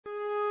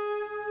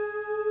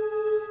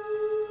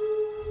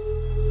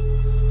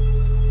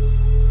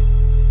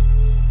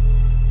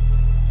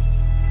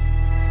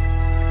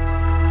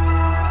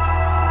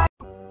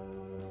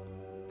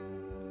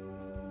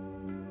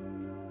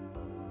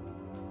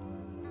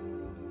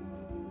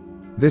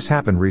This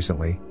happened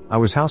recently. I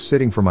was house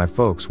sitting for my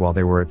folks while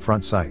they were at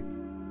front site.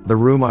 The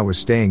room I was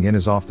staying in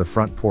is off the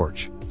front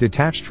porch,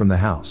 detached from the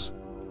house.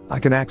 I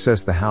can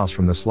access the house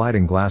from the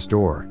sliding glass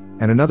door,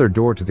 and another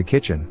door to the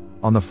kitchen.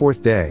 On the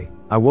fourth day,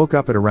 I woke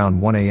up at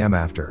around 1 a.m.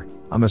 after,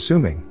 I'm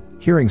assuming,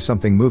 hearing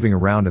something moving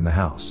around in the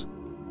house.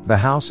 The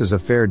house is a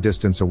fair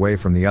distance away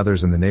from the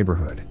others in the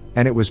neighborhood,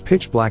 and it was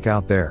pitch black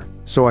out there,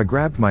 so I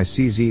grabbed my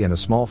CZ and a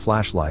small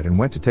flashlight and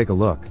went to take a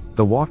look.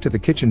 The walk to the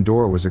kitchen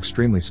door was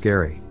extremely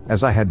scary,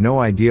 as I had no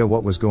idea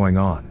what was going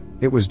on.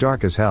 It was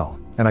dark as hell,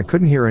 and I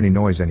couldn't hear any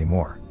noise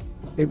anymore.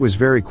 It was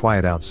very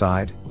quiet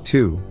outside,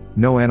 too,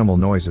 no animal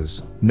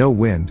noises, no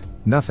wind,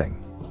 nothing.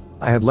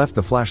 I had left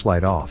the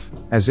flashlight off,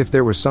 as if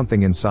there was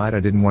something inside I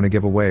didn't want to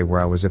give away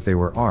where I was if they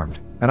were armed,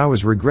 and I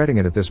was regretting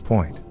it at this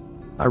point.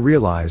 I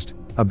realized,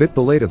 a bit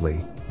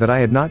belatedly, that I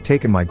had not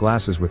taken my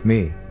glasses with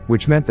me,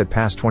 which meant that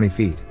past 20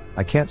 feet,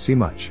 I can't see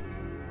much.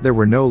 There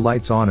were no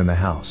lights on in the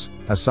house,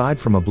 aside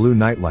from a blue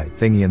nightlight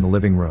thingy in the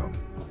living room.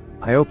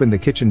 I opened the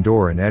kitchen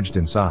door and edged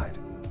inside.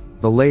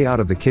 The layout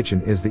of the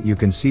kitchen is that you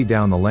can see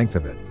down the length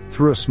of it,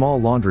 through a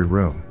small laundry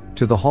room,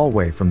 to the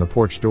hallway from the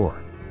porch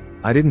door.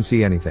 I didn't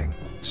see anything,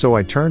 so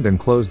I turned and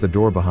closed the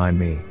door behind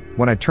me.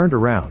 When I turned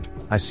around,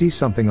 I see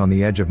something on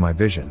the edge of my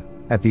vision,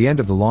 at the end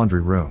of the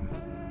laundry room.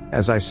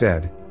 As I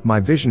said, my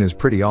vision is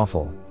pretty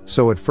awful,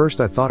 so at first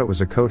I thought it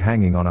was a coat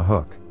hanging on a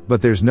hook,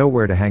 but there's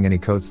nowhere to hang any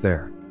coats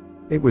there.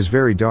 It was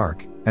very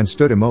dark, and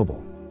stood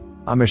immobile.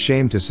 I'm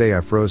ashamed to say I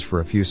froze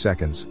for a few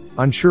seconds,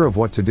 unsure of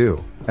what to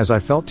do, as I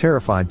felt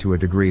terrified to a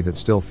degree that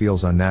still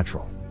feels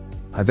unnatural.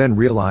 I then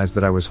realized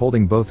that I was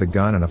holding both a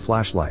gun and a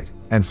flashlight,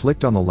 and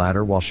flicked on the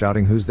latter while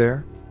shouting, "Who's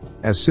there?"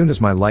 As soon as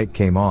my light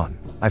came on,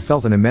 I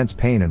felt an immense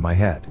pain in my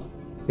head.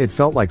 It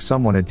felt like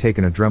someone had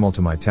taken a Dremel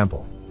to my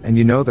temple, and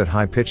you know that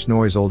high-pitched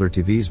noise older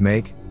TVs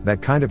make,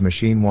 that kind of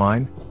machine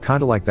whine,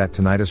 kinda like that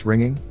tinnitus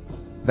ringing?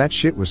 That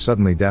shit was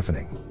suddenly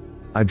deafening.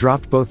 I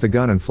dropped both the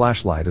gun and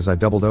flashlight as I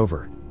doubled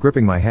over,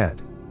 gripping my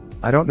head.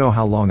 I don't know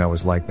how long I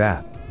was like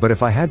that, but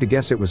if I had to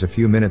guess it was a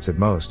few minutes at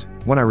most.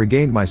 When I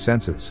regained my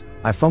senses,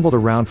 I fumbled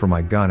around for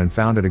my gun and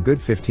found it a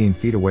good 15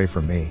 feet away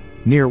from me,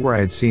 near where I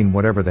had seen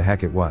whatever the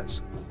heck it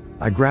was.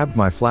 I grabbed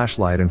my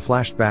flashlight and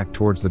flashed back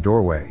towards the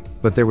doorway,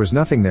 but there was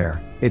nothing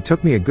there. It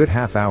took me a good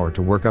half hour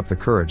to work up the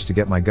courage to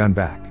get my gun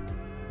back.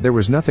 There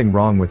was nothing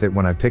wrong with it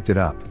when I picked it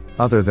up,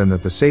 other than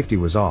that the safety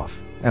was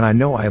off, and I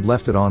know I had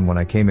left it on when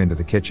I came into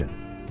the kitchen.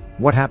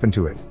 What happened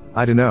to it?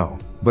 I don't know,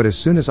 but as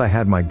soon as I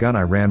had my gun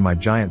I ran my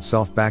giant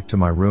self back to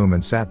my room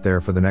and sat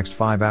there for the next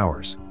 5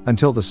 hours,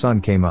 until the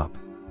sun came up.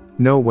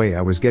 No way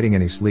I was getting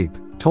any sleep,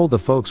 told the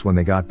folks when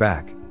they got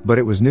back, but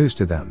it was news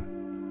to them.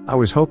 I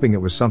was hoping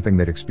it was something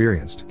they'd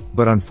experienced,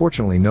 but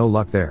unfortunately no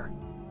luck there.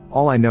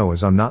 All I know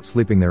is I'm not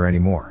sleeping there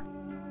anymore.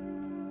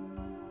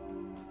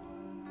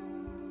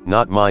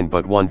 Not mine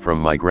but one from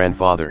my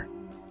grandfather.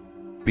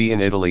 B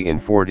in Italy in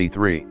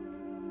 43.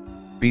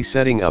 B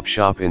setting up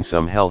shop in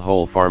some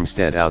hellhole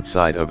farmstead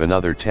outside of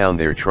another town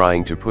they're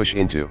trying to push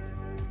into.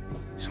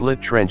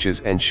 Slit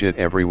trenches and shit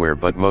everywhere,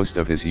 but most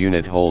of his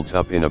unit holds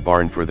up in a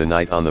barn for the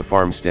night on the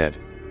farmstead.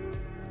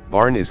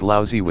 Barn is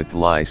lousy with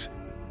lice,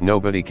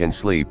 nobody can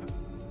sleep.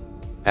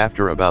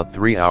 After about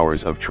 3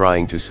 hours of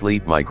trying to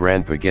sleep, my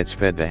grandpa gets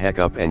fed the heck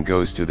up and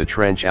goes to the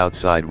trench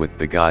outside with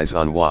the guys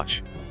on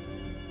watch.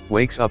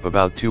 Wakes up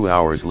about 2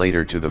 hours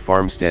later to the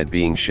farmstead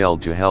being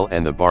shelled to hell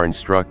and the barn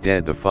struck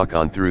dead the fuck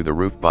on through the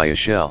roof by a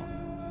shell.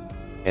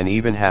 And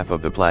even half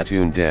of the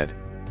platoon dead.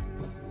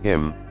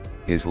 Him,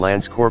 his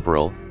lance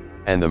corporal,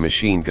 and the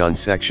machine gun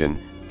section,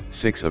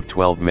 6 of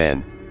 12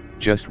 men,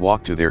 just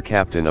walk to their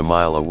captain a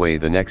mile away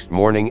the next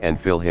morning and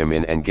fill him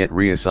in and get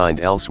reassigned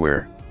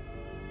elsewhere.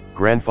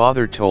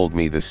 Grandfather told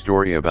me the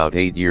story about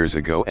 8 years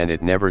ago and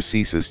it never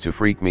ceases to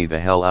freak me the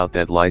hell out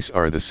that lice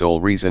are the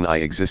sole reason I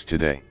exist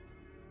today.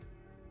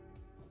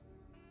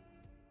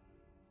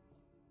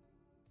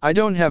 I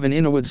don't have an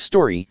Inwood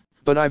story,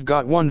 but I've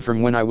got one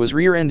from when I was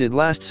rear-ended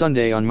last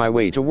Sunday on my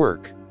way to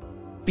work.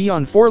 Be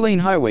on 4-lane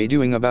highway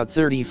doing about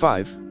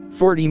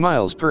 35-40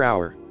 miles per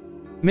hour.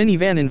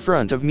 Minivan in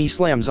front of me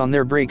slams on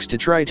their brakes to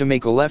try to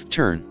make a left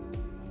turn.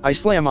 I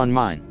slam on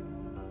mine.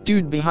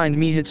 Dude behind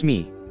me hits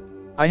me.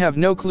 I have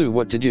no clue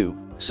what to do,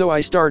 so I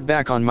start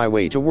back on my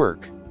way to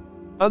work.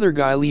 Other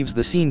guy leaves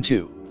the scene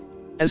too.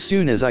 As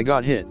soon as I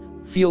got hit,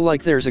 feel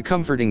like there's a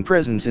comforting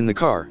presence in the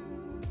car.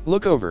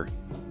 Look over.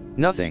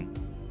 Nothing.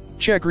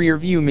 Check rear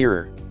view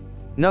mirror.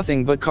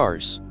 Nothing but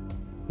cars.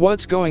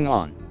 What's going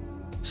on?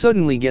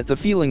 Suddenly get the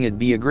feeling it'd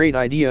be a great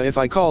idea if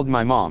I called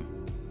my mom.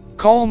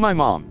 Call my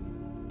mom.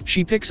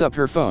 She picks up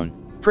her phone,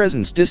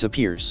 presence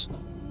disappears.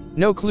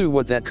 No clue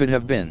what that could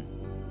have been.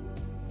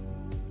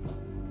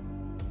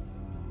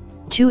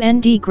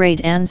 2ND grade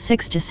and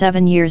 6 to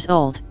 7 years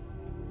old.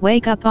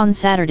 Wake up on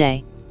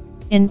Saturday.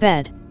 In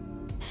bed.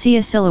 See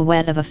a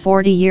silhouette of a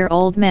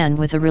 40-year-old man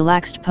with a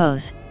relaxed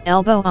pose,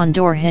 elbow on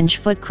door hinge,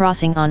 foot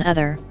crossing on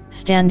other,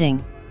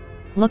 standing.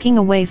 Looking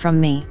away from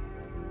me.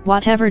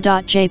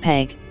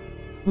 Whatever.jpg.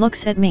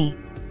 Looks at me.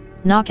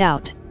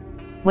 Knockout.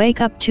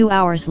 Wake up 2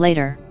 hours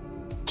later.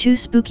 Too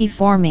spooky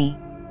for me.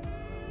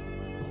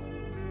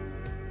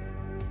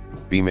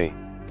 Be me.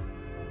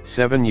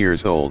 7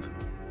 years old.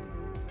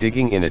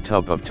 Digging in a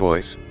tub of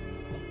toys.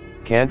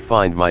 Can't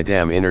find my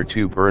damn inner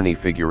tube Ernie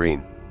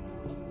figurine.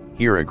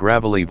 Hear a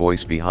gravelly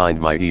voice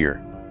behind my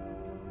ear.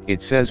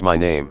 It says my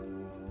name.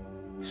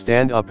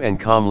 Stand up and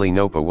calmly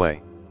nope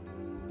away.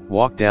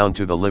 Walk down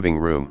to the living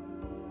room.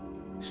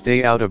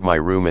 Stay out of my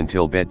room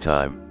until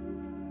bedtime.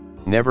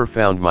 Never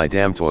found my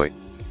damn toy.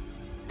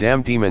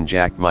 Damn demon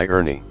jacked my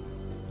Ernie.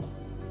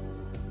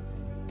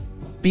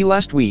 Be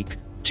last week,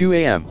 2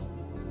 a.m.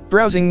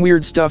 Browsing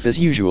weird stuff as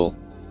usual.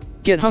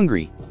 Get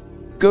hungry.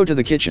 Go to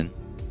the kitchen.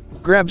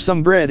 Grab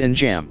some bread and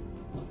jam.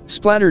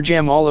 Splatter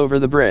jam all over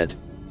the bread.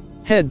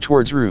 Head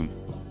towards room.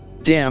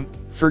 Damn,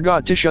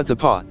 forgot to shut the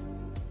pot.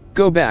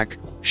 Go back,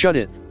 shut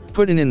it,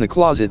 put it in the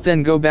closet,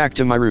 then go back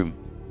to my room.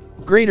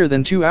 Greater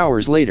than 2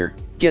 hours later,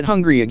 get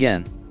hungry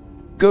again.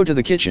 Go to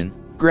the kitchen,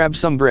 grab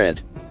some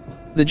bread.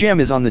 The jam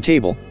is on the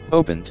table,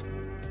 opened.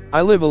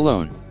 I live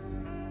alone.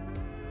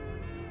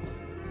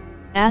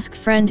 Ask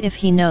friend if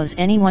he knows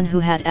anyone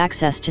who had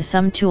access to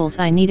some tools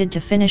I needed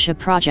to finish a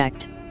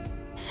project.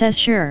 Says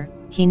sure,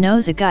 he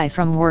knows a guy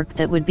from work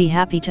that would be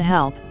happy to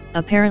help.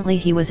 Apparently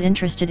he was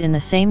interested in the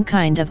same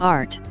kind of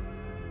art.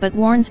 But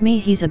warns me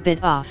he's a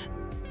bit off.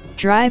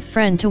 Drive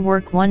friend to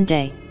work one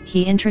day,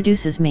 he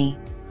introduces me.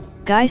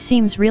 Guy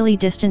seems really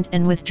distant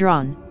and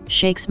withdrawn,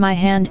 shakes my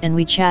hand and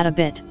we chat a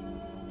bit.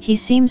 He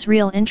seems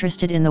real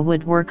interested in the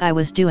woodwork I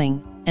was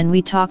doing, and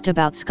we talked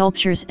about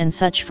sculptures and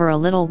such for a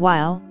little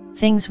while,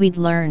 things we'd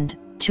learned,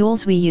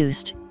 tools we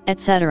used,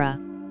 etc.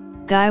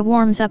 Guy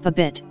warms up a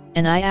bit,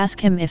 and I ask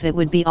him if it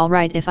would be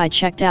alright if I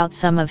checked out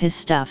some of his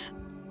stuff.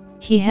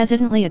 He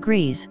hesitantly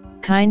agrees,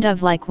 kind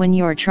of like when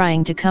you're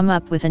trying to come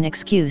up with an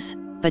excuse,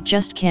 but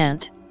just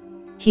can't.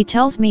 He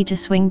tells me to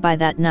swing by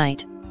that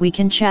night, we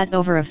can chat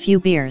over a few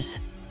beers.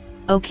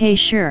 Okay,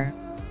 sure.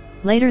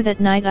 Later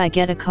that night I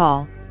get a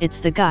call, it's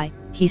the guy.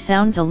 He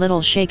sounds a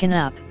little shaken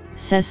up,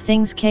 says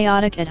things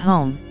chaotic at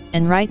home,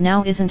 and right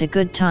now isn't a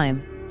good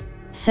time.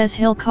 Says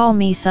he'll call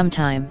me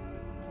sometime.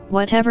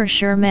 Whatever,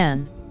 sure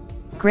man.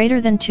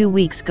 Greater than 2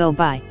 weeks go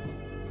by.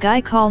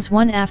 Guy calls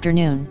one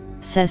afternoon,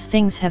 says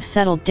things have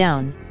settled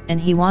down,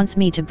 and he wants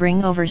me to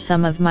bring over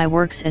some of my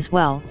works as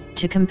well,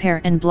 to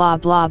compare and blah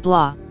blah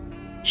blah.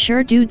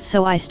 Sure dude,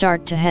 so I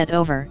start to head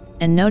over,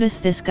 and notice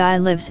this guy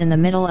lives in the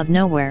middle of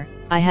nowhere.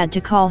 I had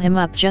to call him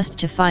up just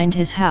to find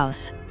his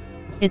house.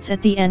 It's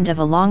at the end of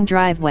a long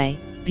driveway,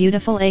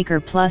 beautiful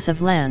acre plus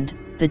of land.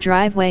 The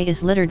driveway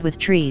is littered with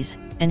trees,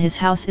 and his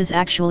house is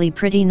actually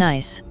pretty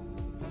nice.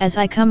 As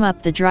I come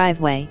up the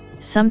driveway,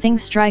 something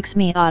strikes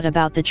me odd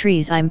about the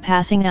trees I'm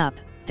passing up.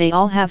 They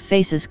all have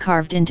faces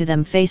carved into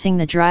them facing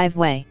the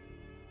driveway.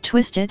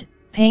 Twisted,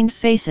 pained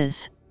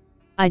faces.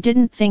 I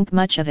didn't think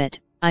much of it,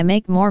 I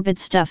make morbid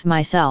stuff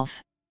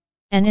myself.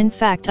 And in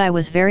fact I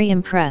was very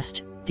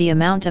impressed, the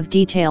amount of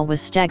detail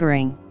was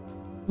staggering.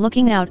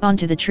 Looking out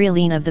onto the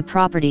treeline of the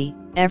property,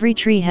 every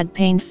tree had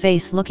pained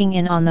face looking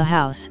in on the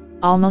house,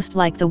 almost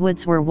like the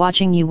woods were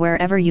watching you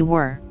wherever you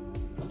were.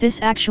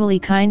 This actually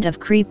kind of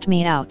creeped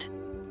me out.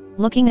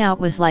 Looking out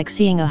was like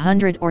seeing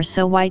 100 or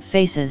so white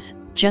faces,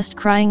 just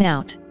crying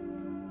out.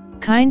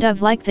 Kind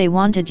of like they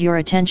wanted your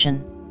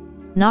attention.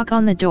 Knock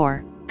on the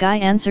door, guy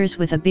answers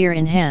with a beer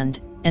in hand,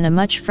 and a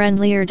much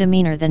friendlier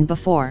demeanor than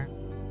before.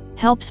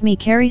 Helps me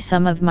carry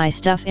some of my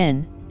stuff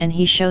in, and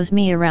he shows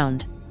me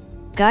around.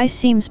 Guy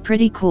seems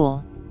pretty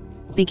cool.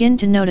 Begin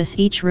to notice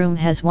each room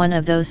has one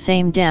of those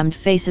same damned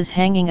faces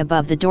hanging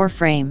above the door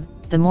frame.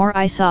 The more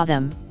I saw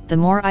them, the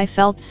more I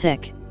felt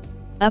sick.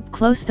 Up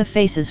close the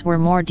faces were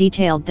more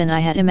detailed than I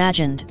had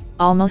imagined,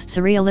 almost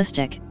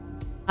surrealistic.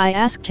 I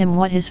asked him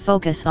what his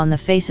focus on the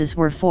faces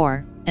were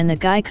for, and the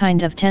guy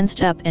kind of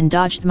tensed up and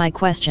dodged my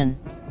question.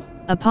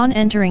 Upon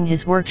entering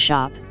his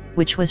workshop,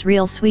 which was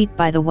real sweet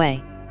by the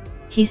way,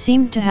 he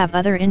seemed to have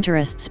other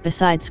interests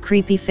besides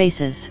creepy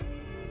faces.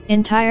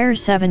 Entire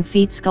 7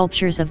 feet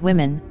sculptures of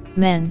women,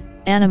 men,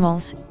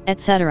 animals,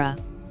 etc.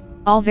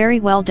 All very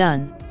well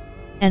done.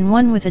 And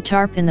one with a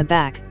tarp in the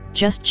back,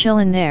 just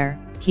chillin' there.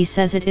 He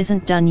says it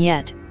isn't done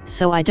yet,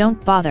 so I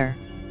don't bother.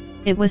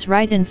 It was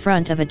right in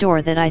front of a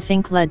door that I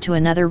think led to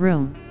another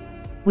room.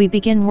 We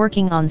begin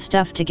working on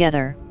stuff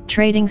together,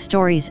 trading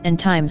stories and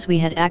times we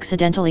had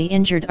accidentally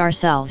injured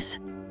ourselves.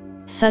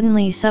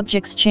 Suddenly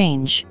subjects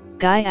change.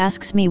 Guy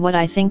asks me what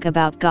I think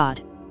about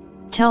God.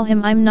 Tell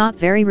him I'm not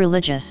very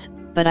religious,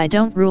 but I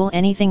don't rule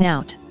anything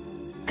out.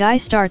 Guy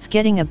starts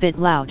getting a bit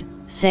loud,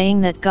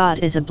 saying that God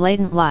is a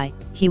blatant lie,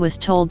 he was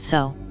told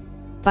so.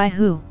 By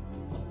who?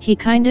 He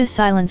kinda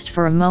silenced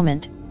for a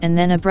moment, and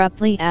then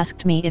abruptly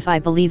asked me if I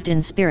believed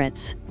in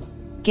spirits.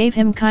 Gave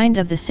him kind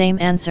of the same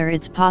answer,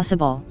 it's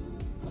possible.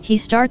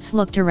 He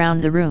looked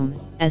around the room,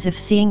 as if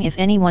seeing if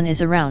anyone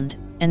is around,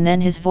 and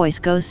then his voice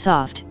goes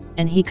soft,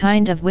 and he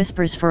kind of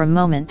whispers for a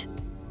moment.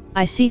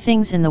 I see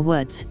things in the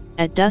woods,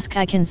 at dusk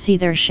I can see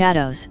their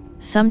shadows,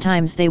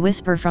 sometimes they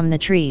whisper from the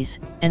trees,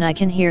 and I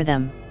can hear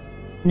them.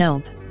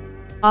 Nope.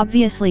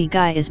 Obviously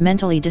guy is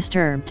mentally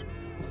disturbed.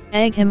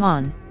 Egg him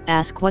on,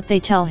 ask what they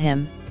tell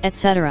him,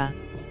 etc.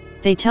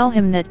 They tell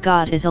him that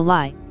God is a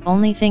lie,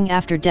 only thing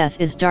after death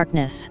is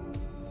darkness.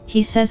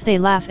 He says they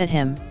laugh at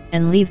him,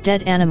 and leave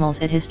dead animals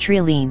at his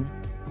trampoline.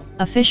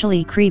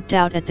 Officially creeped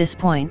out at this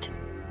point.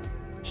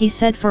 He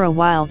said for a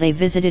while they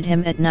visited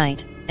him at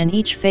night, and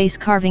each face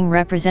carving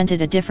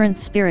represented a different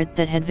spirit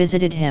that had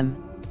visited him.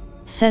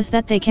 Says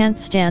that they can't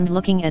stand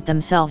looking at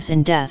themselves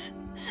in death,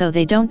 so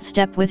they don't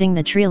step within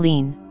the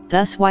trampoline,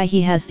 thus why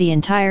he has the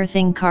entire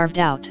thing carved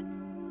out.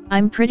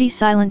 I'm pretty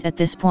silent at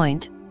this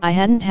point. I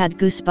hadn't had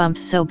goosebumps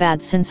so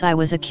bad since I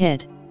was a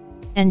kid.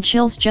 And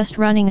chills just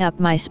running up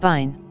my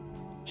spine.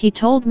 He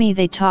told me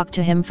they talk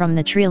to him from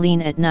the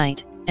trampoline at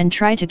night, and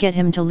try to get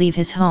him to leave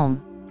his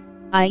home.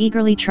 I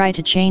eagerly try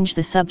to change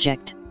the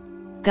subject.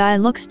 Guy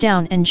looks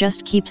down and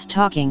just keeps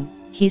talking.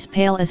 He's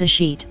pale as a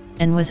sheet,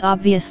 and was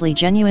obviously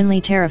genuinely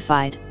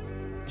terrified.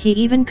 He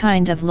even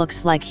kind of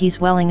looks like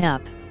he's welling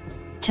up.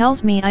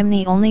 Tells me I'm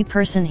the only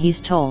person he's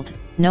told.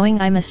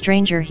 Knowing I'm a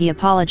stranger, he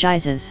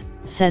apologizes,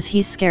 says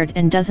he's scared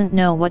and doesn't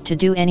know what to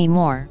do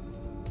anymore.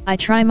 I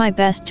try my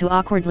best to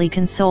awkwardly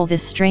console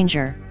this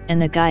stranger,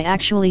 and the guy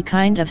actually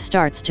kind of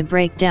starts to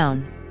break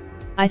down.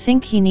 I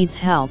think he needs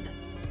help.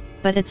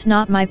 But it's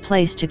not my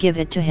place to give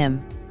it to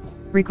him.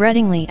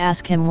 Regrettingly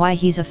ask him why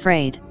he's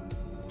afraid.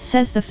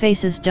 Says the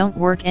faces don't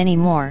work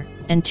anymore,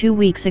 and 2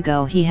 weeks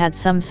ago he had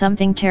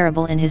something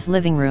terrible in his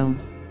living room.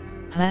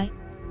 Huh?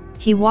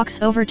 He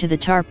walks over to the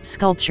tarp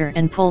sculpture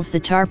and pulls the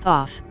tarp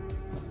off.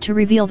 To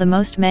reveal the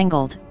most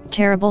mangled,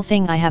 terrible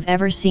thing I have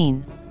ever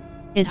seen.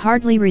 It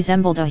hardly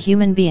resembled a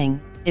human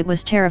being. It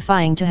was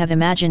terrifying to have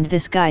imagined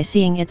this guy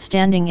seeing it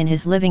standing in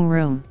his living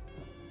room.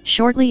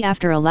 Shortly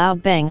after, a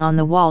loud bang on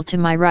the wall to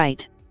my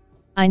right.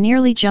 I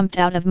nearly jumped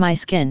out of my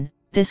skin.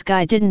 This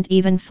guy didn't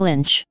even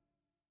flinch.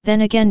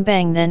 Then again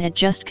bang, then it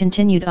just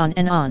continued on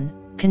and on,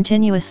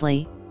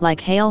 continuously,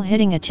 like hail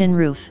hitting a tin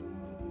roof.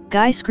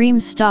 Guy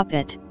screams, "Stop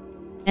it!"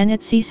 And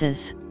it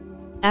ceases.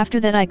 After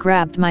that I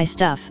grabbed my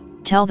stuff,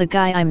 tell the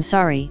guy I'm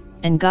sorry,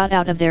 and got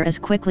out of there as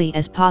quickly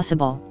as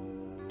possible.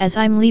 As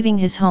I'm leaving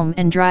his home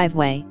and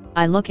driveway,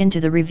 I look into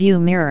the review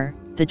mirror.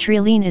 The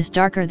trampoline is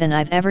darker than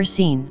I've ever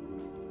seen.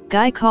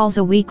 Guy calls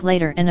a week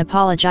later and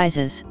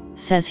apologizes,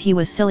 says he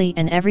was silly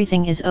and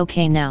everything is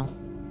okay now.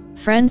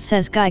 Friend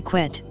says guy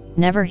quit,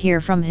 never hear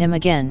from him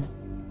again.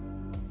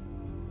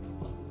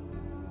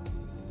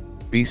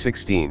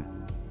 B16.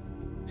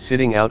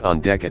 Sitting out on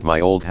deck at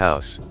my old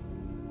house.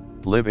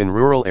 Live in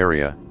rural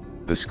area,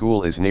 the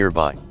school is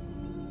nearby.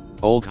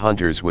 Old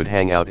hunters would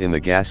hang out in the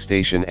gas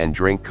station and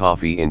drink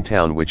coffee in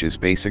town, which is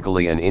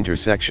basically an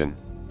intersection.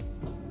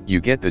 You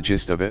get the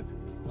gist of it?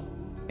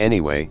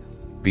 Anyway,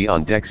 be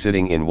on deck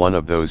sitting in one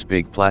of those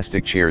big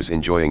plastic chairs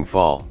enjoying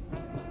fall.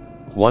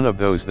 One of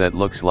those that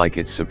looks like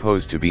it's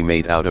supposed to be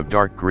made out of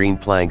dark green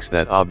planks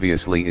that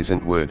obviously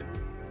isn't wood.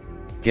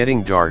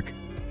 Getting dark,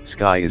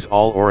 sky is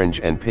all orange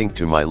and pink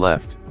to my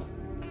left.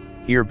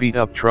 Hear beat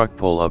up truck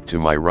pull up to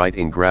my right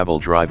in gravel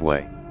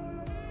driveway.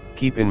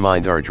 Keep in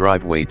mind our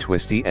driveway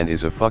twisty and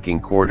is a fucking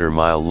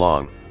quarter-mile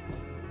long.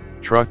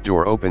 Truck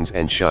door opens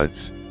and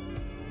shuts.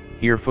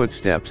 Hear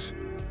footsteps.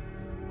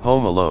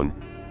 Home alone,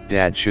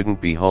 dad shouldn't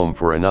be home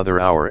for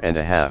another hour and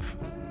a half.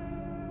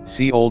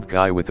 See old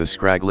guy with a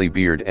scraggly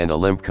beard and a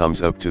limp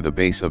comes up to the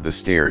base of the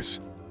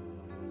stairs.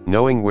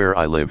 Knowing where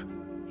I live,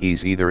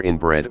 he's either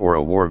inbred or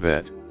a war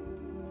vet.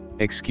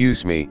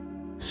 Excuse me,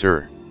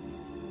 sir.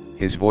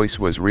 His voice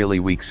was really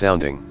weak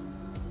sounding.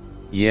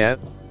 Yeah?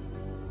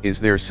 Is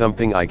there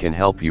something I can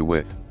help you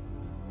with?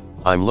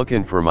 I'm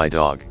looking for my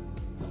dog.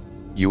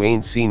 You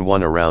ain't seen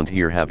one around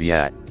here, have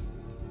ya?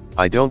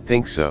 I don't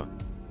think so.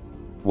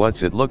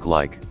 What's it look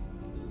like?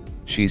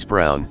 She's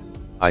brown,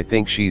 I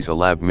think she's a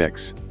lab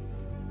mix.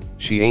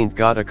 She ain't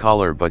got a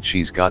collar, but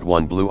she's got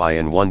one blue eye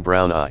and one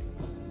brown eye.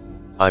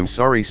 I'm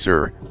sorry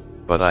sir,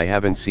 but I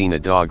haven't seen a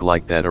dog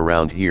like that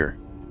around here.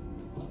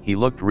 He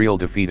looked real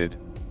defeated.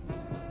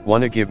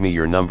 Wanna give me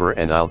your number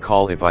and I'll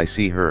call if I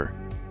see her?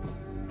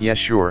 Yeah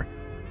sure,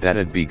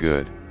 that'd be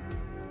good.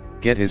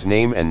 Get his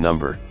name and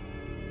number.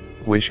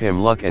 Wish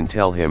him luck and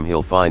tell him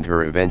he'll find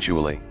her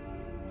eventually.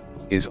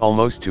 Is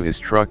almost to his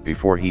truck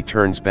before he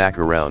turns back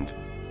around.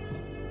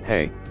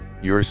 Hey,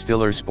 you're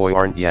Stiller's boy,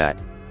 aren't ya?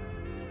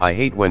 I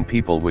hate when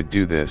people would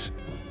do this,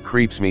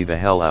 creeps me the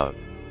hell out.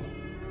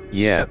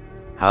 Yeah,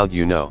 how'd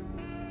you know?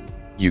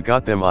 You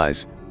got them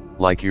eyes,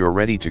 like you're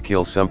ready to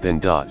kill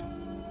something.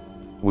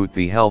 Woot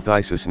the health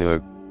ISIS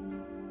noog.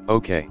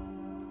 Okay.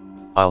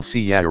 I'll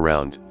see ya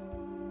around.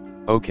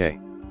 Okay.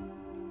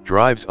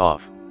 Drives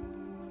off.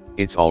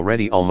 It's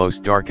already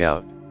almost dark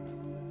out.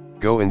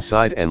 Go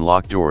inside and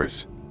lock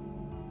doors.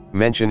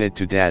 Mention it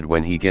to dad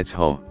when he gets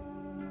home.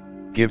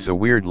 Gives a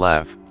weird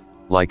laugh,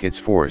 like it's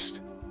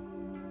forced.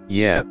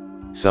 Yeah,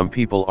 some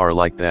people are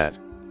like that.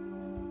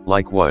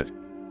 Like what?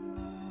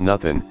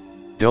 Nothing,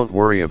 don't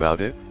worry about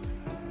it.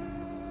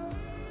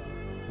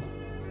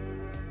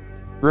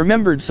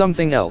 Remembered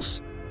something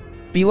else.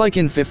 Be like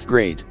in 5th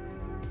grade.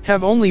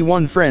 Have only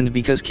one friend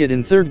because kid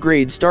in 3rd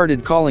grade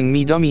started calling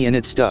me dummy and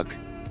it stuck.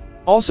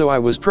 Also I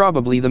was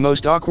probably the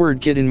most awkward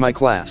kid in my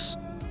class.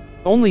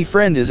 Only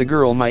friend is a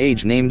girl my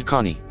age named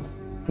Connie.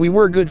 We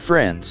were good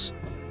friends.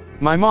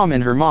 My mom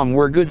and her mom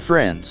were good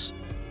friends.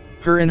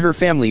 Her and her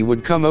family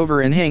would come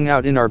over and hang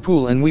out in our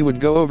pool, and we would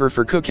go over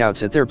for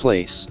cookouts at their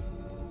place.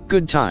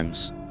 Good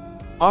times.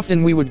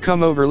 Often we would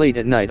come over late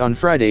at night on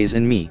Fridays,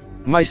 and me,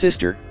 my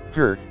sister,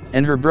 her,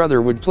 and her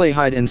brother would play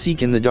hide and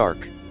seek in the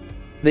dark.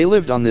 They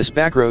lived on this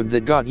back road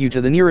that got you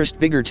to the nearest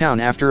bigger town.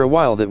 After a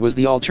while, that was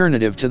the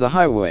alternative to the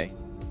highway.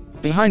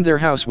 Behind their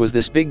house was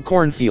this big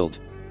cornfield.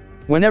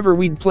 Whenever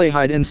we'd play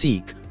hide and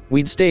seek,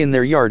 we'd stay in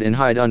their yard and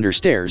hide under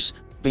stairs,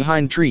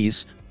 behind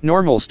trees,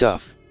 normal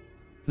stuff.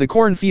 The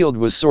cornfield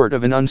was sort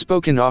of an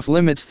unspoken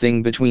off-limits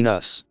thing between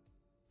us.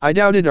 I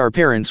doubted our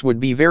parents would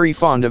be very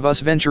fond of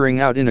us venturing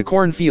out in a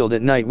cornfield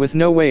at night with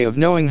no way of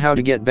knowing how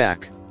to get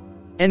back.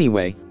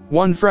 Anyway,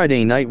 one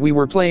Friday night we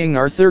were playing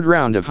our third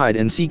round of hide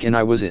and seek, and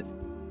I was it.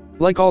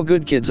 Like all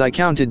good kids, I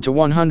counted to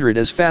 100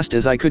 as fast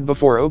as I could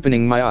before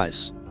opening my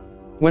eyes.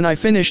 When I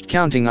finished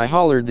counting, I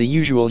hollered the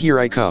usual "Here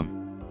I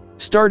come."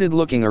 Started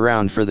looking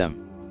around for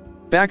them.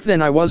 Back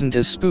then I wasn't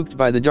as spooked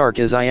by the dark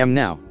as I am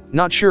now,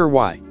 not sure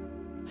why.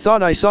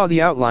 Thought I saw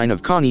the outline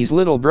of Connie's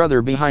little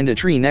brother behind a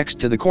tree next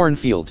to the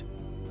cornfield.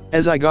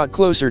 As I got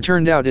closer,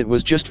 turned out it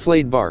was just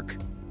flayed bark.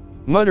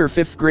 Mutter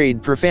 5th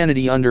grade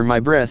profanity under my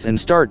breath and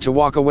start to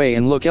walk away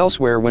and look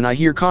elsewhere when I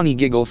hear Connie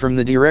giggle from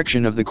the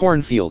direction of the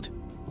cornfield.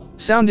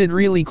 Sounded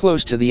really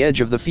close to the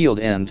edge of the field,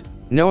 and,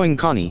 knowing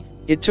Connie,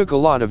 it took a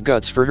lot of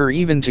guts for her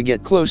even to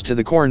get close to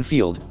the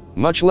cornfield,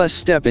 much less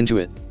step into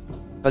it.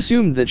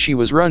 Assumed that she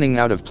was running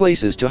out of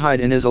places to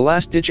hide, and as a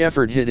last-ditch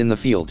effort hid in the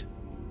field.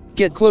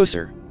 Get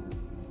closer.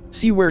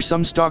 See where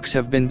some stalks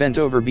have been bent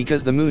over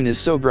because the moon is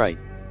so bright.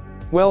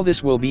 Well,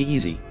 this will be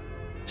easy.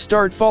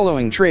 Start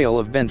following trail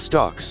of bent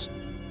stalks.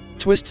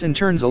 Twists and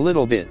turns a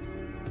little bit.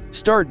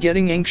 Start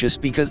getting anxious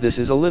because this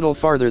is a little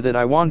farther than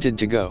I wanted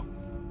to go.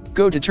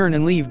 Go to turn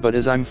and leave, but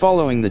as I'm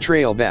following the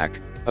trail back,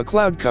 a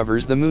cloud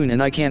covers the moon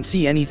and I can't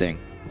see anything.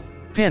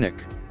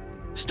 Panic.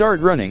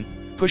 Start running,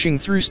 pushing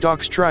through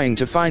stalks trying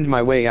to find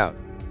my way out.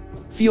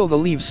 Feel the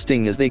leaves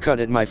sting as they cut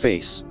at my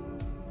face.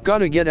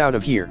 Gotta get out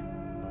of here.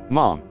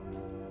 Mom.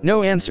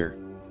 No answer.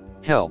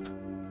 Help.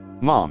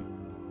 Mom.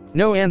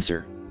 No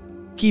answer.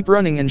 Keep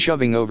running and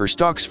shoving over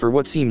stalks for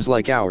what seems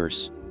like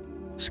hours.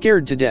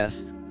 Scared to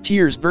death,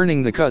 tears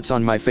burning the cuts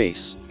on my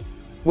face.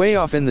 Way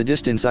off in the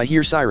distance I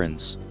hear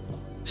sirens.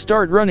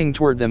 Start running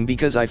toward them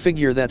because I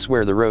figure that's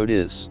where the road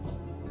is.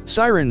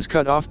 Sirens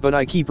cut off, but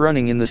I keep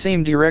running in the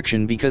same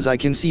direction because I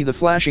can see the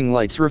flashing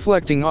lights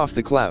reflecting off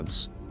the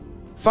clouds.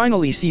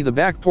 Finally see the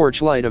back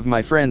porch light of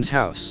my friend's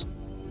house.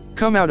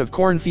 Come out of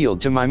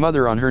cornfield to my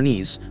mother on her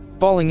knees,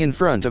 bawling in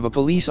front of a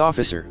police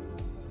officer.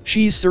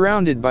 She's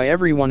surrounded by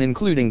everyone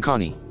including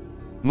Connie.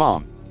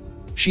 Mom.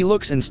 She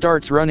looks and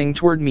starts running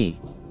toward me.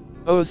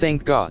 Oh,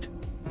 thank God.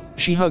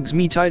 She hugs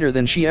me tighter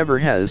than she ever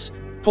has,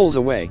 pulls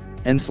away,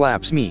 and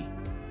slaps me.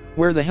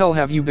 Where the hell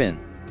have you been?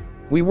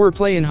 We were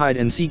playing hide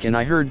and seek and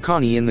I heard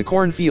Connie in the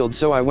cornfield,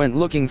 so I went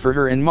looking for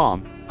her, and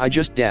Mom, I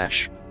just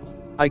dash.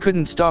 I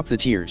couldn't stop the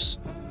tears.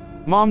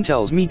 Mom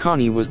tells me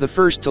Connie was the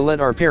first to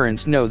let our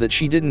parents know that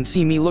she didn't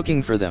see me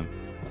looking for them.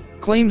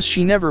 Claims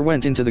she never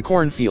went into the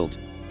cornfield.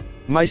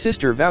 My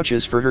sister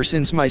vouches for her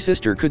since my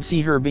sister could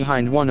see her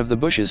behind one of the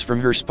bushes from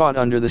her spot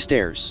under the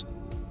stairs.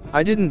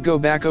 I didn't go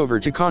back over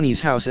to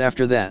Connie's house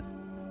after that.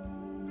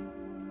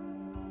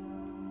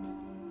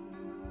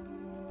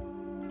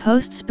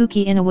 Post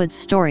Spooky in a Woods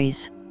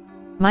Stories.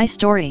 My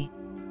story.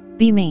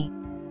 Be me.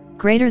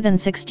 Greater than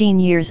 16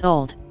 years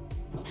old.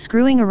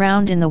 Screwing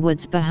around in the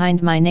woods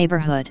behind my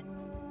neighborhood.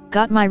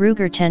 Got my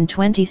Ruger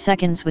 10-20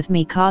 seconds with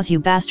me cause you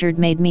bastard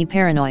made me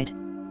paranoid.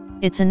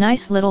 It's a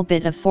nice little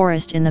bit of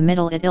forest in the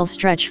middle, it'll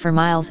stretch for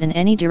miles in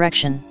any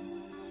direction.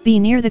 Be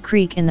near the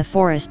creek in the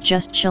forest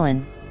just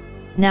chillin'.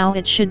 Now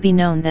it should be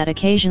known that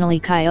occasionally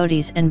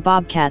coyotes and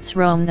bobcats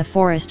roam the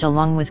forest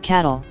along with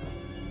cattle.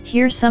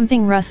 Hear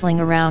something rustling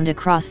around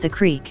across the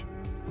creek.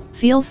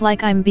 Feels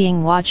like I'm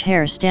being watched,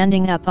 hair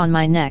standing up on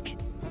my neck.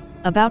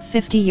 About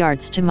 50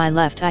 yards to my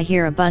left I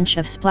hear a bunch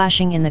of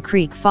splashing in the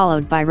creek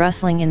followed by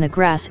rustling in the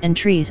grass and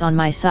trees on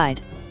my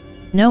side.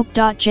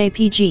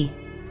 Nope.jpg.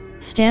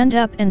 Stand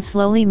up and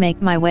slowly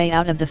make my way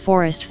out of the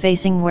forest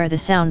facing where the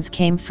sounds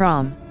came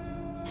from.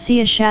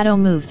 See a shadow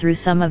move through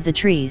some of the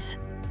trees.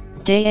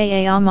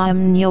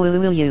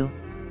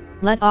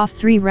 Let off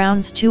 3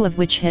 rounds, 2 of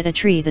which hit a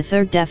tree, the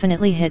third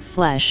definitely hit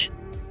flesh.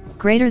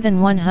 Greater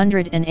than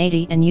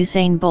 180 and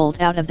Usain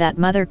Bolt out of that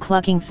mother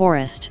clucking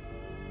forest.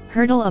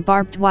 Hurdle a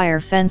barbed wire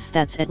fence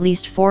that's at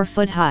least 4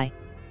 foot high.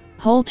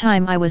 Whole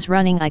time I was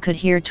running I could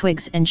hear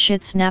twigs and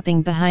shit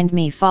snapping behind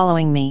me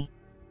following me.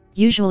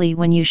 Usually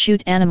when you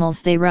shoot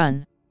animals they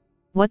run.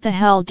 What the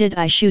hell did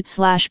I shoot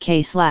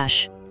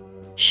 /k/?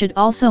 Should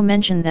also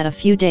mention that a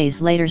few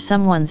days later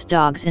someone's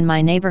dogs in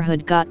my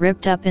neighborhood got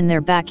ripped up in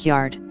their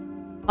backyard.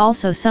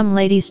 Also some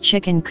lady's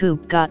chicken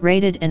coop got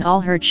raided and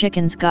all her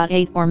chickens got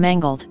ate or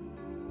mangled.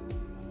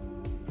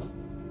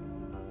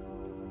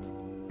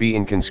 Be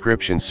in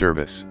conscription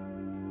service.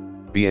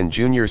 Be in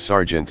junior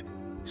sergeant,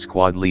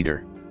 squad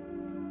leader.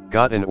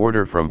 Got an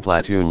order from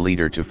platoon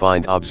leader to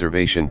find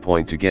observation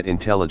point to get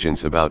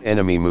intelligence about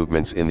enemy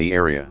movements in the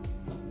area.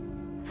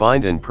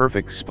 Find an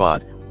perfect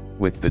spot,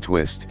 with the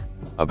twist,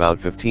 About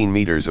 15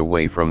 meters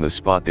away from the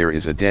spot there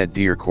is a dead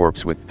deer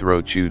corpse with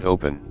throat chewed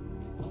open.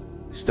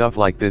 Stuff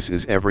like this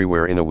is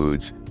everywhere in the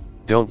woods,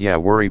 don't ya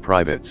worry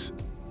privates.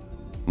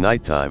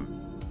 Nighttime.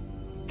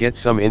 Get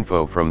some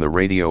info from the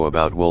radio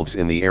about wolves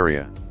in the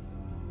area.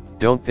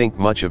 Don't think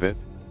much of it.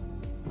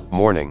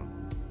 Morning.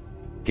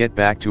 Get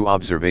back to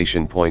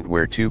observation point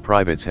where 2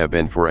 privates have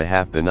been for a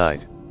half the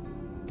night.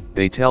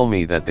 They tell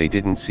me that they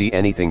didn't see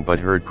anything but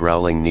heard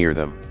growling near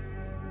them.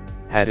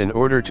 Had an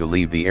order to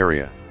leave the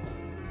area.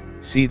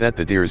 See that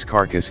the deer's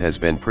carcass has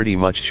been pretty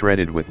much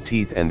shredded with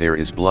teeth and there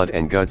is blood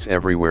and guts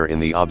everywhere in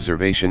the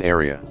observation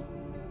area.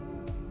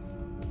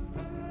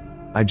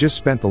 I just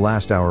spent the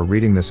last hour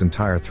reading this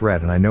entire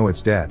thread and I know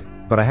it's dead,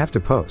 but I have to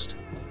post.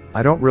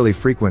 I don't really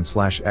frequent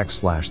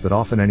 /x/ that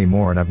often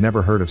anymore and I've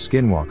never heard of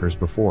skinwalkers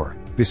before,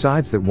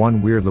 besides that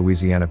one weird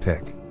Louisiana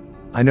pic.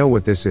 I know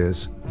what this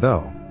is,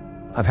 though.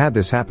 I've had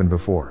this happen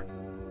before.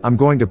 I'm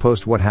going to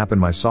post what happened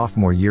my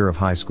sophomore year of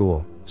high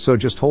school, so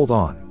just hold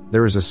on.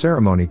 There is a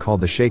ceremony called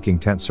the shaking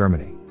tent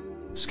ceremony.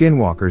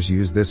 Skinwalkers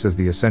use this as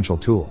the essential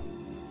tool.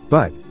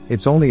 But,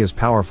 it's only as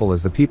powerful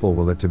as the people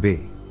will it to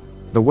be.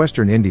 The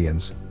Western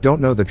Indians don't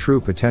know the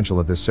true potential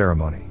of this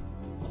ceremony.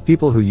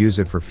 People who use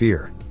it for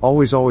fear,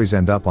 always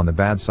end up on the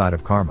bad side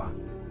of karma.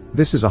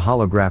 This is a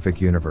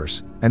holographic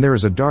universe, and there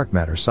is a dark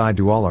matter side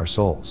to all our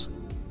souls.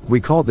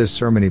 We called this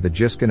ceremony the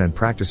Jiskin and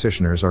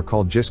practitioners are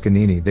called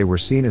Jiskanini. They were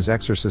seen as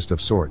exorcists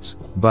of sorts,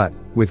 but,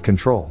 with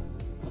control.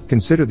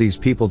 Consider these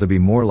people to be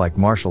more like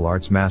martial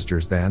arts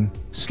masters than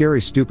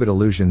scary stupid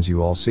illusions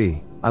you all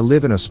see. I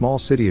live in a small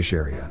cityish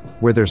area,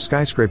 where there's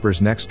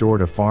skyscrapers next door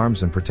to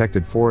farms and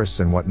protected forests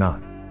and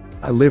whatnot.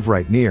 I live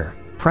right near,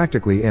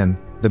 practically in,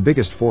 the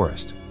biggest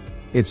forest.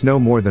 It's no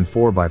more than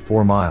 4 by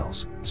 4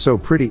 miles, so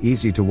pretty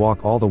easy to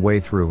walk all the way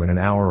through in an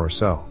hour or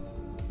so.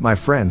 My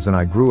friends and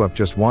I grew up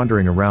just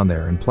wandering around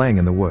there and playing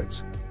in the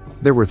woods.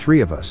 There were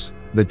 3 of us,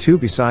 the 2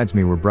 besides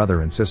me were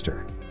brother and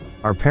sister.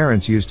 Our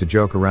parents used to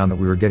joke around that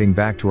we were getting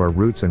back to our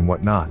roots and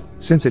whatnot,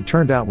 since it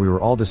turned out we were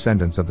all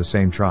descendants of the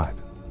same tribe.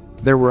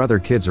 There were other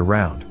kids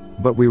around,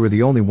 but we were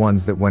the only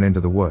ones that went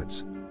into the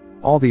woods.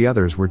 All the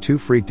others were too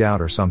freaked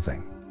out or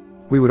something.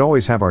 We would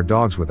always have our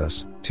dogs with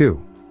us,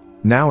 too.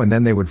 Now and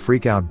then they would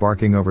freak out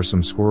barking over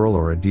some squirrel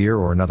or a deer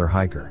or another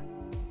hiker.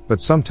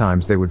 But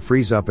sometimes they would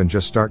freeze up and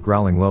just start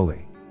growling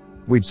lowly.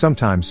 We'd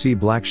sometimes see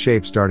black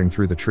shapes darting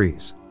through the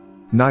trees.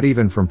 Not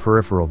even from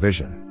peripheral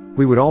vision.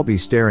 We would all be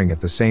staring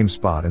at the same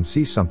spot and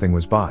see something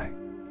was by.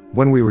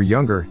 When we were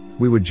younger,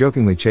 we would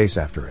jokingly chase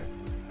after it.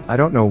 I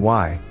don't know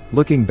why,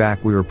 looking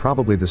back we were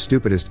probably the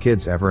stupidest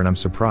kids ever and I'm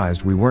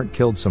surprised we weren't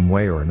killed some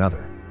way or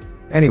another.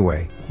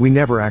 Anyway, we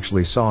never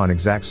actually saw an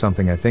exact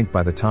something. I think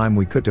by the time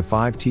we could to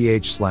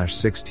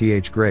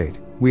 5th/6th grade,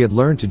 we had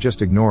learned to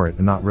just ignore it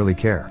and not really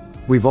care.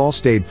 We've all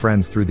stayed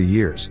friends through the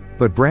years,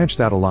 but branched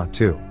out a lot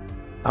too.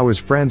 I was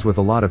friends with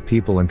a lot of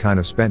people and kind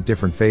of spent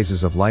different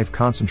phases of life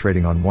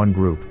concentrating on one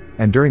group,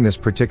 and during this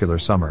particular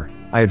summer,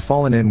 I had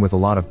fallen in with a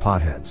lot of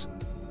potheads.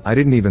 I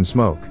didn't even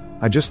smoke,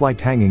 I just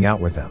liked hanging out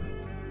with them.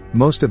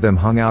 Most of them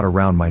hung out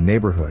around my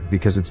neighborhood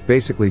because it's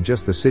basically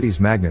just the city's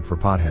magnet for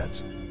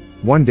potheads.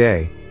 One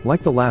day,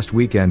 like the last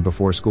weekend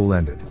before school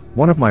ended,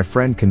 one of my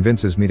friend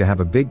convinces me to have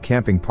a big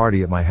camping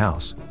party at my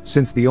house,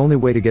 since the only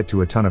way to get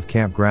to a ton of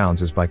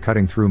campgrounds is by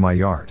cutting through my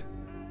yard.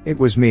 It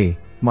was me,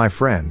 my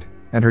friend,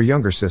 and her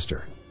younger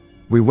sister.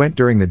 We went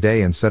during the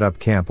day and set up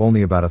camp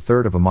only about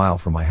 1/3 of a mile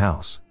from my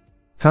house.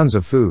 Tons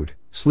of food,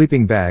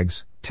 sleeping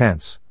bags,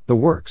 tents, the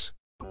works.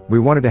 We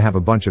wanted to have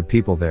a bunch of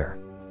people there.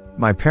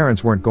 My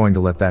parents weren't going to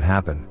let that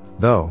happen,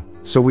 though,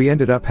 so we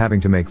ended up having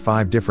to make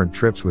 5 different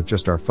trips with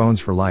just our phones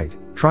for light,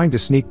 trying to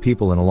sneak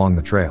people in along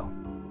the trail.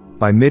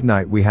 By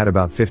midnight we had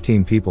about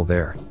 15 people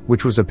there,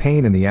 which was a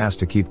pain in the ass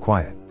to keep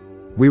quiet.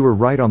 We were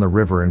right on the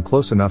river and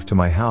close enough to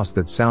my house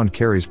that sound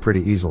carries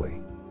pretty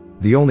easily.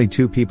 The only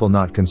 2 people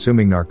not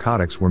consuming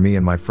narcotics were me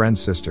and my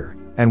friend's sister,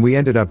 and we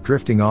ended up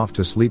drifting off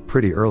to sleep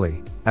pretty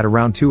early. At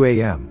around 2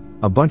 a.m.,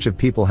 a bunch of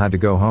people had to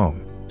go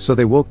home, so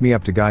they woke me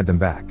up to guide them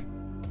back.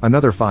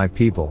 Another 5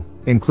 people,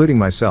 including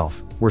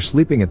myself, were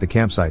sleeping at the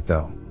campsite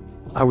though.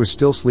 I was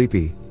still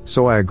sleepy,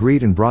 so I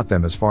agreed and brought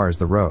them as far as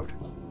the road.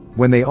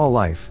 When they all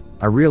left,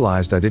 I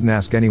realized I didn't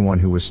ask anyone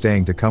who was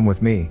staying to come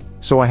with me,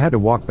 so I had to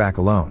walk back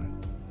alone.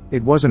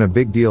 It wasn't a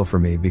big deal for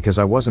me because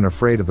I wasn't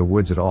afraid of the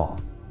woods at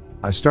all.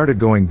 I started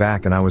going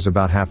back and I was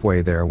about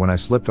halfway there when I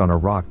slipped on a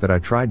rock that I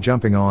tried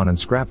jumping on and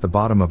scraped the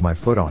bottom of my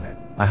foot on it.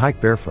 I hiked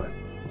barefoot.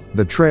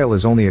 The trail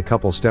is only a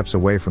couple steps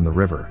away from the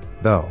river,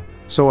 though,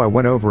 so I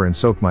went over and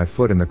soaked my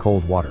foot in the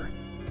cold water.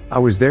 I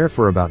was there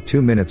for about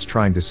 2 minutes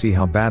trying to see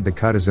how bad the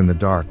cut is in the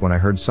dark when I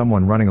heard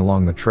someone running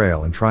along the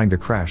trail and trying to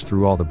crash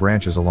through all the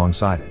branches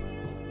alongside it.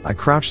 I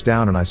crouched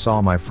down and I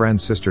saw my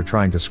friend's sister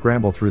trying to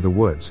scramble through the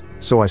woods,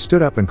 so I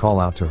stood up and called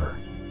out to her.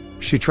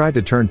 She tried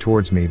to turn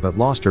towards me but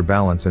lost her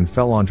balance and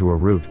fell onto a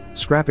root,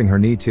 scraping her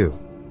knee too.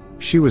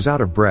 She was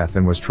out of breath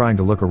and was trying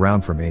to look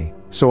around for me,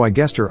 so I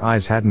guessed her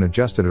eyes hadn't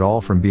adjusted at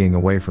all from being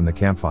away from the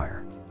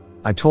campfire.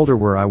 I told her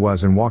where I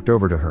was and walked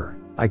over to her.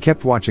 I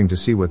kept watching to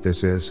see what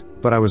this is,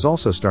 but I was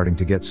also starting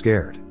to get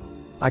scared.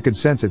 I could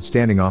sense it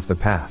standing off the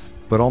path,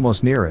 but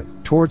almost near it,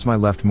 towards my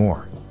left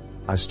more.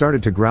 I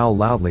started to growl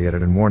loudly at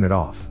it and warn it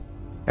off.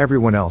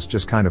 Everyone else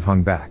just kind of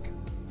hung back.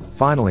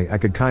 Finally, I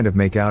could kind of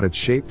make out its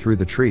shape through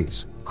the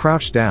trees,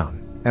 crouched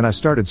down, and I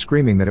started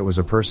screaming that it was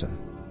a person.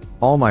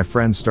 All my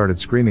friends started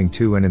screaming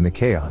too, and in the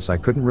chaos I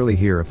couldn't really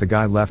hear if the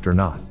guy left or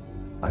not.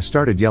 I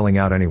started yelling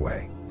out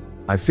anyway.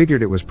 I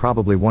figured it was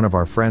probably one of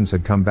our friends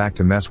had come back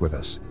to mess with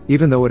us,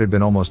 even though it had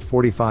been almost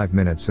 45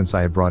 minutes since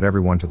I had brought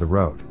everyone to the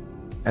road.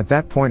 At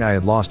that point I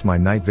had lost my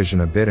night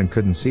vision a bit and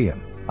couldn't see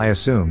him, I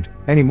assumed,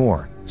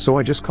 anymore, so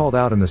I just called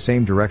out in the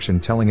same direction,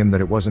 telling him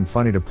that it wasn't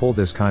funny to pull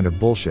this kind of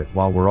bullshit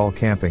while we're all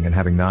camping and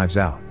having knives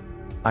out.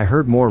 I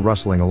heard more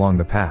rustling along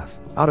the path,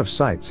 out of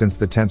sight since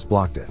the tents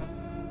blocked it.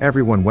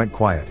 Everyone went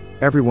quiet,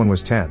 everyone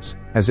was tense,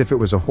 as if it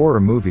was a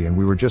horror movie and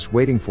we were just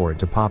waiting for it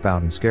to pop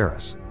out and scare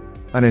us.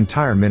 An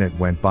entire minute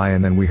went by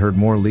and then we heard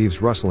more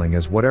leaves rustling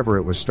as whatever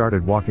it was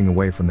started walking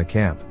away from the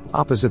camp,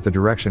 opposite the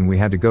direction we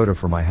had to go to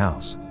for my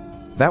house.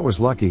 That was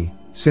lucky,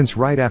 since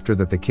right after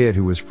that the kid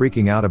who was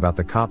freaking out about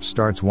the cops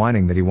starts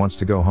whining that he wants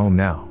to go home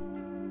now.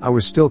 I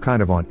was still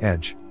kind of on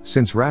edge,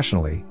 since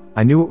rationally,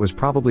 I knew it was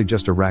probably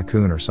just a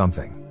raccoon or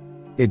something.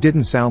 It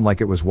didn't sound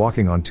like it was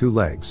walking on two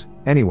legs,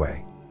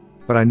 anyway.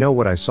 But I know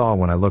what I saw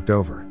when I looked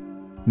over.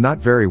 Not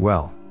very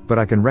well, but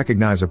I can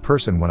recognize a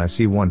person when I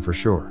see one for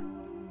sure.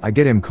 I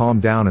get him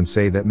calmed down and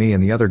say that me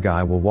and the other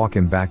guy will walk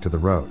him back to the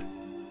road.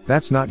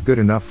 That's not good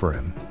enough for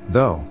him,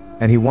 though,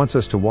 and he wants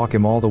us to walk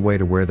him all the way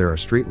to where there are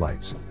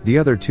streetlights. The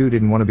other two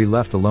didn't want to be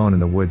left alone in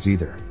the woods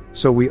either,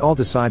 so we all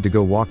decide to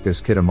go walk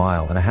this kid 1.5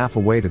 miles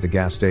away to the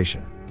gas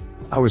station.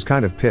 I was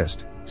kind of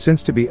pissed,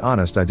 since to be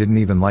honest I didn't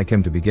even like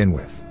him to begin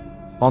with.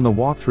 On the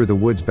walk through the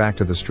woods back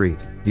to the street,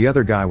 the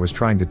other guy was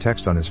trying to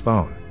text on his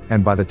phone,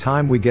 and by the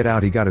time we get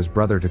out he got his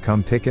brother to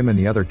come pick him and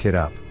the other kid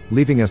up,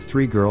 leaving us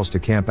 3 girls to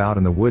camp out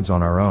in the woods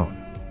on our own.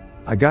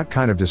 I got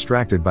kind of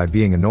distracted by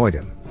being annoyed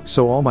him,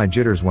 so all my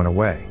jitters went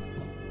away.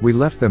 We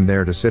left them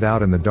there to sit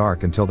out in the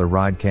dark until the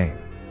ride came.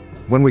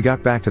 When we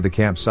got back to the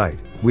campsite,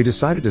 we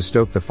decided to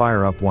stoke the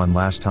fire up one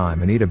last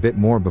time and eat a bit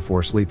more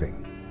before sleeping.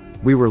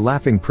 We were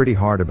laughing pretty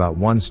hard about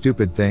one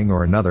stupid thing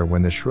or another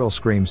when the shrill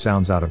scream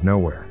sounds out of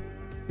nowhere.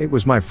 It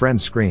was my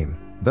friend's scream,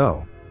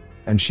 though.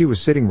 And she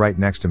was sitting right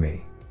next to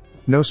me.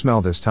 No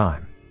smell this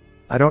time.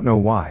 I don't know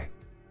why.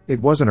 It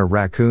wasn't a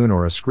raccoon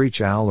or a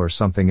screech owl or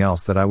something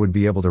else that I would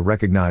be able to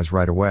recognize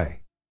right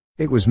away.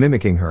 It was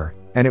mimicking her,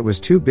 and it was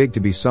too big to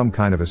be some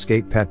kind of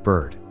escaped pet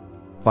bird.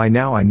 By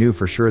now I knew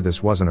for sure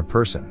this wasn't a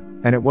person,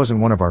 and it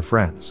wasn't one of our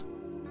friends.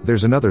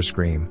 There's another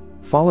scream,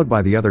 followed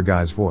by the other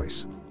guy's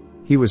voice.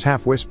 He was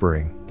half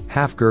whispering,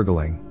 half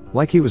gurgling,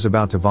 like he was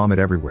about to vomit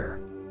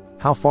everywhere.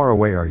 How far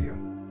away are you?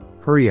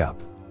 Hurry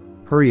up.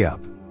 Hurry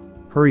up.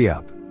 Hurry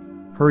up.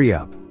 Hurry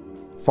up.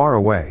 Far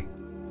away.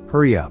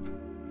 Hurry up.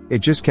 It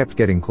just kept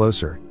getting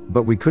closer,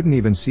 but we couldn't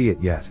even see it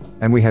yet,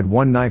 and we had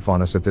one knife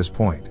on us at this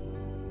point.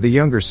 The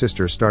younger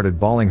sister started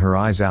bawling her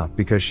eyes out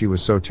because she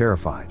was so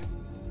terrified.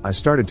 I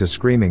started to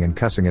screaming and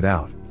cussing it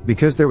out,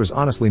 because there was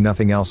honestly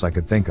nothing else I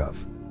could think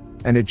of.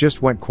 And it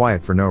just went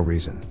quiet for no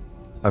reason.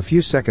 A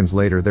few seconds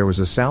later there was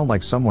a sound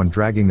like someone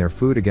dragging their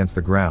food against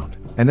the ground,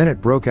 and then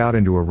it broke out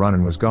into a run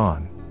and was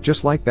gone.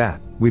 Just like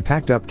that, we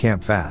packed up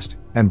camp fast,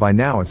 and by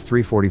now it's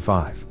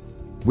 3:45.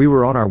 We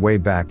were on our way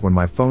back when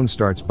my phone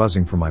starts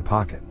buzzing from my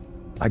pocket.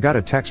 I got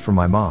a text from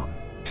my mom,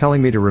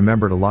 telling me to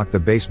remember to lock the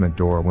basement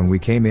door when we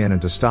came in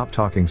and to stop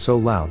talking so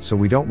loud so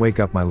we don't wake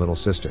up my little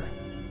sister.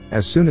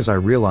 As soon as I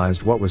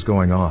realized what was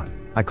going on,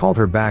 I called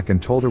her back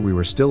and told her we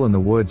were still in the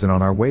woods and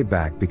on our way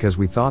back because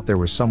we thought there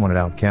was someone at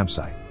our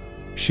campsite.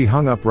 She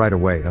hung up right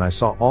away and I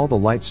saw all the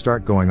lights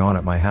start going on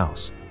at my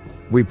house.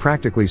 We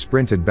practically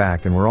sprinted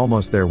back and were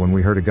almost there when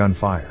we heard a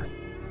gunfire.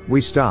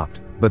 We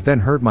stopped, but then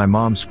heard my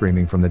mom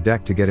screaming from the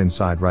deck to get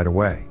inside right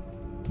away.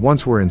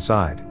 Once we're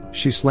inside,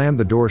 she slammed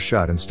the door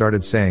shut and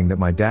started saying that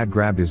my dad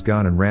grabbed his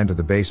gun and ran to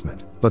the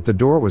basement, but the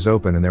door was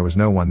open and there was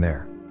no one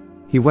there.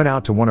 He went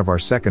out to one of our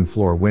second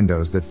floor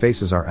windows that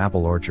faces our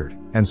apple orchard,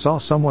 and saw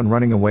someone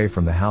running away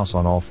from the house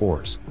on all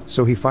fours,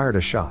 so he fired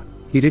a shot.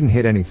 He didn't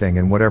hit anything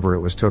and whatever it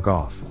was took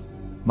off.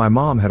 My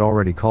mom had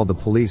already called the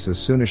police as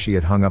soon as she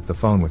had hung up the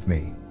phone with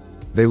me.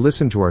 They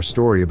listened to our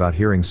story about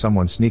hearing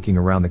someone sneaking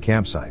around the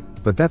campsite,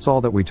 but that's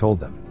all that we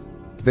told them.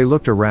 They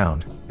looked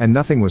around, and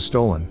nothing was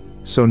stolen,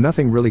 so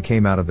nothing really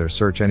came out of their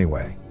search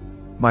anyway.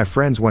 My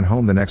friends went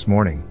home the next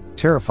morning,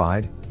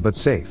 terrified, but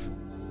safe.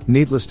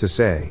 Needless to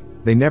say,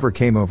 they never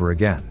came over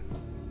again.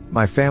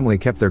 My family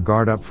kept their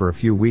guard up for a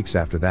few weeks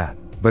after that,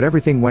 but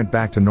everything went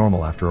back to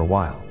normal after a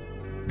while.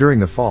 During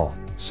the fall,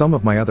 some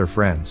of my other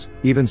friends,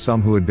 even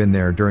some who had been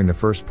there during the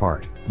first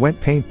part,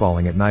 went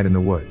paintballing at night in the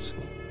woods.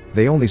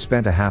 They only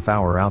spent a half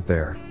hour out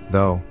there,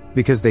 though,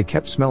 because they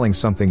kept smelling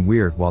something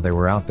weird while they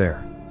were out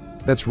there.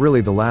 That's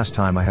really the last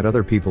time I had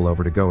other people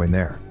over to go in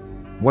there.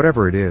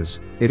 Whatever it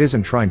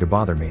isn't trying to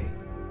bother me.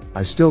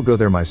 I still go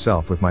there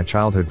myself with my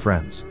childhood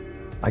friends.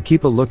 I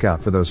keep a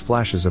lookout for those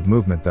flashes of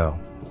movement though.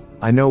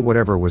 I know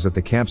whatever was at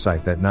the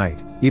campsite that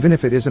night, even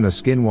if it isn't a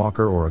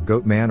skinwalker or a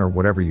goat man or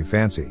whatever you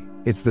fancy,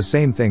 it's the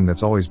same thing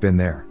that's always been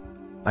there.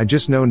 I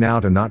just know now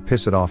to not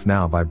piss it off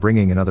now by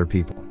bringing in other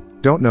people.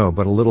 Don't know,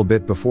 but a little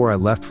bit before I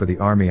left for the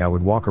army I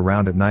would walk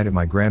around at night at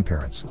my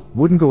grandparents'.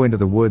 Wouldn't go into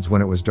the woods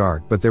when it was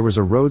dark, but there was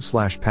a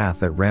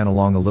road/path that ran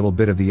along a little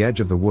bit of the edge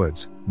of the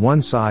woods.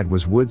 One side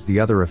was woods, the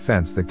other a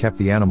fence that kept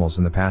the animals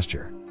in the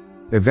pasture.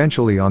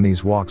 Eventually on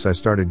these walks I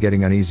started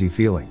getting uneasy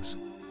feelings.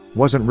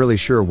 Wasn't really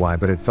sure why,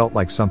 but it felt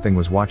like something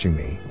was watching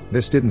me.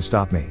 This didn't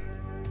stop me.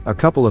 A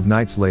couple of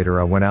nights later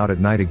I went out at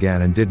night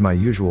again and did my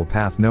usual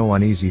path, no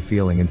uneasy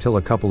feeling, until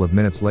a couple of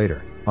minutes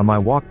later, on my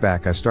walk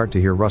back, I start to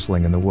hear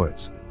rustling in the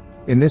woods.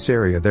 In this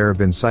area there have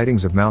been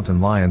sightings of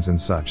mountain lions and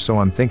such, so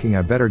I'm thinking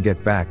I better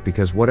get back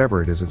because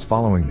whatever it is, it's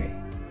following me.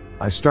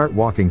 I start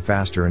walking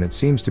faster and it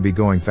seems to be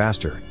going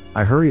faster.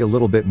 I hurry a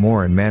little bit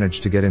more and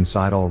manage to get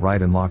inside all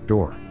right and lock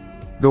door.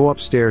 Go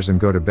upstairs and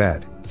go to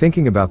bed.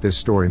 Thinking about this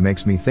story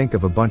makes me think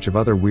of a bunch of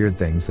other weird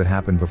things that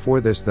happened before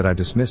this that I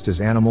dismissed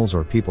as animals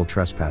or people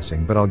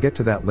trespassing, but I'll get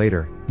to that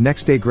later.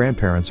 Next day,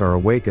 grandparents are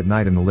awake at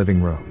night in the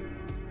living room.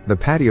 The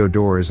patio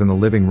door is in the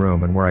living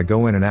room, and where I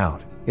go in and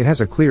out, it has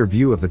a clear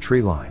view of the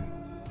tree line.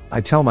 I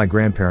tell my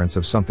grandparents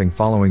of something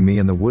following me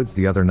in the woods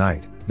the other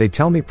night. They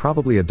tell me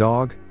probably a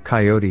dog,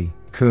 coyote,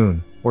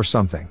 coon, or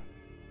something.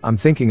 I'm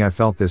thinking I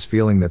felt this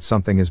feeling that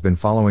something has been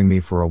following me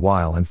for a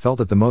while, and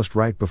felt it the most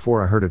right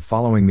before I heard it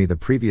following me the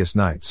previous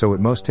night, so it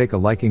must take a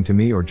liking to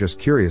me or just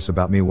curious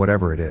about me,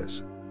 whatever it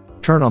is.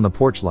 Turn on the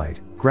porch light,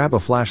 grab a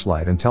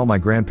flashlight and tell my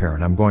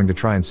grandparent I'm going to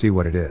try and see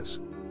what it is.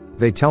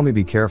 They tell me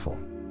be careful.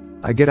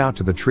 I get out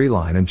to the tree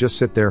line and just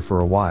sit there for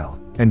a while,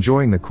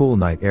 enjoying the cool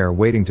night air,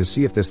 waiting to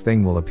see if this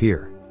thing will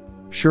appear.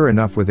 Sure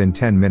enough, within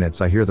 10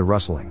 minutes I hear the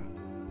rustling.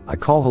 I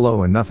call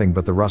hello and nothing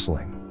but the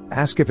rustling.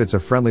 Ask if it's a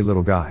friendly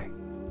little guy.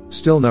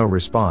 Still no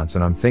response,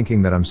 and I'm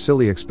thinking that I'm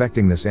silly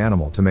expecting this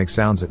animal to make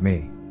sounds at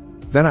me.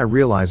 Then I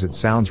realize it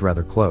sounds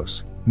rather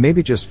close,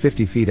 maybe just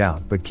 50 feet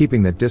out, but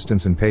keeping that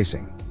distance and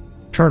pacing.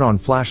 Turn on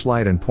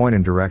flashlight and point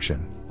in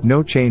direction.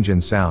 No change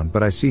in sound,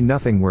 but I see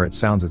nothing where it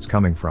sounds it's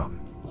coming from.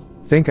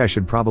 Think I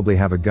should probably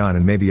have a gun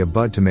and maybe a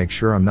bud to make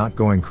sure I'm not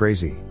going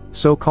crazy,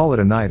 so call it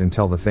a night and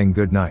tell the thing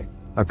good night.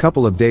 A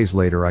couple of days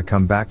later I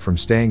come back from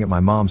staying at my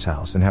mom's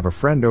house and have a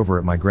friend over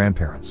at my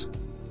grandparents'.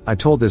 I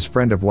told this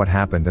friend of what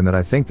happened and that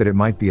I think that it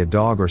might be a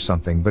dog or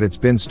something, but it's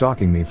been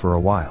stalking me for a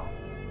while.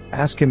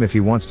 Ask him if he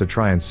wants to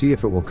try and see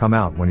if it will come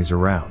out when he's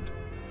around.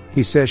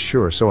 He says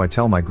sure, so I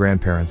tell my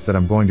grandparents that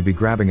I'm going to be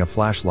grabbing a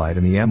flashlight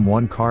and the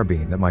M1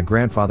 carbine that my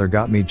grandfather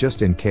got me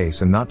just in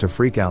case, and not to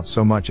freak out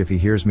so much if he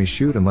hears me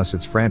shoot unless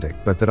it's frantic,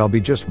 but that I'll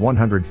be just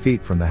 100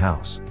 feet from the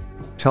house.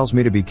 Tells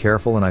me to be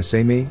careful and I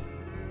say me?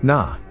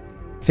 Nah.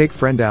 Take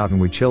friend out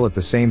and we chill at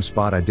the same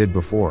spot I did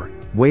before.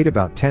 Wait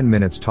about 10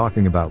 minutes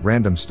talking about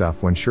random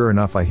stuff when sure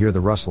enough I hear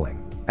the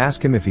rustling.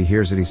 Ask him if he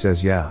hears it, he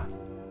says yeah.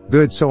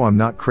 Good, so I'm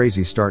not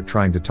crazy, start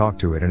trying to talk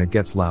to it and it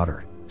gets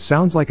louder.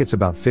 Sounds like it's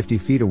about 50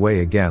 feet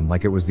away again,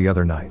 like it was the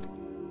other night.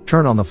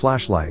 Turn on the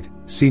flashlight,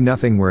 see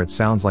nothing where it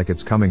sounds like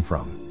it's coming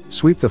from.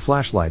 Sweep the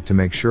flashlight to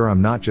make sure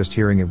I'm not just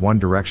hearing it one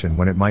direction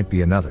when it might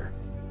be another.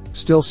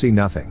 Still see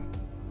nothing.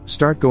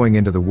 Start going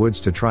into the woods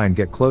to try and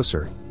get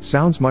closer.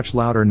 Sounds much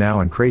louder now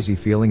and crazy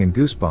feeling and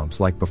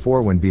goosebumps like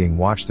before when being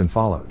watched and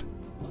followed.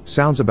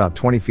 Sounds about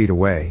 20 feet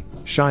away,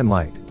 shine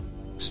light.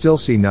 Still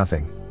see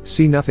nothing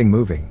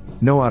moving,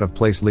 no out of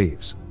place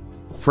leaves.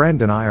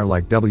 Friend and I are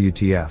like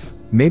WTF,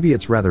 maybe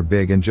it's rather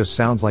big and just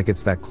sounds like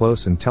it's that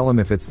close, and tell him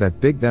if it's that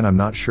big then I'm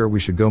not sure we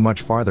should go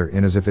much farther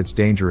in, as if it's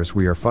dangerous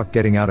we are fucked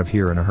getting out of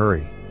here in a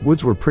hurry.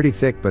 Woods were pretty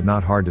thick but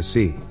not hard to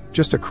see,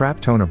 just a crap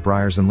ton of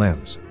briars and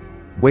limbs.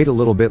 Wait a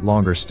little bit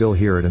longer, still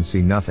hear it and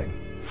see nothing.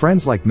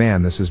 Friend's like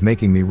man, this is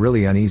making me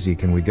really uneasy,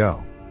 can we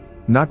go?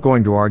 Not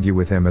going to argue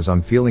with him as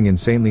I'm feeling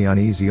insanely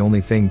uneasy,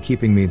 only thing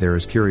keeping me there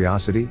is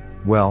curiosity.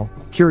 Well,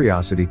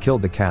 curiosity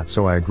killed the cat,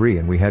 so I agree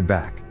and we head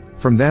back.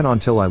 From then on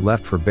till I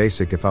left for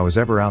basic, if I was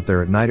ever out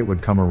there at night it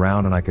would come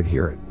around and I could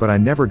hear it, but I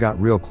never got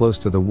real close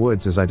to the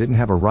woods as I didn't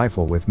have a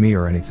rifle with me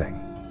or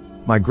anything.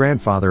 My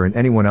grandfather and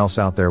anyone else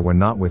out there when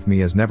not with me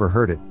has never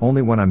heard it,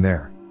 only when I'm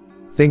there.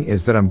 Thing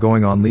is that I'm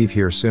going on leave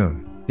here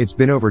soon. It's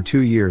been over 2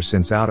 years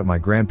since out at my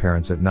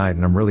grandparents at night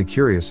and I'm really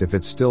curious if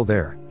it's still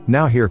there.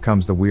 Now here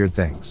comes the weird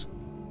things.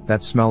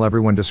 That smell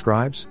everyone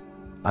describes?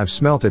 I've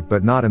smelt it,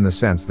 but not in the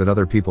sense that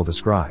other people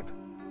describe.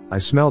 I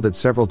smelled it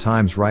several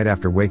times right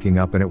after waking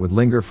up and it would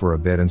linger for a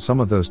bit, and some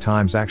of those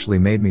times actually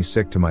made me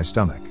sick to my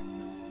stomach.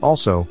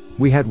 Also,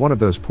 we had one of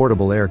those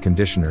portable air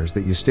conditioners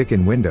that you stick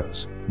in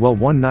windows. Well,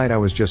 one night I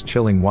was just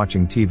chilling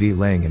watching TV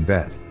laying in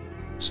bed.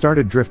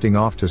 Started drifting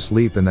off to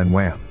sleep and then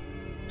wham!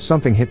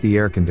 Something hit the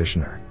air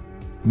conditioner.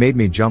 Made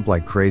me jump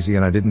like crazy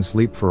and I didn't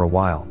sleep for a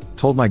while.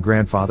 Told my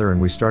grandfather and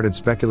we started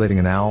speculating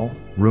an owl,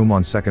 room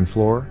on second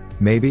floor,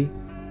 maybe?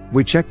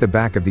 We checked the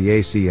back of the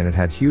AC and it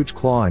had huge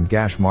claw and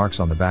gash marks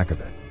on the back of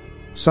it.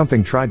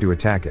 Something tried to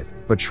attack it,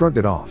 but shrugged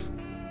it off.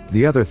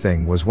 The other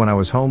thing was when I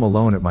was home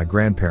alone at my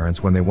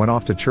grandparents' when they went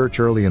off to church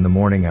early in the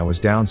morning, I was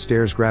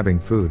downstairs grabbing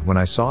food when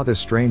I saw this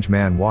strange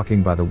man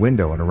walking by the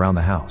window and around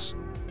the house.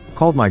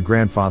 Called my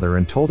grandfather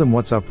and told him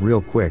what's up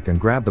real quick and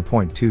grabbed the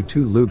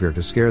 .22 Luger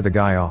to scare the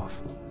guy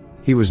off.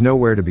 He was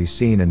nowhere to be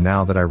seen, and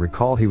now that I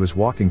recall, he was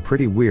walking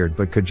pretty weird,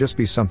 but could just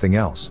be something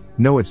else.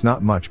 No, it's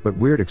not much, but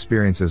weird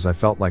experiences I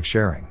felt like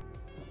sharing.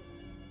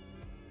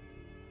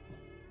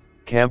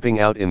 Camping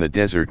out in the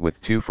desert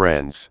with 2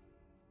 friends.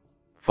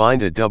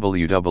 Find a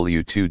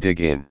WW to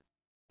dig in.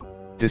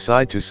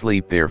 Decide to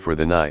sleep there for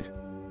the night.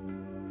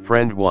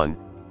 Friend 1,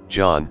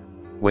 John,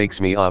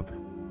 wakes me up,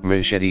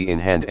 machete in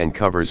hand, and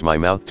covers my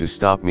mouth to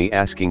stop me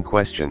asking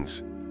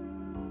questions.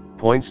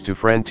 Points to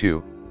friend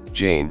 2,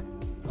 Jane,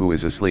 who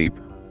is asleep,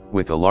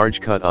 with a large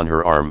cut on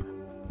her arm,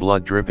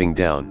 blood dripping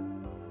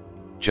down.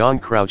 John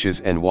crouches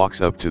and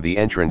walks up to the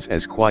entrance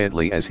as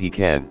quietly as he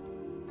can.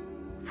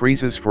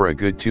 Freezes for a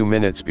good 2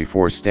 minutes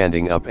before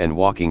standing up and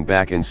walking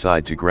back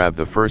inside to grab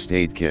the first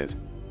aid kit.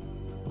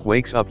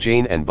 Wakes up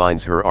Jane and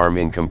binds her arm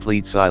in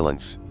complete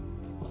silence.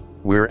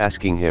 We're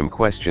asking him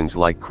questions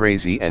like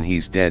crazy and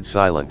he's dead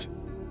silent.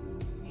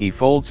 He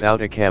folds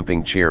out a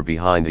camping chair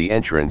behind the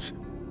entrance,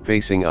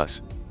 facing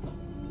us.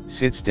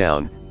 Sits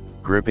down,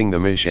 gripping the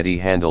machete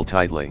handle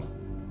tightly.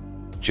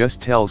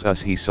 Just tells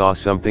us he saw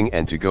something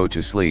and to go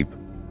to sleep.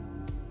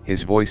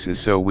 His voice is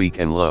so weak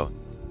and low.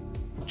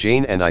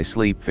 Jane and I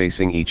sleep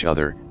facing each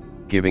other,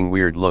 giving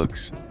weird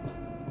looks.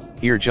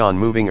 Hear John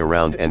moving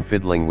around and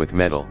fiddling with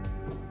metal.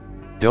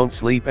 Don't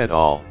sleep at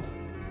all.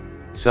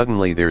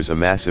 Suddenly there's a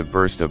massive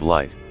burst of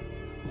light.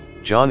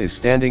 John is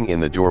standing in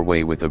the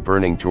doorway with a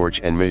burning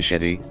torch and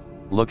machete,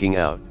 looking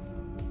out.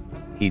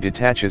 He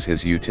detaches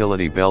his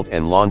utility belt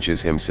and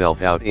launches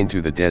himself out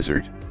into the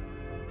desert.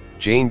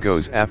 Jane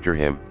goes after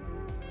him.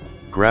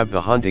 Grab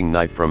the hunting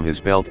knife from his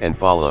belt and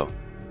follow.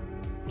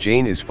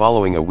 Jane is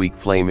following a weak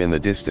flame in the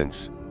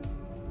distance.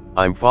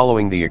 I'm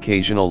following the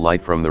occasional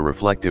light from the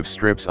reflective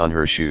strips on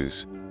her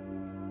shoes.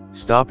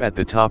 Stop at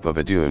the top of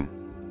a dune.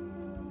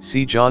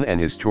 See John and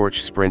his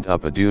torch sprint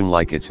up a dune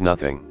like it's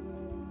nothing.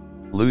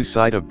 Lose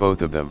sight of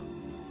both of them.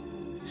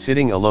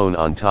 Sitting alone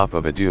on top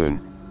of a dune,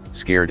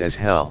 scared as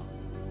hell.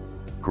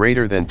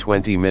 Greater than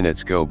 20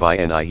 minutes go by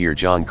and I hear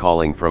John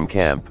calling from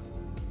camp.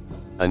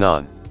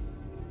 Anon.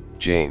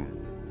 Jane.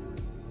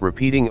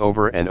 Repeating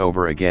over and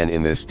over again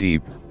in this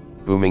deep,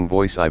 booming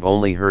voice I've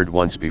only heard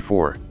once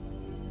before.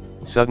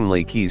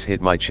 Suddenly keys hit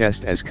my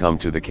chest as come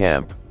to the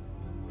camp.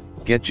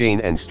 Get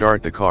Jane and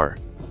start the car.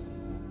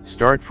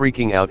 Start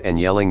freaking out and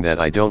yelling that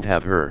I don't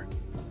have her.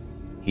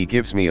 He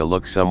gives me a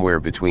look somewhere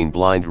between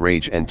blind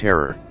rage and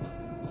terror.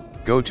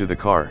 Go to the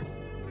car.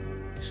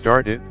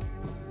 Start it.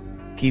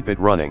 Keep it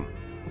running.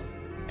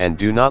 And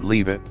do not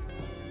leave it.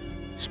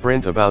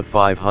 Sprint about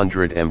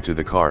 500 m to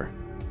the car.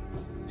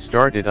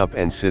 Start it up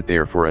and sit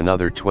there for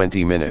another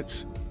 20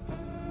 minutes.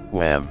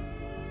 Wham!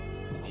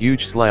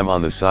 Huge slam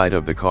on the side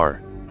of the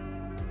car.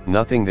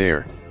 Nothing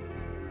there.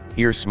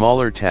 Hear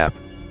smaller tap,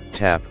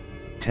 tap,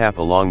 tap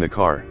along the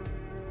car.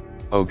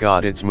 Oh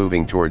God, it's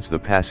moving towards the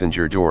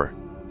passenger door.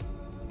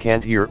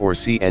 Can't hear or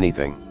see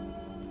anything.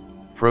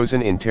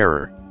 Frozen in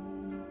terror.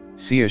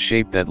 See a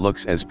shape that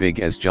looks as big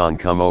as John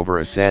come over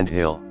a sand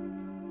hill.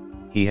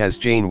 He has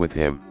Jane with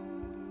him.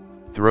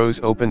 Throws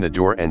open the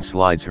door and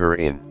slides her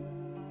in.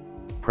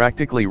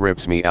 Practically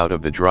rips me out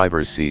of the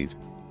driver's seat.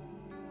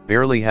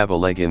 Barely have a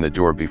leg in the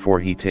door before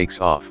he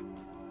takes off.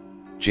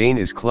 Jane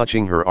is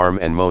clutching her arm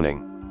and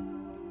moaning.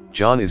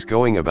 John is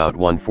going about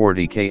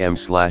 140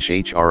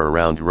 km/h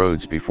around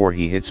roads before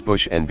he hits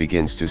bush and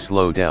begins to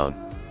slow down.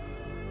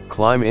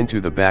 Climb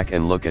into the back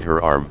and look at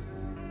her arm.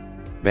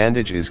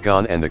 Bandage is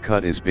gone and the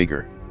cut is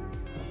bigger.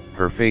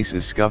 Her face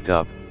is scuffed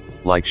up,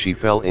 like she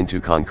fell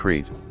into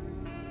concrete.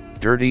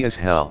 Dirty as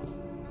hell.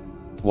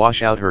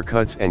 Wash out her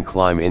cuts and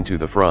climb into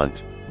the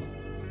front.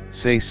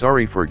 Say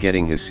sorry for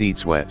getting his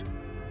seats wet.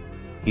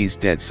 He's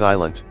dead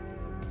silent.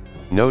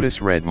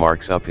 Notice red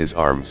marks up his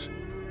arms.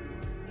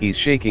 He's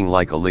shaking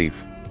like a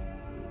leaf.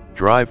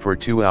 Drive for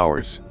 2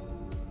 hours.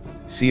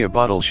 See a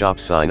bottle shop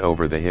sign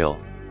over the hill.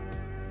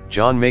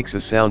 John makes a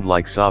sound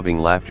like sobbing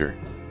laughter.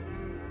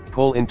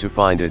 Pull in to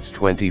find it's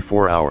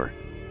 24-hour.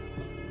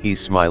 He's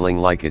smiling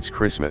like it's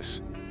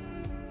Christmas.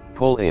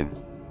 Pull in.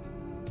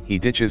 He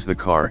ditches the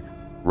car,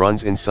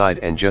 runs inside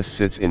and just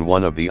sits in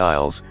one of the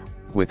aisles,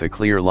 with a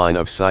clear line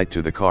of sight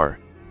to the car.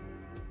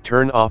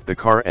 Turn off the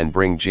car and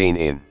bring Jane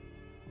in.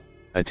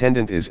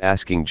 Attendant is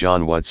asking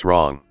John what's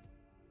wrong.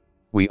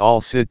 We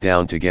all sit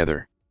down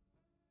together.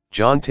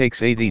 John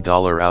takes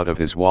 $80 out of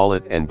his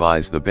wallet and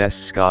buys the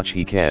best scotch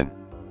he can.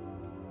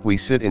 We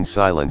sit in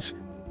silence,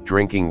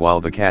 drinking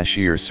while the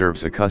cashier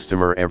serves a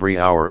customer every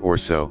hour or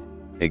so,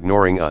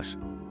 ignoring us.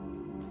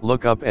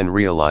 Look up and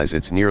realize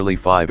it's nearly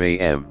 5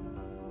 a.m.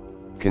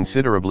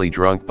 Considerably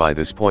drunk by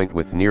this point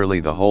with nearly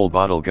the whole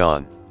bottle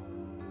gone.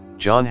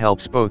 John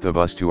helps both of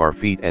us to our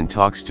feet and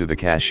talks to the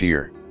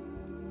cashier.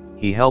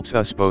 He helps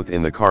us both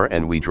in the car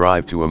and we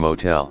drive to a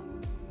motel.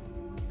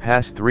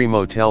 Pass 3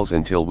 motels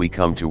until we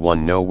come to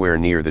one nowhere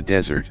near the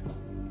desert.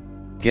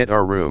 Get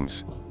our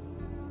rooms.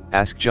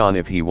 Ask John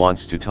if he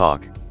wants to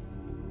talk.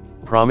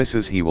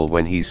 Promises he will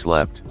when he's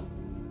slept.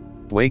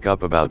 Wake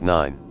up about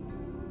 9.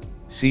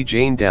 See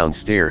Jane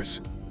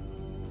downstairs.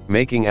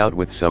 Making out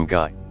with some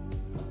guy.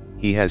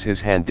 He has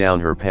his hand down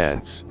her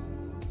pants.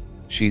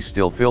 She's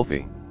still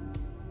filthy.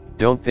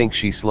 Don't think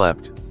she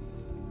slept.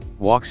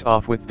 Walks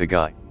off with the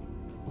guy.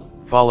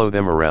 Follow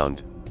them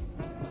around.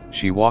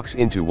 She walks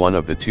into one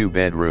of the 2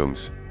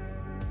 bedrooms.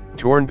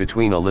 Torn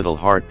between a little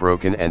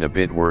heartbroken and a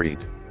bit worried.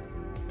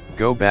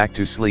 Go back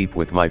to sleep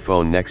with my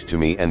phone next to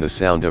me and the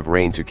sound of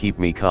rain to keep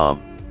me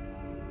calm.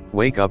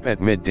 Wake up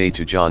at midday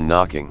to John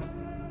knocking.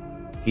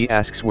 He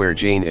asks where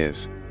Jane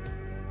is.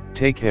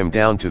 Take him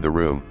down to the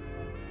room.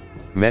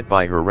 Met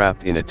by her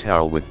wrapped in a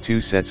towel with 2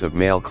 sets of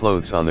male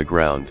clothes on the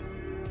ground.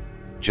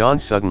 John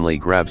suddenly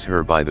grabs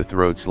her by the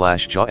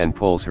throat/jaw and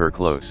pulls her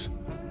close.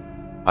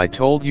 I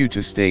told you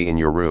to stay in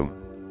your room.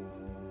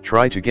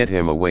 Try to get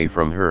him away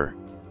from her.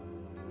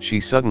 She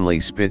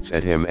suddenly spits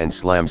at him and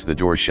slams the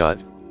door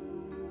shut.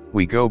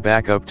 We go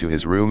back up to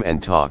his room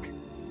and talk.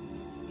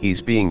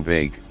 He's being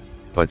vague,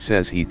 but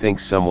says he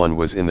thinks someone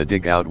was in the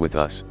dig out with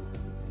us.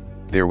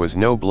 There was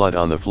no blood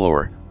on the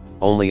floor,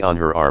 only on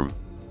her arm.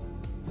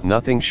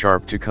 Nothing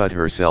sharp to cut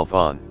herself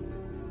on.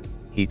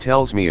 He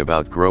tells me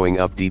about growing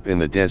up deep in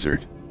the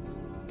desert.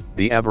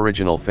 The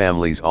Aboriginal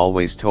families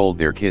always told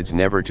their kids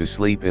never to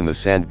sleep in the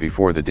sand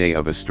before the day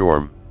of a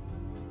storm.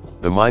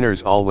 The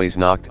miners always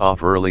knocked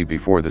off early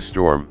before the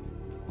storm.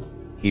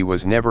 He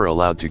was never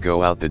allowed to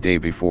go out the day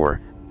before,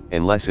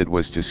 unless it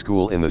was to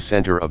school in the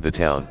center of the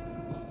town.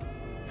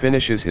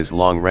 Finishes his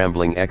long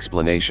rambling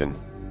explanation.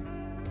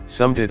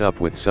 Summed it up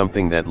with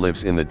something that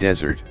lives in the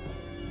desert.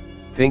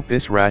 Think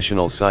this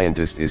rational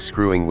scientist is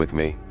screwing with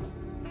me.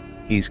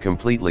 He's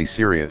completely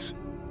serious.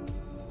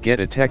 Get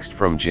a text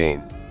from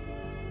Jane.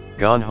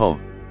 Gone home.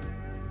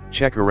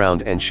 Check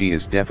around and she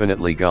is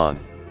definitely gone.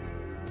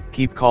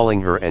 Keep calling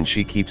her and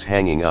she keeps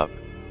hanging up.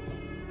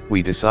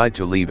 We decide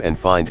to leave and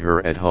find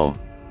her at home.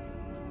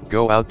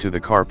 Go out to the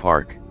car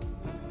park.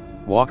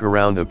 Walk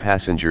around the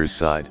passenger's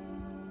side.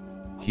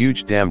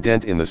 Huge damn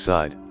dent in the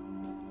side.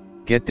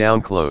 Get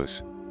down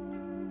close.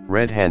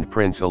 Red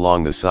handprints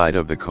along the side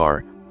of the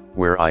car,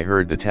 where I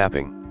heard the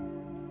tapping.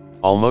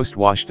 Almost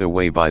washed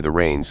away by the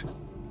rains,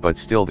 but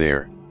still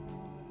there.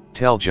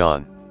 Tell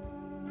John.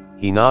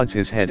 He nods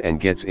his head and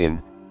gets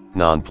in,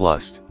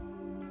 nonplussed.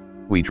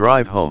 We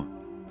drive home.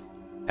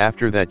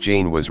 After that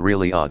Jane was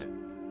really odd.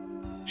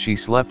 She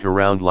slept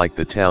around like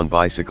the town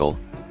bicycle,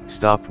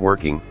 stopped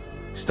working,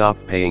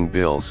 stopped paying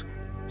bills,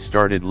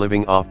 started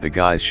living off the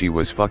guys she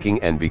was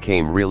fucking and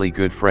became really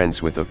good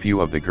friends with a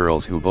few of the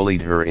girls who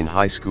bullied her in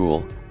high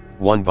school,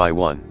 one by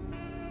one.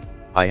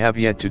 I have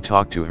yet to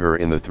talk to her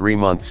in the 3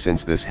 months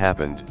since this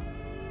happened.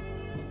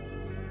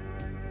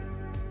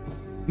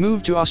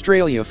 Move to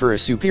Australia for a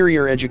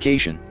superior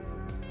education.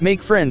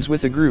 Make friends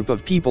with a group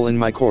of people in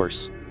my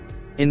course.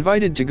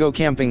 Invited to go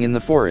camping in the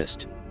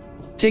forest.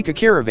 Take a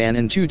caravan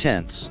and 2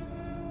 tents.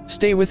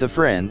 Stay with a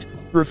friend,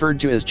 referred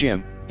to as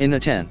Jim, in a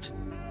tent.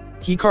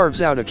 He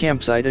carves out a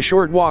campsite a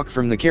short walk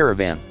from the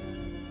caravan.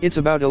 It's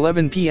about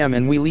 11 p.m.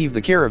 and we leave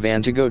the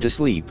caravan to go to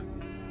sleep.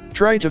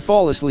 Try to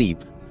fall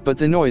asleep, but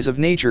the noise of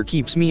nature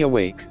keeps me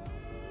awake.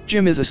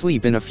 Jim is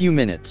asleep in a few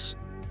minutes.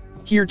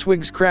 Hear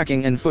twigs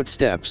cracking and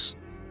footsteps.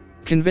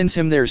 Convince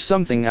him there's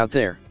something out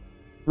there.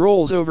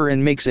 Rolls over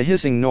and makes a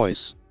hissing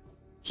noise.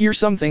 Hear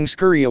something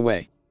scurry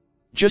away.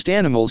 Just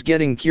animals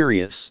getting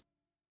curious.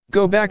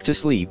 Go back to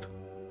sleep.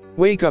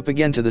 Wake up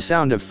again to the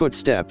sound of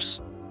footsteps.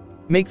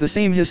 Make the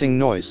same hissing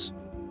noise.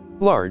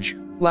 Large,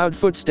 loud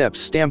footsteps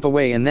stamp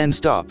away and then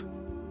stop.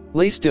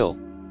 Lay still.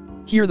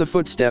 Hear the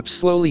footsteps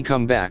slowly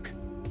come back.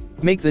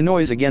 Make the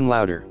noise again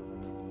louder.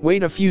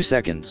 Wait a few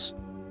seconds.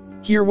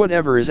 Hear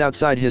whatever is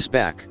outside his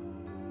back.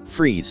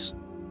 Freeze.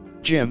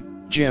 Jim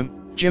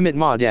at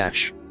ma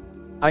dash.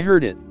 I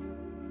heard it.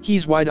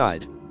 He's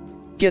wide-eyed.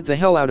 Get the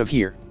hell out of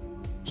here.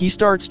 He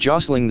starts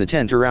jostling the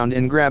tent around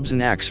and grabs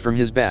an axe from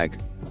his bag.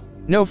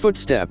 No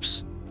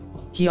footsteps.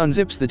 He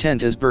unzips the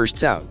tent as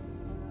bursts out.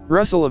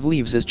 Rustle of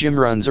leaves as Jim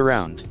runs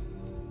around.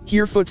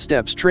 Hear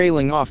footsteps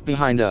trailing off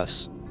behind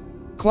us.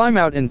 Climb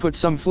out and put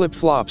some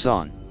flip-flops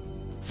on.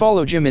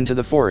 Follow Jim into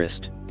the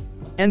forest.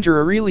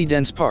 Enter a really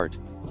dense part.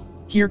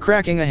 Hear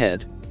cracking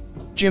ahead.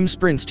 Jim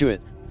sprints to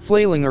it,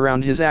 flailing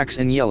around his axe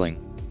and yelling.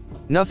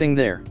 Nothing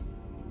there.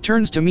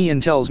 Turns to me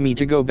and tells me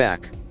to go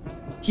back.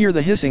 Hear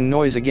the hissing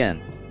noise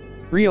again.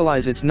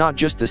 Realize it's not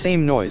just the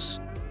same noise.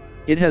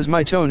 It has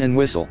my tone and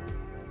whistle.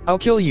 I'll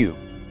kill you.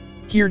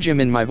 Hear Jim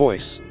in my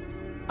voice.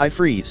 I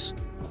freeze.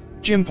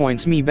 Jim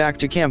points me back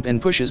to camp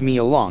and pushes me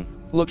along,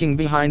 looking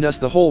behind us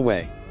the whole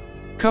way.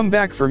 Come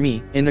back for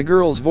me, in a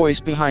girl's voice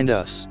behind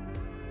us.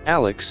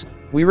 Alex,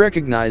 we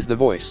recognize the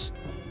voice.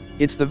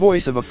 It's the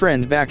voice of a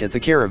friend back at the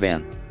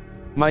caravan.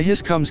 My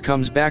hiss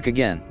comes back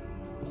again.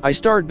 I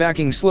start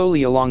backing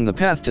slowly along the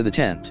path to the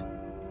tent.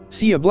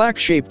 See a black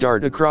shape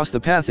dart across the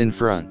path in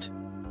front.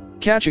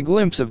 Catch a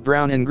glimpse of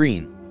brown and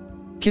green.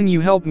 Can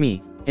you help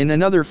me, in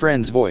another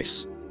friend's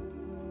voice.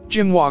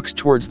 Jim walks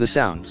towards the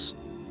sounds.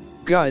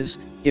 Guys,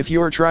 if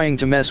you're trying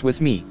to mess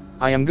with me,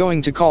 I am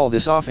going to call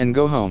this off and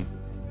go home.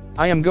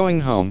 I am going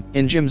home,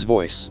 in Jim's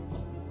voice.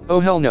 Oh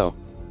hell no.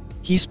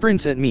 He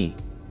sprints at me.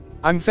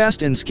 I'm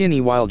fast and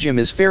skinny while Jim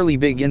is fairly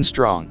big and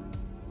strong.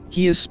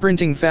 He is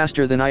sprinting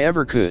faster than I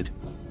ever could.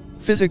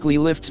 Physically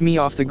lifts me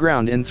off the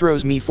ground and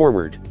throws me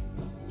forward.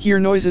 Hear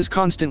noises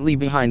constantly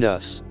behind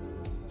us.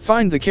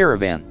 Find the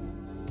caravan.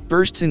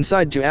 Bursts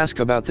inside to ask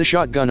about the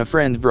shotgun a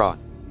friend brought.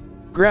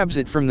 Grabs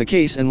it from the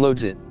case and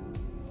loads it.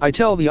 I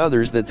tell the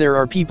others that there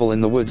are people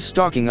in the woods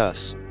stalking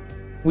us.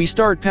 We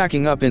start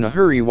packing up in a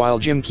hurry while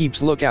Jim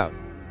keeps lookout.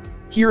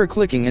 Hear a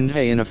clicking and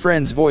hey in a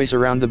friend's voice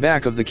around the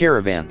back of the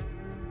caravan.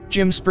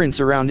 Jim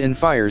sprints around and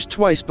fires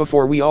twice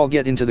before we all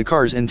get into the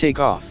cars and take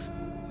off.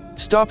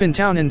 Stop in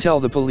town and tell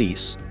the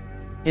police.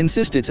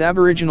 Insist it's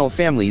Aboriginal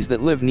families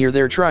that live near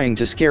there trying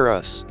to scare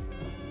us.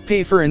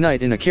 Pay for a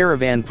night in a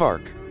caravan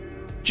park.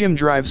 Jim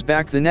drives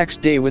back the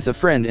next day with a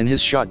friend and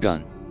his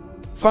shotgun.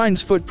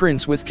 Finds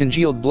footprints with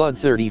congealed blood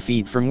 30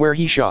 feet from where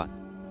he shot.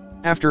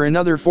 After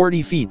another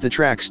 40 feet the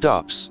track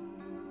stops.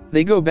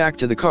 They go back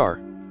to the car.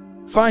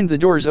 Find the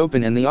doors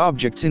open and the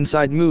objects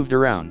inside moved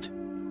around.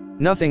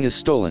 Nothing is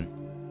stolen.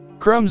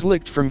 Crumbs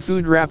licked from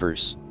food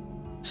wrappers.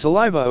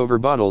 Saliva over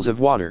bottles of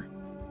water.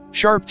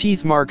 Sharp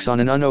teeth marks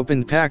on an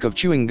unopened pack of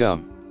chewing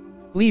gum.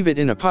 Leave it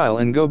in a pile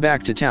and go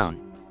back to town.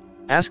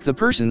 Ask the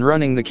person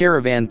running the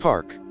caravan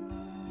park.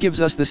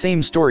 Gives us the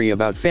same story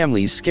about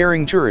families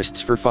scaring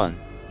tourists for fun.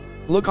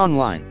 Look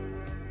online.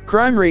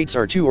 Crime rates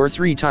are 2 or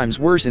 3 times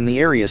worse in the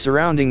area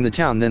surrounding the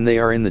town than they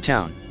are in the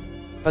town.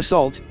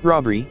 Assault,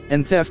 robbery,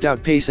 and theft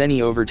outpace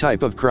any other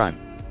type of crime.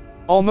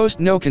 Almost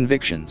no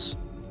convictions.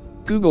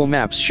 Google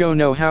Maps show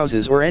no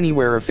houses or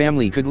anywhere a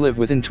family could live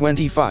within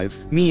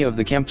 25 mi of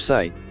the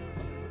campsite.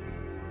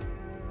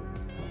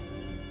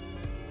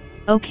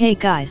 Okay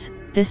guys,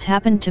 this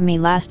happened to me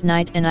last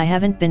night and I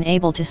haven't been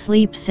able to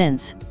sleep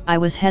since. I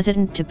was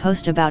hesitant to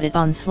post about it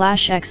on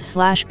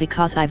 /x/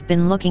 because I've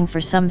been looking for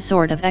some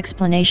sort of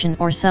explanation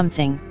or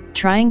something,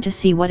 trying to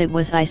see what it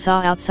was I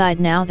saw outside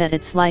now that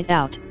it's light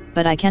out,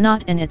 but I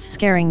cannot and it's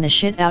scaring the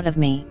shit out of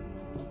me.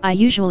 I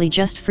usually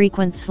just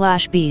frequent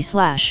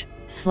 /b//mu/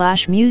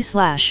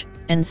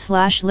 and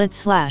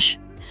 /lit/,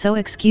 so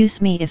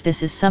excuse me if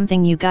this is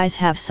something you guys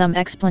have some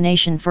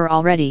explanation for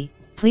already.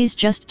 Please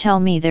just tell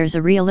me there's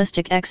a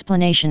realistic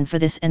explanation for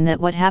this and that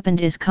what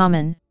happened is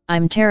common.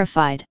 I'm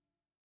terrified.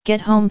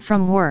 Get home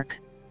from work.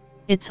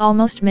 It's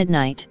almost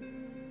midnight.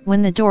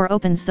 When the door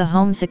opens the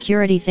home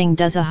security thing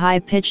does a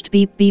high-pitched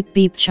beep beep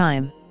beep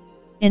chime.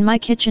 In my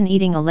kitchen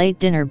eating a late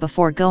dinner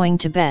before going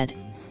to bed.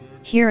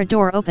 Hear a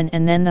door open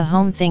and then the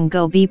home thing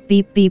go beep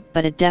beep beep,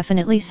 but it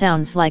definitely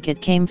sounds like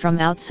it came from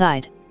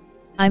outside.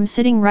 I'm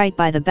sitting right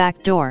by the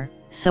back door,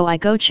 so I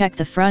go check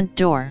the front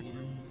door.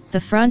 The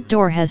front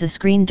door has a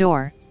screen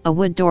door, a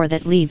wood door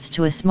that leads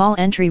to a small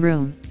entry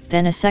room,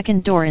 then a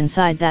second door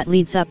inside that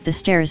leads up the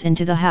stairs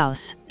into the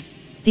house.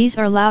 These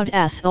are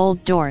loud-ass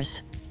old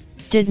doors.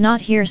 Did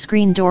not hear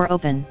screen door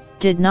open,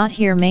 did not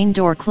hear main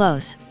door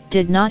close,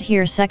 did not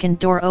hear second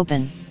door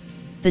open.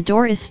 The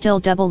door is still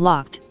double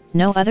locked,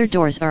 no other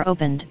doors are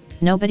opened,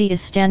 nobody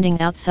is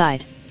standing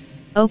outside.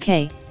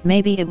 Okay,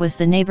 maybe it was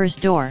the neighbor's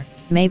door,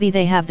 maybe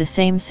they have the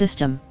same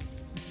system.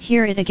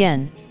 Hear it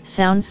again,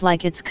 sounds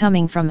like it's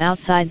coming from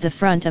outside the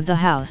front of the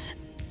house.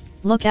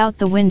 Look out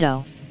the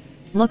window.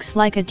 Looks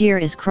like a deer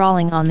is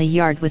crawling on the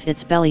yard with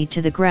its belly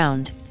to the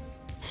ground.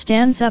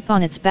 Stands up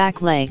on its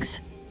back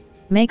legs.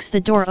 Makes the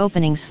door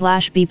opening /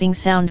 beeping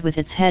sound with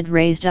its head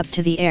raised up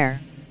to the air.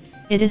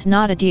 It is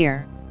not a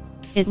deer.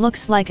 It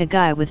looks like a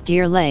guy with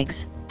deer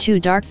legs, too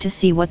dark to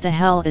see what the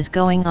hell is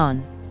going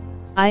on.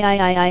 I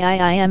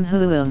am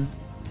whoom.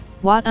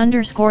 What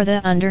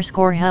 _the_hell.gif.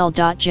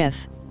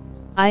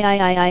 I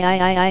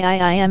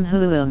am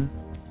whoom.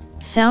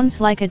 Sounds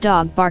like a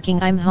dog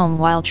barking I'm home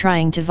while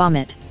trying to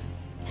vomit.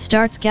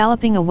 Starts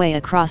galloping away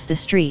across the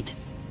street.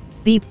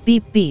 Beep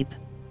beep beep.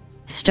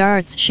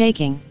 Starts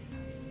shaking.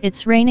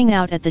 It's raining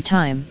out at the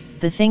time,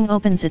 the thing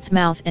opens its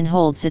mouth and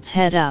holds its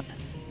head up.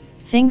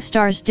 Thing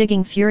starts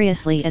digging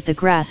furiously at the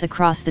grass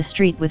across the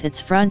street with its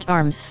front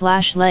arms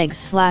 /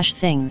 legs /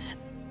 things.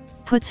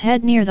 Puts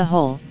head near the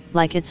hole,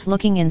 like it's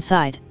looking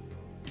inside.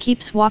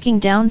 Keeps walking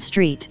down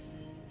street.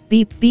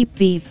 Beep beep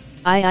beep,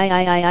 I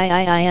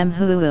am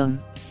whoom.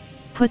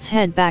 Puts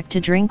head back to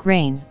drink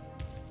rain.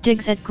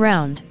 Digs at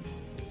ground.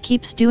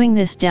 Keeps doing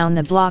this down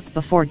the block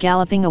before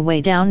galloping away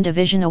down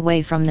division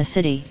away from the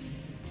city.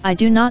 I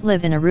do not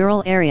live in a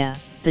rural area,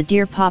 the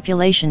deer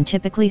population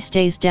typically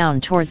stays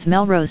down towards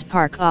Melrose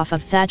Park off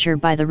of Thatcher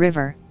by the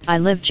river. I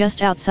live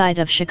just outside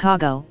of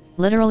Chicago,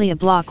 literally a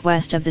block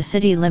west of the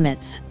city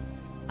limits.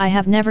 I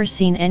have never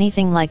seen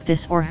anything like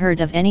this or heard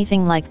of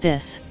anything like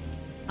this.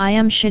 I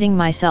am shitting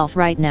myself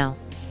right now.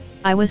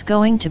 I was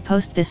going to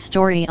post this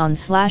story on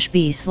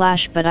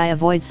 /b/ but I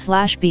avoid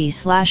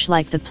 /b/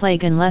 like the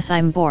plague unless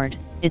I'm bored.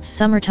 It's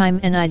summertime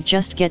and I'd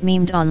just get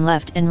memed on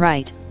left and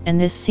right, and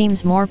this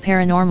seems more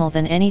paranormal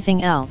than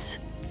anything else.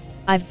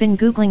 I've been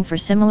googling for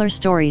similar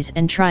stories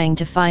and trying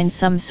to find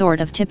some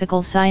sort of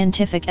typical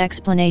scientific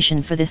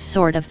explanation for this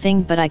sort of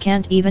thing, but I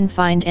can't even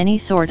find any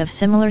sort of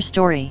similar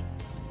story.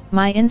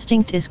 My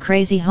instinct is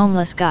crazy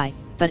homeless guy,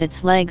 but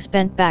its legs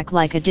bent back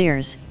like a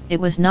deer's. It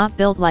was not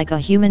built like a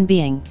human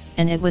being,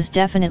 and it was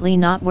definitely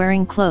not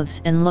wearing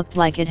clothes and looked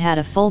like it had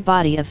a full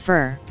body of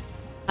fur.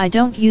 I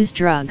don't use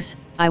drugs,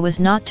 I was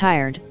not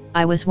tired,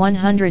 I was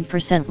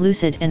 100%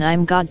 lucid and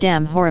I'm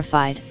goddamn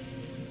horrified.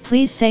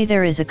 Please say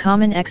there is a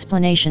common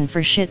explanation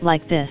for shit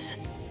like this.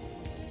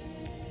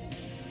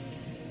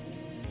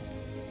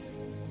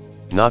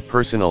 Not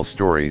personal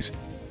stories,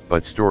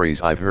 but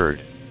stories I've heard.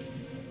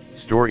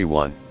 Story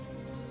 1.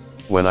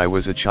 When I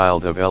was a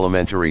child of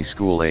elementary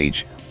school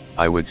age,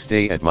 I would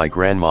stay at my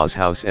grandma's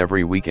house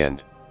every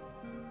weekend.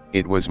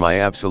 It was my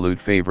absolute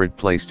favorite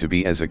place to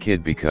be as a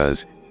kid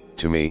because,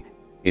 to me,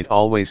 it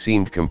always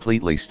seemed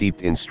completely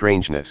steeped in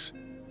strangeness.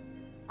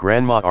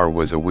 Grandma R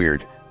was a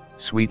weird,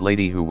 sweet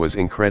lady who was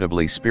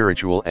incredibly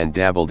spiritual and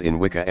dabbled in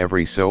Wicca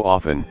every so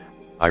often.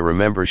 I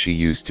remember she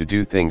used to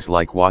do things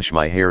like wash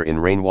my hair in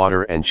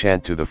rainwater and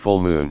chant to the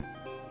full moon.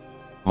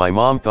 My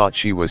mom thought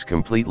she was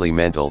completely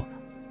mental,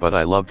 but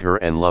I loved her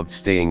and loved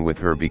staying with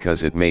her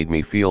because it made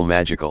me feel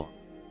magical.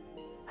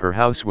 Her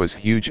house was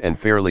huge and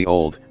fairly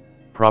old,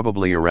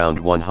 probably around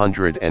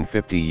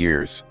 150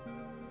 years.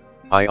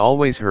 I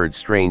always heard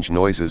strange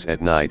noises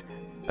at night,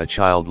 a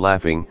child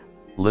laughing,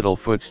 little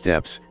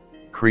footsteps,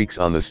 creaks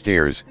on the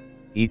stairs,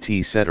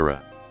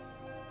 etc.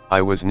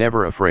 I was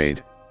never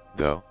afraid,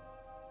 though.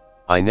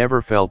 I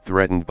never felt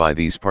threatened by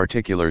these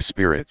particular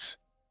spirits.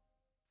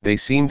 They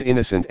seemed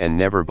innocent and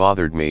never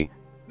bothered me,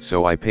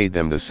 so I paid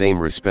them the same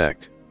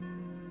respect.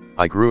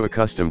 I grew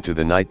accustomed to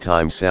the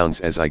nighttime sounds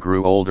as I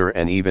grew older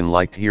and even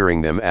liked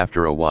hearing them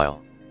after a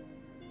while.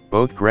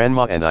 Both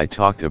Grandma and I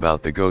talked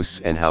about the ghosts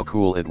and how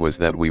cool it was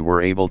that we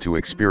were able to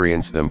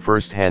experience them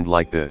firsthand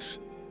like this.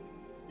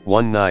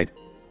 One night,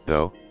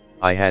 though,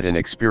 I had an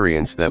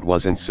experience that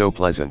wasn't so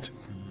pleasant.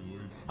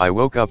 I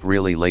woke up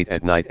really late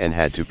at night and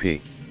had to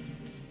pee.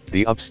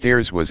 The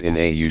upstairs was in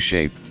a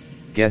U-shape,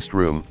 guest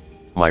room,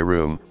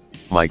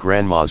 my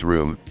grandma's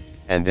room,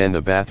 and then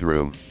the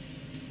bathroom.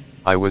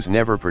 I was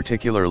never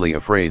particularly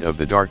afraid of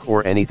the dark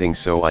or anything,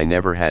 so I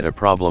never had a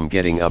problem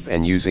getting up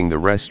and using the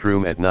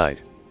restroom at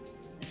night.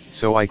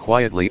 So I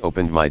quietly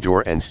opened my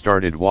door and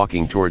started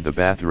walking toward the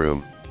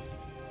bathroom.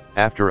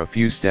 After a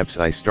few steps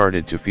I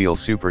started to feel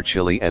super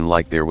chilly and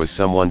like there was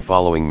someone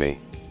following me.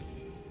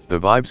 The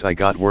vibes I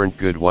got weren't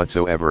good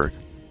whatsoever,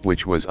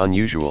 which was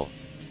unusual.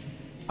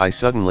 I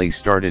suddenly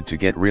started to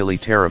get really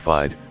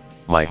terrified.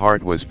 My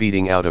heart was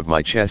beating out of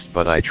my chest,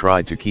 but I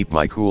tried to keep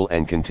my cool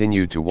and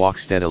continued to walk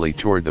steadily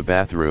toward the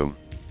bathroom.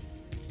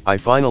 I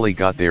finally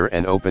got there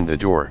and opened the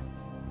door.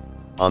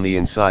 On the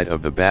inside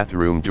of the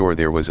bathroom door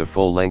there was a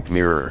full-length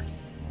mirror.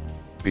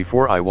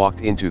 Before I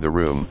walked into the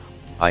room,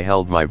 I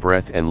held my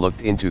breath and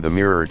looked into the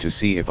mirror to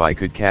see if I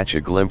could catch a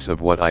glimpse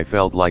of what I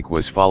felt like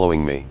was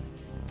following me.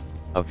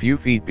 A few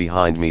feet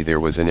behind me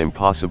there was an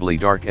impossibly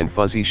dark and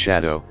fuzzy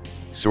shadow,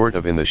 sort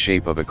of in the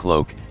shape of a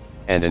cloak,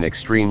 and an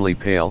extremely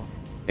pale,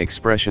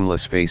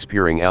 expressionless face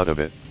peering out of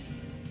it.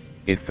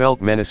 It felt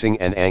menacing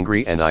and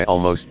angry and I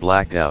almost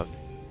blacked out.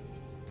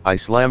 I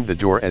slammed the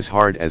door as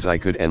hard as I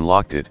could and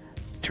locked it,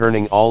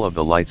 turning all of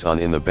the lights on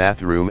in the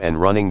bathroom and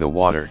running the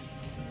water.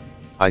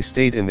 I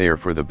stayed in there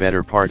for the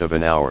better part of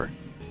an hour.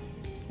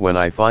 When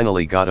I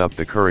finally got up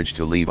the courage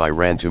to leave, I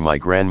ran to my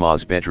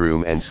grandma's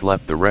bedroom and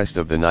slept the rest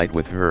of the night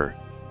with her.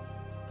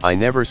 I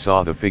never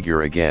saw the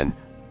figure again,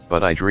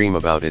 but I dream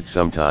about it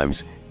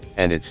sometimes,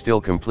 and it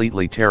still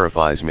completely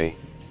terrifies me.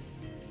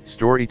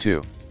 Story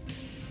 2.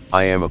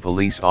 I am a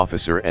police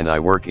officer and I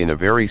work in a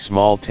very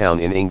small town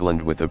in England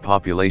with a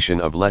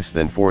population of less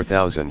than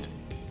 4,000.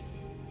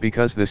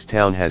 Because this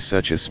town has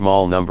such a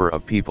small number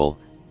of people,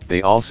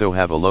 they also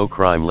have a low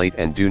crime rate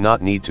and do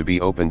not need to be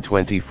open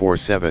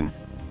 24/7,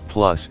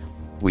 plus,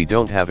 we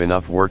don't have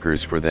enough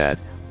workers for that.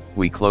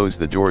 We close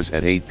the doors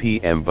at 8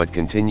 p.m. but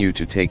continue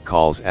to take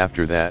calls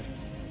after that.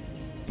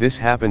 This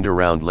happened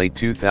around late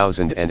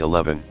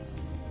 2011.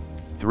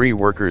 3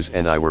 workers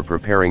and I were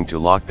preparing to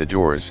lock the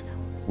doors,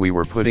 we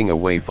were putting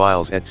away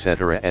files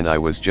etc. and I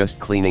was just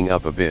cleaning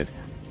up a bit.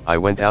 I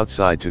went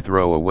outside to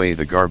throw away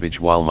the garbage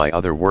while my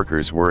other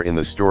workers were in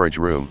the storage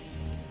room.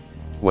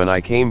 When I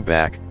came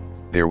back,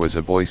 there was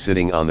a boy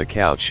sitting on the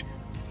couch.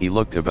 He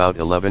looked about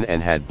 11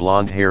 and had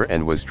blonde hair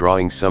and was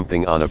drawing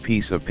something on a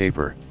piece of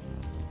paper.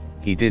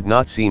 He did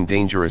not seem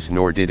dangerous,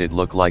 nor did it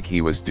look like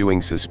he was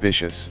doing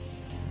suspicious.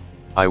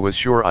 I was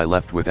sure I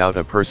left without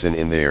a person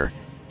in there,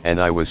 and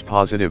I was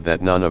positive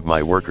that none of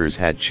my workers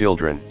had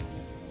children.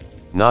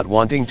 Not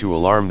wanting to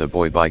alarm the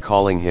boy by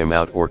calling him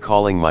out or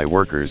calling my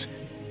workers,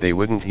 they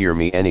wouldn't hear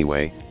me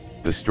anyway.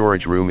 The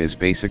storage room is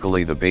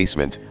basically the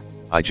basement.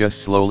 I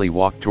just slowly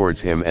walked towards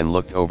him and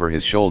looked over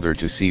his shoulder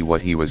to see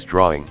what he was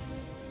drawing.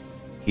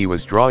 He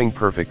was drawing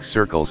perfect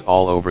circles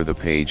all over the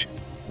page.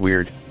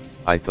 Weird,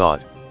 I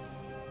thought.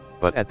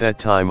 But at that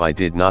time I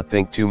did not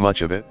think too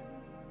much of it.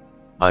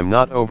 I'm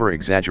not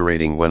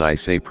over-exaggerating when I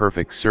say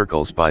perfect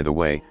circles, by the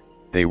way.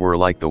 They were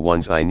like the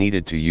ones I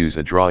needed to use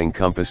a drawing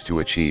compass to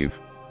achieve.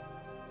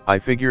 I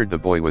figured the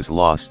boy was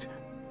lost.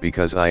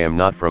 Because I am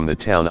not from the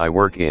town I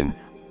work in,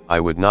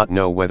 I would not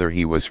know whether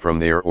he was from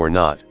there or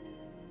not.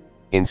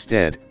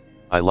 Instead,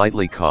 I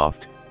lightly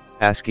coughed,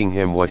 asking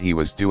him what he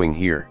was doing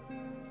here.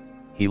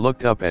 He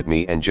looked up at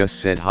me and just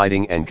said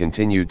hiding and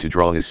continued to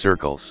draw his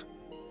circles.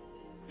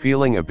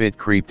 Feeling a bit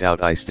creeped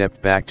out, I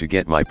stepped back to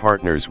get my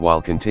partners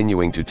while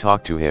continuing to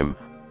talk to him,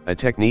 a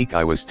technique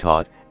I was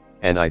taught,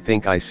 and I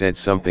think I said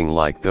something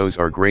like, "Those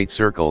are great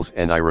circles,"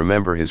 and I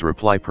remember his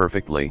reply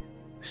perfectly,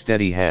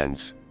 "Steady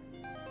hands."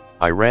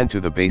 I ran to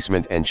the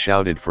basement and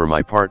shouted for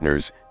my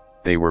partners.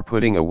 They were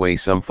putting away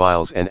some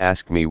files and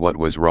asked me what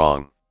was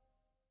wrong.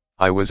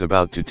 I was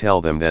about to tell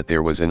them that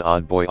there was an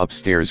odd boy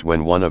upstairs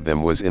when one of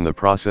them was in the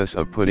process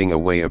of putting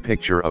away a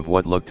picture of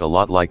what looked a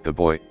lot like the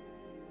boy.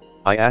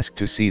 I asked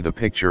to see the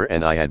picture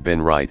and I had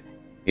been right,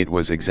 it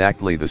was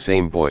exactly the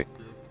same boy.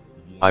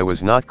 I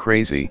was not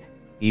crazy,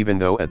 even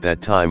though at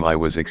that time I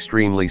was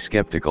extremely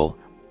skeptical,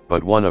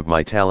 but one of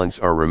my talents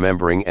are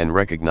remembering and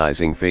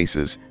recognizing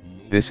faces.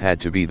 This had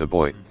to be the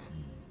boy.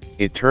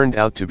 It turned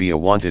out to be a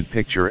wanted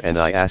picture and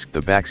I asked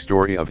the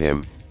backstory of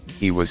him.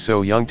 He was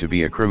so young to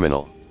be a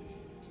criminal.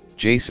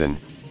 Jason,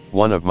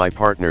 one of my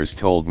partners,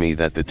 told me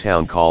that the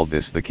town called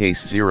this the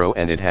Case Zero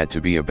and it had to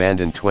be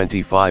abandoned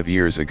 25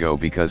 years ago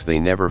because they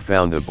never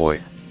found the boy,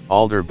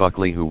 Alder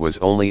Buckley, who was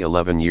only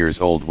 11 years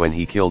old when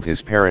he killed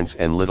his parents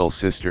and little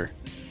sister.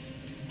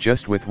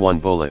 Just with one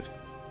bullet.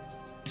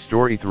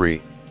 Story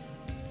 3.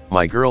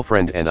 My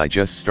girlfriend and I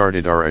just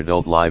started our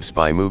adult lives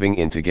by moving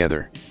in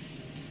together.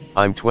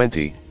 I'm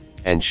 20,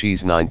 and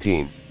she's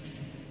 19.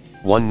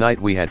 One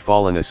night we had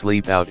fallen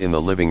asleep out in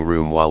the living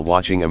room while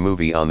watching a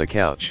movie on the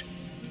couch.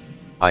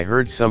 I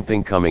heard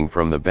something coming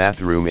from the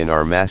bathroom in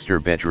our master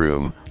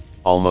bedroom,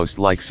 almost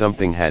like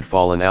something had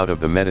fallen out of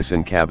the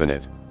medicine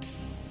cabinet.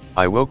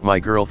 I woke my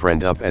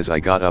girlfriend up as I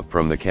got up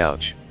from the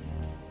couch.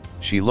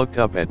 She looked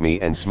up at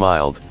me and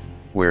smiled.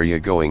 "Where you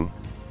going,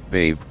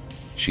 babe?"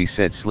 she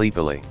said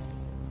sleepily.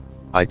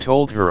 I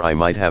told her I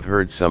might have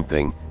heard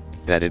something,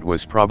 that it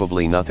was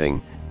probably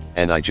nothing,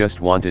 and I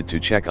just wanted to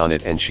check on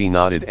it, and she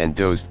nodded and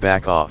dozed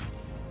back off.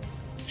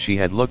 She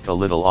had looked a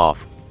little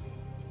off.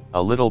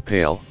 A little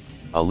pale,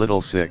 a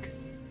little sick.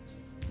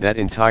 That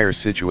entire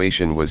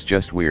situation was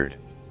just weird.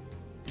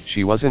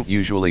 She wasn't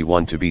usually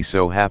one to be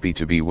so happy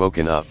to be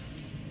woken up.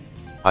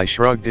 I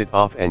shrugged it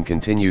off and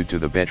continued to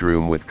the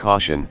bedroom with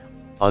caution,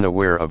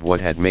 unaware of what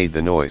had made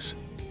the noise.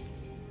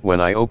 When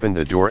I opened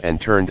the door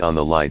and turned on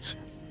the lights,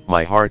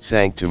 my heart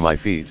sank to my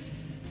feet.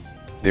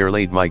 There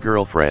laid my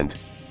girlfriend,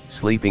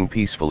 sleeping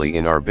peacefully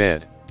in our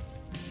bed.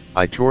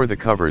 I tore the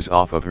covers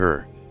off of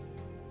her.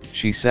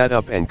 She sat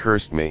up and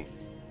cursed me.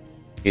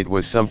 It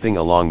was something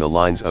along the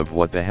lines of,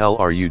 "What the hell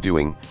are you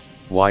doing?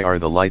 Why are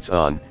the lights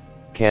on?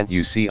 Can't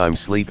you see I'm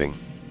sleeping?"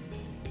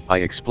 I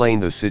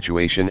explained the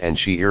situation and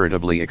she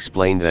irritably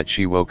explained that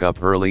she woke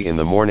up early in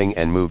the morning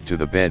and moved to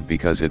the bed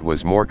because it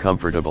was more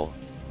comfortable.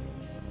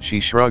 She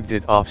shrugged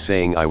it off,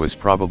 saying I was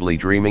probably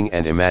dreaming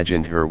and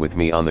imagined her with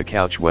me on the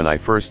couch when I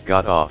first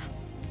got off.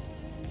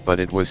 But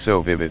it was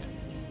so vivid.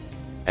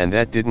 And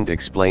that didn't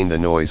explain the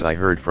noise I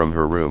heard from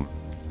her room.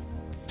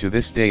 To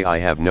this day I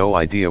have no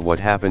idea what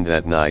happened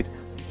that night,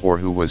 or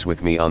who was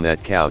with me on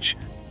that couch,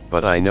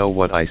 but I know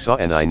what I saw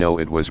and I know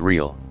it was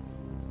real.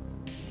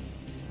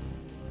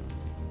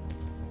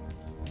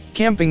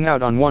 Camping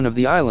out on one of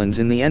the islands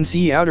in the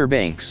NC Outer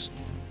Banks.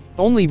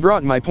 Only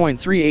brought my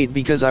 .38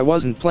 because I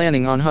wasn't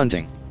planning on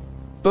hunting.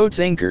 Boats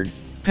anchored,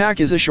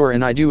 pack is ashore,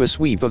 and I do a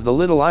sweep of the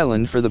little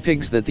island for the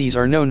pigs that these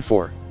are known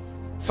for.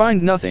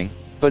 Find nothing,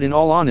 but in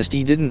all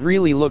honesty didn't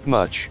really look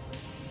much.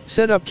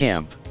 Set up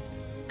camp.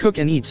 Cook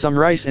and eat some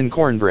rice and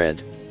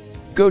cornbread.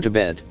 Go to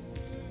bed.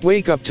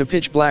 Wake up to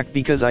pitch black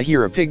because I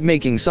hear a pig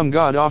making some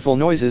god-awful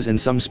noises and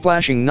some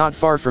splashing not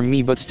far from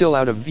me but still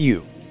out of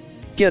view.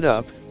 Get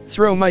up,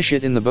 throw my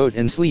shit in the boat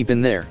and sleep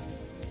in there.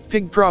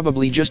 Pig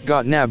probably just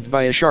got nabbed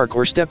by a shark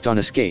or stepped on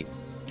a skate.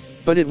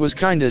 But it was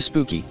kinda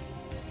spooky.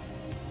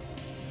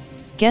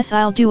 Guess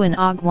I'll do an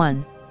OG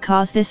one,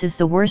 cause this is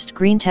the worst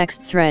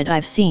Greentext thread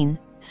I've seen,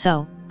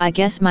 so, I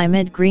guess my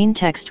mid-green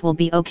text will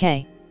be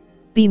okay.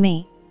 Be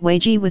me,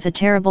 Wagey with a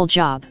terrible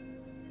job.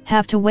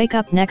 Have to wake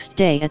up next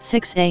day at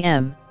 6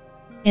 AM.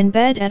 In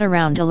bed at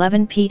around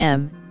 11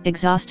 PM,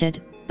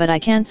 exhausted, but I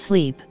can't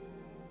sleep.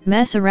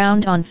 Mess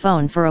around on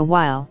phone for a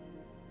while.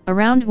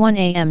 Around 1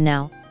 AM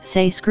now,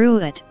 say screw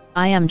it,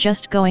 I am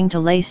just going to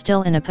lay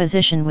still in a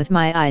position with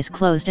my eyes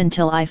closed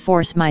until I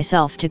force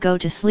myself to go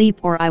to sleep,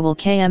 or I will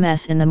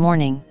KMS in the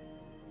morning.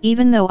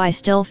 Even though I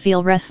still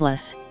feel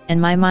restless, and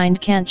my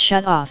mind can't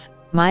shut off,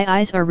 my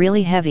eyes are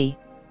really heavy.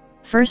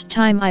 First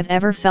time I've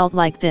ever felt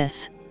like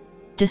this.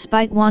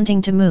 Despite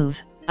wanting to move,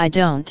 I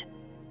don't.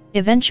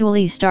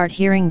 Eventually start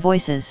hearing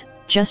voices,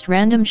 just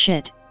random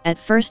shit. At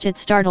first it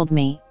startled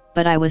me,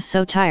 but I was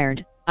so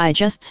tired, I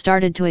just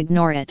started to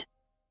ignore it.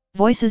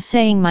 Voices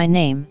saying my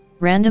name,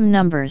 random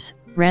numbers,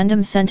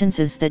 random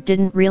sentences that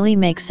didn't really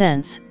make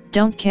sense,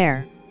 don't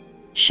care.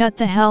 Shut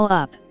the hell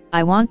up,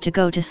 I want to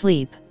go to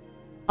sleep.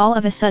 All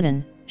of a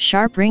sudden,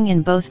 sharp ring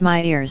in both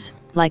my ears,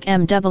 like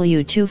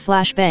MW2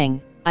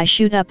 flashbang, I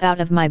shoot up out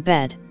of my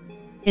bed.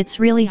 It's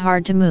really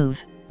hard to move,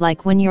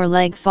 like when your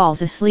leg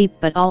falls asleep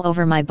but all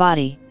over my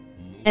body.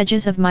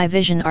 Edges of my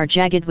vision are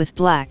jagged with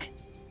black.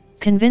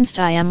 Convinced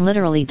I am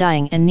literally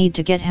dying and need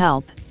to get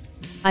help.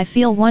 I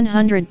feel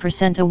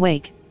 100%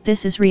 awake,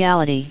 this is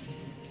reality.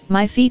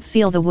 My feet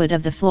feel the wood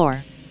of the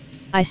floor.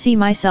 I see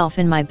myself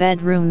in my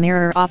bedroom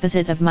mirror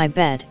opposite of my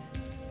bed.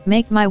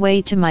 Make my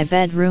way to my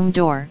bedroom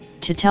door,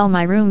 to tell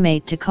my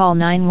roommate to call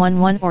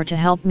 911 or to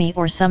help me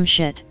or some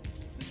shit.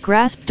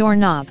 Grasp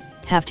doorknob,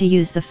 have to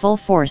use the full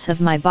force of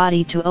my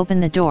body to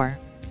open the door.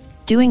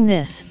 Doing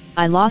this,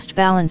 I lost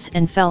balance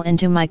and fell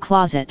into my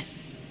closet.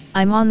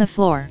 I'm on the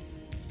floor.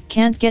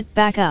 Can't get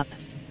back up.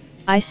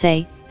 I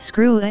say,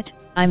 screw it,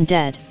 I'm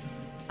dead.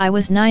 I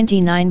was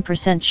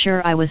 99%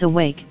 sure I was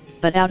awake,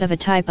 but out of a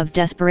type of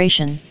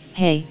desperation,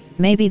 hey,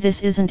 maybe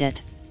this isn't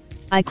it.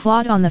 I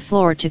clawed on the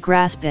floor to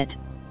grasp it.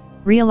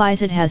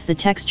 Realize it has the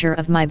texture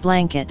of my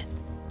blanket.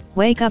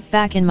 Wake up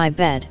back in my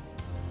bed.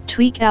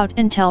 Tweak out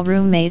and tell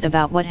roommate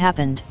about what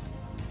happened.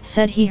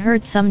 Said he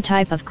heard some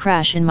type of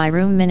crash in my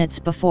room minutes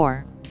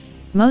before.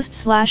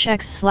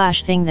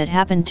 Most/X/thing that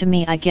happened to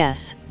me, I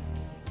guess.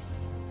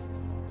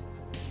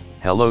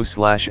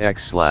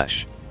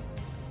 Hello/X/.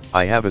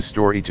 I have a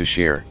story to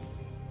share.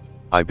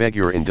 I beg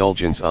your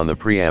indulgence on the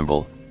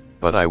preamble,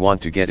 but I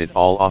want to get it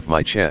all off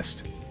my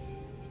chest.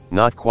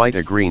 Not quite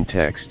a green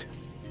text,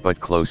 but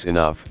close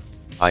enough,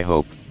 I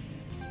hope.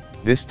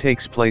 This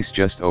takes place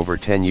just over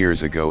 10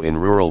 years ago in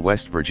rural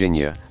West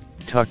Virginia,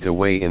 tucked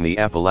away in the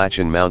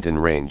Appalachian mountain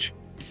range.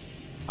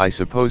 I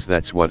suppose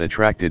that's what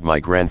attracted my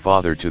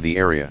grandfather to the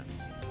area.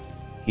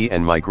 He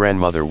and my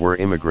grandmother were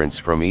immigrants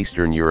from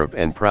Eastern Europe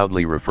and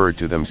proudly referred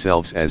to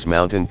themselves as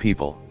mountain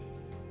people.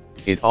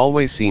 It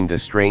always seemed a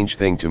strange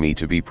thing to me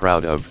to be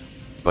proud of,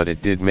 but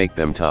it did make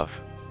them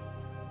tough.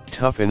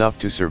 Tough enough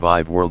to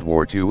survive World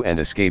War II and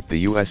escape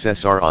the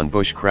USSR on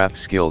bushcraft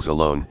skills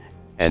alone,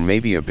 and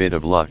maybe a bit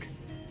of luck.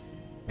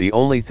 The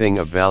only thing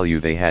of value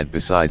they had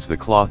besides the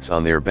cloths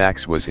on their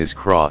backs was his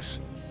cross.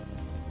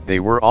 They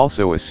were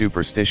also a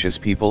superstitious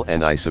people,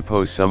 and I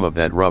suppose some of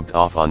that rubbed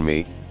off on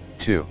me,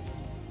 too.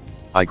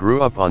 I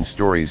grew up on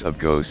stories of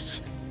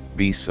ghosts,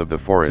 beasts of the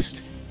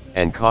forest,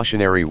 and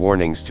cautionary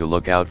warnings to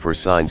look out for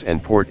signs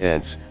and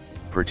portents,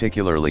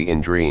 particularly in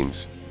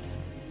dreams.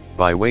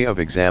 By way of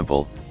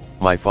example,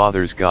 my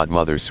father's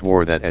godmother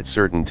swore that at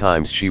certain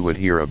times she would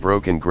hear a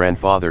broken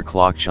grandfather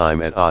clock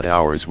chime at odd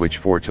hours which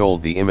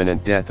foretold the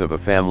imminent death of a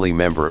family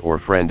member or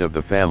friend of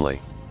the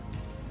family.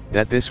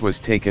 That this was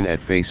taken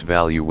at face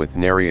value with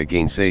nary a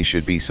gainsay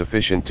should be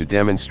sufficient to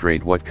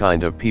demonstrate what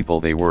kind of people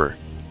they were.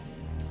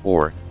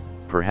 Or,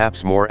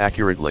 perhaps more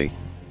accurately,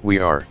 we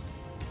are.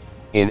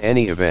 In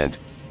any event,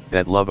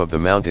 that love of the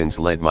mountains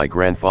led my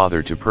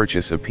grandfather to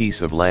purchase a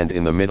piece of land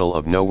in the middle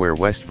of nowhere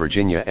West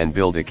Virginia and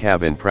build a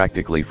cabin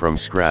practically from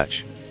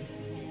scratch.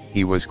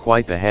 He was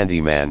quite the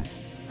handyman,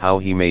 how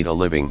he made a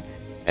living,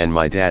 and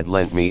my dad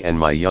lent me and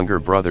my younger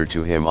brother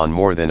to him on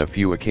more than a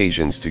few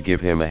occasions to give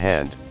him a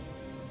hand.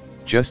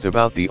 Just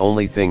about the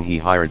only thing he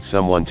hired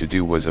someone to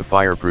do was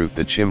fireproof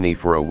the chimney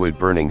for a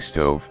wood-burning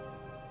stove.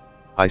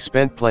 I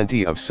spent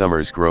plenty of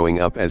summers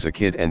growing up as a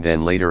kid and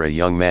then later a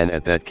young man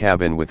at that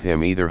cabin with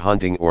him, either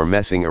hunting or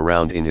messing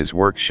around in his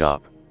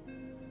workshop.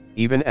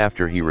 Even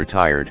after he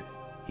retired,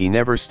 he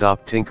never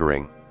stopped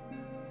tinkering.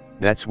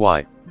 That's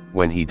why,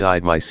 when he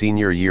died my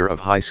senior year of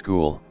high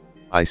school,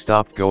 I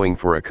stopped going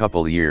for a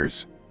couple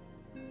years.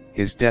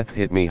 His death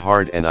hit me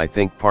hard, and I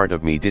think part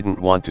of me didn't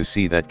want to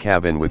see that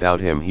cabin without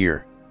him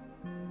here.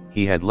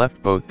 He had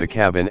left both the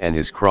cabin and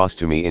his cross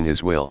to me in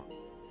his will.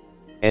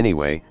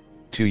 Anyway,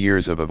 2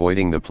 years of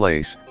avoiding the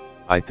place,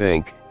 I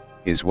think,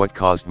 is what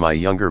caused my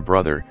younger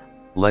brother,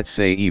 let's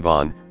say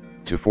Ivan,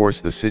 to force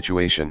the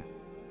situation.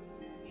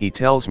 He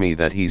tells me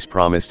that he's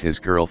promised his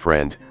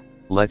girlfriend,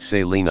 let's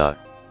say Lena,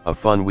 a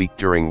fun week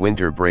during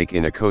winter break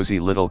in a cozy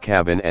little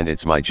cabin, and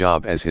it's my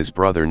job as his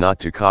brother not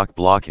to cock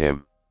block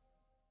him.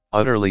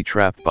 Utterly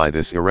trapped by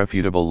this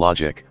irrefutable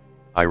logic,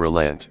 I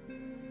relent.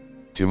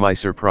 To my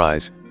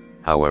surprise,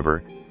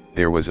 however,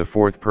 there was a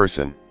fourth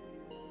person.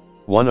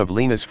 One of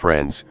Lena's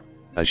friends,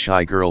 a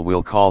shy girl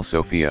we'll call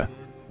Sophia,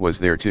 was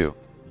there too.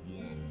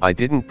 I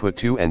didn't put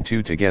two and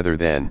two together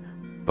then,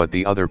 but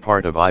the other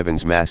part of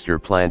Ivan's master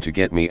plan to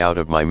get me out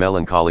of my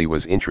melancholy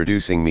was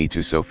introducing me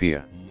to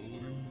Sophia.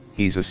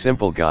 He's a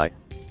simple guy,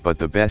 but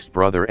the best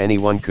brother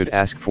anyone could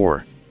ask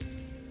for.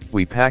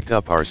 We packed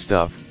up our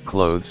stuff,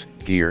 clothes,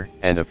 gear,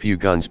 and a few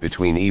guns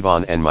between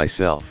Ivan and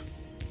myself.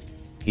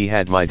 He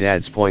had my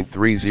dad's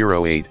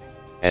 .308,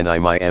 and I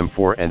my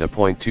M4 and a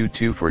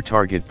 .22 for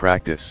target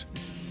practice.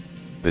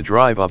 The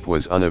drive up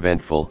was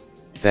uneventful,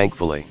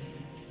 thankfully.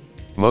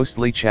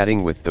 Mostly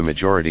chatting, with the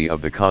majority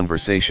of the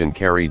conversation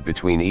carried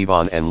between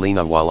Ivan and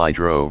Lena while I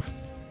drove.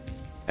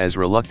 As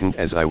reluctant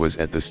as I was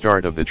at the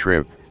start of the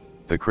trip,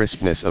 the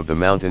crispness of the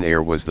mountain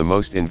air was the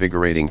most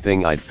invigorating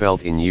thing I'd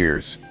felt in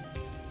years.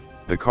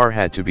 The car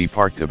had to be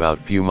parked about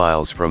few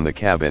miles from the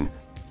cabin,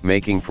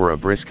 making for a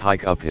brisk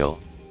hike uphill.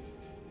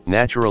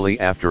 Naturally,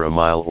 after a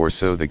mile or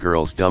so the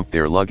girls dumped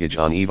their luggage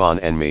on Ivan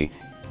and me,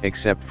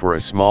 except for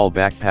a small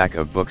backpack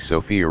of books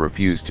Sophia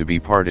refused to be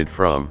parted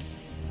from.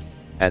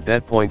 At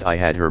that point I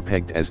had her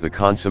pegged as the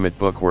consummate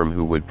bookworm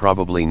who would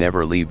probably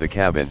never leave the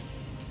cabin.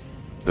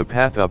 The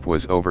path up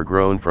was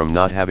overgrown from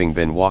not having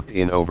been walked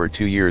in over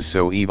 2 years,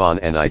 so Ivan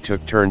and I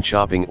took turn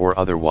chopping or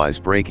otherwise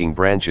breaking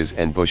branches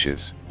and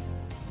bushes.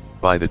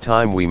 By the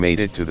time we made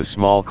it to the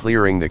small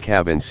clearing the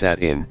cabin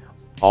sat in,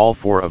 all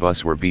four of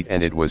us were beat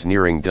and it was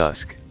nearing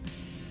dusk.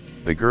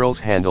 The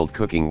girls handled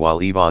cooking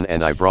while Ivan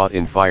and I brought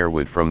in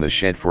firewood from the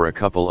shed for a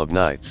couple of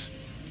nights.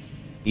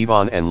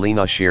 Ivan and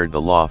Lena shared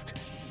the loft.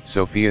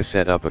 Sofia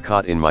set up a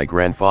cot in my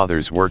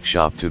grandfather's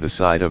workshop to the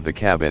side of the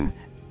cabin,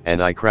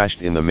 and I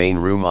crashed in the main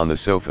room on the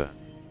sofa.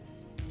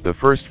 The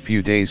first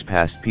few days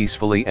passed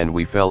peacefully and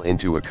we fell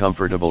into a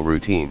comfortable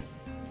routine.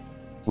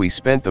 We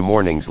spent the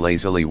mornings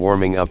lazily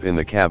warming up in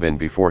the cabin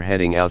before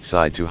heading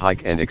outside to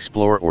hike and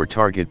explore or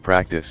target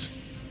practice.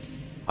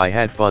 I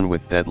had fun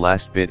with that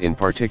last bit in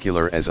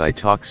particular as I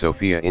talked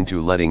Sofia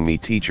into letting me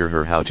teach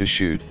her how to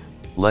shoot,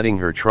 letting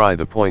her try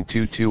the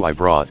 .22 I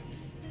brought.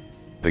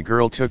 The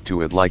girl took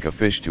to it like a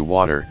fish to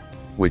water,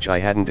 which I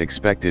hadn't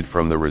expected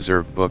from the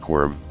reserve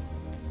bookworm.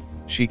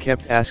 She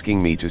kept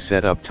asking me to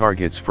set up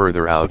targets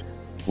further out,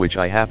 which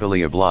I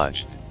happily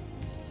obliged.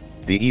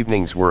 The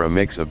evenings were a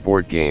mix of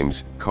board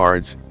games,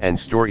 cards, and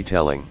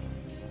storytelling.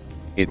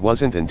 It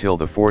wasn't until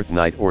the fourth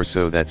night or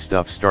so that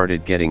stuff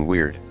started getting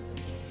weird.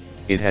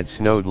 It had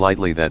snowed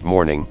lightly that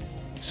morning,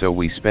 so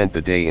we spent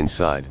the day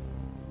inside.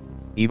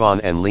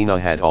 Ivan and Lena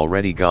had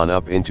already gone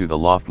up into the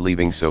loft,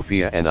 leaving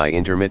Sofia and I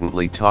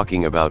intermittently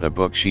talking about a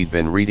book she'd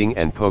been reading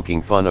and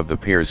poking fun of the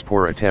pair's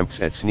poor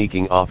attempts at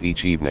sneaking off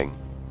each evening.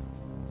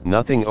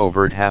 Nothing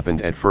overt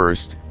happened at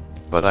first,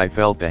 but I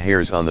felt the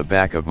hairs on the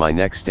back of my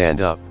neck stand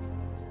up.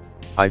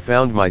 I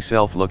found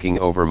myself looking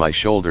over my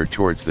shoulder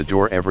towards the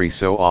door every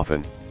so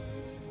often.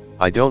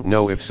 I don't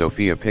know if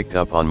Sofia picked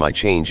up on my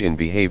change in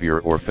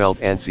behavior or felt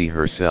antsy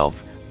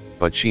herself,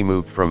 but she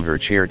moved from her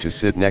chair to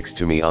sit next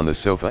to me on the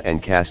sofa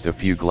and cast a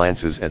few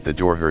glances at the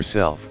door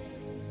herself.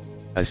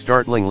 A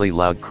startlingly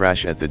loud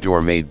crash at the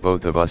door made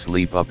both of us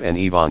leap up and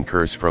Ivan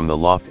curse from the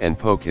loft and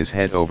poke his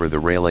head over the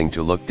railing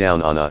to look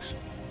down on us.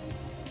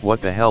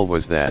 "What the hell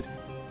was that?"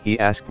 he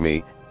asked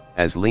me,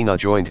 as Lena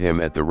joined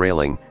him at the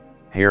railing,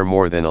 hair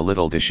more than a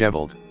little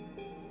disheveled.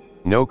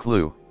 "No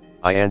clue,"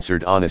 I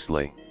answered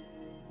honestly.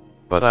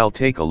 "But I'll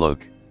take a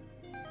look."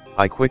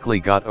 I quickly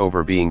got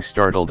over being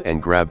startled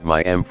and grabbed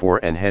my M4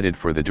 and headed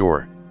for the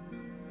door.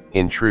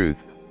 In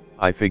truth,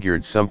 I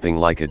figured something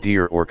like a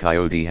deer or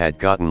coyote had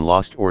gotten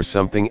lost or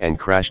something and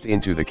crashed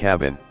into the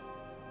cabin.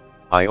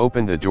 I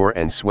opened the door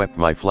and swept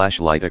my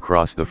flashlight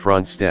across the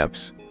front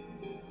steps.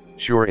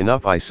 Sure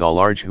enough, I saw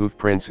large hoof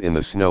prints in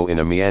the snow in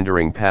a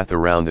meandering path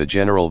around the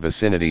general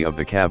vicinity of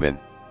the cabin.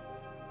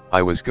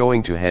 I was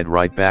going to head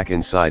right back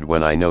inside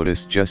when I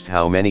noticed just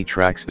how many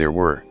tracks there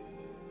were.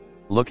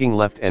 Looking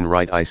left and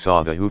right, I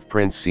saw the hoof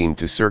prints seemed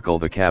to circle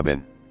the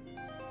cabin.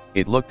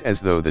 It looked as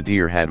though the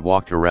deer had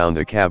walked around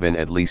the cabin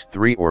at least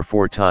 3 or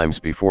 4 times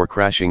before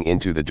crashing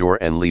into the door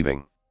and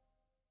leaving.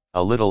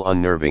 A little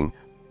unnerving,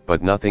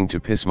 but nothing to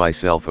piss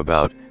myself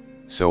about,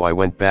 so I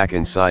went back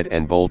inside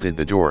and bolted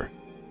the door.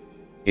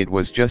 It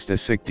was just a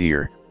sick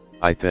deer,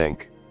 I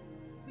think.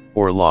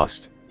 Or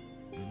lost.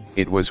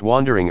 It was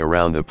wandering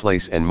around the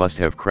place and must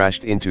have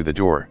crashed into the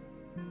door.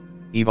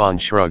 Ivan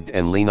shrugged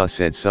and Lena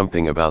said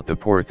something about the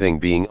poor thing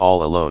being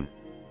all alone.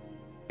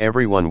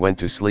 Everyone went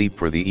to sleep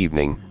for the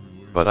evening,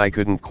 but I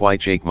couldn't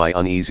quite shake my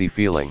uneasy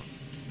feeling.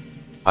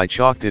 I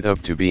chalked it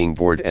up to being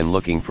bored and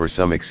looking for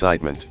some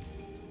excitement.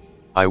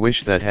 I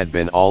wish that had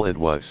been all it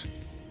was.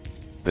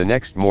 The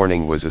next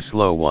morning was a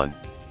slow one.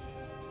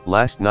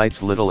 Last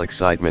night's little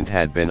excitement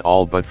had been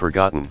all but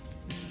forgotten.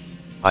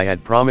 I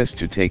had promised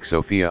to take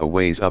Sofia a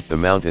ways up the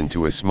mountain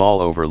to a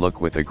small overlook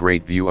with a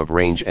great view of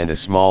range and a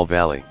small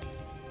valley.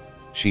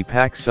 She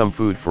packed some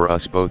food for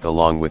us both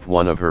along with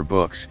one of her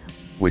books,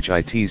 which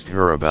I teased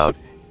her about,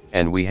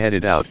 and we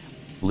headed out,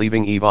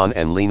 leaving Ivan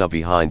and Lena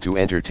behind to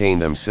entertain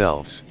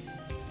themselves.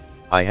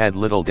 I had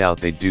little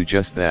doubt they'd do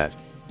just that.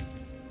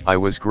 I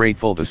was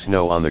grateful the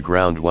snow on the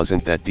ground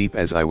wasn't that deep,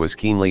 as I was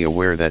keenly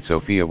aware that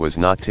Sofia was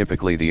not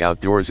typically the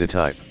outdoorsy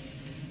type.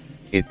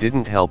 It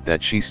didn't help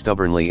that she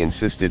stubbornly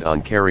insisted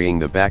on carrying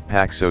the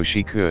backpack so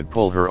she could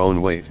pull her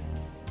own weight.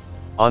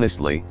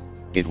 Honestly,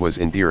 it was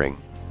endearing.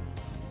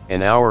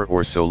 An hour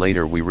or so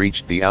later we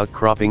reached the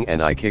outcropping and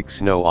I kicked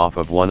snow off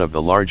of one of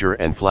the larger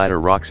and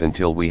flatter rocks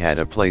until we had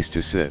a place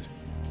to sit.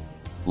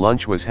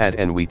 Lunch was had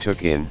and we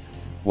took in,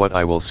 what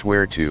I will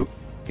swear to,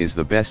 is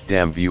the best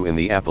damn view in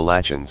the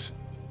Appalachians.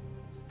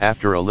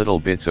 After a little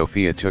bit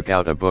Sofia took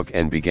out a book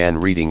and began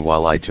reading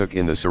while I took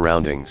in the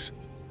surroundings.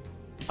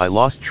 I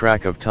lost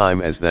track of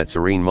time as that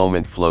serene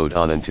moment flowed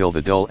on until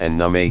the dull and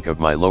numb ache of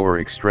my lower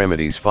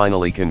extremities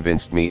finally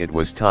convinced me it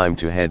was time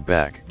to head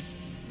back.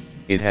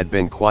 It had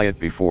been quiet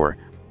before,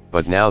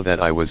 but now that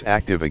I was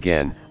active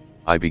again,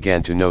 I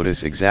began to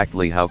notice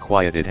exactly how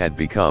quiet it had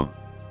become.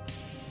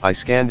 I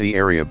scanned the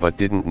area but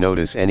didn't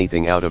notice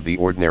anything out of the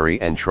ordinary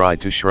and tried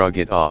to shrug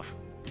it off.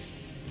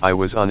 I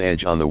was on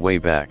edge on the way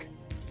back.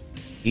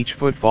 Each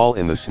footfall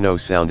in the snow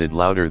sounded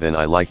louder than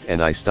I liked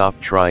and I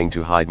stopped trying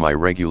to hide my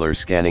regular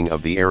scanning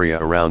of the area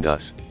around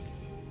us.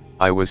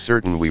 I was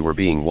certain we were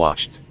being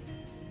watched.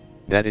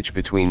 That itch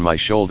between my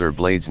shoulder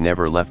blades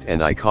never left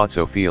and I caught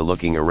Sofia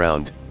looking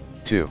around,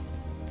 too.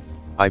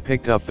 I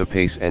picked up the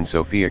pace and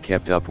Sofia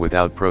kept up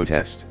without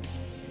protest.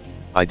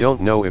 I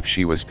don't know if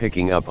she was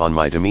picking up on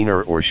my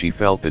demeanor or she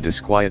felt the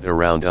disquiet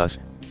around us,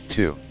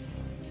 too.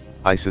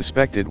 I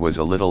suspect it was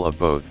a little of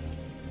both.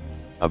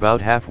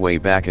 About halfway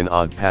back, an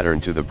odd pattern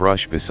to the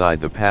brush beside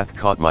the path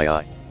caught my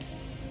eye.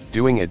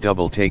 Doing a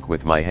double take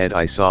with my head,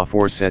 I saw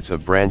 4 sets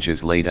of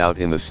branches laid out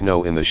in the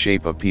snow in the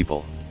shape of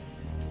people.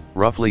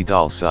 Roughly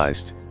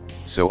doll-sized,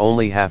 so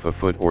only half a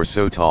foot or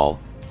so tall.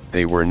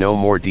 They were no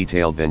more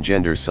detailed than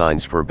gender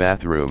signs for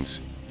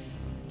bathrooms.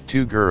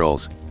 2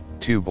 girls,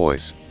 2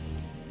 boys.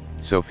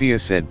 Sophia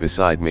said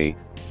beside me,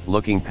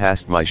 looking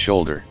past my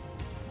shoulder.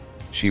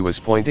 She was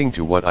pointing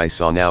to what I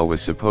saw now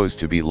was supposed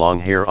to be long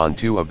hair on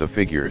 2 of the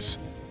figures.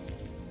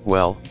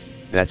 Well,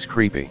 that's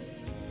creepy,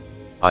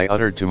 I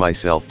uttered to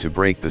myself to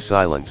break the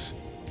silence.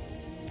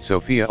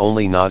 Sophia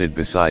only nodded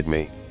beside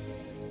me.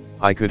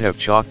 I could have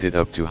chalked it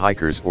up to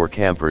hikers or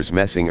campers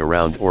messing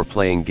around or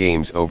playing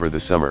games over the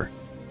summer.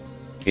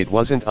 It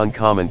wasn't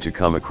uncommon to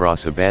come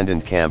across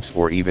abandoned camps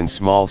or even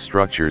small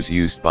structures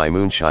used by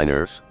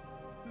moonshiners.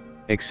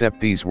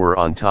 Except these were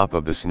on top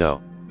of the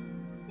snow.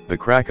 The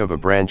crack of a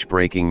branch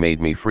breaking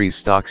made me freeze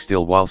stock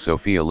still while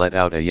Sophia let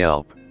out a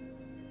yelp.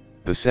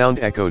 The sound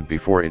echoed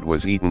before it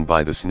was eaten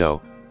by the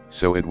snow,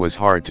 so it was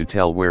hard to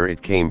tell where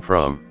it came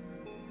from.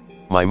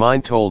 My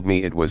mind told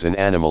me it was an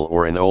animal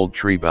or an old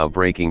tree bough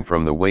breaking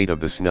from the weight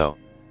of the snow.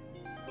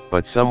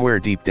 But somewhere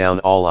deep down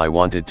all I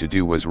wanted to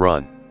do was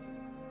run.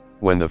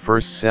 When the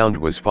first sound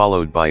was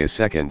followed by a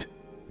second,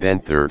 then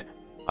third,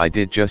 I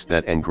did just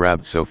that and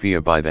grabbed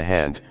Sophia by the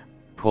hand,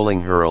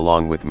 pulling her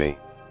along with me.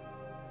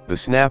 The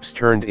snaps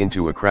turned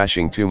into a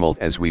crashing tumult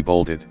as we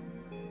bolted.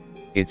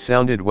 It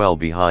sounded well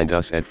behind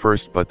us at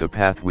first, but the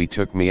path we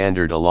took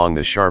meandered along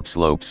the sharp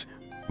slopes,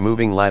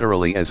 moving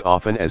laterally as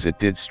often as it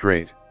did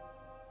straight.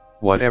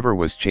 Whatever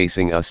was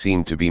chasing us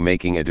seemed to be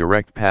making a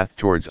direct path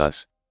towards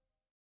us.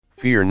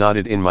 Fear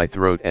knotted in my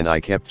throat and I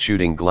kept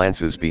shooting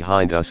glances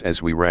behind us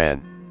as we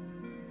ran.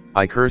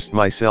 I cursed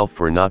myself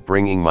for not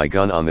bringing my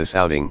gun on this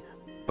outing,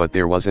 but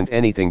there wasn't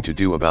anything to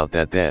do about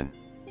that then.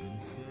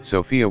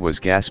 Sophia was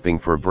gasping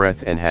for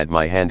breath and had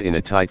my hand in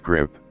a tight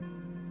grip.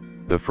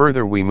 The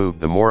further we moved,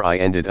 the more I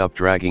ended up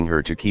dragging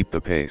her to keep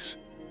the pace.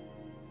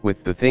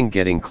 With the thing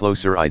getting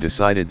closer, I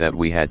decided that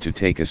we had to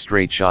take a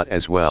straight shot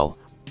as well,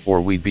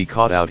 or we'd be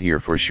caught out here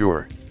for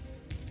sure.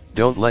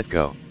 Don't let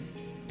go,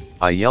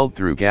 I yelled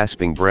through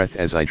gasping breath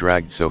as I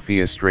dragged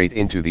Sophia straight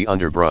into the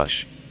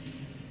underbrush.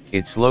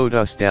 It slowed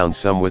us down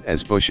somewhat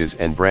as bushes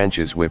and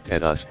branches whipped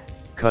at us,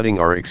 cutting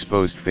our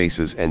exposed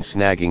faces and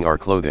snagging our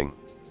clothing.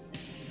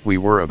 We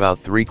were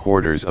about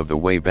 3/4 of the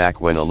way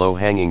back when a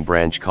low-hanging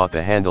branch caught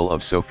the handle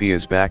of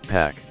Sophia's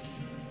backpack.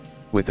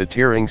 With a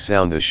tearing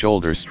sound, the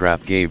shoulder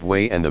strap gave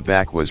way and the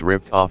back was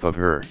ripped off of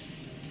her.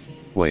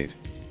 Wait!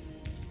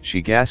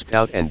 She gasped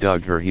out and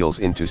dug her heels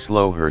in to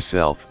slow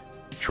herself,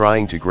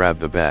 trying to grab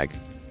the bag.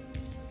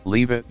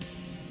 Leave it!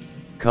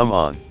 Come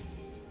on!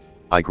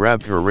 I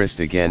grabbed her wrist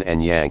again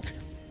and yanked,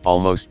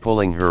 almost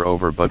pulling her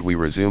over, but we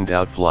resumed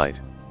out flight.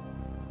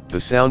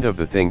 The sound of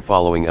the thing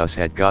following us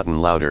had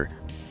gotten louder,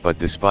 but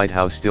despite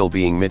how still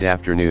being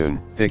mid-afternoon,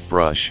 thick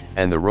brush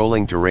and the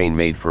rolling terrain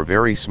made for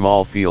very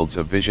small fields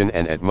of vision,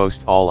 and at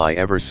most all I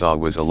ever saw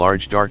was a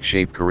large dark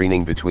shape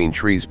careening between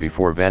trees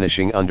before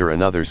vanishing under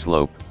another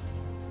slope.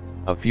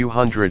 A few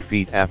hundred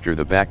feet after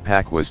the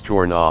backpack was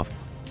torn off,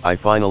 I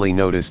finally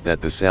noticed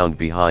that the sound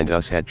behind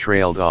us had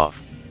trailed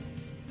off.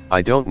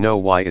 I don't know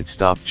why it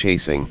stopped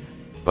chasing,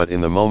 but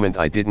in the moment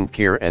I didn't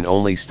care and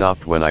only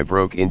stopped when I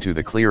broke into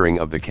the clearing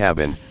of the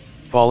cabin,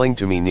 falling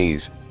to me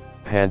knees,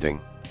 panting.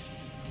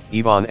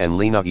 Ivan and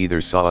Lena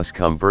either saw us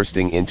come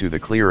bursting into the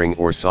clearing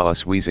or saw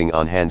us wheezing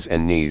on hands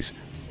and knees,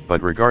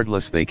 but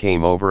regardless they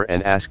came over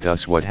and asked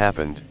us what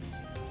happened.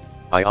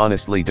 I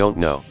honestly don't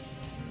know.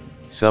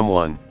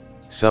 Someone,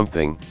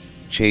 something,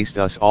 chased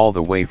us all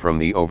the way from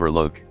the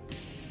overlook.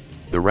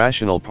 The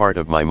rational part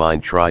of my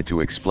mind tried to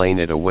explain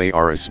it away,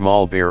 or a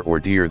small bear or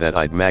deer that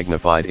I'd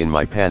magnified in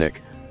my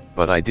panic,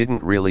 but I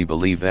didn't really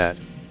believe that.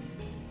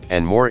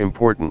 And more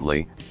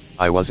importantly,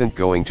 I wasn't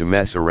going to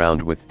mess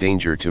around with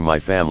danger to my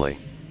family.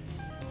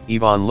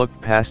 Ivan looked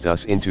past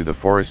us into the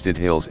forested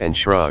hills and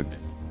shrugged.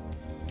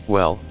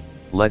 Well,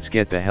 let's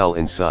get the hell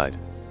inside.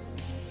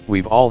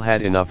 We've all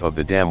had enough of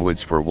the damn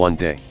woods for one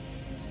day.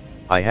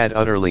 I had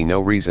utterly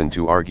no reason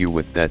to argue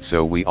with that,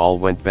 so we all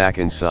went back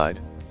inside.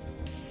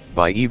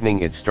 By evening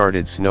it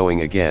started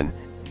snowing again,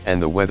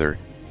 and the weather,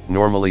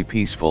 normally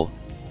peaceful,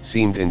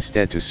 seemed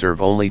instead to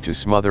serve only to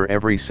smother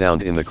every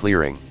sound in the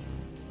clearing.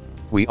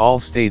 We all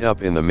stayed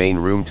up in the main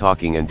room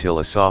talking until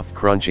a soft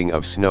crunching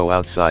of snow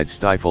outside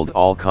stifled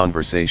all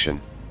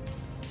conversation.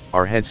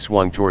 Our heads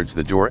swung towards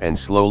the door and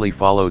slowly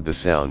followed the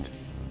sound.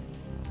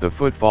 The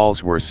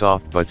footfalls were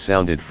soft but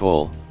sounded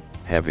full,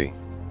 heavy.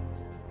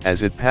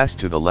 As it passed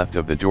to the left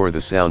of the door,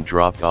 the sound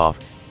dropped off,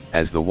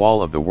 as the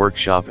wall of the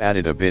workshop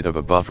added a bit of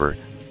a buffer,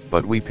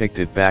 but we picked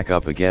it back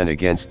up again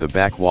against the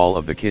back wall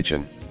of the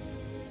kitchen.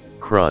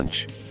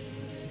 Crunch.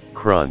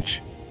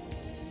 Crunch.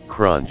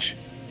 Crunch.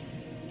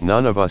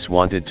 None of us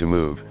wanted to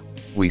move,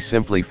 we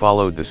simply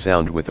followed the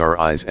sound with our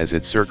eyes as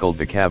it circled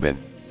the cabin.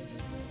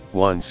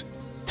 Once,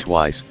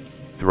 twice,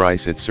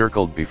 Thrice it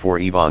circled before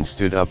Ivan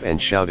stood up and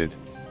shouted.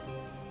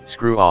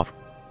 "Screw off,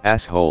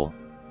 asshole.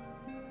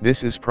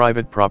 This is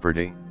private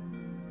property.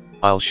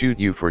 I'll shoot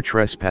you for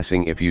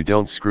trespassing if you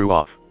don't screw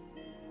off."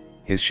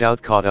 His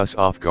shout caught us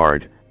off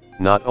guard,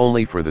 not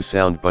only for the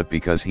sound but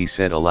because he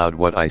said aloud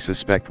what I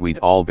suspect we'd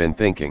all been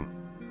thinking.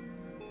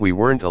 We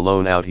weren't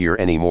alone out here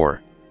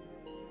anymore.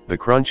 The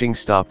crunching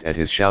stopped at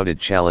his shouted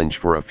challenge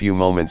for a few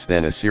moments,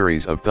 then a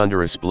series of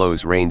thunderous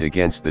blows rained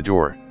against the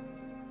door.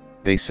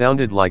 They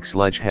sounded like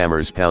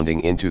sledgehammers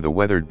pounding into the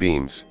weathered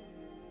beams.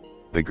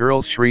 The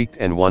girls shrieked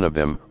and one of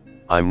them,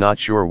 I'm not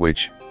sure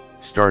which,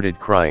 started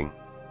crying.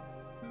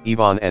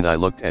 Ivan and I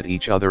looked at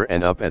each other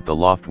and up at the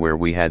loft where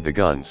we had the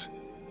guns.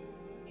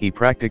 He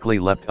practically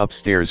leapt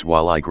upstairs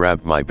while I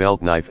grabbed my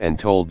belt knife and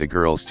told the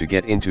girls to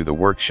get into the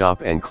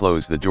workshop and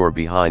close the door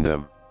behind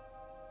them.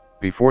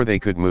 Before they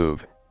could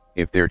move,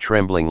 if their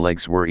trembling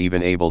legs were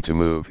even able to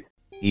move,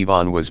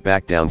 Ivan was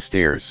back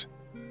downstairs.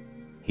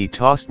 He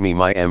tossed me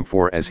my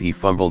M4 as he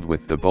fumbled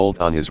with the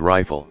bolt on his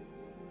rifle.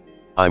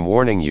 "I'm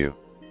warning you.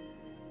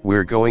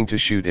 We're going to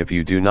shoot if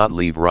you do not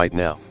leave right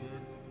now."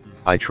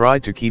 I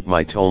tried to keep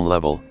my tone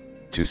level,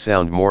 to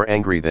sound more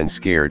angry than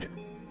scared,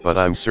 but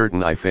I'm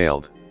certain I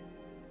failed.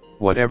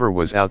 Whatever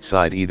was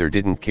outside either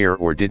didn't care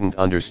or didn't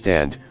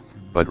understand,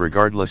 but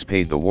regardless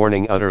paid the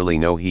warning utterly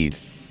no heed.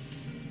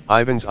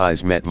 Ivan's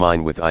eyes met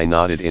mine with I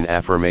nodded in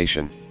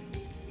affirmation.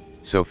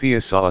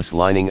 Sophia saw us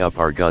lining up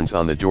our guns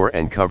on the door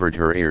and covered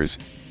her ears,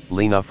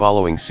 Lena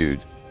following suit.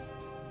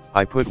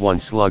 I put one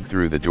slug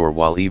through the door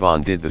while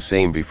Ivan did the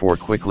same before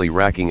quickly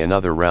racking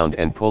another round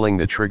and pulling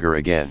the trigger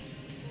again.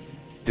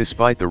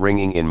 Despite the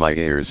ringing in my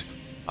ears,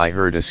 I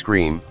heard a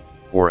scream,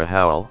 or a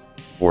howl,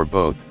 or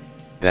both,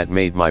 that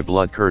made my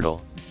blood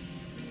curdle.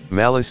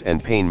 Malice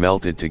and pain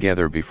melted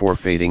together before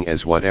fading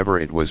as whatever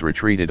it was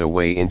retreated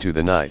away into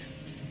the night.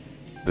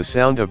 The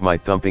sound of my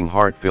thumping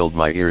heart filled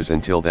my ears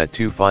until that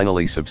too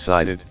finally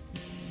subsided.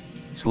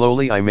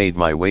 Slowly I made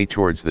my way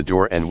towards the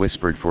door and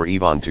whispered for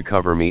Ivan to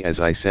cover me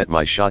as I set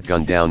my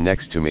shotgun down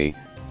next to me,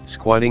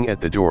 squatting at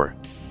the door.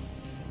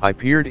 I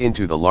peered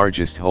into the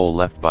largest hole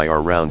left by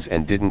our rounds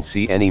and didn't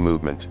see any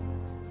movement.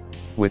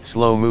 With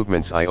slow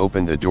movements I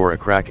opened the door a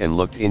crack and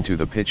looked into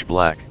the pitch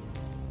black.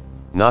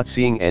 Not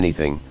seeing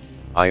anything,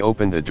 I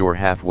opened the door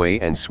halfway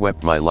and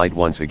swept my light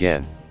once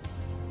again.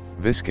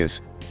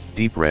 Viscous,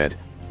 deep red,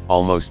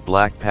 almost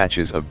black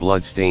patches of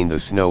blood stained the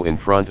snow in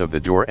front of the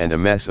door and a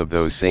mess of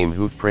those same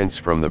hoof prints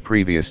from the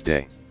previous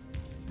day.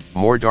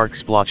 More dark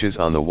splotches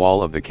on the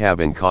wall of the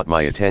cabin caught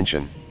my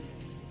attention.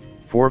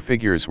 4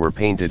 figures were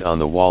painted on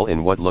the wall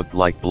in what looked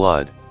like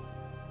blood.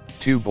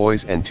 2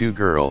 boys and 2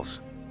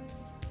 girls.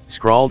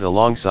 Scrawled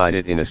alongside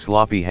it in a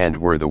sloppy hand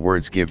were the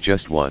words "Give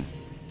just one."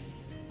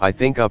 I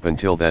think up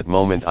until that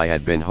moment I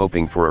had been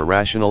hoping for a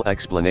rational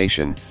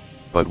explanation,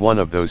 but one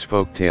of those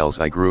folk tales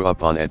I grew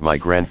up on at my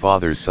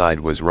grandfather's side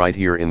was right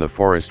here in the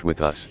forest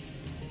with us.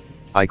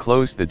 I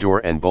closed the door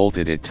and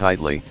bolted it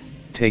tightly,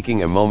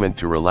 taking a moment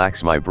to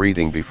relax my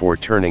breathing before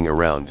turning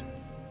around.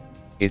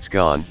 "It's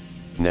gone,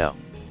 now,"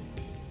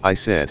 I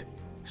said,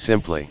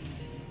 simply.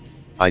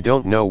 "I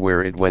don't know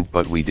where it went,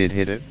 but we did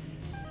hit it.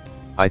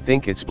 I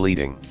think it's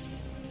bleeding."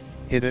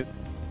 "Hit it?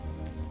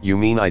 You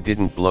mean I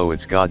didn't blow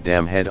its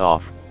goddamn head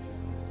off?"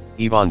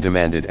 Ivan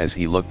demanded as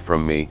he looked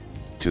from me,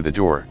 to the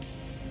door.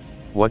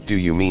 "What do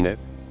you mean it?"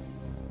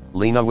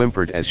 Lena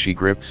whimpered as she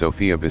gripped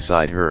Sophia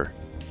beside her.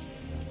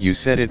 "You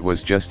said it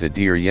was just a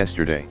deer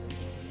yesterday.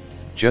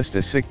 Just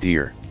a sick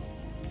deer.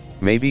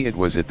 Maybe it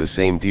was the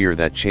same deer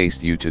that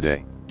chased you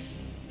today.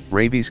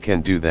 Rabies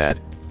can do that,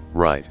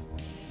 right?"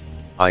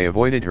 I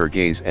avoided her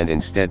gaze and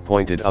instead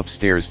pointed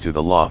upstairs to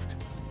the loft.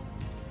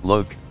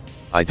 "Look,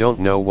 I don't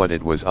know what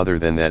it was other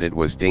than that it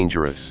was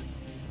dangerous.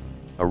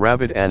 A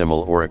rabid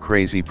animal or a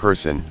crazy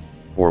person,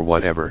 or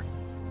whatever.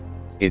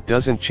 It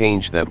doesn't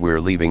change that we're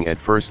leaving at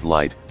first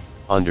light,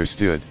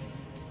 understood?"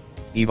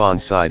 Ivan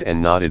sighed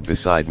and nodded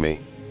beside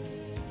me.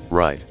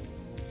 "Right.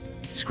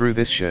 Screw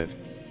this shit.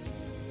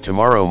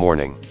 Tomorrow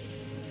morning.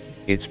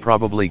 It's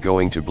probably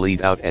going to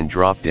bleed out and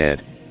drop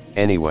dead,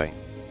 anyway.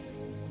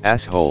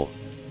 Asshole."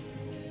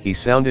 He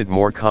sounded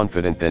more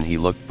confident than he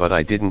looked, but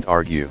I didn't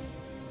argue.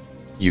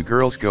 "You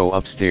girls go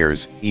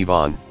upstairs,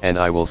 Ivan, and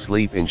I will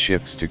sleep in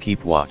shifts to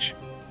keep watch,"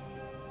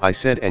 I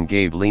said and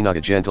gave Lena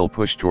a gentle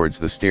push towards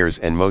the stairs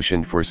and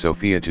motioned for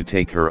Sophia to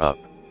take her up.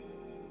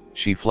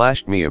 She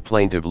flashed me a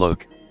plaintive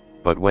look,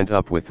 but went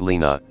up with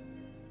Lena.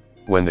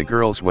 When the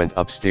girls went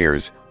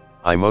upstairs,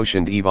 I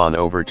motioned Ivan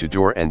over to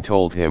door and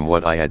told him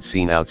what I had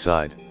seen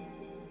outside.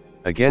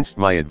 Against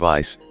my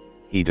advice,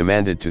 he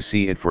demanded to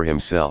see it for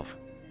himself.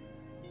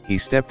 He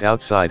stepped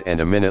outside and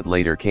a minute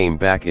later came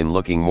back in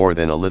looking more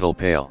than a little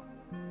pale.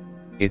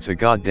 "It's a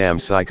goddamn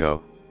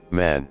psycho,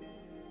 man.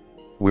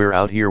 We're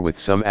out here with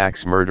some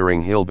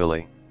axe-murdering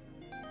hillbilly."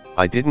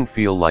 I didn't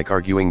feel like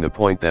arguing the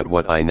point that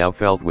what I now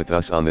felt with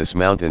us on this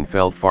mountain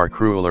felt far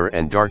crueler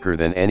and darker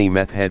than any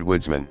meth-head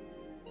woodsman.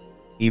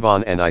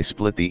 Ivan and I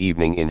split the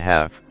evening in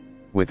half,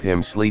 with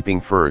him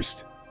sleeping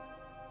first.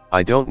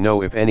 I don't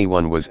know if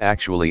anyone was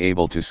actually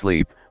able to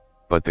sleep,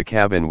 but the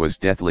cabin was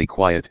deathly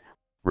quiet,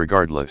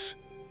 Regardless,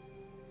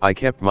 I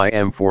kept my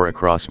M4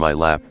 across my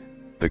lap,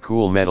 the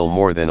cool metal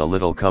more than a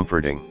little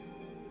comforting.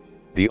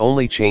 The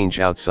only change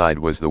outside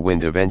was the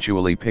wind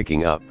eventually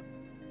picking up.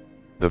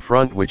 The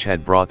front, which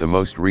had brought the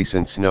most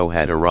recent snow,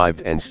 had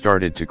arrived and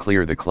started to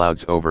clear the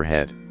clouds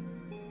overhead.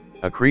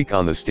 A creak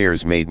on the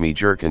stairs made me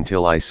jerk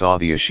until I saw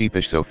the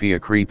sheepish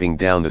Sophia creeping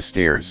down the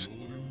stairs.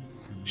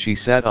 She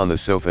sat on the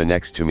sofa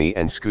next to me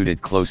and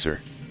scooted closer.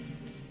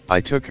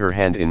 I took her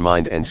hand in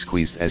mine and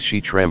squeezed as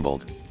she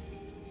trembled.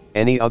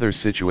 Any other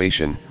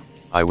situation,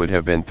 I would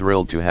have been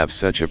thrilled to have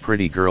such a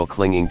pretty girl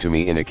clinging to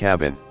me in a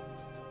cabin.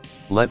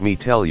 Let me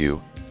tell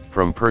you,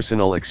 from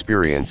personal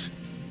experience,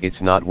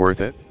 it's not worth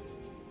it.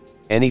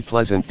 Any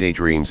pleasant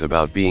daydreams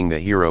about being the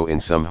hero in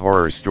some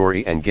horror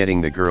story and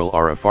getting the girl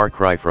are a far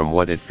cry from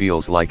what it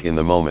feels like in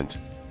the moment.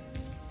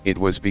 It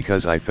was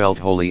because I felt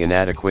wholly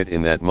inadequate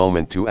in that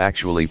moment to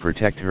actually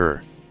protect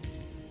her.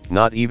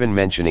 Not even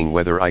mentioning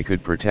whether I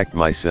could protect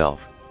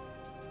myself.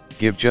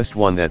 Give just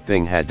one, that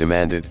thing had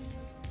demanded.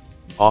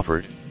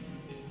 Offered.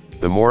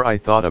 The more I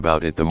thought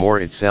about it, the more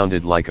it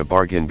sounded like a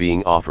bargain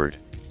being offered.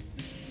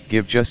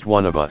 Give just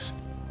one of us.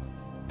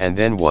 And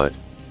then what?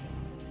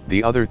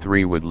 The other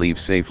three would leave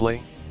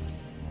safely?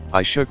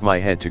 I shook my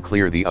head to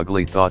clear the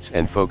ugly thoughts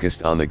and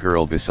focused on the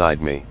girl beside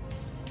me.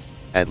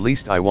 At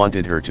least I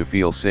wanted her to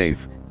feel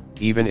safe,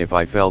 even if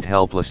I felt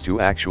helpless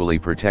to actually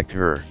protect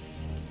her.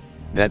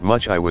 That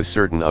much I was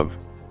certain of.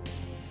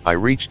 I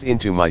reached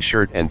into my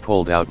shirt and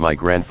pulled out my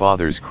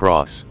grandfather's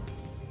cross.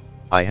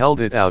 I held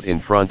it out in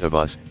front of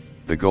us,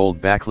 the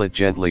gold backlit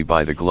gently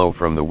by the glow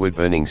from the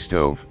wood-burning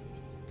stove.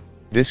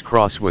 This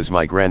cross was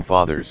my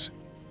grandfather's.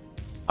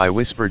 I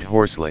whispered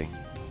hoarsely.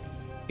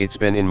 It's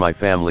been in my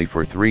family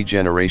for 3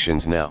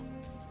 generations now.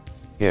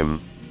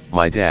 Him,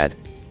 my dad,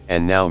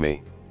 and now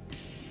me.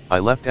 I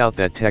left out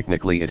that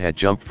technically it had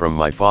jumped from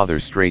my father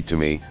straight to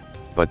me,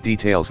 but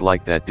details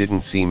like that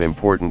didn't seem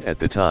important at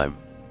the time.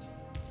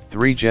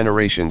 3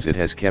 generations it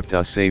has kept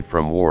us safe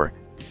from war,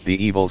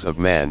 the evils of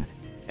man,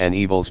 and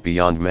evils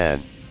beyond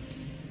man.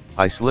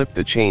 I slipped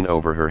the chain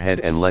over her head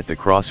and let the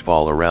cross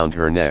fall around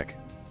her neck.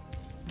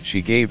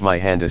 She gave my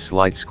hand a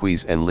slight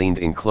squeeze and leaned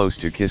in close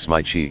to kiss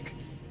my cheek.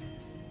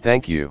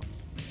 "Thank you,"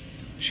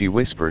 she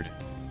whispered.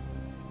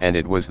 And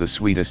it was the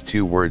sweetest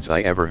 2 words I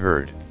ever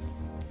heard.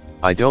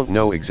 I don't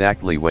know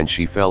exactly when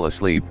she fell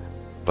asleep,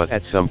 but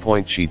at some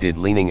point she did,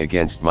 leaning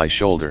against my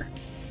shoulder.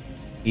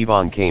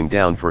 Ivan came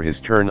down for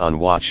his turn on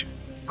watch,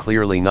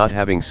 clearly not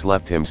having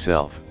slept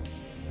himself.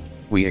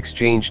 We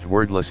exchanged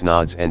wordless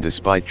nods, and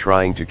despite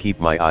trying to keep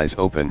my eyes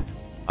open,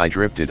 I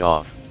drifted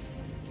off.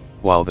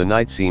 While the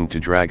night seemed to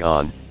drag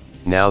on,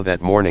 now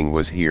that morning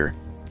was here,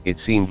 it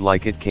seemed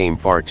like it came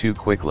far too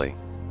quickly.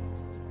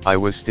 I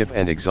was stiff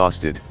and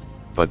exhausted,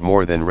 but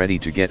more than ready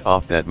to get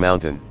off that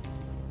mountain.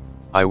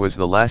 I was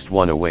the last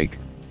one awake,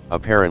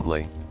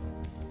 apparently.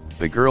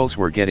 The girls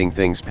were getting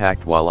things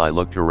packed while I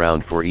looked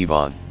around for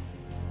Ivan.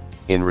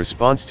 In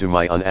response to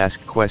my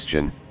unasked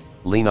question,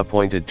 Lena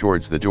pointed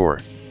towards the door.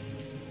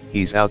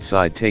 "He's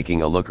outside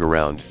taking a look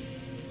around."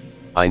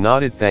 I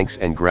nodded thanks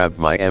and grabbed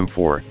my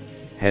M4,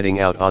 heading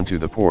out onto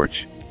the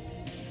porch.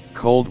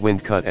 Cold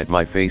wind cut at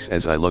my face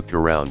as I looked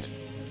around.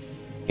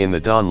 In the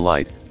dawn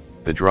light,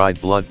 the dried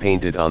blood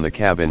painted on the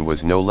cabin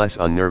was no less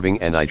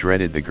unnerving, and I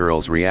dreaded the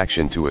girl's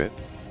reaction to it.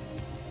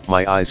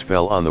 My eyes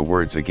fell on the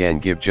words again,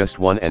 "Give just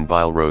one," and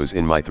bile rose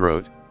in my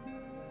throat.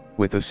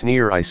 With a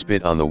sneer I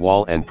spit on the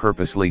wall and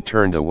purposely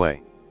turned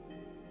away.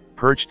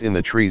 Perched in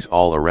the trees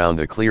all around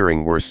the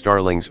clearing were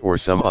starlings or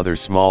some other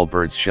small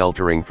birds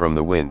sheltering from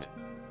the wind.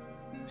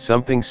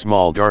 Something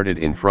small darted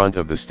in front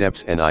of the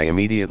steps, and I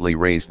immediately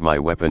raised my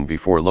weapon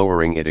before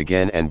lowering it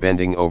again and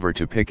bending over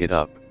to pick it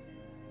up.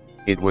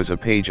 It was a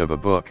page of a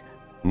book,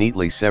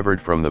 neatly severed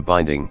from the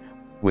binding,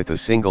 with a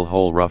single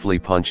hole roughly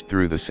punched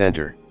through the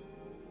center.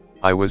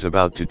 I was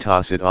about to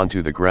toss it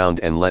onto the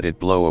ground and let it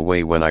blow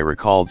away when I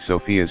recalled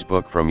Sophia's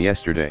book from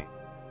yesterday.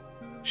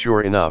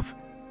 Sure enough,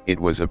 it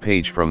was a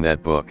page from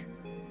that book.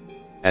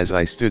 As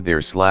I stood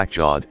there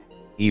slack-jawed,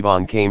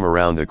 Ivan came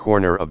around the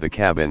corner of the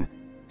cabin,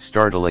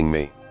 startling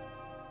me.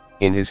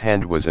 In his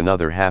hand was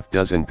another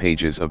half-dozen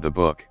pages of the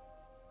book.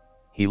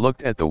 He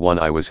looked at the one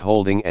I was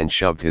holding and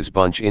shoved his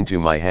bunch into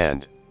my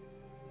hand.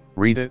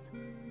 "Read it,"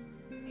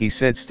 he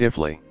said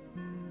stiffly.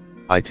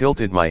 I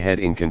tilted my head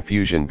in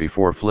confusion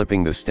before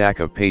flipping the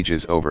stack of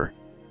pages over.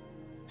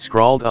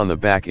 Scrawled on the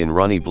back in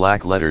runny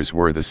black letters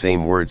were the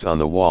same words on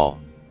the wall.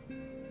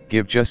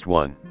 "Give just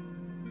one."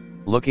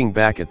 Looking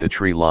back at the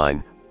tree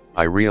line,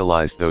 I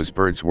realized those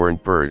birds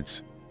weren't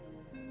birds.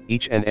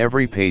 Each and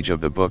every page of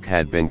the book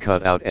had been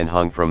cut out and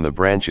hung from the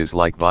branches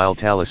like vile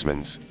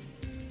talismans.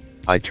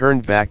 I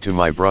turned back to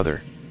my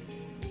brother.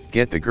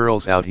 "Get the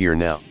girls out here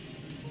now.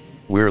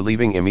 We're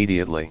leaving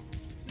immediately."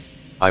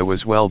 I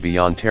was well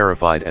beyond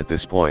terrified at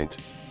this point.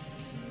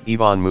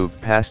 Ivan moved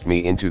past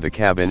me into the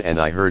cabin and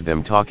I heard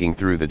them talking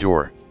through the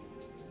door.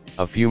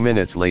 A few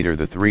minutes later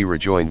the 3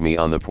 rejoined me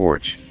on the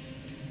porch.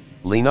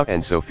 Lena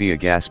and Sophia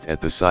gasped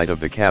at the sight of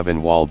the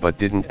cabin wall but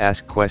didn't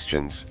ask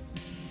questions.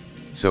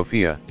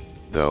 Sophia,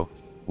 though,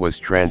 was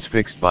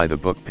transfixed by the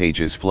book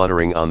pages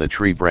fluttering on the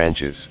tree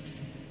branches.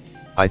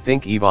 I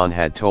think Ivan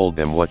had told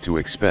them what to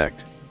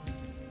expect.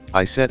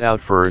 I set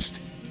out first,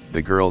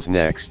 the girls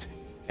next,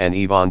 and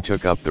Ivan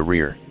took up the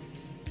rear.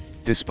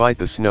 Despite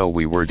the snow,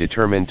 we were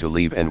determined to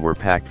leave and were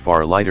packed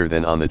far lighter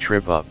than on the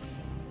trip up.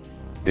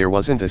 There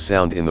wasn't a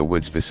sound in the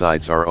woods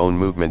besides our own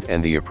movement,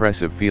 and the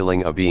oppressive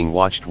feeling of being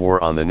watched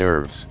wore on the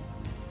nerves.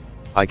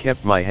 I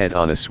kept my head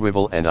on a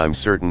swivel, and I'm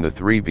certain the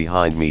three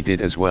behind me did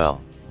as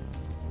well.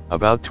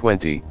 About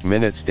 20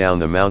 minutes down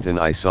the mountain,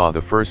 I saw the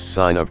first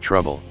sign of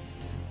trouble.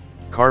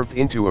 Carved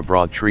into a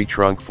broad tree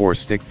trunk, 4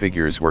 stick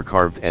figures were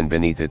carved, and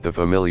beneath it the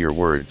familiar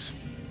words,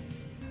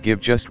 "Give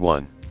just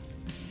one."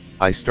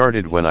 I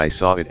started when I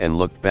saw it and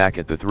looked back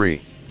at the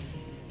three.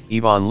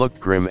 Ivan looked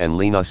grim and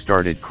Lena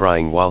started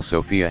crying while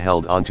Sophia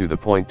held onto the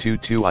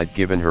 .22 I'd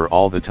given her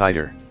all the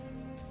tighter.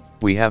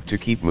 "We have to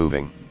keep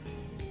moving,"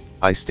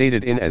 I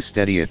stated in as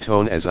steady a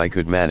tone as I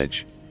could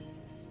manage.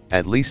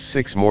 At least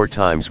 6 more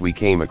times we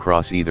came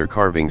across either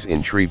carvings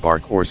in tree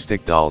bark or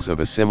stick dolls of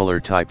a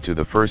similar type to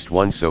the first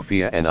one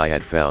Sophia and I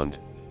had found.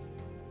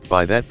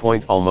 By that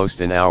point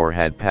almost an hour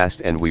had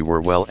passed and we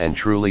were well and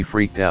truly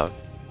freaked out.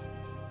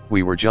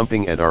 We were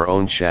jumping at our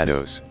own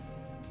shadows.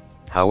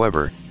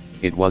 However,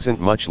 it wasn't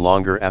much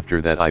longer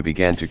after that I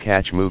began to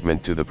catch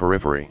movement to the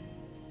periphery.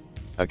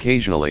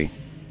 Occasionally,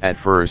 at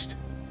first,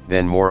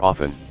 then more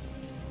often.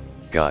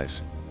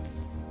 "Guys.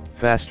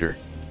 Faster."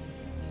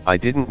 I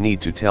didn't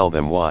need to tell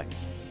them why.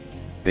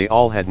 They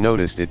all had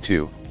noticed it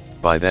too,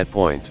 by that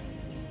point.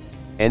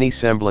 Any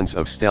semblance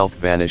of stealth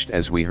vanished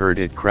as we heard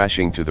it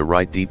crashing to the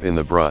right deep in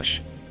the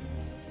brush.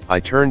 I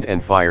turned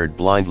and fired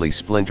blindly,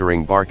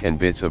 splintering bark and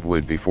bits of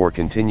wood before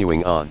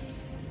continuing on.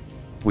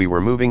 We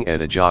were moving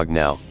at a jog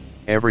now,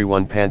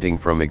 everyone panting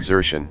from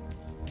exertion.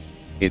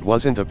 It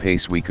wasn't a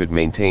pace we could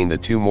maintain the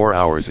 2 more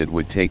hours it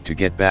would take to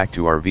get back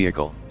to our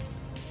vehicle.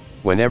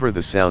 Whenever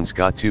the sounds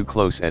got too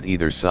close at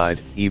either side,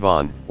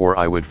 Ivan or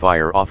I would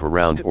fire off a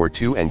round or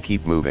 2 and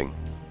keep moving.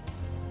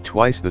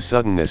 Twice the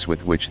suddenness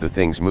with which the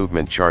thing's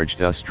movement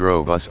charged us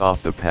drove us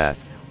off the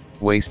path,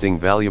 wasting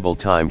valuable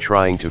time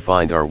trying to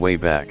find our way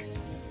back.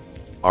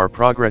 Our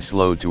progress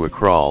slowed to a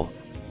crawl,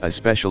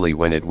 especially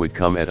when it would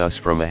come at us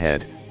from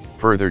ahead,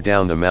 further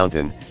down the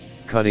mountain,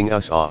 cutting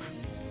us off.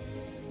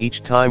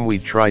 Each time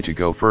we'd try to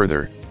go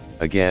further,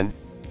 again,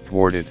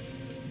 thwarted.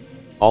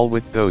 All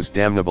with those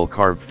damnable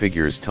carved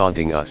figures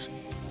taunting us.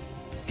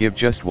 "Give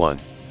just one."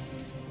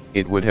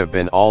 It would have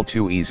been all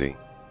too easy.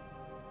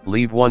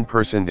 Leave one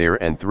person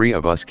there and 3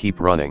 of us keep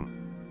running.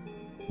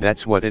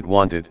 That's what it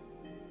wanted.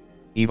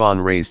 Ivan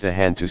raised a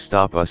hand to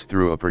stop us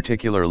through a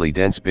particularly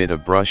dense bit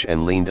of brush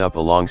and leaned up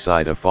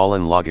alongside a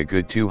fallen log a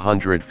good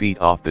 200 feet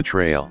off the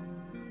trail.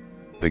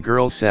 The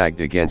girls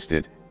sagged against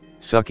it,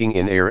 sucking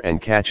in air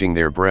and catching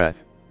their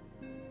breath.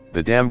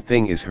 "The damned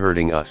thing is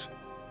hurting us,"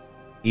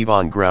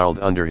 Ivan growled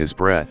under his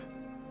breath.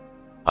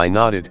 I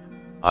nodded,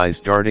 eyes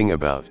darting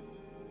about.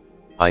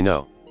 "I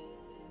know.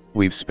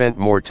 We've spent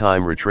more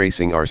time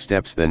retracing our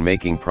steps than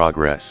making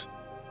progress.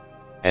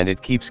 And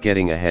it keeps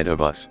getting ahead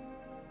of us."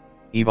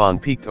 Ivan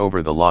peeked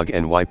over the log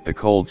and wiped the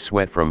cold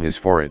sweat from his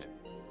forehead.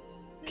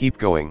 "Keep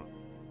going."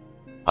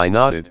 I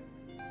nodded.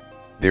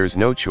 "There's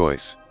no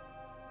choice.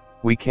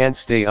 We can't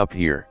stay up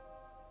here.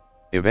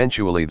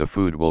 Eventually the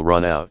food will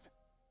run out.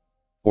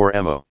 Or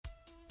ammo.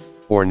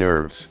 Or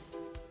nerves."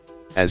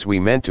 As we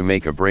meant to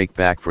make a break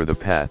back for the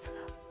path,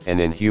 an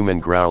inhuman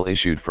growl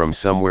issued from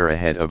somewhere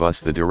ahead of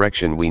us the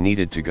direction we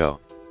needed to go.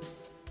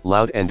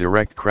 Loud and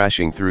direct,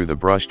 crashing through the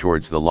brush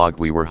towards the log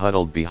we were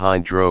huddled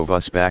behind, drove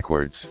us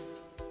backwards.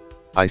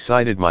 I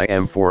sighted my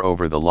M4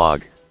 over the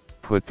log,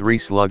 put 3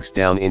 slugs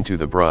down into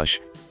the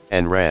brush,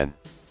 and ran.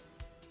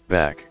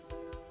 Back.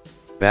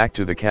 Back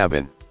to the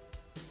cabin.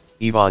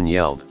 Ivan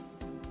yelled.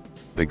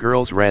 The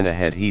girls ran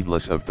ahead,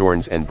 heedless of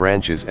thorns and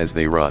branches as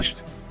they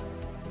rushed.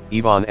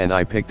 Ivan and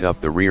I picked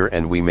up the rear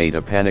and we made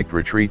a panicked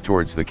retreat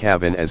towards the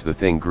cabin as the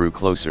thing grew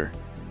closer.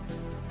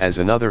 As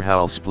another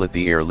howl split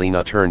the air,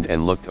 Lena turned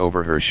and looked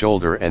over her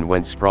shoulder and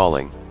went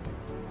sprawling.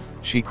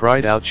 She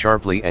cried out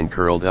sharply and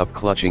curled up,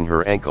 clutching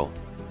her ankle.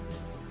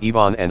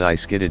 Ivan and I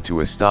skidded to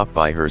a stop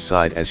by her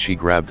side as she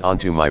grabbed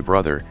onto my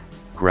brother,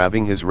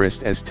 grabbing his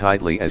wrist as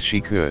tightly as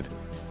she could.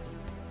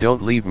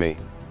 "Don't leave me.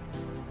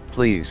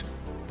 Please,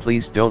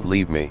 please don't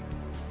leave me.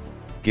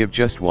 Give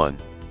just one."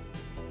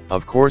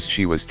 Of course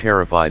she was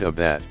terrified of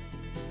that.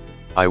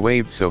 I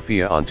waved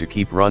Sophia on to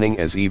keep running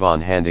as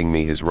Ivan handing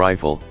me his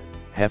rifle,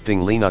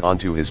 hefting Lena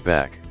onto his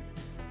back.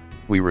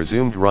 We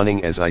resumed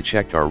running as I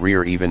checked our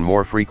rear even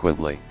more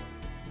frequently.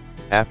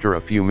 After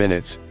a few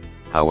minutes,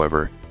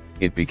 however,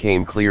 it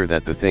became clear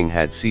that the thing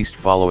had ceased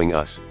following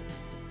us.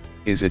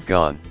 "Is it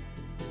gone?"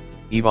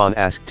 Ivan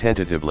asked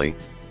tentatively,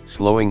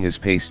 slowing his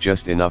pace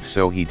just enough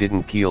so he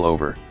didn't keel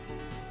over.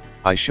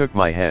 I shook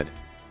my head.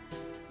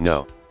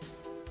 "No.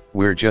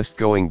 We're just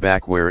going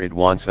back where it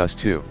wants us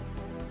to."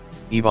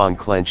 Ivan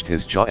clenched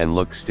his jaw and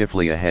looked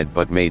stiffly ahead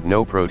but made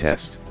no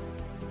protest.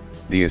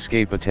 The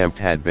escape attempt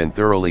had been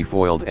thoroughly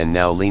foiled and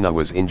now Lena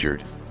was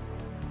injured.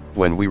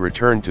 When we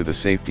returned to the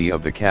safety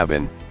of the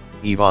cabin,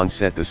 Ivan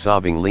set the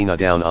sobbing Lena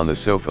down on the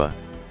sofa,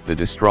 the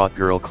distraught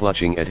girl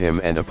clutching at him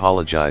and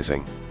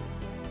apologizing.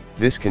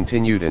 This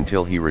continued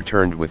until he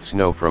returned with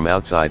snow from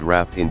outside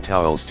wrapped in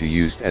towels to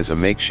use as a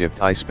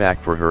makeshift ice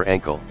pack for her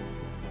ankle.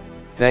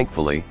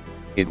 Thankfully,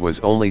 it was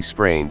only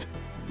sprained,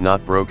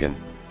 not broken.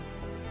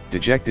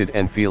 Dejected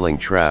and feeling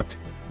trapped,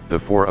 the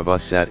four of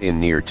us sat in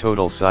near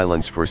total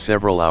silence for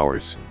several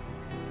hours.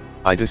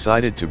 I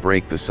decided to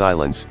break the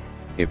silence,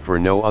 if for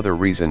no other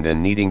reason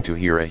than needing to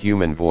hear a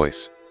human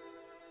voice.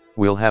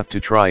 We'll have to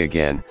try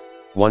again,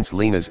 once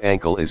Lena's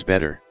ankle is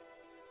better.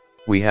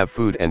 We have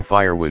food and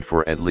firewood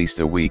for at least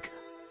a week,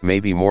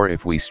 maybe more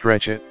if we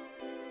stretch it.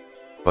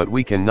 But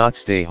we cannot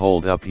stay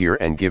holed up here,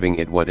 and giving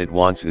it what it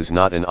wants is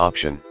not an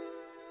option.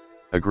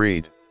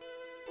 Agreed.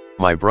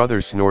 My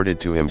brother snorted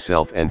to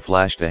himself and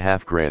flashed a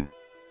half grin.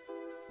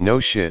 No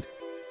shit,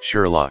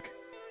 Sherlock.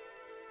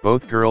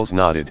 Both girls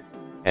nodded,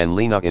 and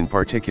Lena in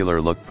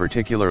particular looked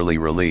particularly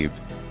relieved.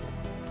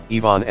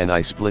 Ivan and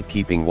I split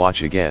keeping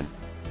watch again.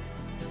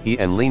 He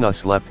and Lena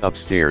slept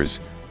upstairs,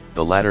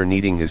 the latter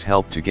needing his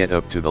help to get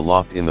up to the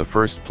loft in the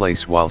first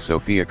place, while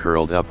Sophia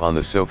curled up on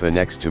the sofa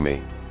next to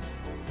me.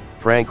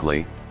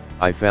 Frankly,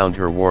 I found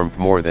her warmth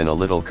more than a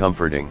little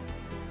comforting.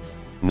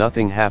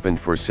 Nothing happened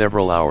for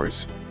several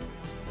hours.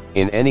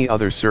 In any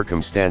other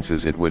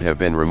circumstances it would have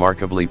been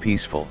remarkably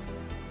peaceful.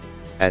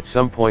 At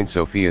some point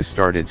Sophia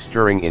started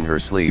stirring in her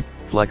sleep,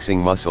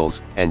 flexing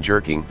muscles, and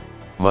jerking,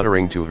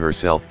 muttering to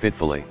herself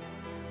fitfully.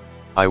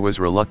 I was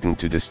reluctant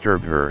to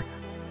disturb her,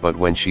 but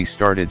when she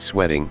started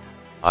sweating,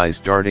 eyes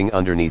darting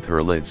underneath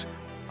her lids,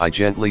 I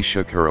gently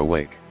shook her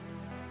awake.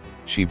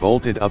 She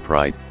bolted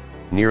upright,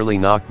 nearly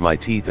knocked my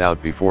teeth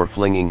out before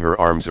flinging her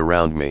arms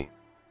around me.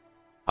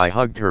 I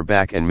hugged her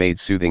back and made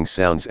soothing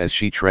sounds as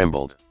she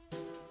trembled.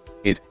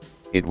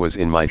 It was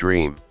in my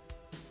dream.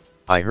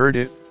 I heard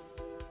it.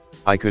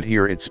 I could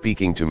hear it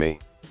speaking to me.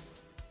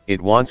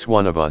 It wants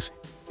one of us,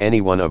 any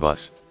one of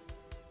us.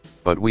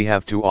 But we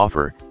have to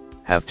offer,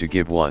 have to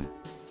give one.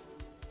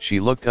 She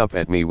looked up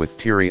at me with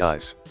teary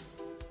eyes.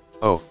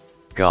 Oh,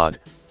 God,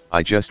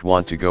 I just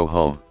want to go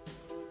home.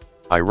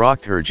 I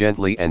rocked her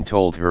gently and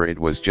told her it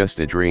was just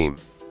a dream.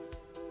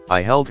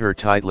 I held her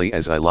tightly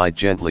as I lied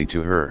gently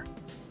to her.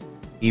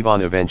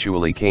 Ivan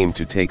eventually came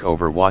to take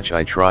over watch.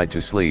 I tried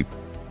to sleep.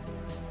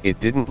 It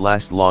didn't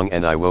last long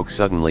and I woke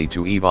suddenly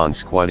to Ivan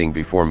squatting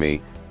before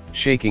me,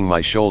 shaking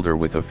my shoulder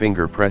with a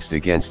finger pressed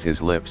against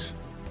his lips.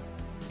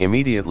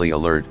 Immediately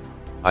alert,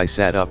 I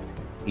sat up,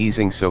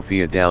 easing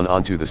Sophia down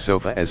onto the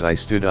sofa as I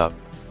stood up.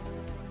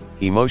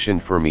 He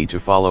motioned for me to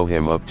follow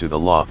him up to the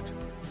loft.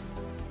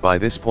 By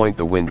this point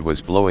the wind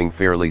was blowing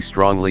fairly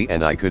strongly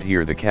and I could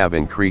hear the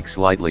cabin creak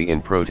slightly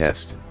in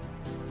protest.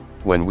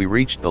 When we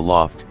reached the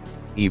loft,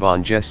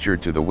 Ivan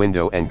gestured to the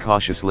window and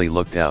cautiously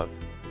looked out.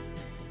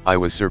 I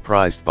was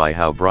surprised by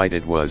how bright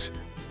it was,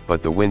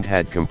 but the wind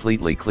had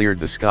completely cleared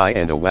the sky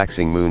and a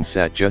waxing moon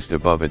sat just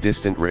above a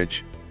distant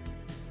ridge.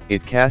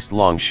 It cast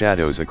long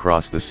shadows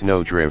across the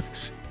snow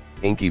drifts,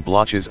 inky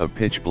blotches of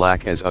pitch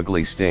black as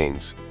ugly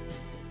stains.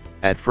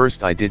 At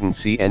first I didn't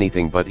see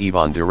anything, but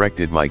Ivan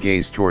directed my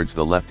gaze towards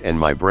the left and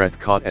my breath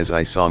caught as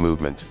I saw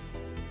movement.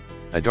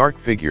 A dark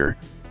figure,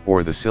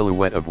 or the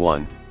silhouette of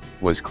one,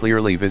 was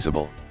clearly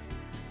visible.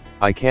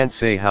 I can't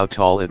say how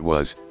tall it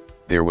was,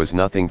 there was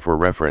nothing for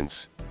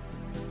reference.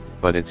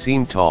 But it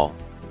seemed tall.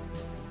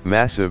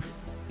 Massive,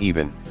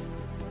 even.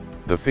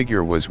 The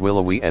figure was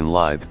willowy and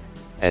lithe,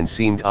 and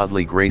seemed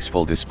oddly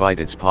graceful despite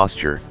its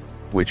posture,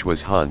 which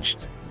was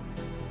hunched.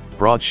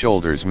 Broad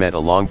shoulders met a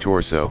long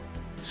torso,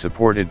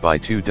 supported by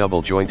two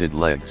double-jointed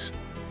legs.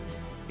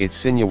 Its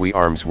sinewy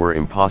arms were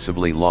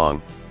impossibly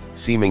long,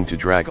 seeming to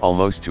drag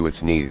almost to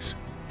its knees.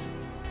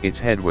 Its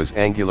head was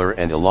angular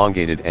and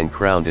elongated, and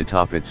crowned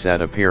atop it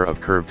sat a pair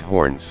of curved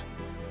horns.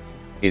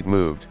 It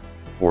moved,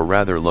 or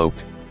rather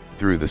loped,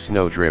 through the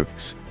snow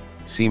drifts,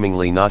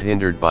 seemingly not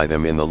hindered by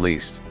them in the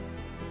least.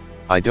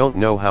 I don't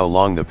know how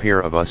long the pair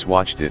of us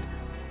watched it,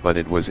 but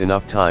it was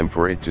enough time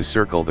for it to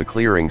circle the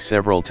clearing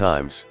several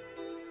times.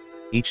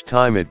 Each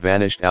time it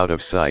vanished out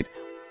of sight,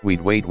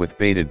 we'd wait with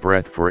bated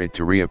breath for it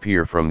to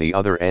reappear from the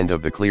other end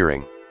of the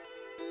clearing.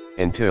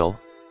 Until,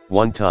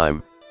 one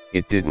time,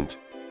 it didn't.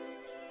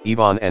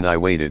 Ivan and I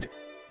waited,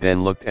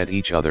 then looked at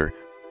each other,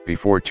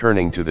 before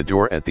turning to the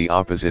door at the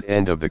opposite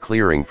end of the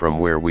clearing from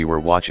where we were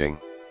watching.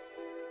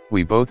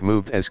 We both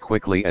moved as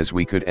quickly as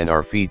we could and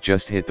our feet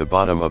just hit the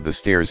bottom of the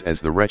stairs as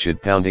the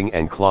wretched pounding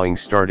and clawing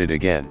started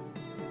again.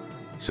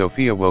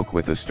 Sophia woke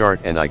with a start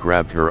and I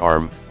grabbed her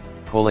arm,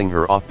 pulling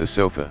her off the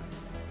sofa.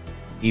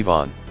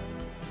 Ivan!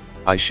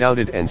 I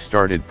shouted and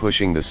started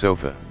pushing the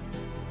sofa.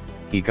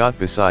 He got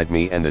beside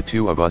me and the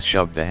two of us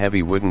shoved the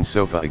heavy wooden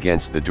sofa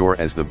against the door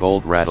as the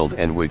bolt rattled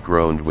and wood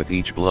groaned with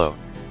each blow.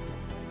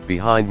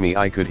 Behind me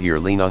I could hear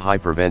Lena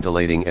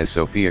hyperventilating as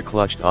Sophia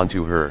clutched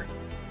onto her.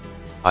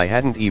 I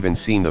hadn't even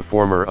seen the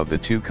former of the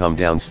two come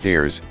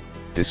downstairs,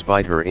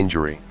 despite her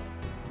injury.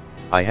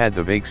 I had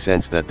the vague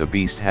sense that the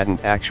beast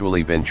hadn't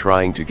actually been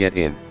trying to get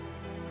in.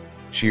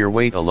 Sheer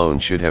weight alone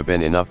should have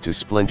been enough to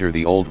splinter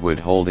the old wood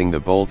holding the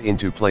bolt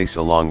into place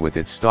along with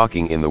its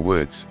stalking in the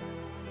woods.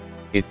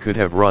 It could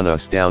have run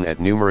us down at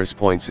numerous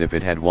points if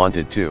it had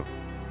wanted to.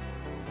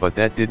 But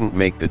that didn't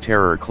make the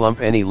terror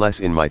clump any less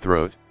in my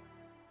throat.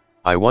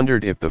 I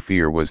wondered if the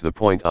fear was the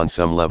point on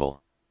some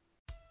level.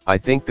 I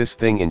think this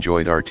thing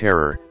enjoyed our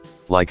terror,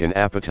 like an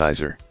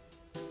appetizer.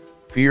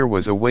 Fear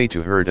was a way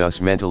to hurt us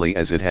mentally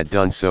as it had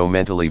done so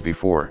mentally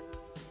before.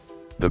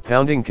 The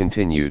pounding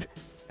continued,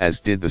 as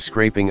did the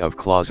scraping of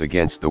claws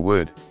against the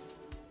wood.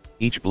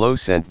 Each blow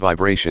sent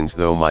vibrations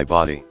through my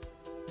body.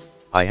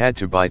 I had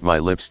to bite my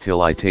lips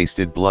till I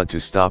tasted blood to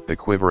stop the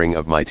quivering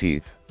of my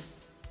teeth.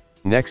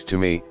 Next to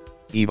me,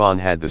 Yvonne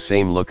had the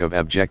same look of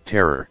abject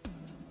terror.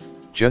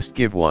 Just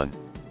give one.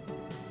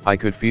 I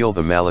could feel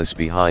the malice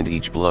behind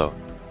each blow.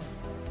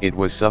 It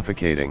was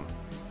suffocating.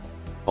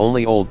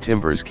 Only old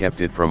timbers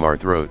kept it from our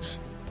throats.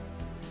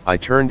 I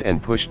turned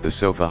and pushed the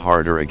sofa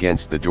harder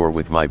against the door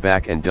with my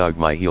back and dug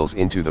my heels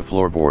into the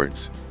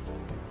floorboards.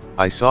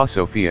 I saw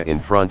Sophia in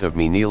front of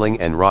me kneeling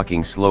and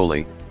rocking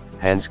slowly,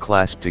 hands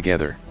clasped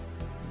together.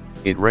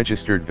 It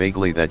registered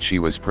vaguely that she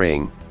was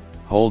praying,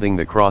 holding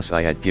the cross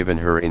I had given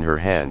her in her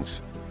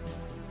hands.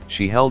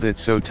 She held it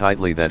so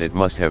tightly that it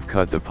must have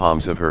cut the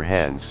palms of her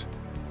hands.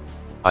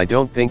 I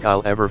don't think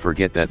I'll ever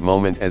forget that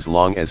moment as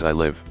long as I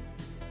live.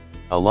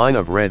 A line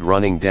of red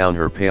running down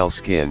her pale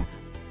skin,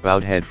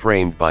 bowed head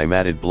framed by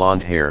matted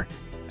blonde hair,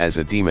 as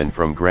a demon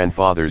from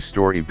grandfather's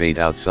story bayed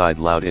outside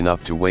loud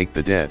enough to wake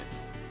the dead.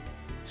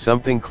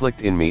 Something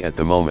clicked in me at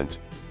the moment.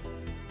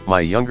 My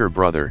younger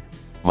brother,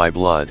 my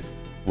blood,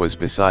 was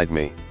beside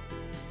me.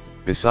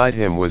 Beside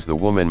him was the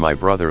woman my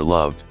brother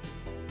loved.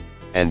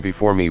 And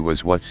before me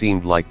was what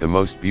seemed like the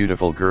most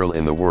beautiful girl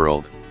in the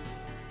world.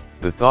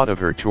 The thought of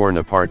her torn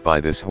apart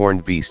by this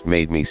horned beast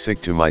made me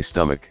sick to my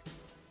stomach.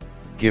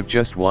 Give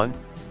just one?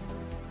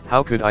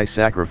 How could I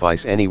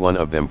sacrifice any one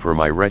of them for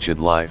my wretched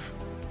life?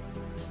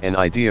 An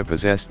idea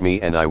possessed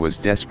me and I was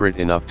desperate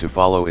enough to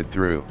follow it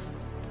through.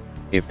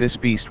 If this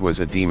beast was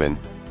a demon,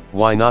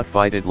 why not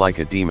fight it like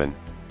a demon?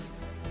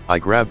 I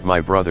grabbed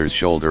my brother's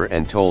shoulder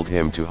and told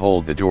him to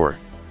hold the door.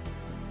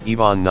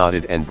 Yvonne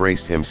nodded and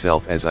braced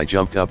himself as I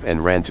jumped up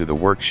and ran to the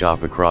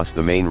workshop across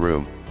the main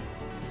room.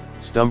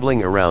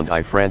 Stumbling around,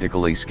 I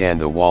frantically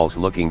scanned the walls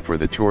looking for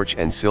the torch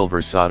and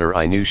silver solder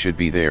I knew should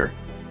be there.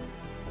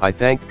 I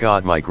thanked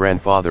God my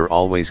grandfather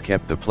always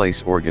kept the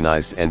place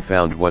organized and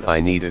found what I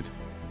needed.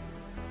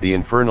 The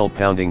infernal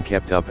pounding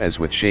kept up as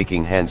with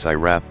shaking hands I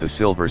wrapped the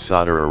silver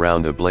solder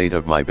around the blade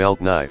of my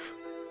belt knife.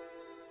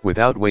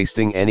 Without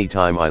wasting any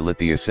time I lit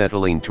the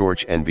acetylene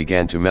torch and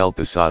began to melt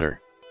the solder.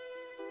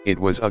 It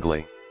was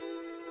ugly.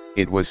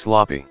 It was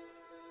sloppy.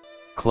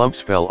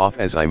 Clumps fell off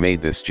as I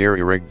made this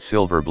jerry-rigged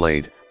silver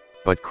blade,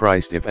 but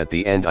Christ if at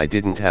the end I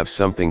didn't have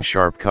something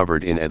sharp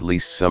covered in at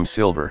least some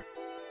silver.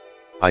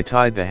 I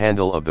tied the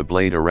handle of the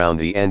blade around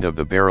the end of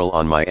the barrel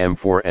on my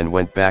M4 and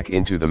went back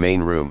into the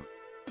main room.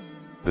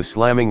 The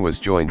slamming was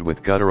joined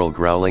with guttural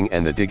growling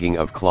and the digging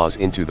of claws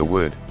into the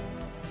wood.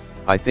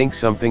 I think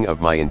something of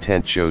my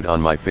intent showed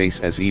on my face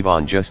as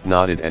Yvonne just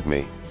nodded at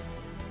me.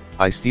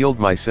 I steeled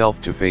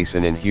myself to face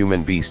an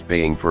inhuman beast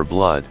baying for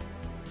blood.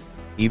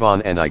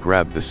 Yvonne and I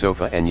grabbed the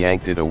sofa and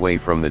yanked it away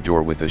from the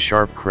door with a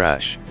sharp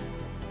crash.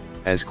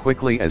 As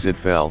quickly as it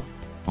fell,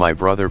 my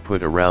brother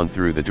put a round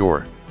through the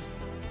door.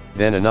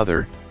 Then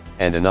another,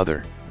 and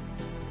another.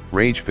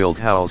 Rage-filled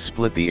howls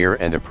split the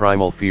air and a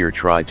primal fear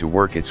tried to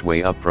work its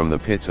way up from the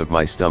pits of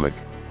my stomach.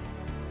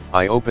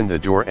 I opened the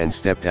door and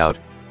stepped out,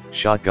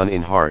 shotgun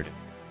in hard.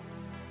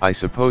 I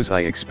suppose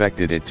I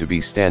expected it to be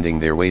standing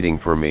there waiting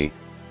for me,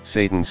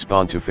 Satan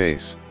spawn to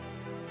face.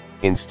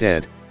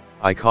 Instead,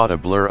 I caught a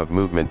blur of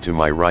movement to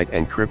my right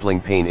and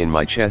crippling pain in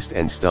my chest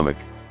and stomach.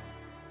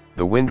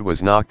 The wind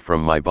was knocked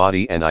from my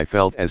body and I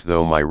felt as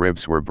though my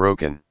ribs were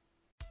broken.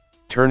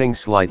 Turning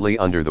slightly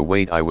under the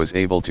weight, I was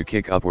able to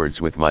kick upwards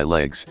with my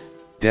legs,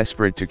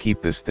 desperate to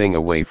keep this thing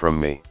away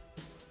from me.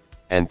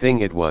 And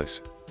thing it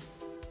was.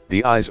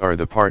 The eyes are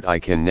the part I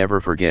can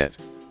never forget.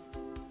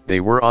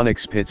 They were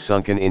onyx pits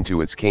sunken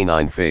into its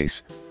canine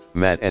face,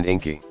 matte and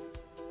inky.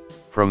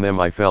 From them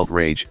I felt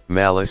rage,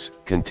 malice,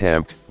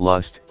 contempt,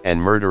 lust,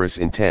 and murderous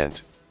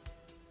intent.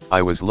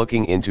 I was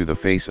looking into the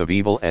face of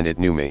evil and it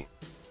knew me.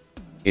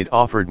 It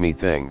offered me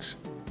things.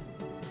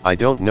 I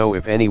don't know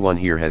if anyone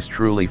here has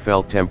truly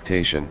felt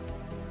temptation.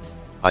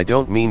 I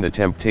don't mean the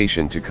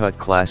temptation to cut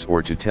class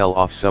or to tell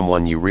off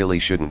someone you really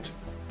shouldn't.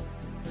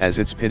 As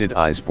its pitted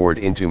eyes bored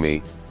into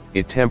me,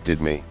 it tempted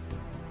me.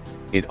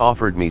 It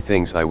offered me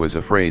things I was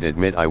afraid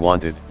admit I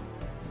wanted.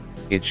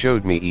 It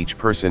showed me each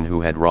person who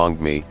had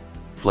wronged me,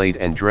 flayed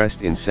and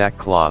dressed in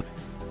sackcloth,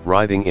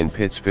 writhing in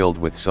pits filled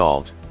with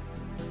salt.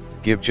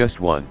 Give just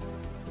one.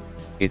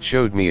 It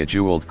showed me a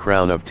jeweled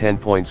crown of 10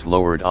 points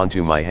lowered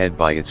onto my head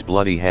by its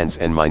bloody hands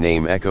and my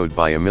name echoed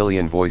by a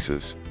million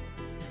voices.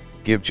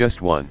 Give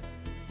just one.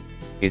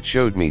 It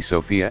showed me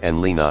Sophia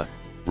and Lena,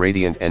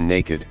 radiant and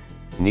naked,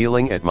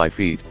 kneeling at my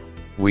feet,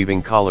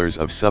 weaving collars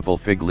of supple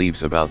fig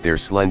leaves about their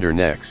slender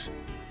necks.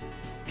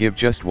 Give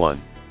just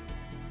one.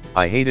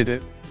 I hated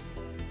it.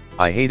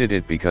 I hated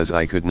it because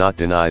I could not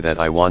deny that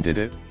I wanted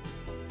it.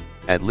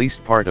 At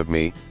least part of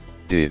me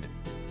did.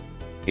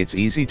 It's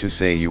easy to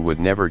say you would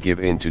never give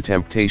in to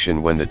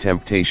temptation when the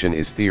temptation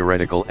is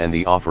theoretical and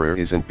the offerer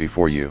isn't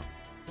before you.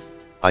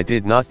 I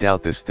did not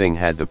doubt this thing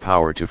had the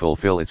power to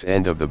fulfill its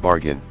end of the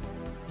bargain.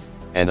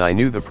 And I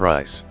knew the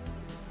price.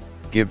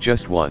 Give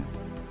just one.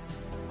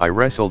 I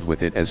wrestled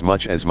with it as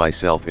much as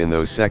myself in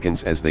those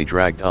seconds as they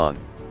dragged on.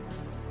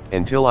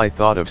 Until I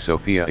thought of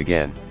Sophia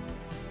again.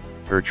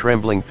 Her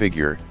trembling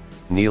figure,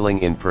 kneeling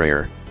in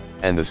prayer,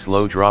 and the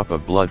slow drop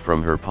of blood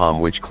from her palm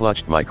which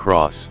clutched my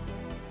cross.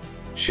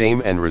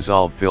 Shame and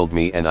resolve filled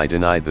me and I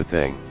denied the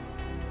thing.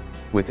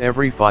 With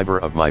every fiber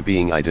of my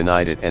being I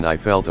denied it, and I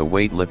felt a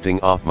weight lifting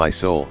off my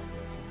soul.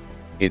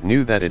 It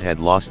knew that it had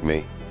lost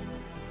me.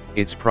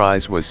 Its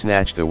prize was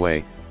snatched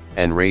away,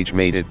 and rage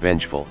made it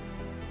vengeful.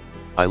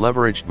 I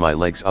leveraged my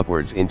legs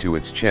upwards into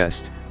its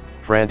chest,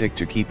 frantic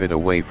to keep it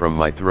away from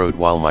my throat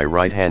while my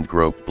right hand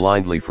groped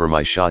blindly for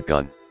my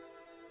shotgun.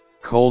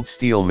 Cold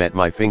steel met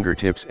my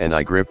fingertips and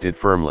I gripped it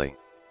firmly.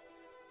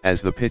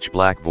 As the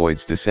pitch-black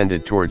voids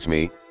descended towards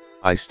me,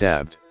 I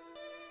stabbed.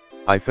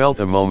 I felt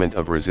a moment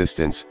of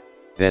resistance,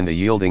 then the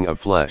yielding of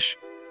flesh.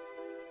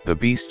 The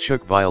beast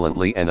shook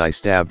violently and I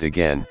stabbed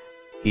again,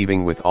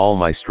 heaving with all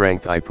my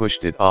strength. I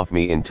pushed it off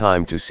me in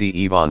time to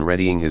see Ivan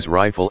readying his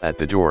rifle at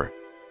the door.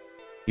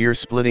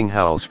 Ear-splitting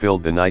howls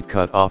filled the night,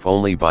 cut off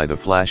only by the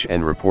flash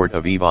and report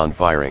of Ivan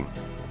firing.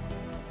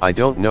 I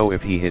don't know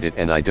if he hit it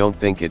and I don't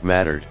think it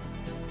mattered.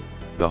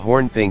 The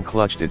horn thing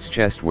clutched its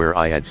chest where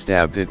I had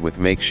stabbed it with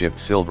makeshift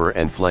silver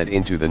and fled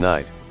into the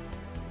night.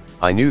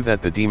 I knew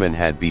that the demon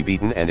had been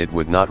beaten and it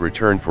would not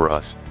return for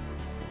us.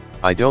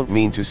 I don't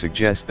mean to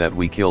suggest that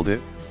we killed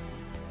it.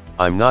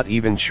 I'm not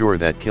even sure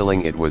that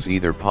killing it was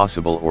either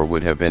possible or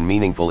would have been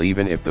meaningful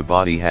even if the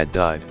body had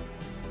died.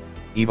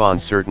 Ivan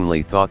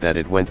certainly thought that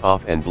it went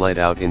off and bled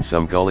out in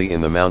some gully in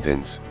the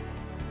mountains.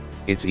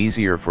 It's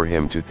easier for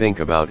him to think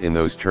about in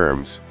those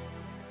terms.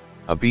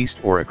 A beast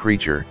or a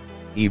creature,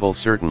 evil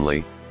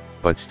certainly,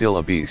 but still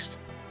a beast.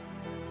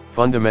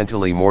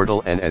 Fundamentally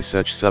mortal and as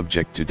such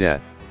subject to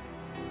death.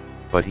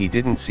 But he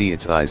didn't see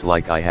its eyes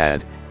like I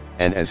had,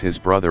 and as his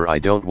brother I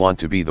don't want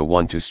to be the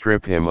one to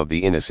strip him of the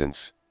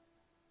innocence.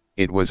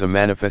 It was a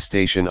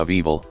manifestation of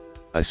evil,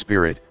 a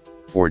spirit,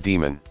 or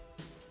demon.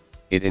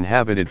 It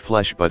inhabited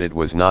flesh but it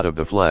was not of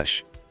the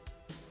flesh.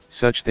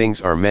 Such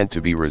things are meant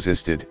to be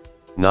resisted,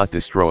 not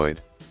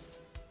destroyed.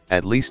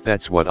 At least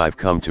that's what I've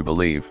come to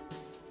believe.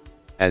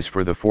 As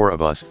for the four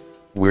of us,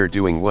 we're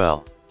doing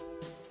well.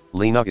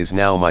 Lena is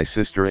now my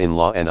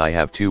sister-in-law and I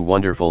have two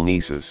wonderful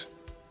nieces.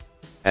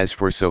 As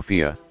for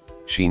Sophia,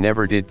 she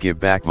never did give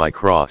back my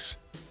cross.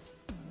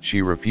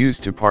 She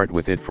refused to part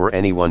with it for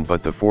anyone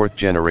but the fourth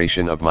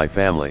generation of my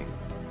family.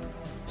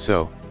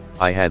 So,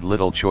 I had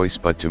little choice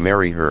but to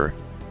marry her,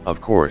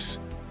 of course.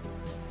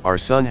 Our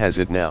son has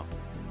it now.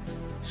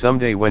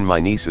 Someday when my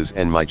nieces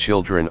and my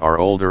children are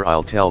older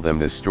I'll tell them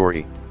this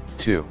story,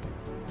 too.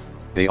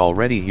 They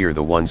already hear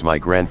the ones my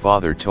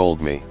grandfather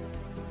told me.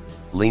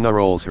 Lena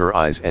rolls her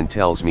eyes and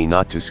tells me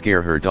not to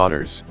scare her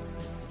daughters.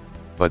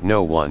 But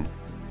no one,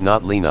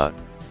 not Lena,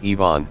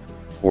 Ivan,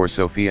 or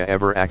Sophia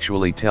ever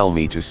actually tell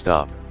me to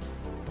stop.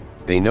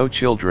 They know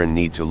children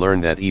need to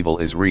learn that evil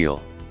is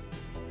real.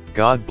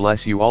 God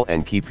bless you all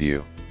and keep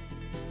you.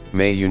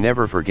 May you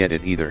never forget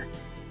it either.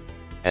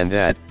 And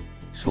that,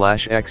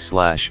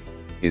 /x/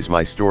 is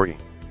my story.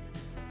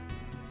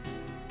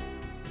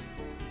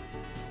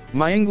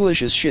 My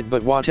English is shit,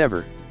 but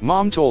whatever.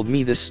 Mom told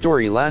me this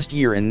story last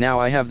year and now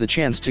I have the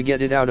chance to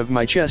get it out of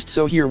my chest,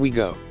 so here we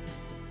go.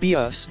 Be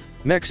us,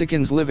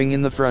 Mexicans living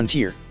in the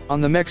frontier, on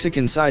the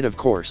Mexican side of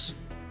course.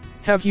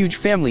 Have huge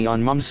family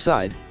on mom's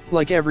side,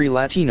 like every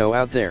Latino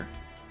out there.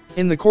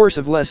 In the course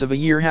of less of a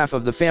year half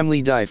of the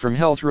family die from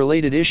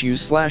health-related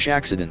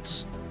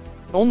issues/accidents.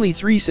 Only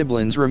 3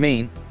 siblings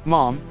remain,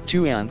 mom,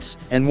 2 aunts,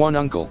 and 1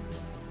 uncle.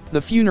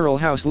 The funeral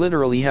house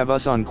literally have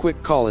us on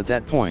quick call at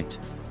that point.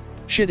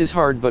 Shit is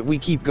hard but we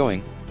keep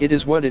going, it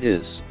is what it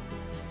is.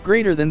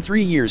 Greater than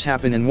 3 years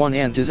happen and 1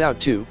 aunt is out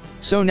too,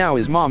 so now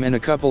is mom and a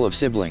couple of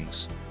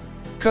siblings.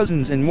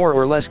 Cousins and more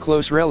or less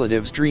close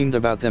relatives dreamed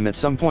about them at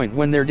some point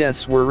when their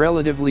deaths were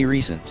relatively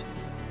recent.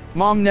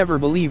 Mom never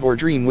believe or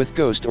dream with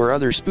ghost or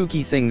other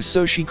spooky things,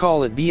 so she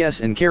call it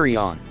BS and carry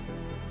on.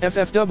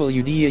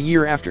 FFWD a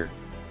year after.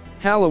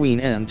 Halloween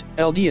and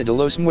El Dia de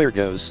los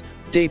Muertos,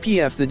 Day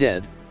PF the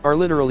Dead, are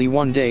literally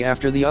one day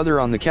after the other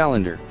on the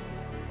calendar.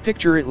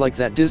 Picture it like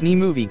that Disney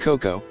movie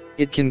Coco.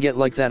 It can get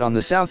like that on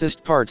the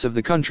southest parts of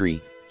the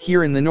country.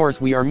 Here in the north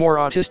we are more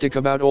autistic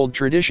about old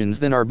traditions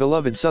than our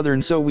beloved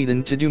southern, so we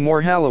tend to do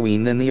more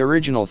Halloween than the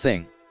original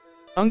thing.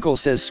 Uncle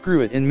says screw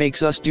it and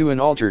makes us do an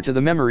altar to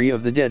the memory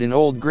of the dead in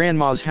old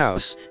grandma's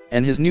house,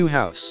 and his new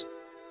house.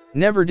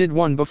 Never did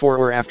one before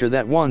or after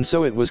that one,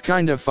 so it was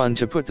kind of fun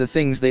to put the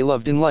things they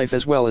loved in life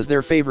as well as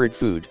their favorite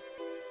food.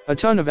 A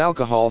ton of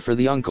alcohol for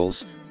the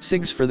uncles,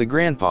 cigs for the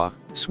grandpa,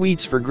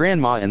 sweets for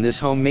grandma, and this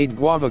homemade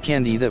guava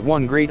candy that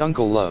one great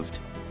uncle loved.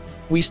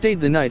 We stayed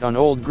the night on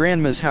old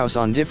grandma's house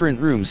on different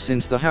rooms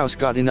since the house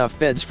got enough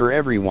beds for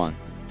everyone.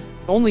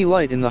 Only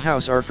light in the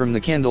house are from the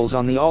candles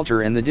on the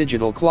altar and the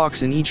digital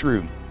clocks in each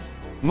room.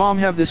 Mom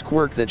have this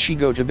quirk that she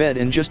go to bed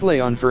and just lay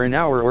on for an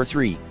hour or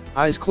 3,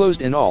 eyes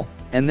closed and all,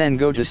 and then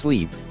go to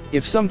sleep.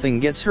 If something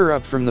gets her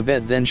up from the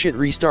bed then shit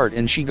restart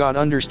and she got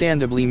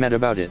understandably mad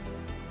about it.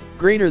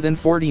 Greater than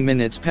 40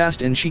 minutes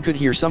passed and she could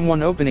hear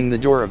someone opening the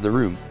door of the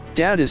room.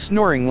 Dad is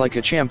snoring like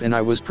a champ and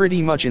I was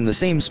pretty much in the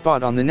same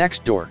spot on the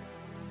next door.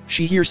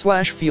 She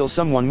hear/feel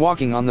someone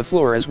walking on the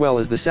floor as well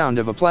as the sound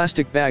of a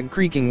plastic bag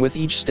creaking with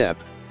each step.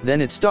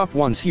 Then it stopped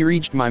once he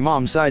reached my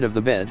mom's side of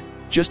the bed,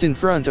 just in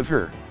front of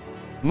her.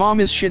 Mom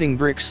is shitting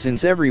bricks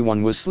since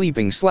everyone was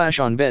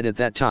sleeping/on bed at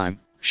that time.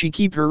 She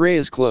keep her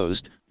eyes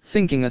closed,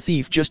 thinking a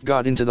thief just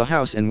got into the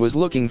house and was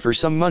looking for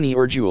some money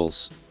or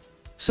jewels.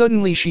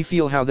 Suddenly she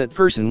feel how that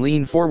person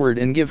lean forward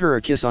and give her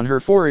a kiss on her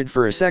forehead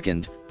for a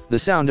second, the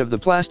sound of the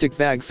plastic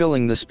bag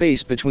filling the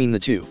space between the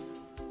two.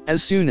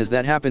 As soon as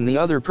that happened the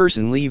other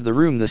person leave the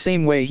room the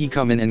same way he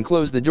come in and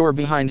close the door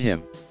behind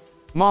him.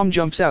 Mom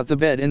jumps out the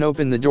bed and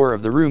open the door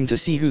of the room to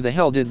see who the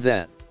hell did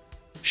that.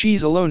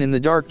 She's alone in the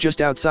dark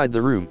just outside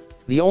the room,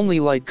 the only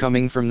light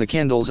coming from the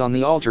candles on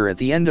the altar at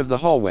the end of the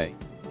hallway.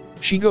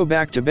 She go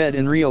back to bed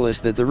and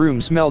realize that the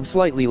room smelled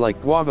slightly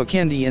like guava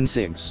candy and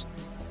cigs.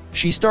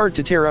 She start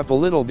to tear up a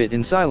little bit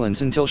in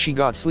silence until she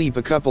got sleep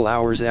a couple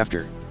hours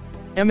after.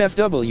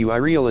 MFW I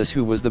realize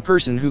who was the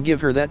person who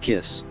give her that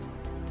kiss.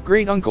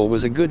 Great uncle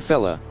was a good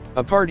fella,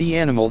 a party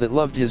animal that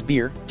loved his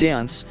beer,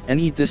 dance, and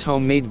eat this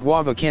homemade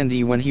guava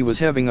candy when he was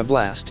having a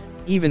blast,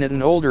 even at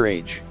an older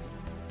age.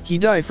 He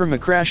died from a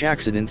crash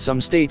accident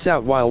some states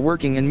out while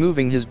working, and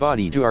moving his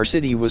body to our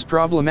city was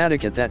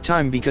problematic at that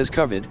time because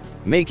COVID,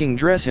 making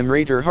dress him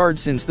rater hard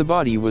since the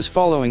body was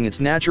following its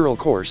natural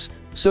course,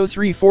 so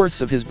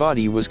 3/4 of his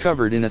body was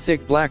covered in a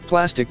thick black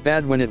plastic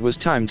bag when it was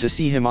time to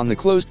see him on the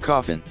closed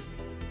coffin.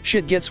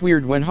 Shit gets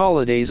weird when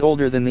holidays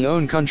older than the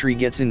own country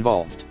gets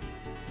involved.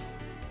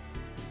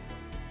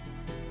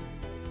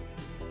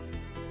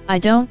 I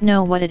don't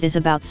know what it is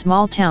about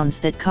small towns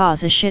that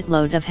cause a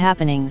shitload of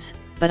happenings,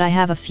 but I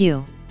have a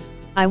few.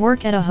 I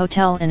work at a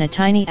hotel in a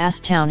tiny-ass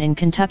town in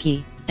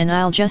Kentucky, and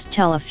I'll just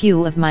tell a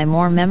few of my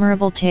more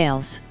memorable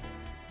tales.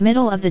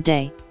 Middle of the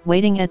day,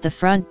 waiting at the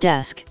front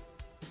desk.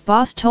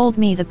 Boss told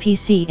me the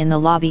PC in the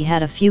lobby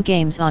had a few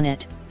games on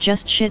it,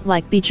 just shit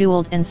like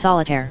Bejeweled and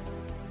Solitaire.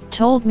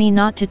 Told me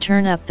not to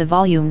turn up the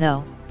volume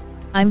though.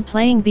 I'm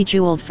playing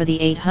Bejeweled for the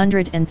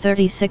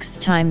 836th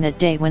time that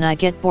day when I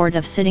get bored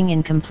of sitting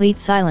in complete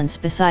silence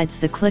besides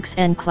the clicks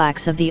and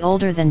clacks of the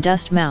older than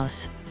dust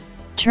mouse.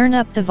 Turn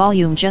up the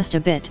volume just a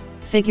bit,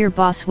 figure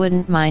boss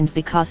wouldn't mind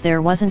because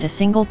there wasn't a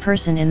single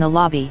person in the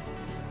lobby.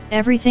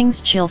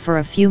 Everything's chill for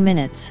a few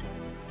minutes.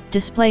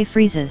 Display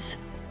freezes.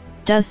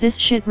 Does this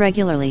shit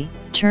regularly,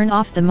 turn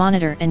off the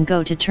monitor and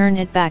go to turn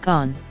it back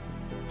on.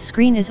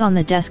 Screen is on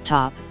the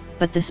desktop,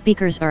 but the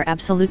speakers are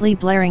absolutely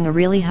blaring a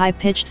really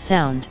high-pitched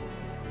sound.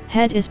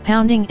 Head is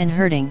pounding and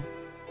hurting.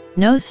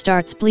 Nose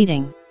starts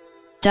bleeding.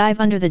 Dive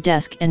under the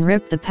desk and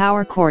rip the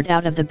power cord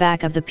out of the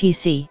back of the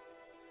PC.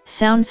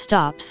 Sound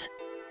stops.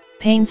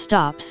 Pain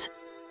stops.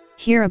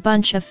 Hear a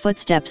bunch of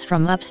footsteps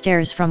from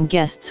upstairs from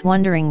guests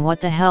wondering what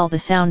the hell the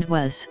sound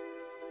was.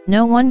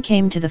 No one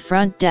came to the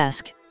front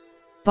desk.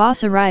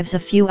 Boss arrives a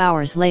few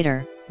hours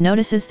later,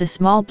 notices the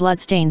small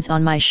bloodstains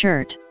on my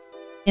shirt.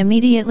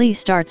 Immediately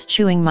starts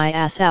chewing my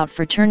ass out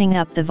for turning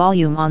up the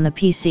volume on the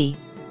PC.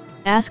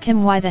 Ask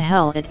him why the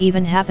hell it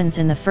even happens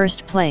in the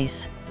first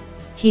place.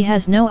 He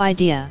has no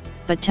idea,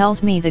 but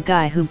tells me the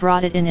guy who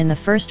brought it in the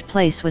first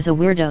place was a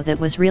weirdo that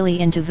was really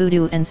into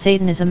voodoo and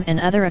Satanism and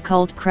other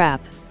occult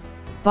crap.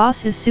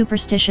 Boss is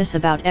superstitious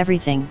about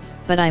everything,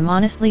 but I'm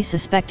honestly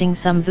suspecting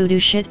some voodoo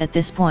shit at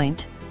this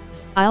point.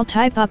 I'll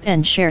type up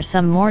and share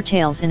some more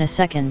tales in a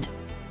second.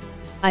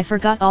 I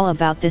forgot all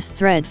about this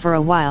thread for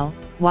a while,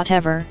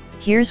 whatever,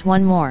 here's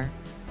one more.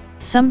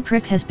 Some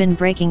prick has been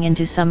breaking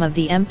into some of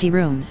the empty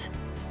rooms.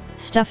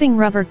 Stuffing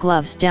rubber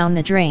gloves down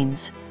the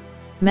drains.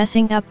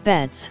 Messing up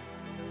beds.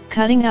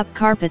 Cutting up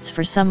carpets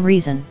for some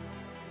reason.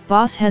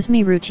 Boss has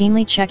me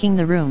routinely checking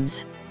the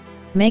rooms.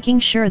 Making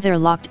sure they're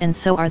locked and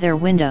so are their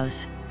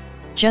windows.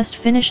 Just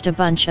finished a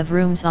bunch of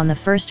rooms on the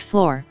first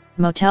floor,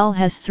 motel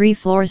has 3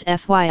 floors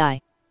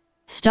FYI.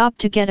 Stopped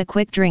to get a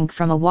quick drink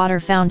from a water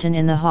fountain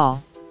in the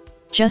hall.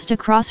 Just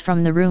across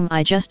from the room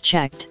I just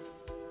checked.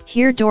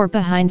 Hear door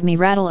behind me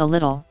rattle a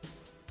little.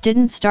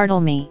 Didn't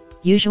startle me,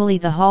 usually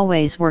the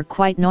hallways were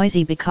quite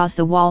noisy because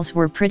the walls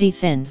were pretty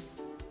thin.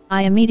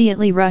 I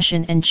immediately rush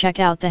in and check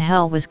out the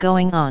hell was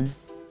going on.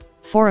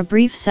 For a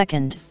brief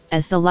second,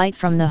 as the light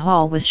from the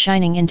hall was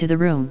shining into the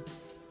room.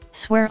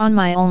 Swear on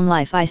my own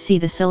life I see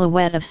the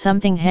silhouette of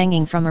something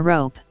hanging from a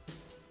rope.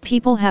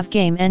 People have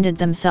game ended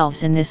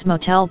themselves in this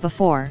motel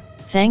before,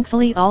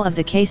 thankfully all of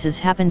the cases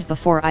happened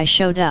before I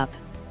showed up.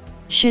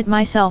 Shit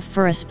myself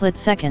for a split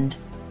second.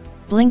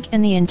 Blink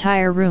and the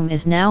entire room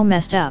is now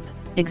messed up,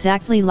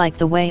 exactly like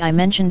the way I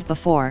mentioned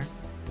before.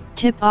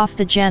 Tip off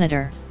the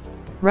janitor.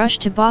 Rush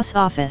to boss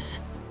office.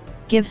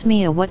 Gives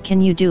me a what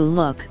can you do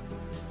look.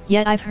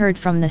 Yet I've heard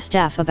from the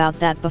staff about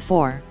that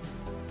before.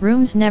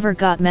 Rooms never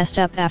got messed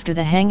up after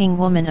the hanging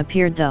woman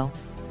appeared though.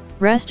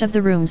 Rest of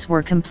the rooms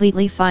were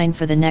completely fine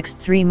for the next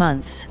 3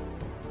 months.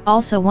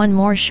 Also one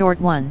more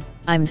short one,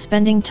 I'm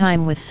spending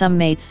time with some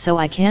mates so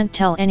I can't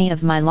tell any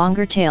of my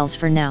longer tales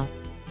for now.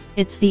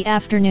 It's the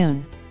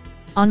afternoon.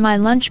 On my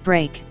lunch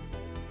break.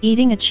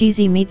 Eating a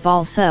cheesy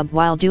meatball sub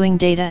while doing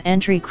data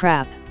entry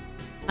crap.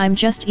 I'm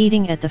just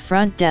eating at the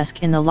front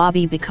desk in the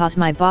lobby because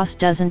my boss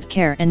doesn't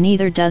care and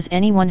neither does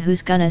anyone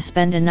who's gonna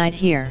spend a night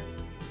here.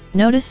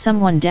 Notice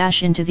someone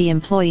dash into the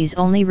employees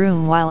only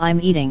room while I'm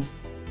eating.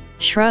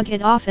 Shrug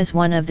it off as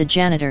one of the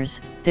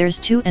janitors, there's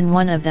two and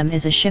one of them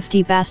is a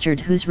shifty bastard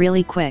who's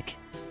really quick.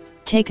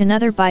 Take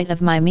another bite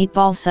of my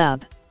meatball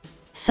sub.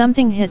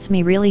 Something hits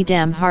me really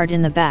damn hard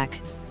in the back.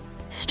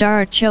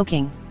 Start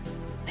choking.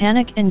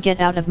 Panic and get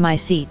out of my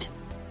seat.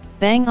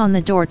 Bang on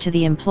the door to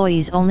the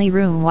employees only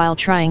room while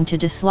trying to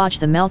dislodge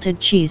the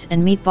melted cheese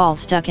and meatball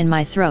stuck in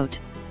my throat.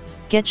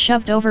 Get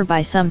shoved over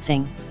by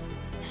something.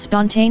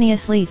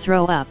 Spontaneously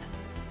throw up.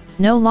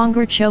 No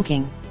longer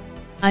choking.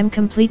 I'm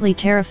completely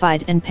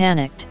terrified and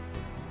panicked.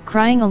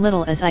 Crying a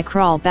little as I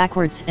crawl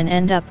backwards and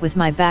end up with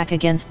my back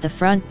against the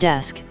front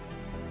desk.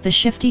 The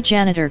shifty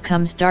janitor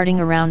comes darting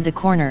around the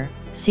corner,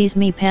 sees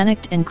me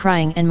panicked and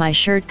crying and my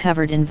shirt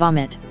covered in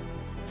vomit.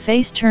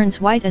 Face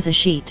turns white as a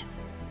sheet.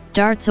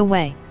 Darts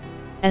away.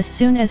 As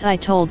soon as I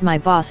told my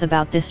boss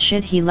about this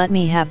shit he let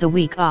me have the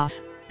week off,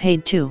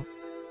 paid too.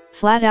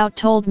 Flat out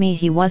told me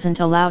he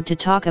wasn't allowed to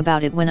talk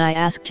about it when I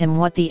asked him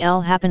what the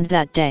L happened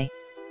that day.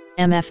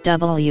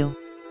 MFW.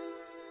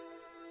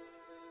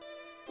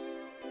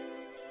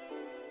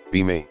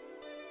 Be me.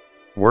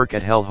 Work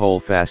at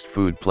Hellhole fast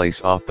food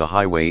place off the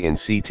highway in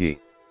CT.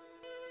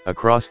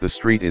 Across the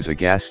street is a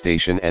gas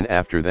station and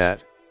after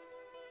that,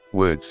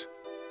 woods.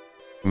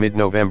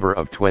 Mid-November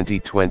of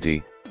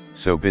 2020,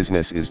 so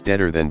business is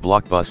deader than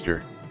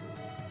Blockbuster.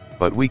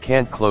 But we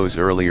can't close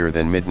earlier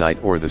than midnight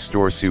or the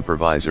store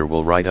supervisor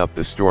will write up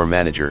the store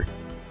manager,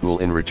 who'll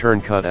in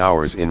return cut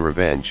hours in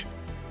revenge.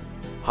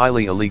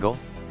 Highly illegal?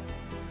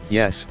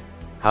 Yes,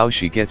 how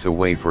she gets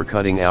away for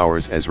cutting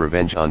hours as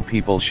revenge on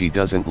people she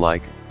doesn't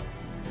like?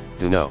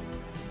 Dunno.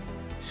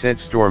 Said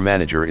store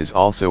manager is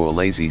also a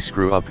lazy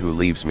screw-up who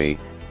leaves me,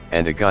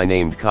 and a guy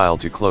named Kyle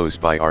to close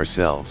by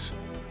ourselves.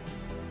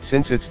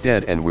 Since it's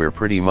dead and we're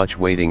pretty much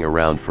waiting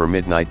around for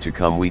midnight to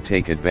come, we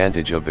take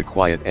advantage of the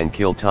quiet and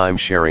kill time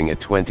sharing a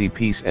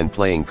 20-piece and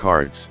playing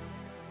cards.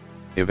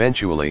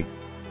 Eventually,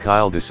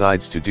 Kyle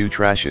decides to do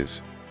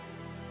trashes.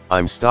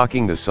 I'm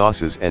stocking the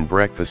sauces and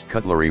breakfast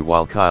cutlery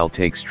while Kyle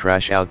takes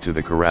trash out to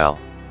the corral.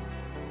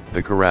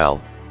 The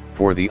corral,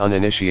 for the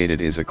uninitiated,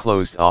 is a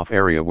closed-off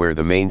area where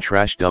the main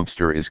trash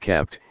dumpster is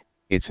kept.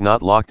 It's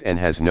not locked and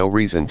has no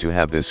reason to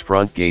have this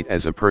front gate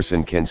as a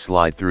person can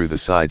slide through the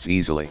sides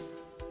easily.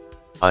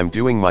 I'm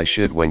doing my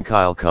shit when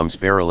Kyle comes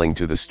barreling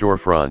to the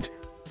storefront.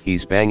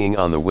 He's banging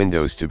on the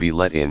windows to be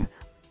let in.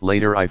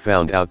 Later I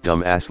found out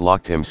dumbass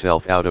locked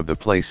himself out of the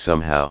place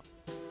somehow.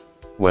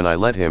 When I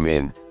let him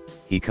in,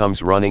 he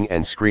comes running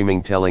and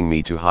screaming telling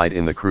me to hide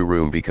in the crew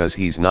room because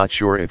he's not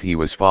sure if he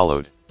was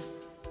followed.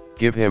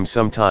 Give him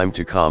some time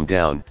to calm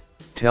down,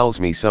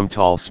 tells me some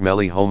tall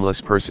smelly homeless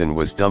person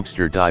was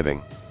dumpster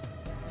diving.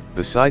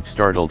 The sight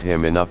startled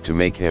him enough to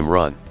make him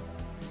run.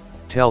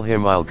 Tell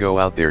him I'll go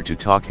out there to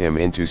talk him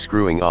into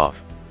screwing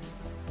off.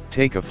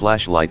 Take a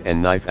flashlight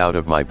and knife out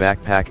of my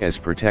backpack as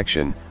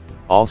protection,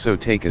 also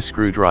take a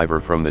screwdriver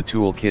from the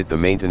toolkit the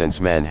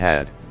maintenance man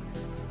had.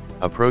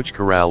 Approach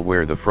corral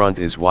where the front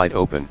is wide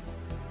open.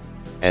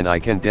 And I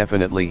can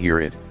definitely hear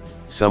it,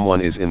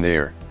 someone is in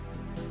there.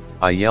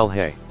 I yell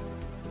hey.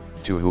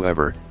 To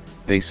whoever,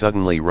 they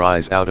suddenly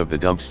rise out of the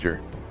dumpster.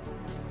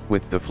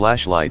 With the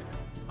flashlight,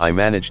 I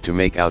manage to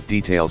make out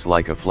details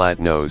like a flat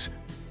nose,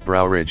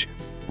 brow ridge,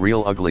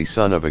 real ugly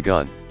son of a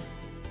gun.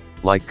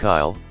 Like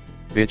Kyle,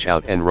 bitch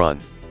out and run.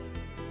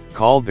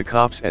 Called the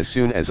cops as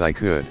soon as I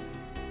could.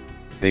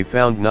 They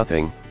found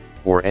nothing,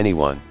 or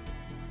anyone.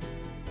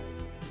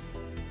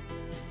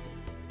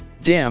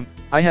 Damn,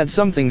 I had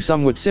something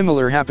somewhat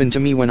similar happen to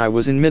me when I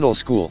was in middle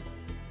school.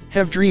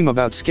 Have dream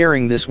about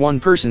scaring this one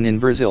person in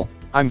Brazil.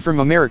 I'm from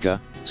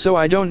America, so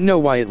I don't know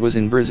why it was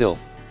in Brazil.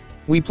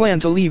 We plan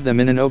to leave them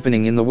in an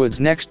opening in the woods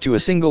next to a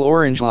single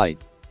orange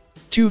light.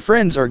 Two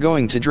friends are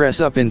going to dress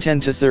up in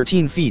 10 to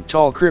 13 feet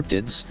tall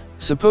cryptids,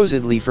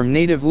 supposedly from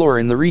native lore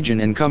in the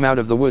region, and come out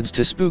of the woods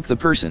to spook the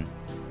person.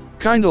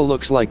 Kinda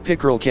looks like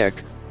pickerel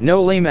kek,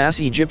 no lame ass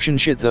Egyptian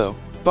shit though.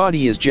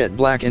 Body is jet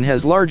black and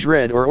has large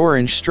red or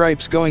orange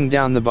stripes going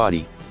down the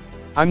body.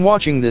 I'm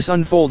watching this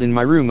unfold in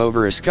my room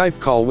over a Skype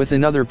call with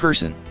another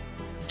person.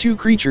 Two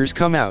creatures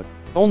come out,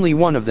 only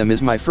one of them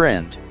is my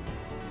friend.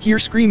 Hear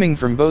screaming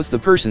from both the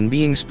person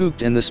being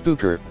spooked and the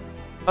spooker.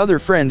 Other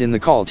friend in the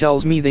call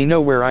tells me they know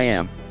where I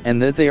am,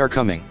 and that they are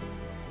coming.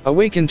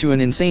 Awaken to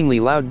an insanely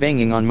loud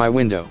banging on my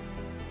window.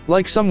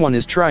 Like someone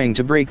is trying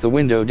to break the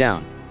window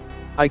down.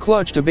 I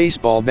clutched a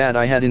baseball bat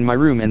I had in my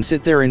room and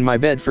sit there in my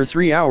bed for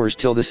 3 hours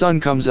till the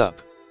sun comes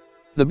up.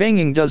 The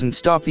banging doesn't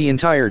stop the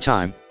entire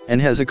time, and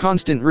has a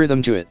constant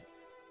rhythm to it.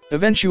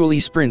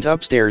 Eventually sprint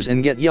upstairs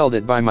and get yelled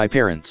at by my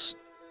parents.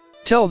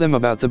 Tell them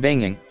about the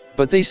banging,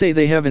 but they say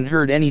they haven't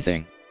heard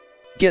anything.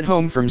 get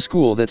home from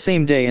school that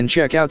same day and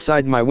check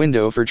outside my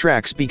window for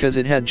tracks because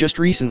it had just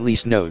recently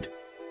snowed.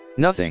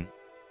 Nothing.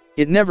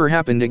 It never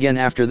happened again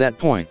after that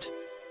point.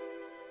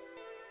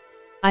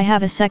 I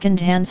have a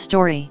second-hand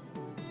story.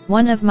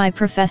 One of my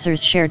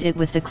professors shared it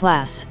with the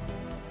class.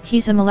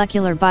 He's a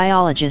molecular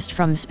biologist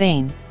from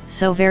Spain,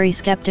 so very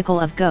skeptical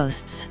of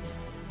ghosts.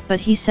 But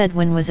he said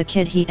when was a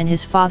kid he and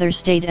his father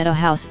stayed at a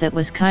house that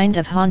was kind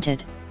of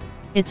haunted.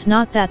 It's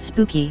not that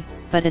spooky,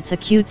 but it's a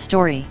cute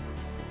story.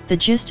 The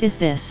gist is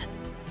this.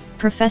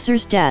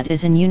 Professor's dad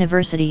is in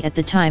university at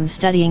the time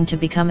studying to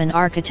become an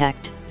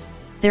architect.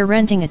 They're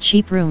renting a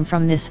cheap room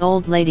from this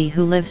old lady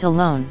who lives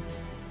alone.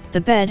 The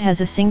bed has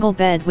a single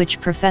bed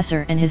which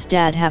Professor and his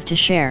dad have to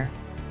share.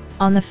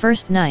 On the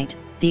first night,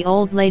 the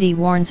old lady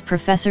warns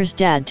Professor's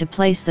dad to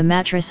place the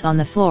mattress on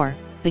the floor,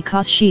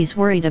 because she's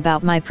worried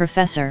about my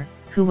professor,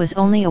 who was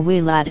only a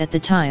wee lad at the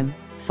time,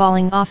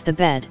 falling off the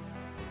bed.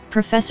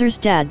 Professor's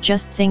dad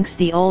just thinks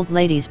the old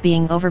lady's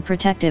being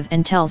overprotective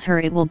and tells her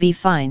it will be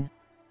fine.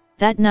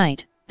 That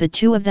night, the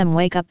two of them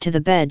wake up to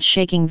the bed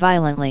shaking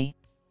violently.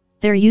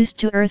 They're used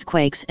to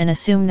earthquakes and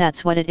assume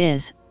that's what it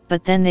is,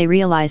 but then they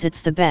realize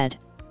it's the bed.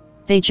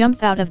 They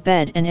jump out of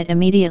bed and it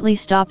immediately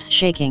stops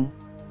shaking.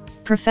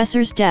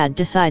 Professor's dad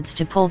decides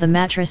to pull the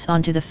mattress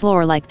onto the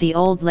floor like the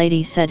old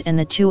lady said, and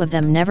the two of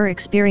them never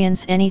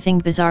experience anything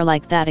bizarre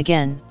like that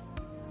again.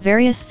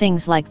 Various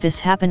things like this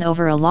happen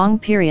over a long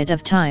period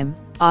of time,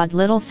 odd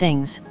little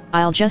things.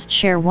 I'll just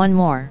share one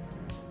more.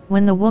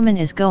 When the woman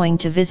is going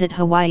to visit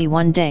Hawaii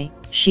one day,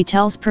 she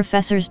tells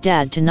Professor's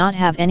dad to not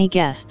have any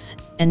guests,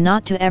 and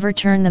not to ever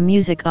turn the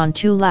music on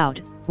too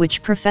loud,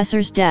 which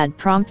Professor's dad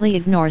promptly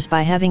ignores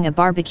by having a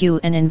barbecue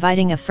and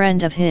inviting a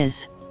friend of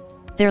his.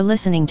 They're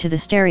listening to the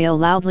stereo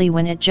loudly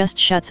when it just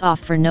shuts off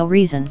for no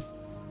reason.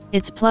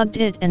 It's plugged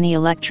in and the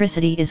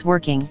electricity is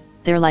working.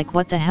 They're like,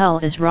 what the hell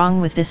is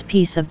wrong with this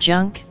piece of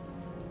junk?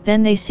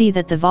 Then they see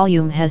that the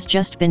volume has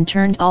just been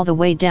turned all the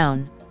way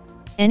down.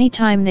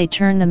 Anytime they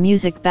turn the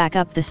music back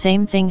up, the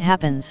same thing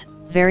happens,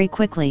 very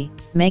quickly,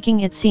 making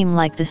it seem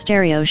like the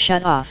stereo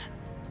shut off.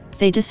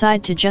 They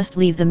decide to just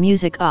leave the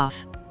music off.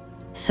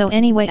 So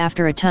anyway,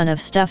 after a ton of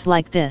stuff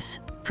like this,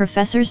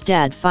 Professor's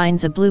dad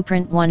finds a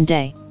blueprint one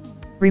day.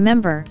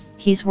 Remember,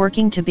 he's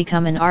working to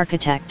become an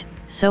architect,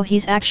 so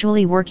he's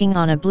actually working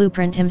on a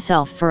blueprint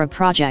himself for a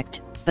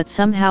project, but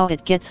somehow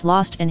it gets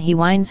lost and he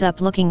winds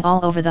up looking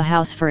all over the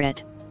house for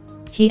it.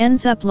 He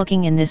ends up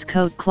looking in this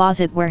coat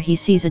closet where he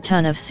sees a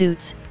ton of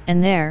suits,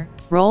 and there,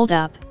 rolled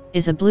up,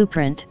 is a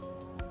blueprint.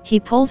 He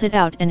pulls it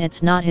out and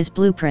it's not his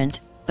blueprint,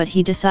 but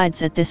he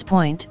decides at this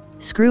point,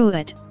 screw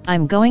it,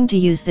 I'm going to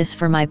use this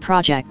for my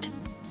project.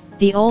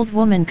 The old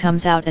woman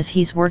comes out as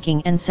he's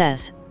working and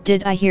says,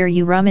 "Did I hear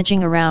you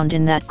rummaging around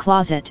in that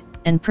closet?"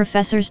 And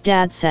Professor's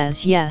dad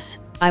says, "Yes,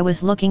 I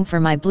was looking for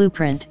my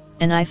blueprint,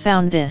 and I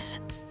found this."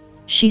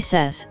 She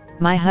says,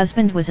 "My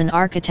husband was an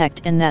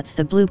architect and that's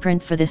the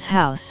blueprint for this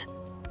house.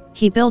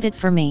 He built it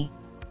for me.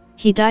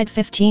 He died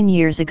 15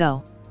 years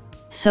ago."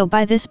 So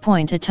by this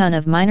point a ton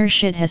of minor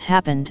shit has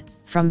happened,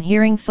 from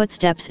hearing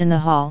footsteps in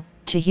the hall,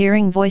 to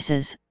hearing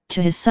voices,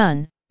 to his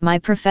son, my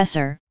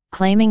professor,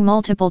 claiming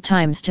multiple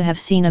times to have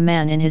seen a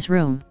man in his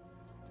room.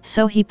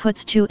 So he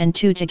puts two and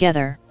two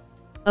together.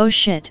 Oh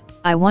shit,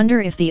 I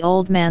wonder if the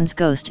old man's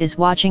ghost is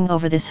watching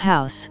over this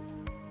house.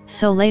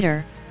 So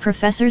later,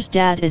 Professor's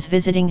dad is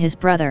visiting his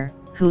brother,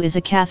 who is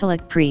a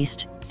Catholic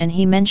priest, and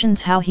he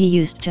mentions how he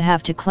used to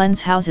have to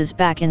cleanse houses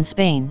back in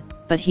Spain,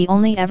 but he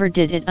only ever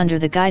did it under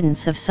the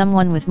guidance of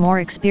someone with more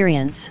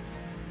experience.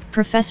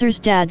 Professor's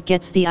dad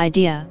gets the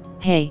idea,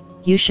 "Hey,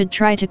 you should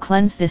try to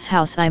cleanse this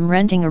house I'm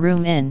renting a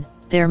room in,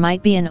 there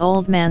might be an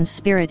old man's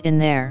spirit in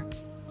there."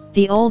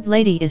 The old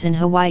lady is in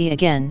Hawaii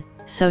again,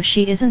 so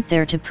she isn't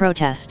there to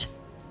protest.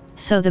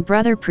 So the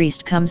brother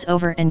priest comes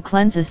over and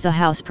cleanses the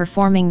house,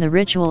 performing the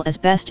ritual as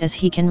best as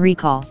he can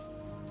recall.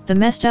 The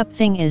messed up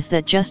thing is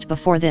that just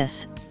before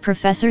this,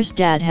 Professor's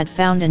dad had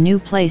found a new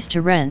place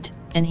to rent,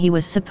 and he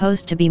was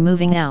supposed to be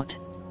moving out.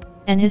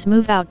 And his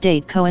move-out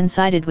date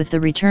coincided with the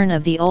return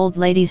of the old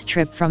lady's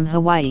trip from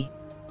Hawaii.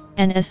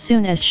 And as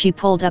soon as she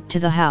pulled up to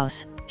the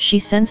house, she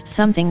sensed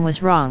something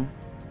was wrong.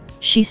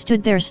 She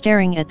stood there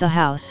staring at the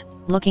house,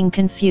 looking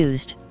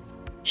confused.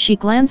 She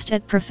glanced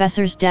at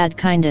Professor's dad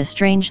kinda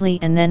strangely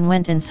and then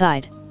went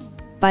inside.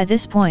 By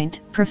this point,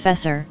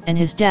 Professor and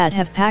his dad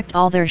have packed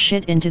all their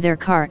shit into their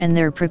car and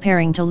they're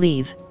preparing to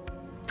leave.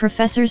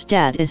 Professor's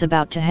dad is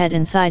about to head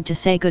inside to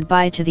say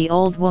goodbye to the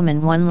old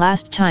woman one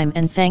last time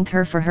and thank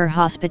her for her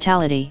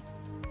hospitality.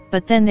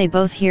 But then they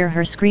both hear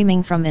her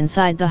screaming from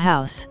inside the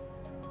house.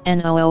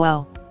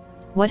 "No!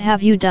 What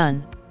have you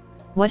done?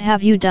 What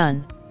have you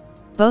done?"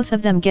 Both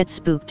of them get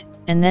spooked,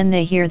 and then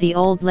they hear the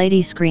old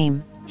lady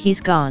scream,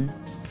 "He's gone!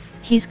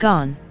 He's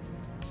gone!"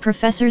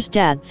 Professor's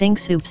dad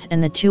thinks oops,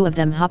 and the two of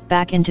them hop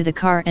back into the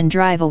car and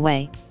drive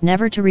away,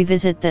 never to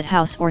revisit that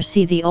house or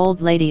see the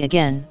old lady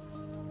again.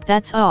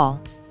 That's all.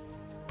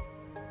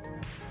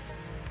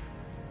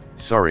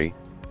 Sorry,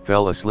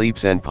 fell asleep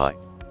senpai.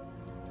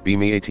 Be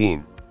me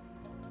 18.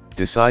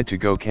 Decide to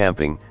go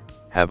camping,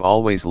 have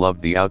always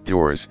loved the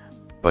outdoors,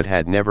 but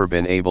had never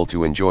been able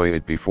to enjoy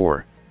it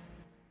before.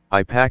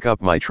 I pack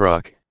up my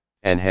truck,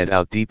 and head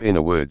out deep in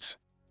a woods.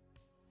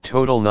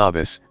 Total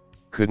novice,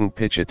 couldn't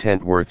pitch a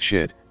tent worth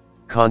shit,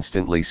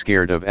 constantly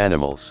scared of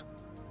animals.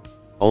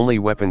 Only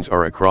weapons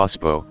are a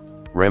crossbow,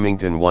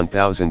 Remington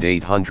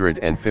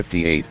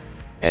 1858,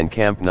 and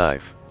camp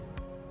knife.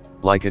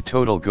 Like a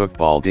total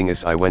goofball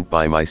dingus, I went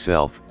by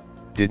myself,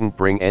 didn't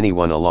bring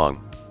anyone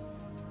along.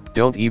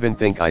 Don't even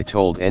think I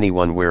told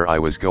anyone where I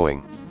was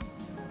going.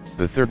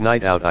 The third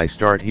night out I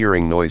start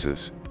hearing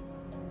noises.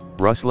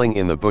 Rustling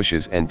in the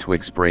bushes and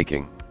twigs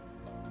breaking.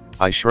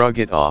 I shrug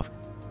it off,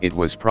 it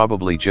was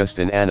probably just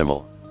an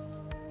animal.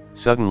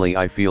 Suddenly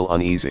I feel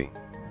uneasy.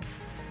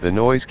 The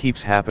noise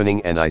keeps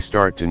happening and I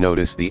start to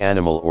notice the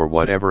animal or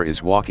whatever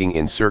is walking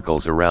in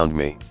circles around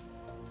me.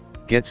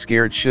 Get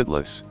scared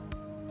shitless.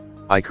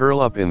 I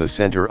curl up in the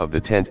center of the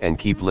tent and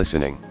keep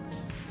listening.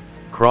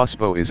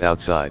 Crossbow is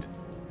outside.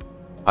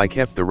 I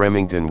kept the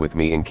Remington with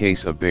me in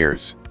case of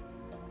bears.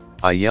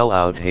 I yell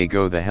out, "Hey,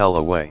 go the hell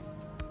away,"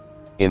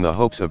 in the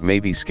hopes of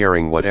maybe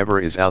scaring whatever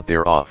is out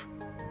there off.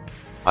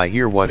 I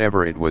hear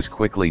whatever it was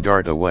quickly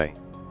dart away.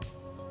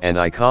 And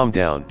I calm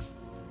down.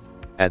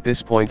 At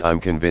this point I'm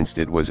convinced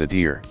it was a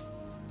deer.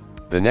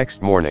 The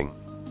next morning,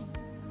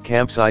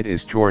 campsite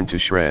is torn to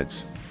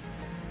shreds.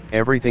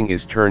 Everything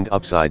is turned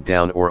upside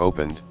down or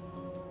opened.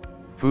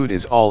 Food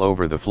is all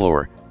over the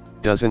floor,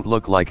 doesn't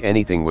look like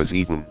anything was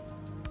eaten.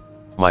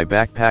 My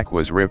backpack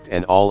was ripped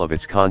and all of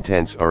its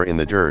contents are in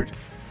the dirt.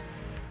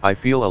 I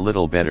feel a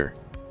little better.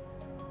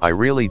 I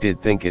really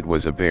did think it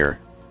was a bear,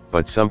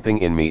 but something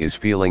in me is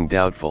feeling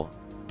doubtful.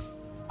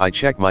 I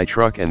check my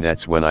truck and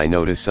that's when I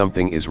notice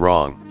something is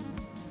wrong.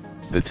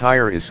 The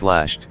tire is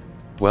slashed,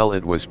 well,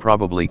 it was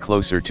probably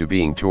closer to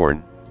being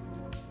torn.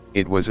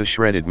 It was a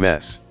shredded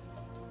mess.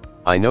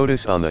 I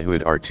notice on the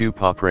hood are 2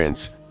 paw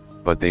prints,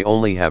 but they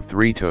only have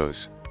 3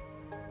 toes.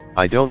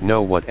 I don't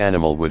know what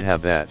animal would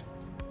have that.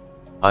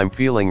 I'm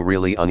feeling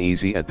really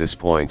uneasy at this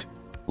point,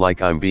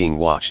 like I'm being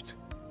watched.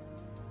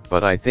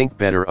 But I think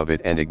better of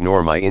it and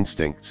ignore my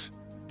instincts.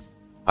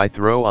 I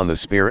throw on the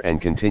spare and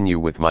continue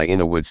with my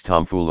in-a-woods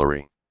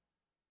tomfoolery.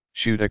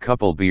 Shoot a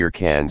couple beer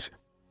cans,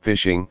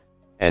 fishing,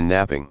 and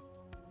napping.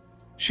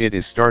 Shit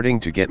is starting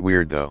to get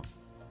weird though.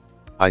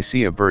 I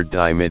see a bird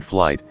die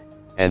mid-flight,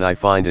 and I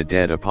find a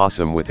dead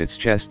opossum with its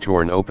chest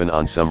torn open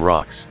on some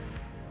rocks.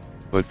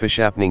 But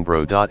fishapning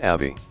bro.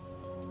 Avi.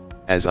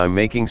 As I'm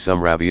making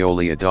some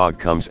ravioli, a dog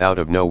comes out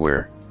of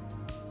nowhere.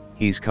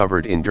 He's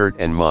covered in dirt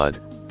and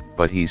mud,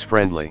 but he's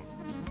friendly.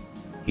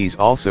 He's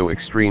also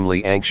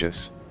extremely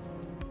anxious.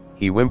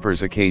 He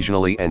whimpers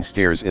occasionally and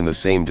stares in the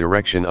same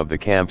direction of the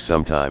camp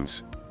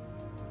sometimes.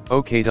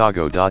 Okay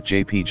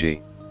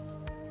doggo.jpg.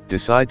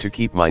 Decide to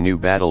keep my new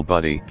battle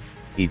buddy,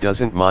 he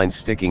doesn't mind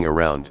sticking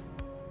around.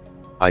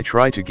 I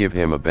try to give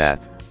him a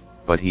bath,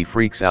 but he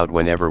freaks out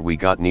whenever we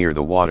got near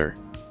the water.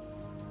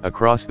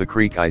 Across the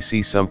creek I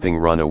see something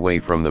run away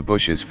from the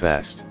bushes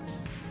fast.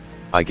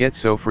 I get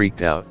so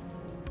freaked out.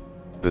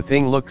 The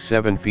thing looked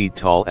 7 feet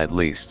tall at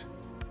least.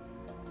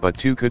 But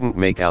 2 couldn't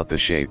make out the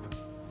shape.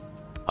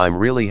 I'm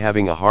really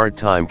having a hard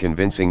time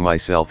convincing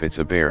myself it's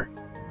a bear.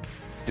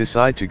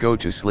 Decide to go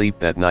to sleep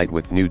that night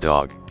with new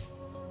dog.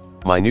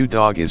 My new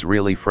dog is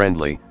really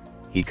friendly,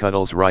 he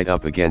cuddles right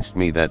up against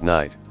me that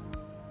night.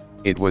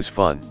 It was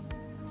fun.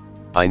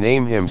 I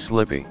name him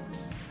Slippy.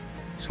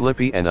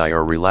 Slippy and I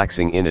are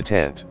relaxing in a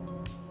tent.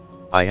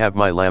 I have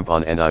my lamp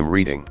on and I'm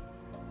reading.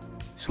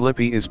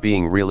 Slippy is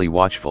being really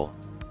watchful.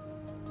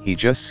 He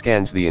just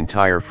scans the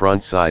entire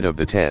front side of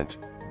the tent.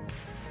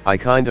 I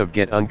kind of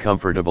get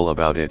uncomfortable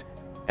about it,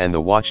 and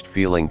the watched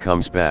feeling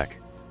comes back.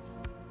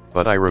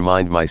 But I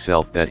remind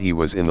myself that he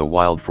was in the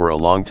wild for a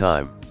long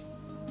time.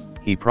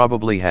 He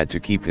probably had to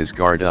keep his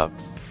guard up.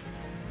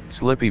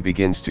 Slippy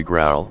begins to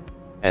growl,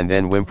 and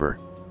then whimper.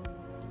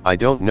 I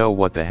don't know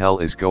what the hell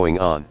is going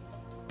on.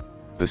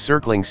 The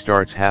circling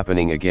starts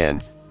happening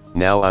again,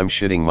 now I'm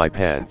shitting my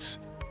pants.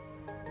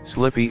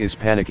 Slippy is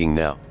panicking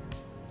now.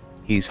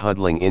 He's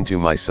huddling into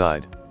my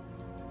side.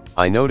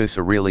 I notice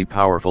a really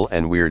powerful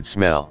and weird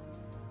smell.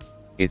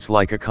 It's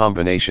like a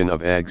combination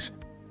of eggs,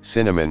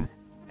 cinnamon,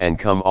 and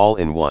cum all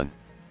in one.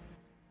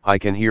 I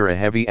can hear a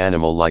heavy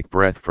animal-like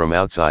breath from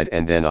outside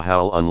and then a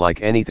howl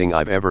unlike anything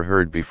I've ever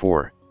heard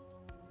before.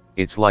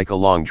 It's like a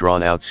long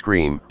drawn-out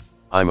scream,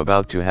 I'm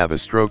about to have a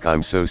stroke,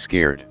 I'm so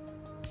scared.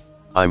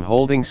 I'm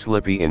holding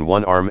Slippy in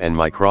one arm and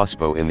my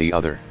crossbow in the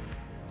other.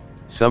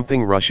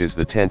 Something rushes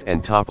the tent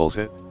and topples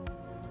it.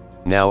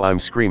 Now I'm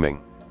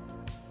screaming.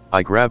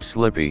 I grab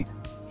Slippy,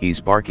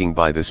 he's barking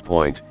by this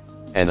point,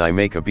 and I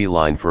make a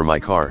beeline for my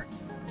car.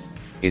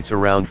 It's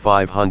around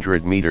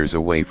 500 meters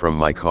away from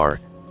my car,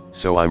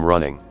 so I'm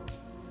running.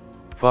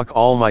 Fuck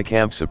all my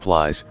camp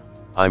supplies,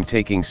 I'm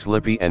taking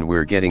Slippy and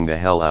we're getting the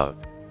hell out.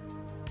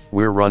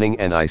 We're running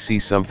and I see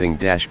something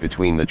dash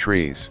between the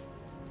trees.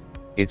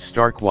 It's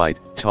stark white,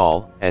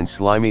 tall, and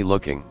slimy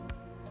looking.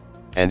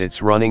 And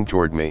it's running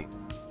toward me.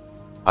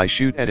 I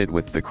shoot at it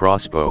with the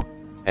crossbow,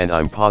 and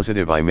I'm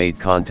positive I made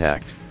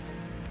contact.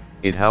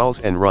 It howls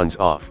and runs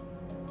off.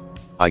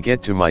 I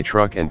get to my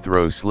truck and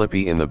throw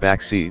Slippy in the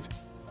back seat.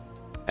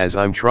 As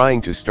I'm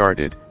trying to start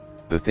it,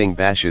 the thing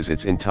bashes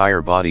its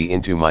entire body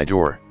into my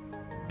door.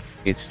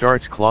 It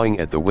starts clawing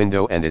at the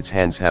window and its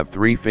hands have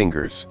 3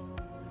 fingers.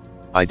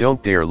 I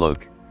don't dare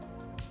look.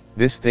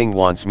 This thing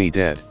wants me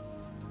dead.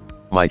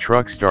 My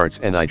truck starts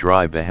and I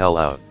drive the hell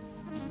out.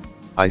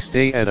 I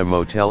stay at a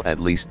motel at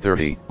least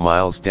 30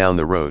 miles down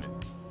the road.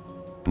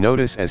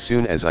 Notice as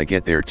soon as I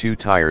get there 2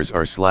 tires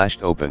are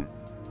slashed open.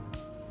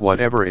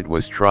 Whatever it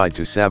was tried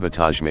to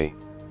sabotage me.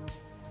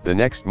 The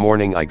next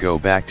morning I go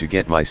back to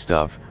get my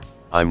stuff.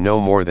 I'm no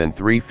more than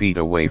 3 feet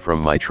away from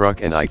my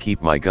truck and I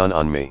keep my gun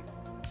on me.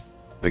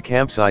 The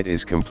campsite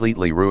is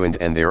completely ruined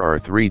and there are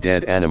 3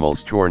 dead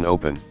animals torn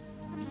open.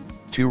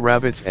 2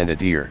 rabbits and a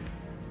deer.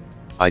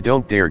 I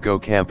don't dare go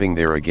camping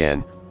there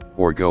again,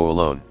 or go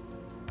alone.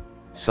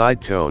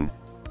 Side tone,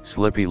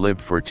 Slippy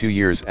lived for 2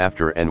 years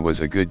after and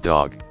was a good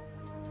dog.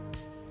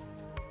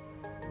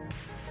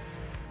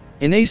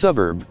 In a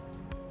suburb.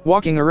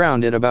 Walking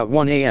around at about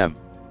 1 a.m.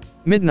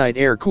 Midnight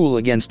air cool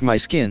against my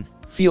skin,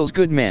 feels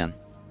good man.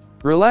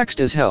 Relaxed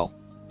as hell.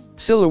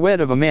 Silhouette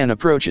of a man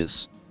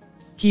approaches.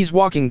 He's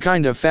walking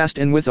kind of fast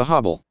and with a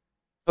hobble.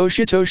 Oh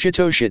shit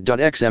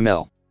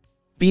 .xml.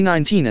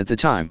 B19 at the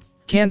time,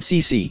 can't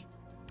see.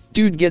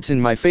 Dude gets in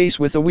my face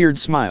with a weird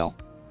smile.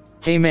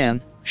 Hey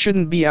man,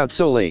 shouldn't be out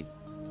so late.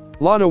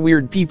 Lot of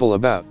weird people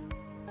about.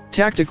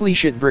 Tactically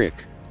shit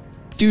brick.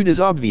 Dude is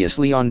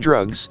obviously on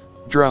drugs,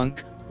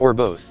 drunk, or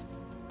both.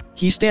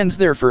 He stands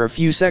there for a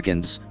few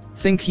seconds,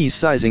 think he's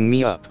sizing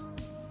me up.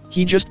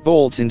 He just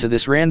bolts into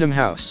this random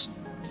house.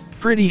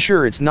 Pretty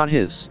sure it's not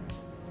his.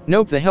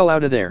 Nope, the hell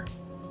out of there.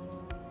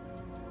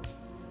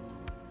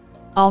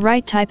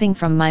 Alright, typing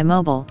from my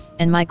mobile,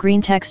 and my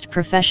Greentext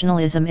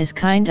professionalism is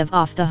kind of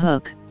off the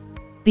hook.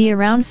 Be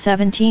around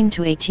 17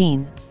 to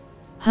 18.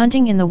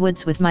 Hunting in the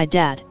woods with my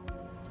dad.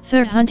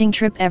 3rd hunting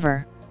trip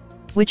ever.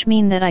 Which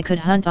mean that I could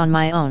hunt on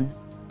my own.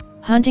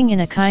 Hunting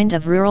in a kind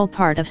of rural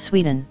part of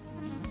Sweden.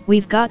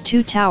 We've got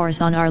 2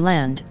 towers on our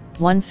land,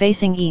 one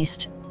facing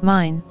east,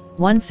 mine,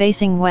 one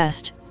facing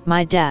west,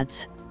 my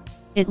dad's.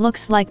 It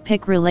looks like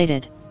pig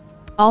related.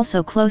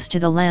 Also close to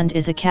the land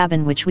is a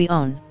cabin which we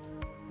own.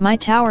 My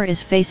tower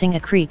is facing a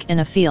creek and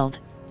a field.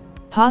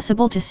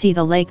 Possible to see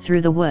the lake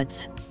through the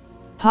woods.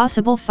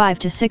 Possible 5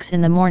 to 6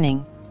 in the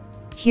morning.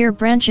 Hear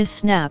branches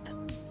snap.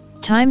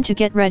 Time to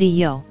get ready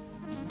yo.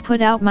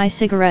 Put out my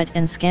cigarette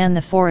and scan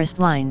the forest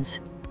lines.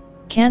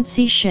 Can't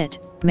see shit,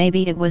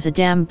 maybe it was a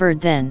damn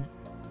bird then.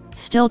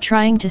 Still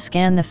trying to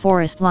scan the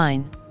forest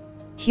line.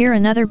 Hear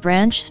another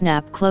branch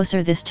snap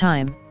closer this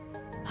time.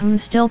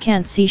 Still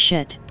can't see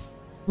shit.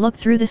 Look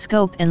through the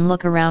scope and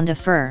look around a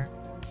fir.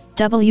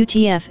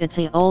 WTF, it's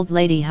a old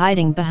lady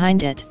hiding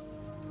behind it.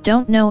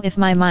 Don't know if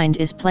my mind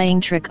is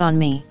playing trick on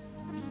me.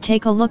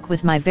 Take a look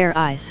with my bare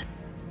eyes.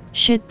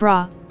 Shit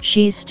brah,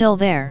 she's still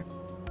there.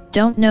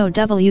 Don't know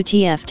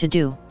WTF to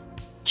do.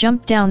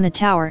 Jump down the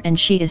tower and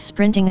she is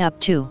sprinting up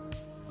too.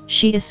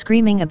 She is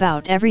screaming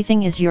about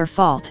everything is your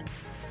fault.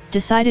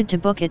 Decided to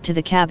book it to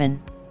the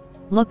cabin.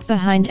 Look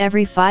behind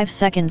every 5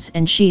 seconds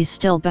and she's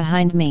still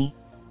behind me.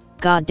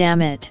 God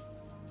damn it.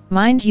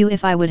 Mind you,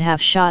 if I would have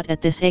shot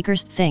at this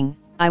accursed thing,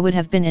 I would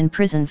have been in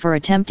prison for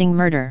attempting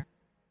murder.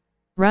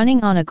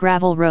 Running on a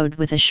gravel road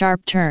with a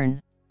sharp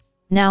turn.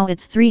 Now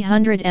it's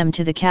 300 m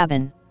to the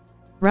cabin.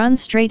 Run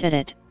straight at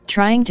it,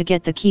 trying to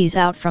get the keys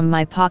out from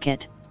my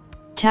pocket.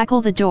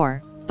 Tackle the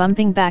door,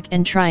 bumping back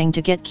and trying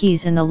to get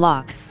keys in the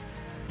lock.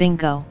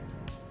 Bingo.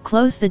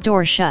 Close the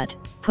door shut,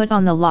 put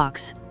on the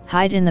locks,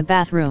 hide in the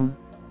bathroom.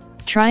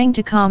 Trying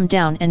to calm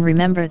down and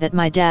remember that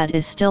my dad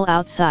is still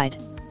outside.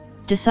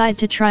 Decide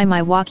to try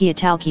my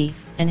walkie-talkie,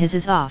 and his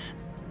is off.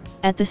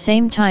 At the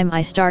same time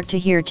I start to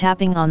hear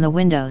tapping on the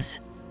windows.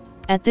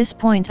 At this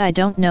point I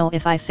don't know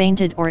if I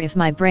fainted or if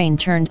my brain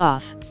turned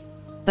off.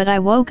 But I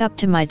woke up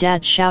to my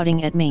dad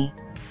shouting at me.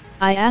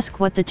 I ask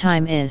what the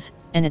time is,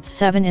 and it's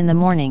 7 in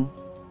the morning.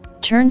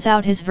 Turns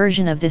out his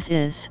version of this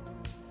is.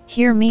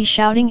 Hear me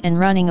shouting and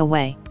running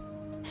away.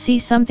 See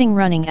something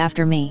running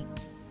after me.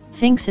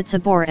 Thinks it's a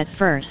boar at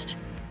first.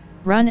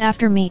 Run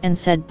after me and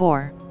said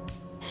boar.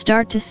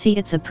 Start to see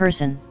it's a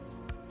person.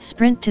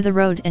 Sprint to the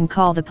road and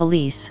call the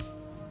police.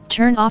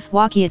 Turn off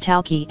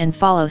walkie-talkie and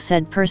follow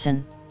said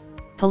person.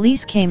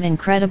 Police came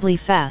incredibly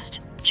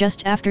fast,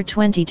 just after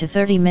 20 to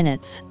 30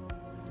 minutes.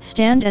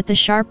 Stand at the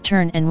sharp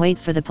turn and wait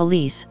for the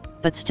police,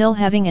 but still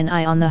having an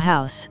eye on the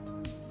house.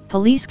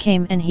 Police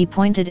came and he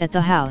pointed at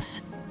the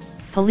house.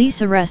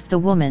 Police arrest the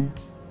woman.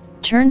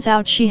 Turns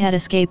out she had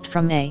escaped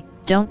from a,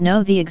 don't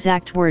know the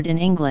exact word in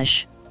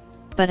English,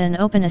 but an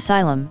open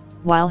asylum,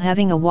 while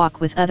having a walk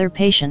with other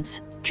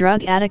patients,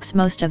 drug addicts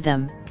most of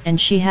them,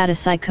 and she had a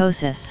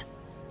psychosis.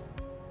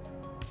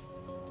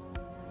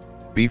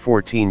 Be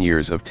 14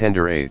 years of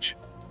tender age.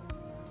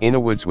 In a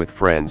woods with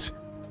friends,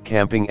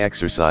 camping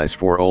exercise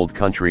for old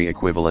country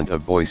equivalent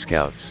of Boy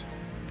Scouts.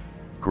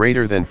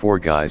 Greater than 4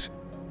 guys,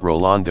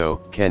 Rolando,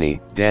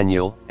 Kenny,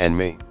 Daniel, and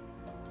me.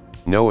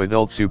 No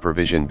adult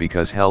supervision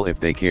because hell if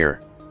they care.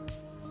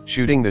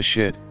 Shooting the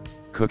shit,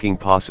 cooking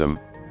possum,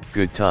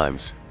 good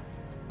times.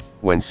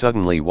 when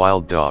suddenly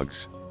wild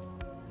dogs.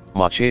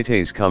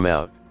 Machetes come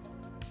out.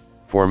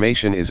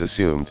 Formation is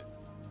assumed.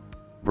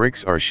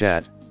 Bricks are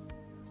shat.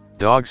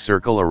 Dogs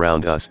circle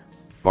around us,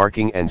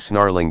 barking and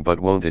snarling but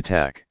won't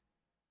attack.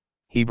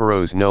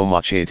 Heberos no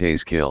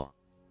machetes kill.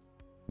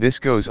 This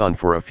goes on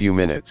for a few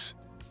minutes.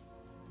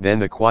 Then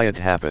the quiet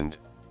happened.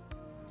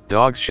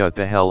 Dogs shut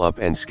the hell up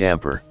and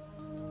scamper.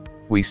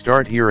 We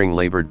start hearing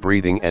labored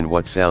breathing and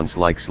what sounds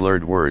like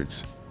slurred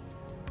words.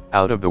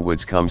 Out of the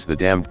woods comes the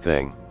damned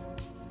thing.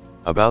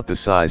 About the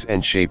size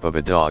and shape of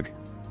a dog,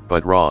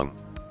 but wrong.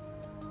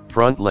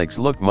 Front legs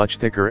look much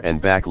thicker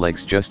and back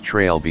legs just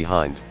trail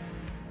behind.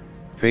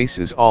 Face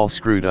is all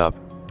screwed up,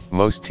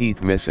 most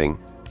teeth missing,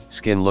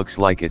 skin looks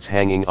like it's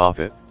hanging off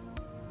it.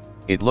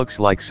 It looks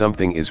like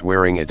something is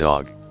wearing a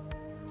dog.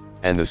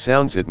 And the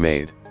sounds it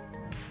made.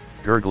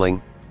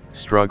 Gurgling,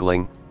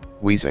 struggling,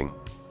 wheezing.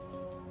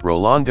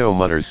 Rolando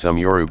mutters some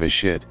Yoruba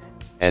shit,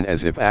 and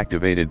as if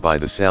activated by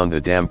the sound the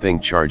damn thing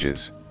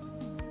charges.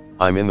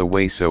 I'm in the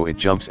way so it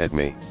jumps at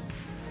me.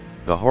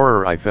 The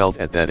horror I felt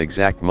at that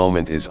exact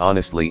moment is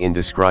honestly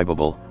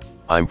indescribable.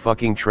 I'm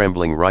fucking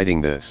trembling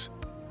writing this.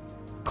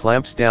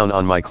 Clamps down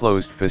on my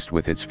closed fist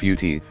with its few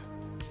teeth.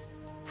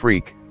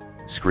 Freak,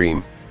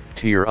 scream,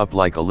 tear up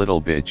like a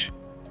little bitch.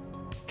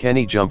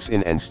 Kenny jumps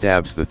in and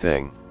stabs the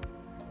thing.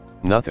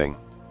 Nothing.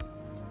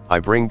 I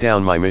bring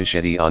down my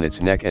machete on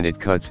its neck and it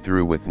cuts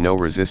through with no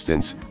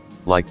resistance,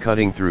 like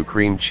cutting through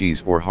cream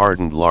cheese or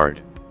hardened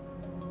lard.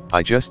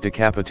 I just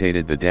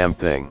decapitated the damn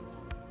thing.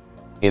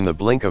 In the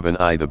blink of an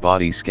eye the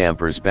body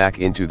scampers back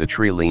into the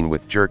tree lean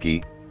with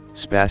jerky,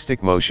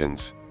 spastic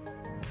motions.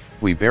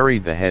 We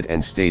buried the head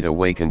and stayed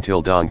awake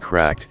until dawn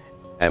cracked,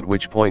 at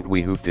which point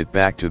we hoofed it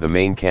back to the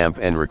main camp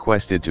and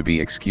requested to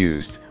be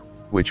excused,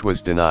 which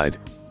was denied.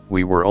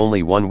 We were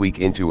only 1 week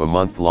into a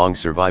month-long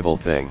survival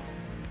thing.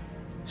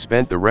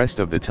 Spent the rest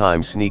of the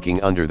time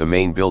sneaking under the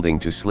main building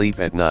to sleep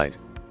at night.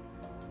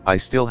 I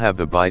still have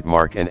the bite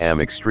mark and am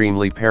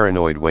extremely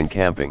paranoid when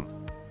camping.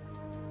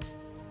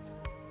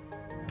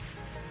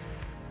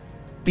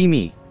 Be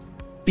me.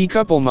 Be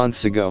couple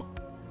months ago.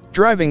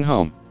 Driving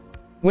home.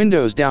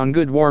 Windows down,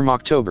 good warm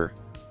October.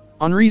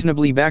 On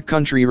reasonably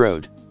backcountry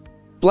road.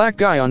 Black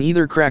guy on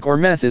either crack or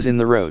meth is in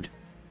the road.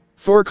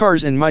 4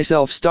 cars and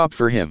myself stop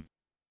for him.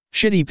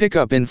 Shitty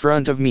pickup in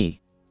front of me.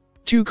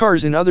 2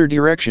 cars in other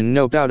direction,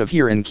 nope, out of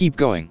here and keep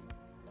going.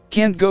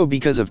 Can't go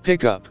because of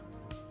pickup.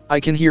 I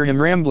can hear him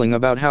rambling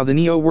about how the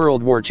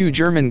neo-World War II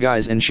German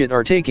guys and shit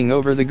are taking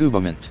over the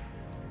government.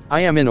 I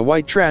am in a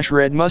white trash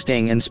red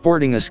Mustang and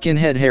sporting a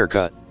skinhead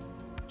haircut.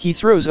 He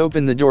throws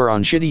open the door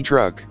on shitty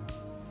truck.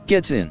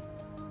 Gets in.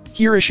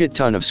 Hear a shit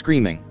ton of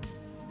screaming.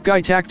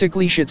 Guy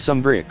tactically shits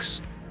some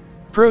bricks.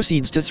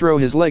 Proceeds to throw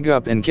his leg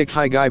up and kick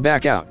high guy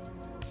back out.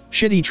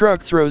 Shitty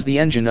truck throws the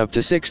engine up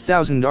to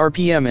 6,000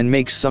 RPM and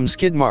makes some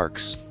skid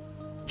marks.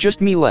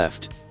 Just me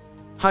left.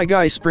 High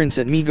guy sprints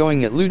at me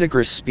going at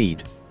ludicrous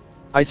speed.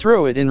 I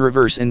throw it in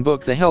reverse and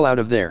book the hell out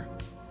of there.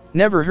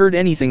 Never heard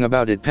anything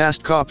about it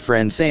past cop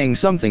friend saying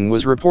something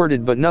was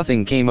reported but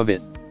nothing came of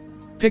it.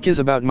 Pick is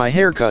about my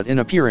haircut and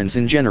appearance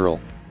in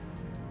general.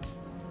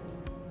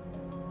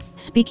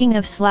 Speaking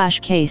of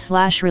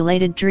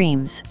 /K/related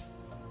dreams.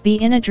 Be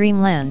in a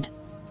dreamland.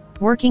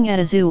 Working at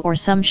a zoo or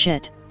some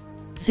shit.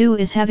 Zoo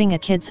is having a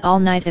kids all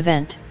night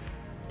event.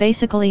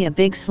 Basically a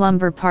big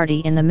slumber party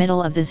in the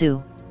middle of the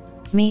zoo.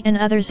 Me and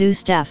other zoo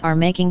staff are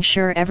making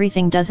sure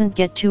everything doesn't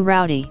get too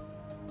rowdy.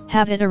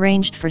 Have it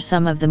arranged for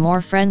some of the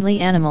more friendly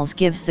animals,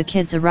 gives the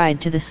kids a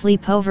ride to the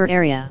sleepover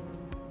area.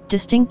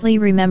 Distinctly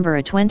remember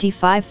a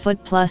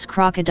 25-foot plus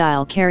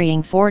crocodile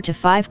carrying 4 to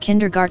 5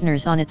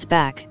 kindergartners on its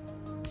back.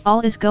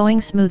 All is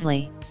going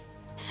smoothly.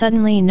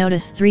 Suddenly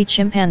notice 3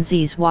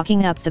 chimpanzees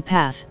walking up the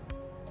path.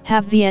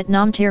 Have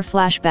Vietnam tear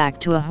flashback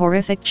to a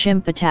horrific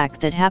chimp attack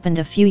that happened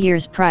a few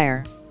years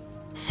prior.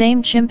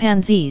 Same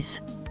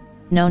chimpanzees.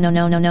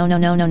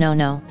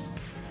 No.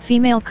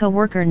 Female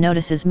co-worker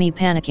notices me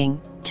panicking,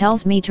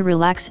 tells me to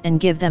relax and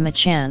give them a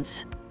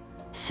chance.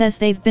 Says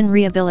they've been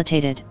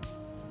rehabilitated.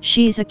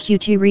 She's a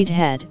QT read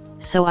head,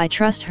 so I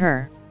trust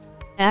her.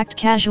 Act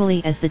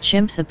casually as the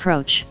chimps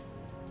approach.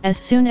 As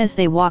soon as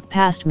they walk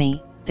past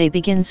me, they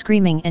begin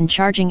screaming and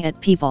charging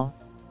at people.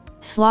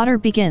 Slaughter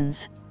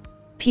begins.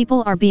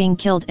 People are being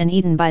killed and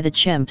eaten by the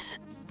chimps.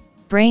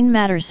 Brain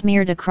matter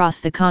smeared across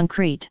the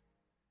concrete.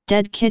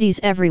 Dead kitties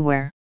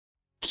everywhere.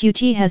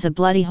 QT has a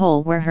bloody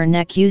hole where her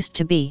neck used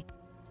to be.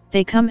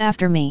 They come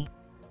after me.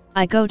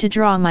 I go to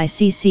draw my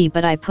CC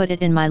but I put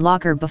it in my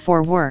locker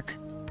before work.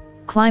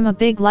 Climb a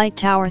big light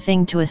tower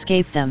thing to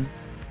escape them.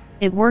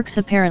 It works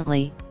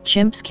apparently.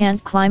 Chimps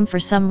can't climb for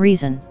some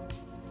reason.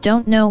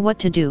 Don't know what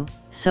to do,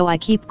 so I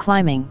keep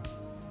climbing.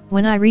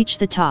 When I reach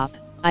the top,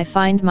 I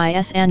find my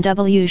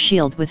S&W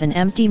shield with an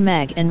empty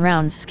mag and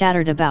rounds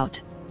scattered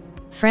about.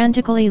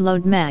 Frantically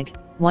load mag,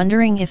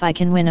 wondering if I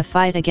can win a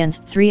fight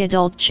against 3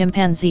 adult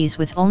chimpanzees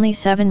with only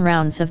 7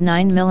 rounds of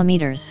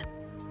 9mm.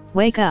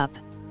 Wake up.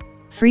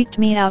 Freaked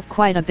me out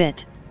quite a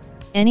bit.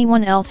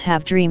 Anyone else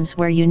have dreams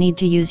where you need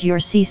to use your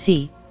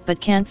CC, but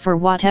can't for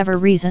whatever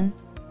reason?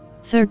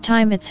 3rd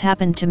time it's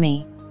happened to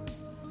me.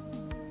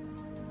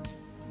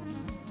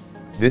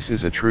 This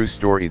is a true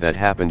story that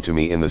happened to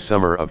me in the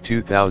summer of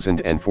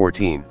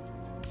 2014.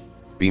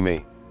 Be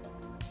me.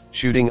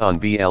 Shooting on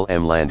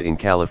BLM land in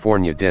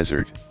California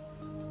desert.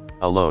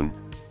 Alone,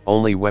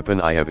 only weapon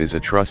I have is a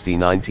trusty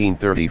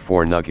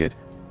 1934 Nugget,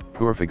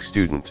 perfect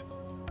student.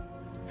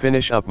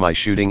 Finish up my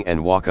shooting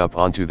and walk up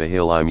onto the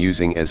hill I'm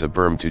using as a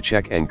berm to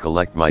check and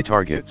collect my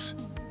targets.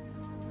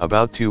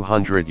 About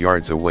 200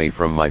 yards away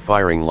from my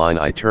firing line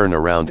I turn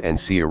around and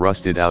see a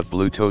rusted out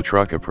blue tow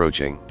truck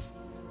approaching.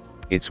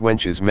 Its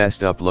winch is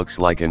messed up, looks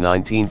like a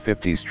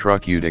 1950s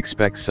truck you'd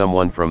expect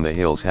someone from the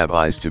hills have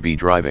eyes to be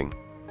driving.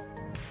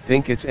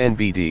 Think it's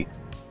NBD,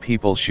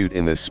 people shoot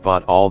in this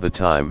spot all the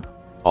time,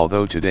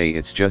 although today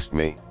it's just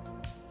me.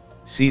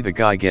 See the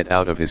guy get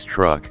out of his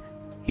truck,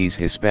 he's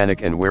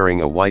Hispanic and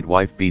wearing a white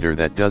wife beater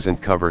that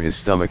doesn't cover his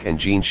stomach and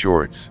jean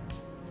shorts.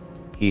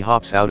 He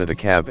hops out of the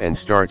cab and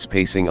starts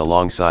pacing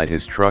alongside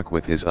his truck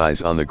with his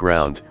eyes on the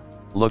ground,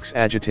 looks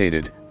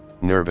agitated,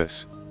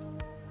 nervous.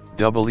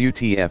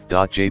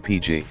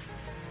 WTF.jpg.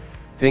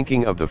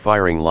 Thinking of the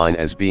firing line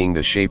as being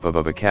the shape of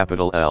a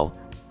capital L,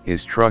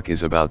 his truck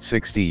is about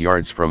 60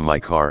 yards from my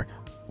car,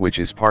 which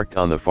is parked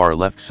on the far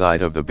left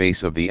side of the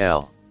base of the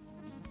L.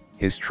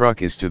 His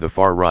truck is to the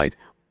far right,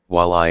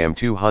 while I am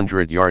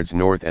 200 yards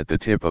north at the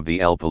tip of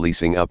the L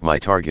policing up my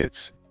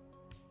targets.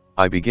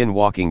 I begin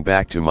walking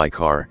back to my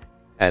car,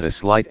 at a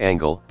slight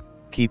angle,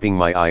 keeping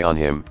my eye on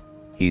him,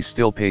 he's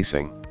still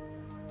pacing.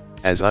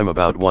 As I'm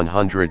about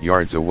 100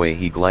 yards away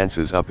he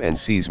glances up and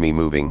sees me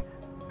moving,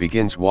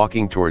 begins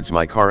walking towards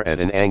my car at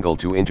an angle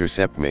to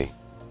intercept me.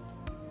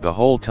 The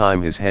whole time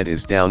his head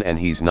is down and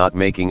he's not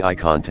making eye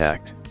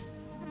contact.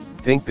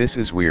 Think this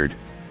is weird,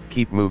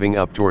 keep moving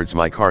up towards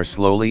my car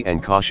slowly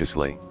and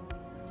cautiously.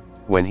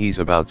 When he's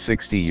about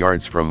 60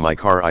 yards from my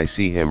car I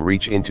see him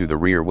reach into the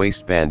rear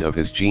waistband of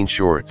his jean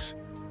shorts.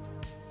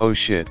 Oh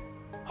shit,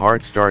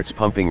 heart starts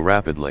pumping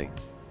rapidly.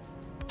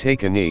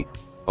 Take a knee,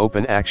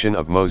 open action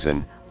of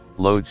Mosin,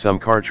 load some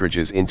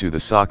cartridges into the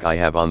sock I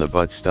have on the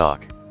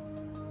buttstock.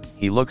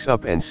 He looks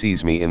up and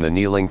sees me in the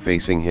kneeling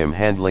facing him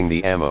handling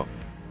the ammo.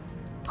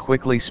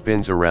 Quickly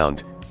spins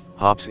around,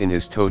 hops in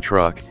his tow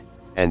truck,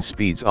 and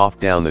speeds off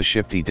down the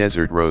shifty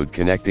desert road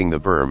connecting the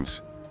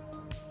berms.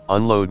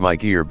 Unload my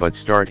gear but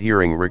start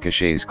hearing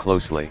ricochets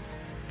closely.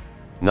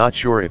 Not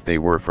sure if they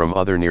were from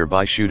other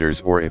nearby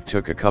shooters or if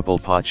took a couple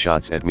pot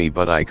shots at me,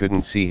 but I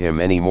couldn't see him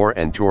anymore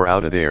and tore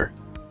out of there.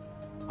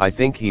 I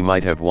think he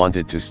might have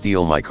wanted to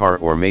steal my car,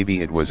 or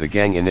maybe it was a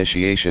gang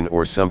initiation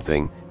or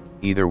something.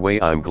 Either way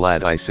I'm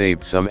glad I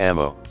saved some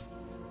ammo.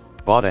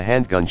 Bought a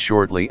handgun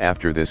shortly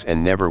after this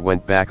and never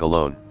went back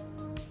alone.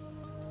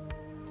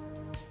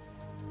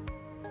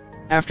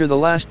 After the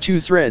last two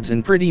threads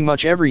and pretty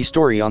much every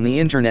story on the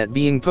internet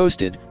being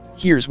posted,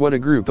 here's what a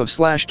group of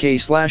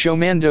 /K/O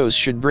mandos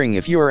should bring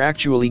if you are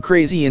actually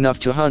crazy enough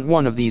to hunt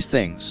one of these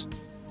things.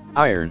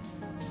 Iron.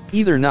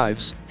 Either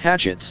knives,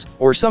 hatchets,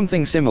 or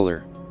something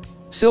similar.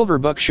 Silver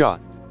buckshot.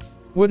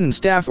 Wooden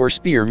staff or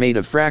spear made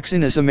of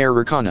Fraxinus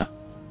americana.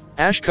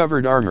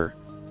 Ash-covered armor.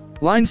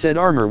 Line-set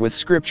armor with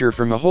scripture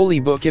from a holy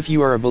book if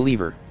you are a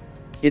believer.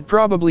 It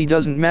probably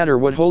doesn't matter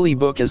what holy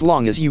book as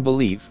long as you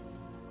believe.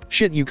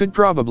 Shit, you could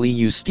probably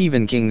use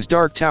Stephen King's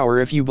Dark Tower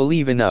if you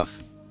believe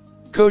enough.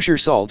 Kosher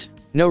salt,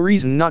 no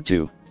reason not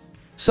to.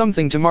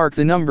 Something to mark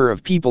the number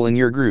of people in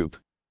your group.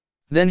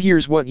 Then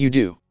here's what you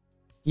do.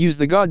 Use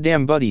the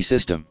goddamn buddy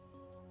system.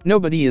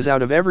 Nobody is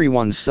out of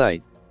everyone's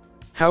sight.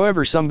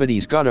 However,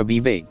 somebody's gotta be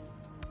bait.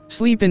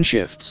 Sleep in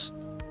shifts.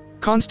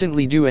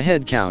 Constantly do a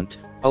head count.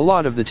 A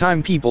lot of the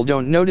time people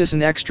don't notice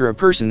an extra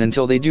person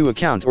until they do a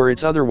count or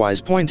it's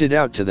otherwise pointed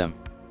out to them.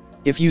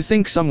 If you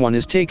think someone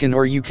is taken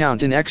or you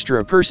count an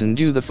extra person,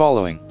 do the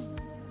following.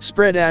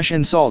 Spread ash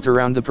and salt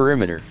around the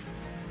perimeter.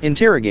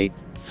 Interrogate,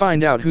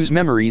 find out whose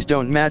memories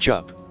don't match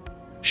up.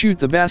 Shoot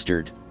the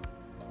bastard.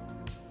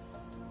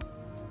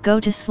 Go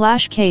to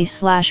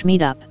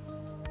 /K/meetup.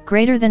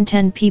 Greater than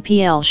 10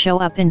 ppl show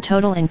up in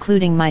total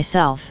including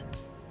myself.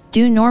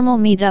 Do normal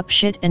meetup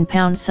shit and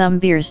pound some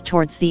beers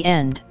towards the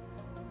end.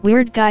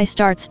 Weird guy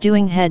starts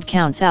doing head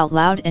counts out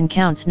loud and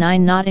counts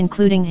 9 not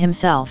including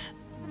himself.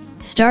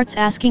 Starts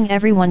asking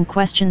everyone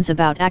questions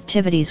about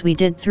activities we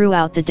did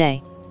throughout the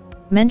day.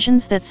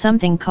 Mentions that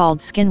something called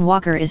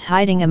Skinwalker is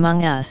hiding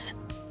among us.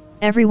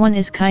 Everyone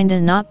is kinda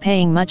not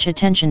paying much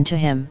attention to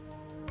him.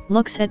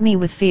 Looks at me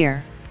with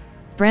fear.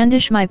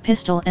 Brandish my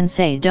pistol and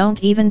say,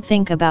 don't even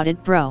think about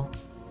it, bro.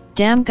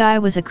 Damn guy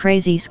was a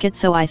crazy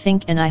schizo, I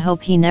think, and I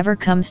hope he never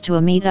comes to a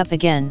meetup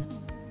again.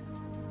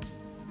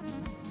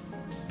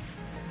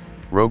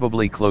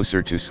 Probably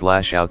closer to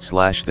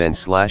 /out/ than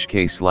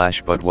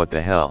 /K/ but what the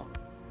hell.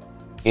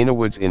 In a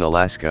woods in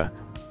Alaska,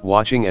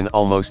 watching an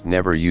almost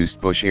never used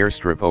bush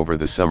airstrip over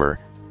the summer,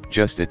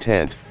 just a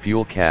tent,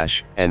 fuel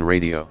cache, and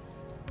radio.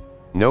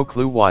 No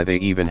clue why they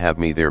even have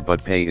me there,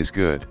 but pay is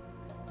good.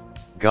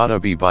 Gotta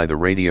be by the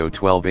radio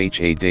 12h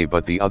a day,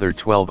 but the other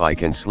 12 I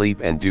can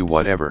sleep and do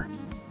whatever.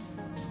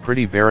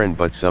 Pretty barren,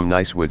 but some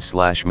nice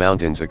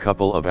woods/mountains a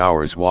couple of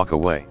hours walk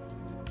away.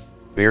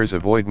 Bears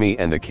avoid me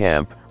and the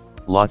camp,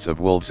 lots of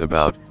wolves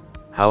about,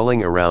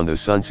 howling around the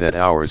sunset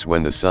hours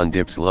when the sun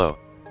dips low.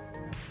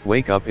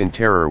 Wake up in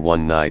terror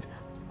one night,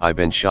 I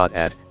been shot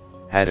at,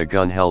 had a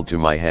gun held to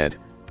my head,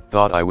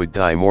 thought I would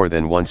die more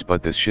than once,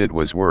 but this shit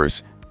was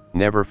worse,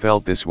 never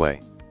felt this way.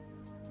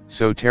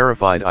 So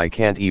terrified I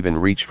can't even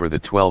reach for the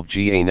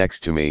 12GA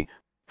next to me.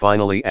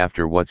 Finally,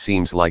 after what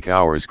seems like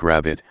hours,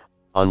 grab it,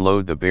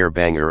 unload the bear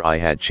banger I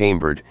had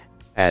chambered,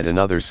 add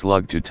another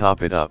slug to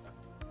top it up.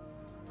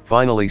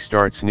 Finally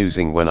start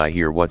snoozing when I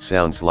hear what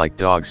sounds like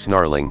dogs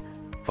snarling,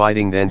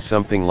 fighting, then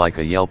something like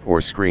a yelp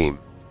or scream.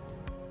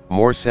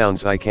 More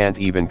sounds I can't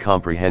even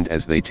comprehend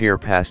as they tear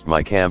past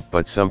my camp,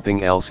 but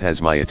something else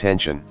has my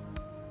attention.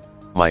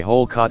 My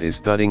whole cot is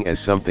thudding as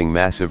something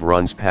massive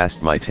runs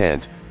past my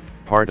tent.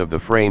 Part of the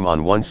frame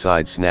on one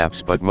side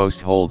snaps, but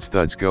most holds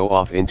thuds go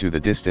off into the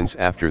distance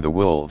after the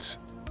wolves.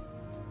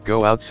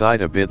 Go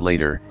outside a bit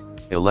later,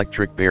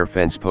 electric bear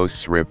fence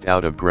posts ripped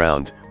out of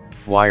ground,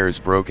 wires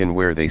broken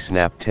where they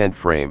snapped tent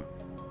frame.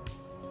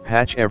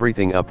 Patch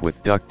everything up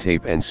with duct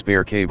tape and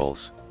spare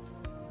cables.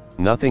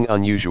 Nothing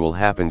unusual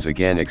happens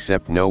again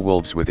except no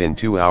wolves within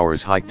 2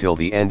 hours hike till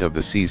the end of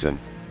the season.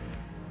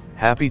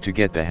 Happy to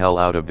get the hell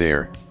out of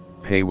there,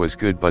 pay was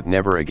good but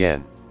never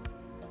again.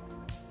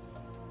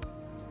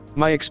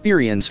 My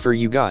experience for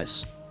you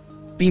guys.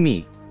 Be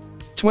me.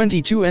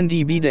 22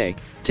 NDB day,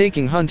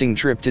 taking hunting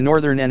trip to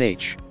northern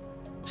NH.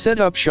 Set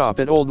up shop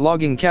at old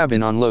logging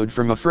cabin on load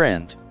from a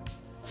friend.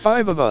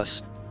 5 of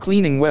us,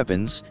 cleaning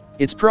weapons,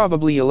 it's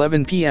probably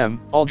 11 PM,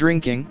 all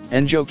drinking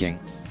and joking.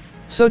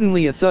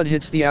 Suddenly a thud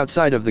hits the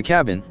outside of the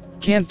cabin,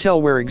 can't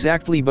tell where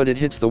exactly but it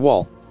hits the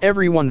wall,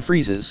 everyone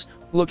freezes,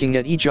 looking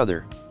at each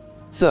other.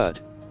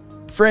 Thud.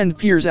 Friend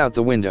peers out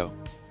the window.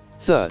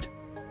 Thud.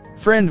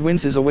 Friend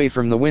winces away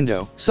from the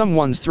window,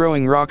 someone's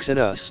throwing rocks at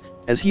us,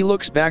 as he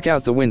looks back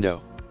out the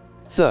window.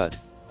 Thud.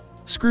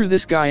 Screw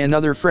this guy,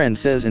 another friend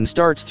says and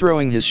starts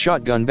throwing his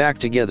shotgun back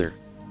together.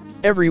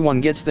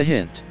 Everyone gets the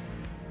hint.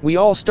 We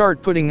all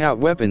start putting out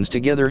weapons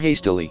together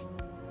hastily.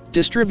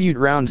 Distribute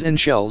rounds and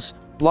shells,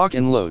 lock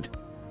and load.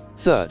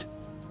 Thud.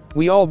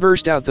 We all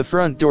burst out the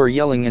front door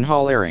yelling and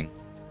hollering.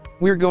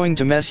 We're going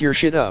to mess your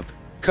shit up,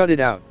 cut it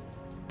out.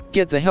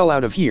 Get the hell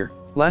out of here,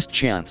 last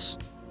chance.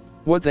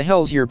 What the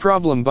hell's your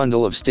problem,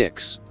 bundle of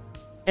sticks?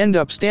 End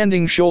up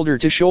standing shoulder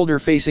to shoulder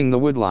facing the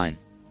wood line.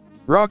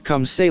 Rock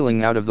comes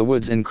sailing out of the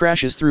woods and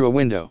crashes through a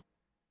window.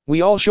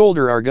 We all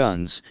shoulder our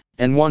guns,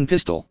 and one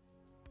pistol.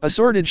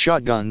 Assorted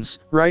shotguns,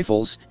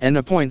 rifles, and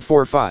a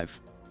 .45.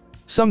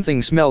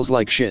 Something smells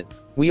like shit,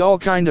 we all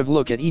kind of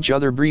look at each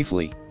other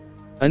briefly.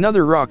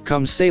 Another rock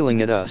comes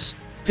sailing at us,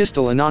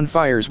 pistol and on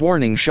fire's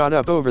warning shot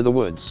up over the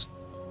woods.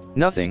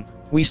 Nothing,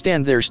 we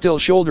stand there still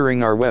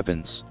shouldering our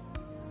weapons.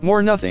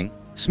 More nothing,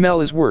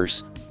 smell is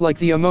worse, like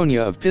the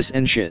ammonia of piss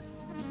and shit.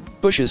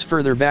 Bushes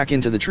further back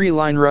into the tree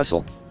line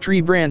rustle,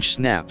 tree branch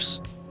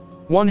snaps.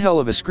 One hell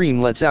of a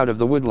scream lets out of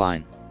the wood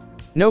line.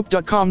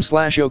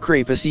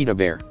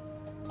 Nope.com/ocrapacitabear.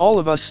 All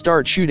of us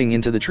start shooting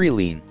into the tree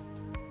line.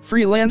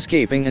 Free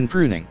landscaping and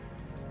pruning.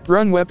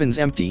 Run weapons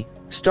empty,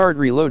 start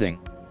reloading.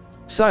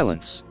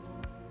 Silence.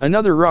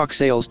 Another rock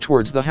sails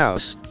towards the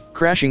house,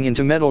 crashing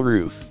into metal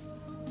roof.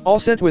 All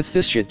set with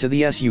this shit to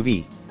the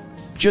SUV.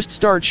 Just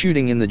start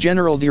shooting in the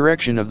general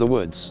direction of the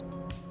woods.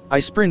 I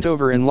sprint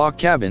over and lock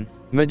cabin,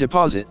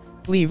 deposit,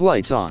 leave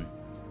lights on.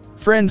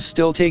 Friends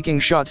still taking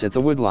shots at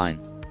the wood line.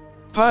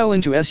 Pile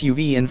into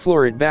SUV and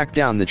floor it back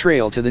down the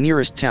trail to the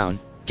nearest town,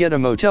 get a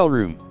motel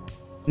room.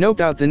 Nope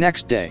out the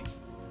next day.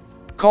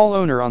 Call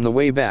owner on the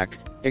way back,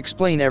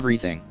 explain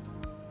everything.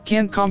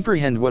 Can't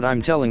comprehend what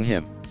I'm telling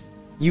him.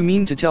 You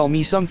mean to tell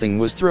me something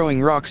was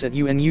throwing rocks at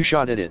you and you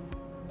shot at it?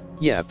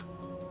 Yep.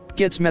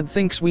 Gets mad,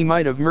 thinks we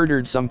might have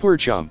murdered some poor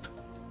chump.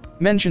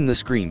 Mention the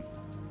scream.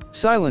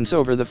 Silence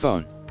over the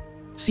phone.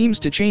 Seems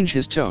to change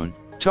his tone,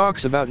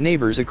 talks about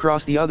neighbors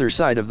across the other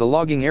side of the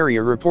logging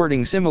area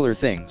reporting similar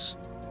things.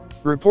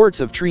 Reports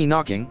of tree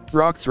knocking,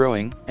 rock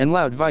throwing, and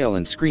loud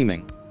violent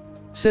screaming.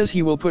 Says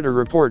he will put a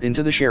report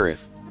into the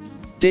sheriff.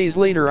 Days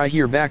later I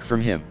hear back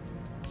from him.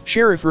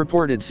 Sheriff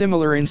reported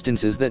similar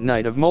instances that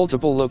night of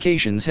multiple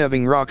locations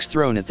having rocks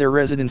thrown at their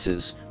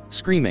residences,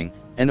 screaming,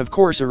 and of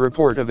course a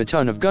report of a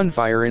ton of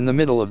gunfire in the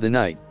middle of the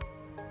night.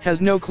 Has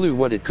no clue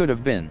what it could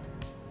have been.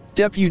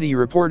 Deputy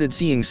reported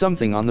seeing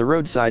something on the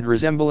roadside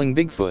resembling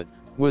Bigfoot,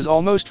 was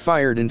almost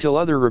fired until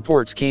other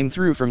reports came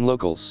through from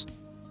locals.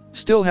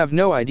 Still have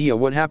no idea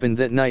what happened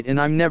that night, and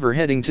I'm never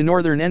heading to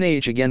northern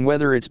NH again,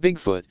 whether it's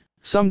Bigfoot,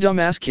 some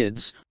dumbass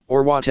kids,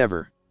 or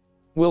whatever.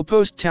 We'll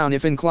post town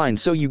if inclined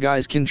so you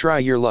guys can try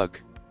your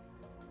luck.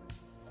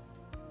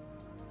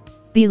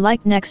 Be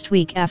like next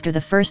week after the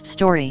first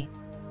story.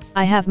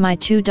 I have my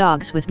 2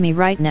 dogs with me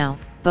right now,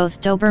 both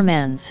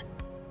Dobermans.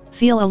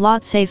 Feel a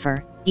lot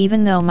safer,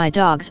 even though my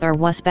dogs are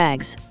wuss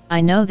bags.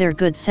 I know they're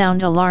good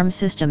sound alarm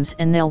systems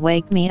and they'll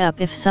wake me up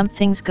if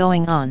something's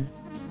going on.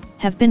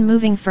 Have been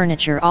moving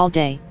furniture all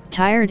day,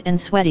 tired and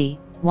sweaty,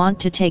 want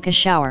to take a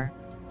shower.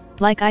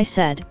 Like I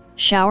said,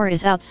 shower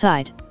is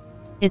outside.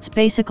 It's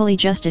basically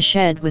just a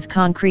shed with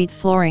concrete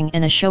flooring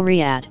and a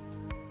showriad.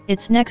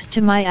 It's next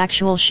to my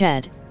actual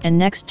shed, and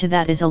next to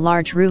that is a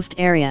large roofed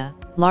area,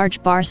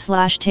 large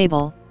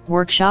bar/table,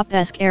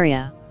 workshop-esque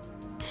area.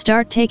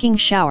 Start taking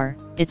shower,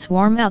 it's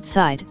warm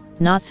outside,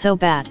 not so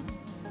bad.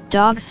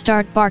 Dogs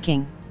start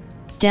barking.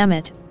 Damn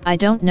it, I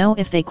don't know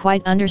if they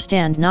quite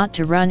understand not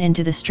to run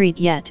into the street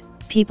yet,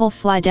 people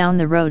fly down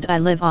the road I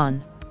live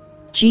on.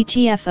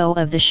 GTFO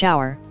of the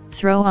shower,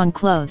 throw on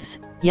clothes,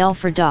 yell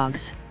for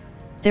dogs.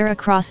 They're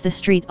across the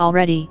street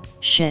already,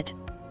 shit.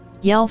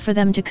 Yell for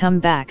them to come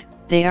back,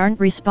 they aren't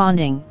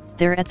responding,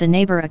 they're at the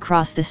neighbor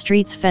across the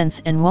street's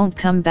fence and won't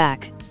come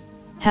back.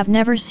 Have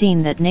never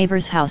seen that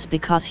neighbor's house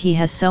because he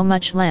has so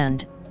much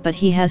land, but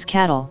he has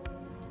cattle.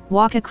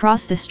 Walk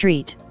across the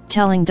street,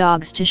 telling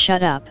dogs to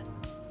shut up.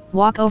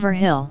 Walk over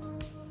hill.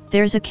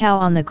 There's a cow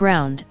on the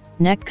ground,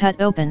 neck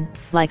cut open,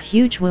 like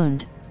huge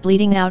wound,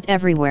 bleeding out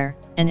everywhere,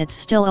 and it's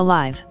still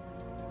alive.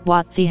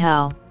 What the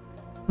hell?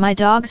 My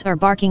dogs are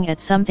barking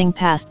at something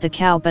past the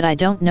cow but I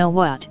don't know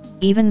what,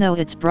 even though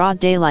it's broad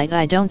daylight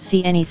I don't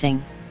see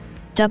anything.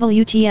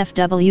 WTF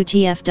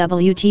WTF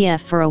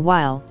WTF for a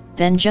while,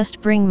 then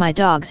just bring my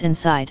dogs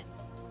inside.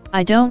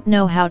 I don't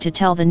know how to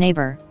tell the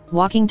neighbor,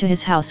 walking to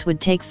his house would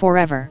take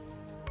forever.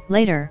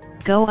 Later,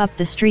 go up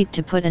the street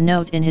to put a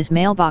note in his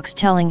mailbox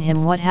telling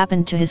him what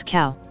happened to his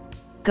cow.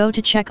 Go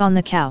to check on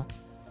the cow.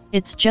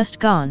 It's just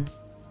gone.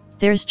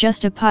 There's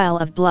just a pile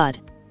of blood.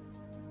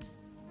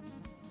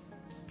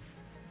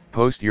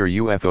 Post your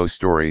UFO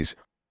stories,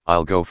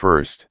 I'll go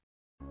first.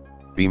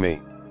 Be me.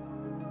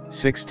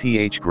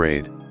 6th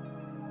grade.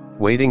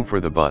 Waiting for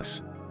the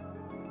bus.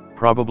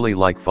 Probably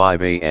like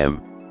 5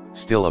 a.m.,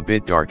 still a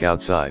bit dark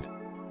outside.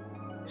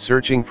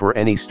 Searching for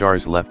any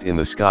stars left in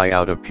the sky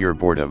out of pure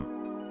boredom.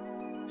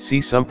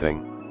 See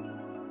something.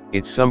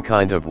 It's some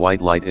kind of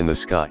white light in the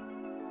sky.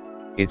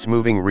 It's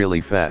moving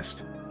really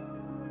fast.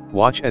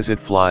 Watch as it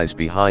flies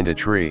behind a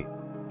tree.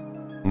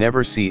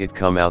 Never see it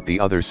come out the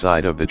other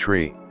side of the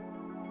tree.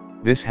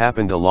 This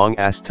happened a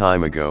long-ass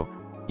time ago,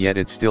 yet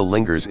it still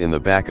lingers in the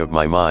back of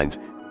my mind.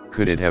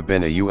 Could it have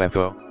been a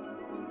UFO?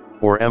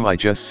 Or am I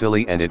just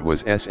silly and it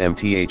was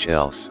SMTH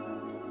else?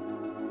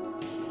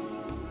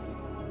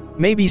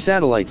 Maybe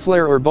satellite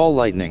flare or ball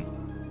lightning.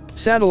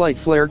 Satellite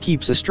flare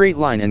keeps a straight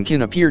line and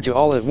can appear to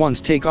all at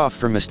once take off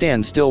from a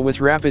standstill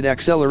with rapid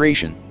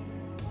acceleration.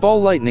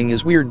 Ball lightning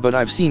is weird but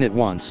I've seen it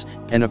once,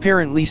 and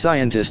apparently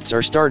scientists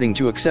are starting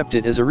to accept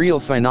it as a real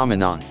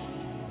phenomenon.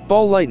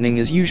 Ball lightning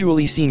is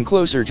usually seen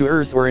closer to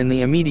Earth or in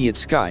the immediate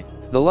sky.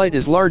 The light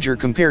is larger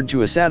compared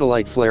to a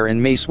satellite flare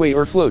and may sway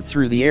or float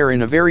through the air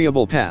in a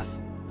variable path.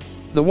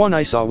 The one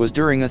I saw was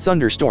during a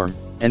thunderstorm,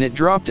 and it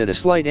dropped at a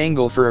slight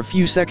angle for a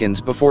few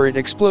seconds before it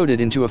exploded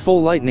into a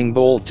full lightning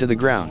bolt to the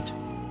ground.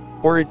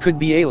 Or it could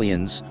be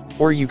aliens,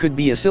 or you could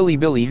be a silly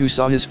Billy who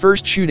saw his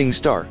first shooting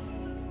star.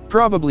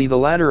 Probably the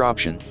latter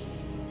option.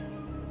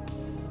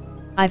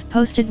 I've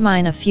posted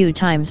mine a few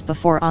times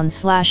before on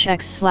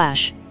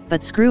 /x/,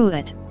 but screw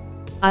it.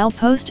 I'll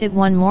post it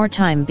one more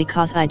time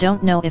because I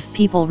don't know if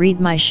people read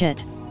my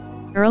shit.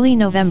 Early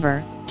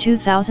November,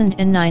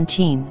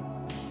 2019.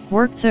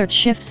 Work third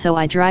shift so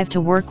I drive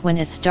to work when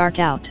it's dark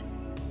out.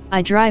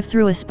 I drive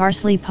through a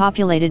sparsely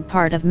populated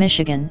part of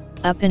Michigan,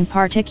 up in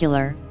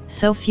particular,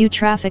 so few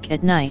traffic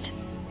at night.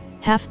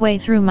 Halfway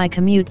through my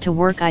commute to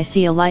work I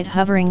see a light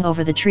hovering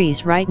over the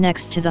trees right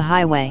next to the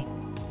highway.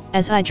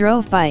 As I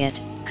drove by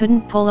it,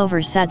 couldn't pull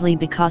over sadly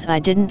because I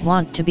didn't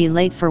want to be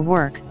late for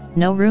work,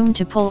 no room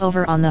to pull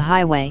over on the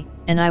highway,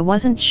 and I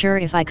wasn't sure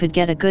if I could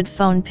get a good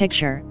phone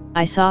picture.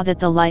 I saw that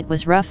the light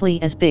was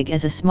roughly as big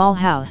as a small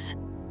house.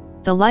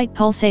 The light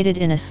pulsated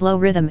in a slow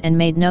rhythm and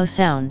made no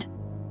sound.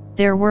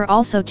 There were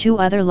also two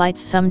other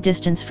lights some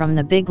distance from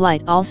the big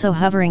light also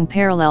hovering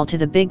parallel to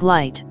the big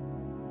light.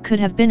 Could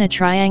have been a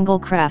triangle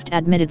craft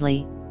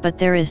admittedly, but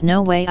there is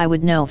no way I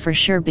would know for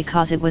sure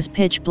because it was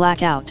pitch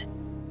black out.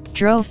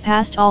 Drove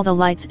past all the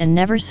lights and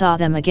never saw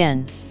them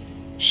again.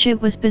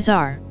 Shit was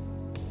bizarre.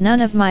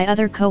 None of my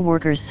other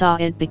co-workers saw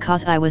it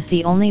because I was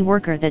the only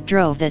worker that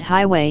drove that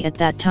highway at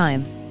that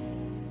time.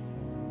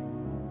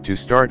 To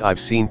start, I've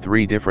seen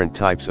 3 different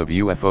types of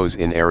UFOs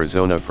in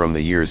Arizona from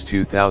the years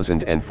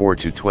 2004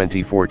 to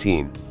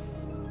 2014.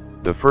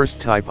 The first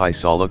type I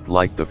saw looked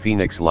like the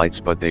Phoenix lights,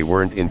 but they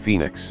weren't in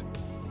Phoenix.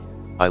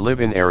 I live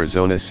in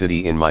Arizona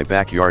City in my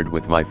backyard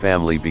with my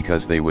family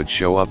because they would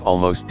show up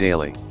almost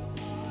daily.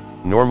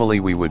 Normally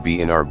we would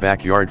be in our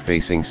backyard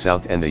facing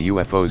south and the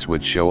UFOs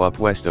would show up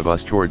west of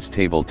us towards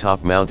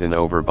Tabletop Mountain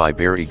over by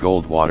Barry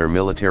Goldwater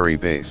Military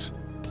Base.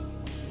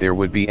 There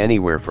would be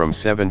anywhere from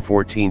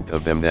 7/14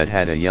 of them that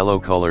had a yellow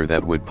color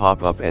that would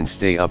pop up and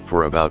stay up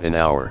for about an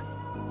hour.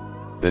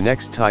 The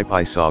next type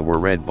I saw were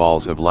red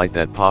balls of light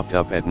that popped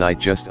up at night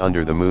just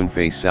under the moon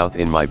face south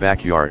in my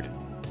backyard.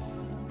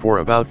 For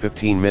about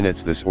 15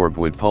 minutes this orb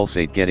would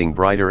pulsate, getting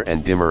brighter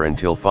and dimmer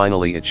until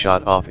finally it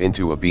shot off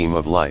into a beam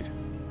of light.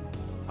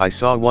 I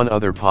saw one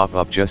other pop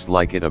up just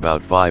like it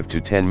about 5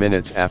 to 10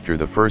 minutes after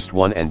the first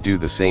one and do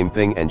the same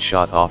thing and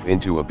shot off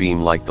into a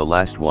beam like the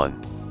last one.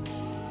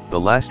 The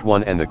last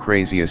one and the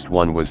craziest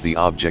one was the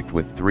object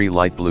with 3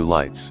 light blue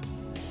lights.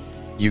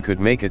 You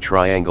could make a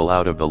triangle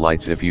out of the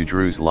lights if you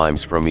drew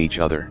lines from each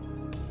other.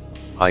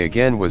 I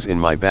again was in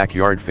my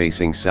backyard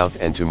facing south,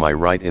 and to my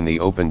right in the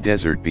open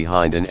desert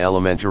behind an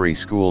elementary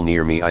school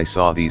near me I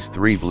saw these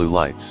 3 blue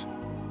lights.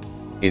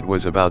 It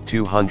was about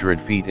 200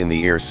 feet in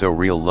the air, so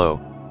real low,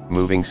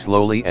 moving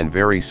slowly and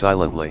very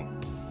silently.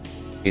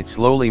 It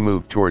slowly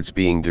moved towards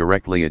being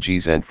directly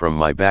adjacent from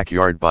my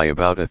backyard by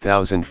about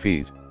 1,000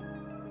 feet.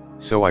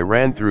 So I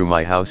ran through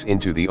my house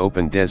into the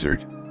open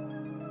desert.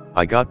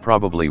 I got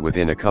probably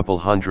within a couple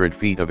hundred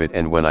feet of it,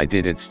 and when I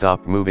did, it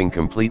stopped moving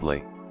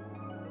completely.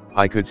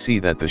 I could see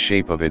that the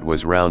shape of it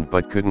was round,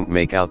 but couldn't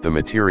make out the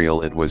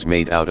material it was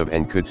made out of,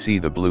 and could see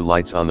the blue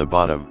lights on the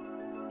bottom.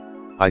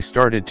 I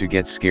started to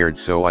get scared,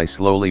 so I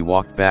slowly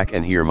walked back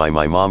and hear my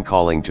mom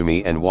calling to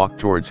me, and walked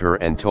towards her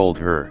and told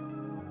her.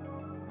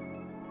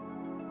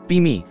 Be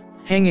me,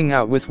 hanging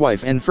out with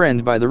wife and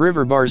friend by the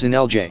river bars in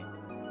LJ.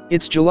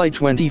 It's July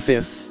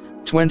 25th,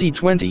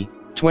 2020,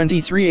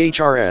 23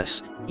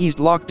 HRS, East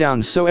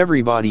lockdowns, so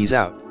everybody's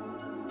out.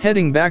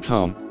 Heading back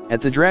home,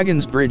 at the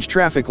Dragon's Bridge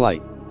traffic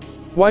light.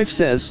 Wife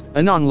says,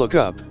 "Anon, look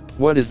up,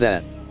 what is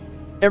that?"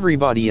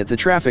 Everybody at the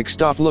traffic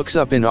stop looks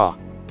up in awe.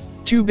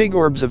 2 big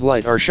orbs of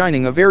light are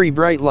shining a very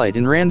bright light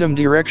in random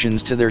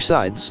directions to their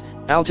sides,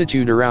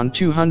 altitude around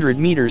 200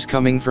 meters,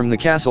 coming from the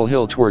Castle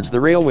Hill towards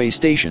the railway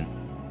station.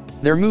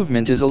 Their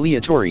movement is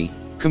aleatory,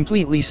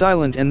 completely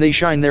silent, and they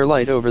shine their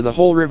light over the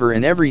whole river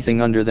and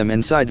everything under them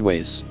and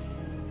sideways.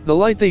 The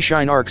light they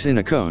shine arcs in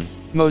a cone,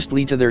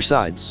 mostly to their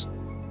sides.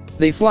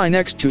 They fly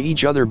next to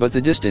each other, but the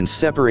distance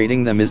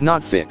separating them is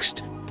not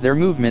fixed. Their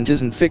movement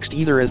isn't fixed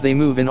either, as they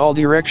move in all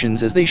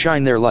directions as they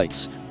shine their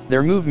lights.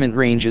 Their movement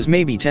range is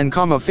maybe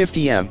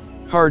 10-50 m,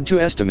 hard to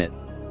estimate.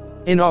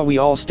 In awe, we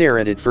all stare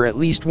at it for at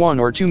least 1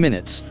 or 2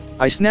 minutes.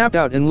 I snap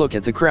out and look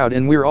at the crowd,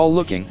 and we're all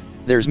looking.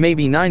 There's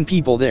maybe 9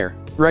 people there.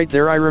 Right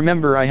there I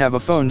remember I have a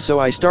phone, so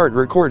I start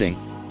recording,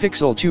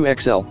 Pixel 2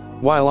 XL,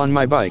 while on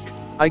my bike.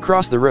 I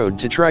cross the road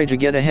to try to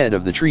get ahead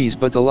of the trees,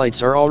 but the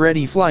lights are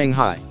already flying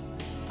high.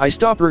 I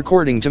stop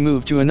recording to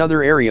move to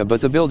another area, but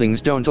the buildings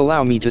don't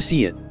allow me to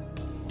see it.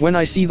 When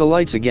I see the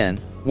lights again,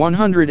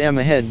 100 m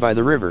ahead by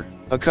the river,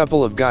 a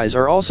couple of guys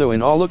are also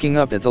in awe looking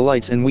up at the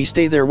lights, and we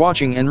stay there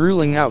watching and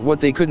ruling out what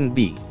they couldn't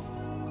be.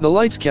 The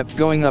lights kept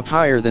going up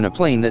higher than a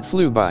plane that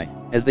flew by,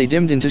 as they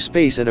dimmed into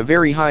space at a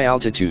very high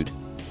altitude.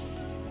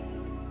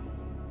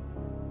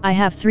 I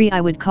have 3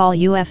 I would call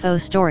UFO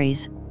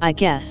stories, I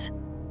guess.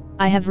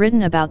 I have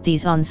written about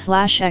these on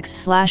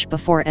 /x/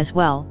 before as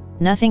well,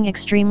 nothing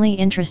extremely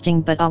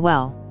interesting, but ah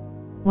well.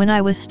 When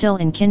I was still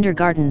in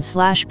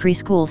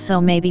kindergarten/preschool,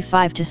 so maybe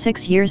 5 to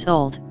 6 years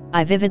old,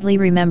 I vividly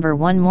remember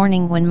one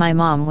morning when my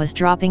mom was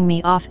dropping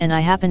me off, and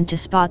I happened to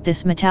spot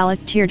this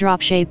metallic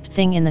teardrop-shaped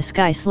thing in the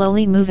sky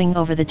slowly moving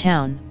over the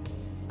town.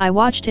 I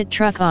watched it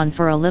truck on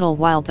for a little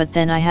while, but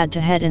then I had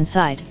to head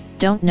inside,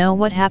 don't know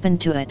what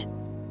happened to it.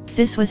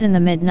 This was in the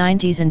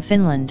mid-90s in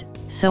Finland,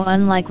 so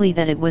unlikely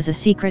that it was a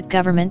secret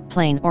government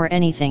plane or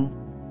anything.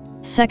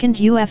 Second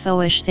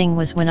UFO-ish thing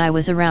was when I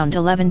was around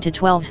 11 to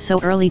 12,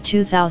 so early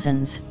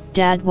 2000s,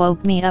 Dad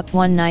woke me up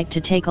one night to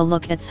take a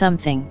look at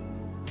something.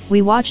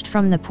 We watched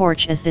from the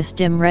porch as this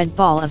dim red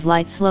ball of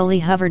light slowly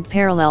hovered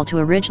parallel to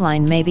a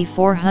ridgeline maybe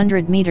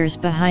 400 meters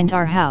behind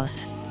our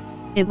house.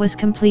 It was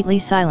completely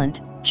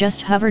silent,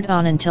 just hovered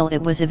on until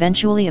it was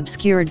eventually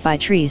obscured by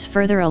trees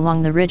further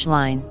along the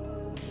ridgeline.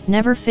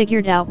 Never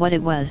figured out what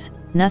it was,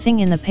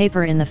 nothing in the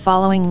paper in the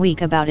following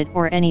week about it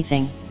or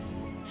anything.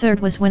 Third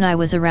was when I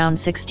was around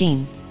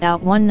 16,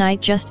 out one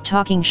night just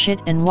talking shit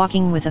and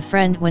walking with a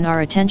friend when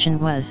our attention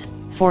was,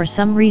 for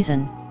some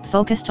reason,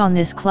 focused on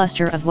this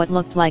cluster of what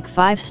looked like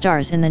 5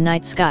 stars in the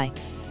night sky.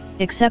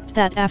 Except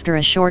that after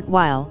a short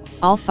while,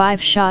 all 5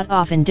 shot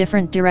off in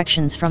different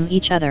directions from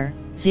each other,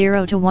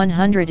 0 to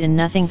 100 in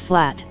nothing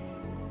flat.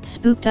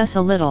 Spooked us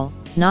a little,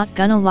 not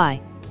gonna lie.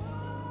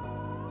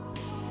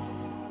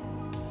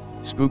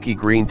 Spooky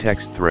green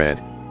text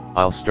thread,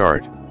 I'll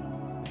start.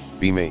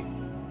 Be me.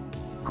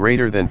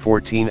 Greater than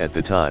 14 at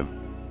the time.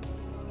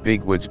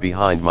 Big woods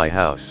behind my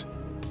house.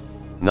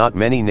 Not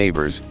many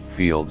neighbors,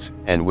 fields,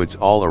 and woods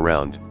all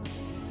around.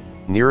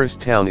 Nearest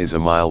town is a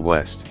mile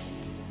west.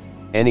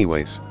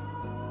 Anyways.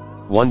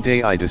 One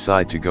day I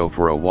decide to go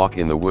for a walk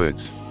in the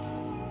woods.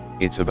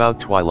 It's about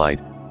twilight,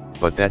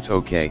 but that's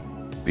okay,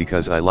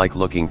 because I like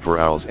looking for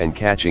owls and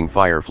catching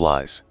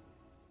fireflies.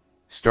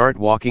 Start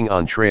walking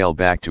on trail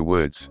back to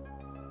woods.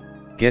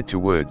 Get to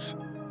woods.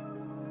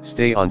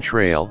 Stay on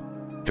trail,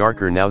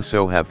 darker now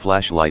so have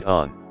flashlight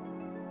on.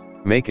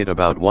 Make it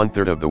about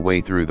 1/3 of the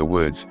way through the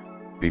woods,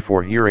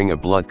 before hearing a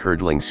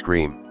blood-curdling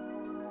scream.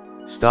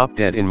 Stop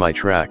dead in my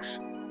tracks.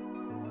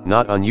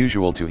 Not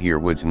unusual to hear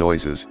woods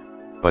noises,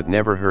 but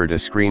never heard a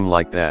scream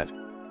like that.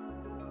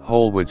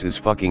 Whole woods is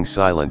fucking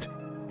silent,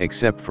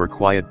 except for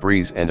quiet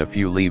breeze and a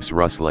few leaves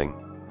rustling.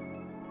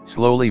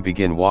 Slowly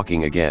begin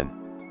walking again.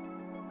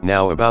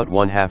 Now about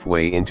 1/2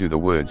 way into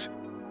the woods,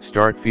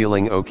 start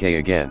feeling okay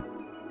again.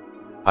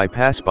 I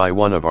pass by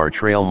one of our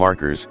trail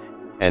markers,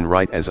 and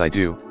right as I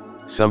do,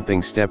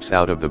 something steps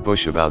out of the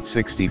bush about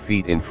 60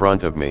 feet in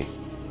front of me.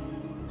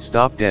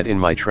 Stop dead in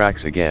my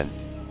tracks again.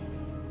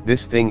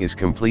 This thing is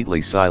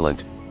completely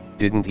silent,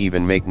 didn't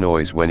even make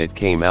noise when it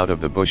came out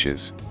of the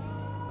bushes.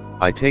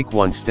 I take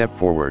one step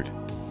forward.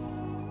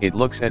 It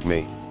looks at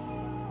me.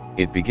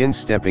 It begins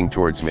stepping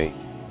towards me.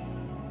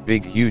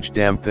 Big huge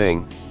damn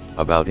thing,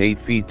 about 8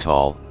 feet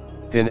tall,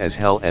 thin as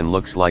hell and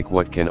looks like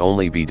what can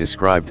only be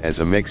described as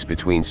a mix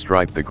between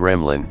Stripe the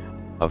Gremlin,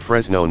 a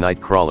Fresno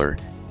Nightcrawler,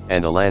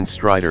 and a Land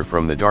Strider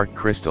from the Dark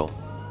Crystal.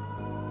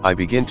 I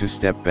begin to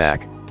step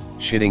back,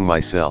 shitting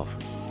myself.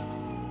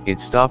 It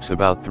stops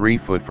about 3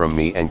 foot from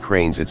me and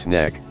cranes its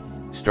neck,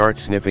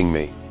 starts sniffing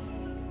me.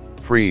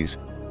 Freeze,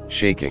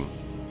 shaking.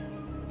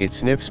 It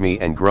sniffs me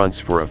and grunts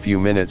for a few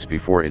minutes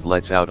before it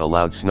lets out a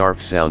loud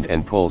snarf sound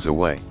and pulls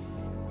away.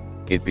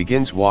 It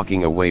begins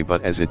walking away,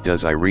 but as it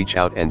does I reach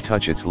out and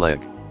touch its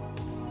leg.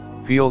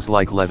 Feels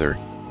like leather,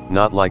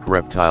 not like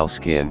reptile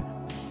skin,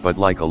 but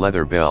like a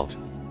leather belt.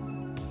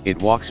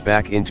 It walks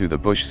back into the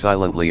bush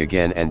silently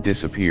again and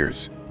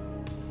disappears.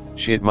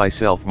 Shit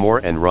myself more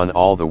and run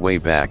all the way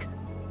back,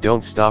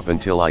 don't stop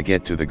until I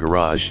get to the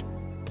garage.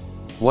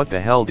 What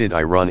the hell did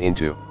I run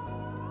into?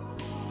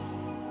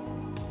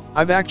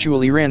 I've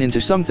actually ran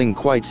into something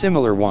quite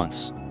similar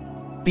once.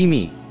 Be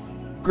me.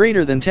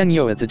 Greater than 10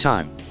 yo at the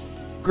time.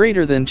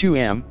 Greater than 2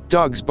 am,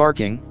 dogs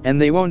barking, and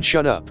they won't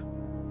shut up.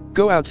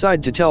 Go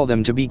outside to tell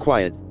them to be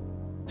quiet.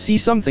 See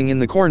something in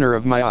the corner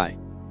of my eye.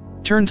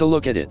 Turn to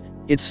look at it,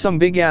 it's some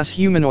big ass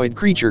humanoid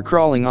creature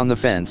crawling on the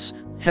fence,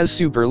 has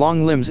super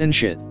long limbs and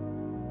shit.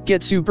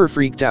 Get super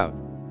freaked out.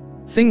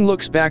 Thing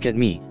looks back at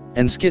me,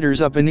 and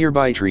skitters up a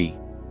nearby tree.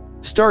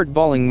 Start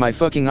bawling my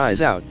fucking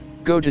eyes out,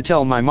 go to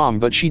tell my mom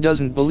but she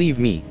doesn't believe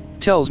me,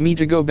 tells me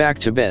to go back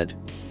to bed.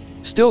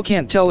 Still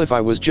can't tell if I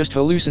was just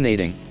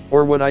hallucinating,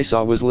 or what I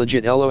saw was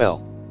legit LOL.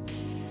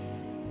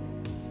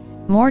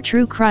 More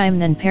true crime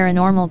than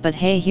paranormal, but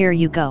hey, here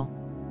you go.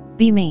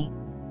 Be me.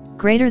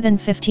 Greater than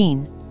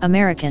 15,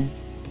 American.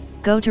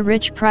 Go to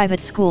rich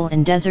private school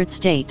in desert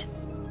state.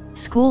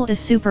 School is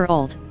super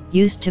old,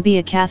 used to be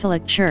a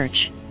Catholic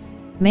church.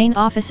 Main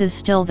office is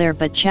still there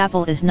but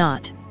chapel is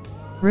not.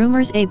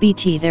 Rumors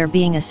ABT there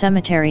being a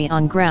cemetery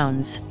on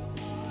grounds.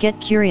 Get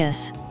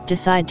curious,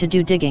 decide to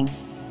do digging.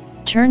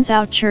 Turns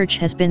out church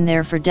has been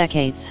there for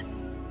decades.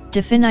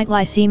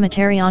 Definitely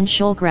cemetery on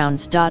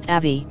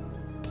shoalgrounds.avi.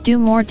 Do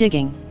more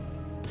digging.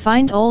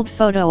 Find old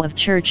photo of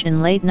church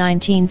in late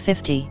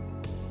 1950.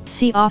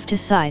 See off to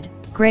side,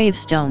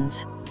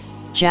 gravestones.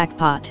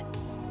 Jackpot.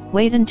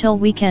 Wait until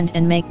weekend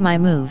and make my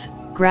move,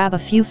 grab a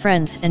few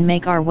friends and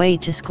make our way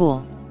to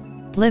school.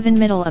 Live in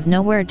middle of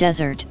nowhere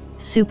desert,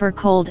 super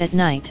cold at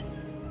night.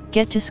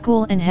 Get to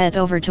school and head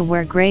over to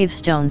where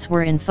gravestones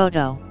were in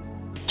photo.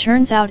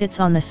 Turns out it's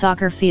on the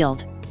soccer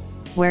field.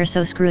 We're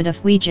so screwed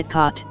if we get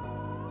caught.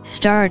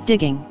 Start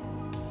digging.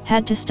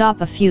 Had to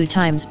stop a few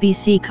times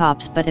BC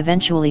cops, but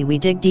eventually we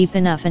dig deep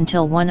enough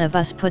until one of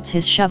us puts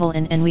his shovel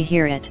in and we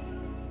hear it.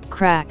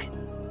 Crack.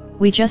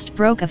 We just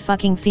broke a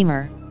fucking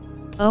femur.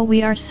 Oh,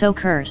 we are so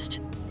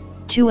cursed.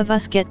 2 of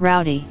us get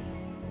rowdy.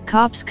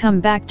 Cops come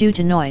back due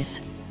to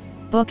noise.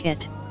 Book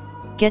it.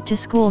 Get to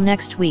school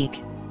next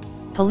week.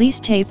 Police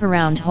tape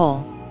around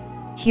hole.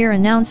 Hear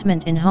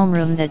announcement in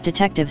homeroom that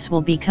detectives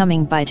will be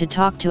coming by to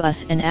talk to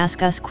us and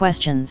ask us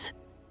questions.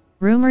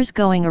 Rumors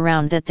going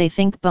around that they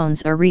think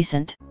bones are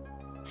recent.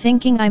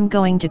 Thinking I'm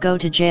going to go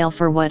to jail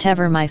for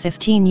whatever my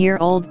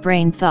 15-year-old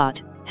brain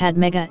thought, had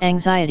mega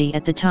anxiety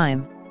at the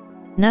time.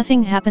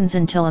 Nothing happens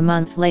until a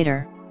month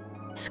later.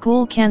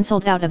 School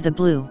cancelled out of the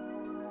blue.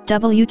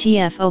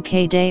 WTF,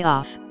 okay, day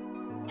off.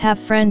 Have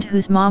friend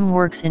whose mom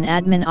works in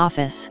admin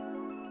office.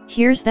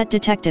 Hears that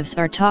detectives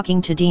are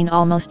talking to dean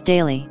almost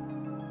daily.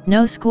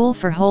 No school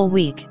for whole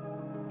week.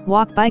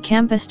 Walk by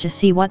campus to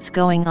see what's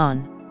going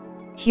on.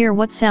 Hear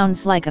what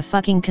sounds like a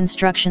fucking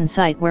construction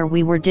site where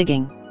we were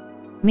digging.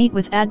 Meet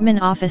with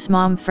admin office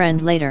mom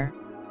friend later.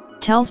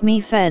 Tells me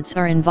feds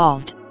are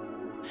involved.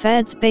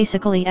 Feds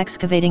basically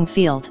excavating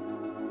field.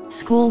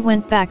 School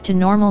went back to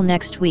normal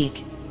next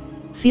week.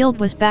 Field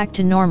was back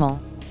to normal.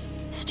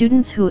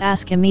 Students who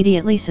ask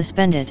immediately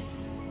suspended.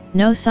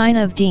 No sign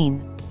of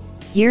dean.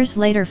 Years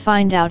later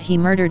find out he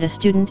murdered a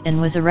student and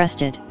was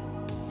arrested.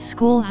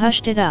 School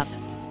hushed it up.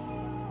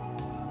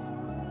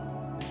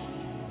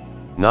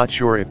 Not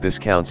sure if this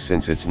counts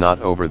since it's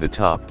not over the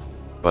top,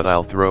 but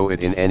I'll throw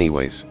it in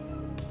anyways.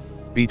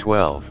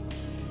 B12.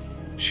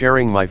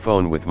 Sharing my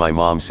phone with my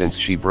mom since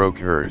she broke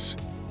hers.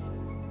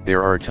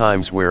 There are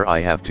times where I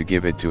have to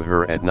give it to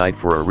her at night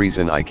for a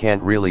reason I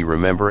can't really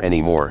remember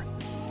anymore.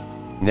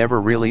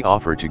 Never really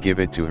offer to give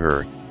it to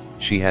her,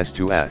 she has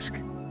to ask.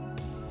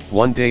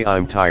 One day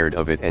I'm tired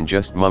of it and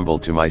just mumble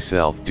to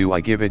myself, do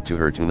I give it to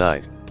her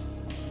tonight?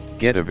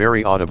 Get a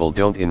very audible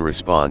don't in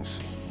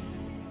response.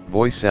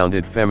 Voice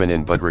sounded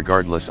feminine, but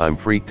regardless I'm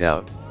freaked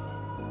out.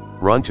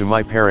 Run to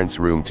my parents'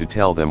 room to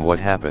tell them what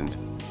happened.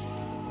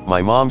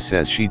 My mom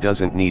says she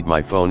doesn't need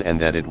my phone and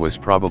that it was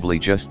probably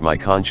just my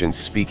conscience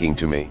speaking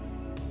to me.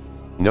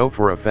 Know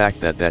for a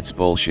fact that that's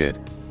bullshit,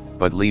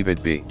 but leave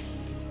it be.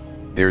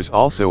 There's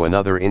also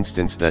another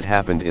instance that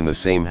happened in the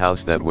same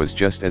house that was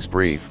just as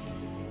brief.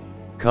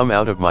 Come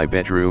out of my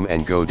bedroom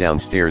and go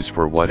downstairs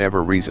for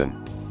whatever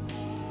reason.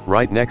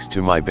 Right next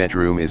to my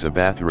bedroom is a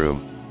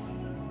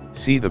bathroom.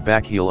 See the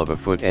back heel of a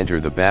foot enter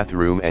the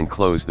bathroom and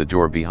close the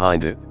door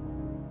behind it.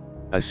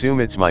 Assume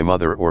it's my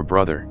mother or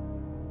brother.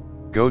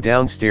 Go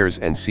downstairs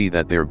and see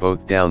that they're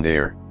both down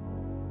there.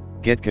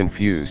 Get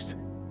confused,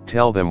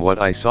 tell them what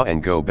I saw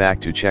and go back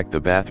to check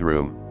the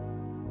bathroom.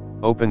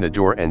 Open the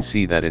door and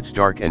see that it's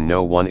dark and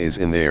no one is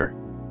in there.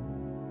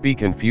 Be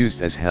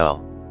confused as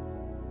hell.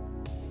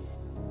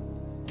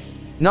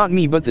 Not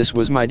me, but this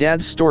was my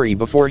dad's story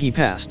before he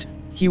passed.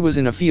 He was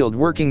in a field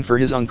working for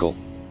his uncle.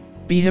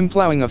 Be him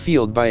plowing a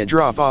field by a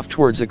drop off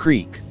towards a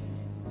creek.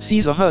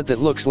 Sees a hut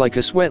that looks like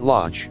a sweat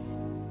lodge.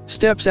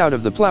 Steps out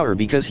of the plower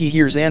because he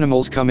hears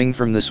animals coming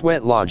from the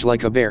sweat lodge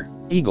like a bear,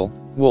 eagle,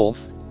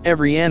 wolf,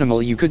 every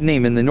animal you could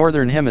name in the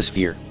northern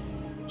hemisphere.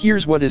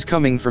 Hears what is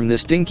coming from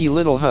this dinky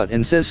little hut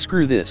and says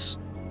screw this.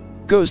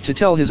 Goes to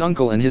tell his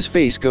uncle and his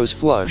face goes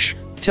flush,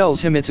 tells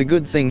him it's a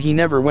good thing he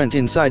never went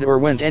inside or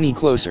went any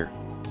closer.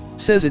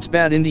 Says it's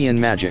bad Indian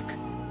magic.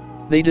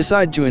 They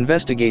decide to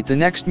investigate the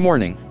next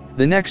morning.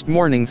 The next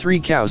morning 3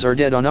 cows are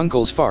dead on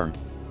Uncle's farm.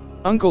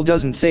 Uncle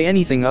doesn't say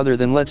anything other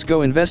than let's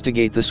go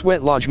investigate the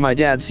sweat lodge my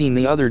dad seen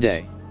the other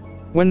day.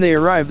 When they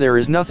arrive there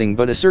is nothing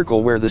but a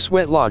circle where the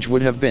sweat lodge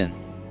would have been.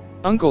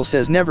 Uncle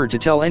says never to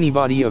tell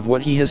anybody of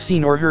what he has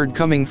seen or heard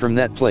coming from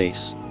that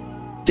place.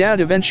 Dad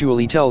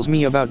eventually tells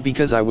me about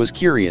because I was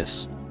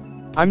curious.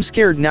 I'm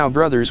scared now,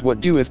 brothers.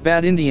 What do if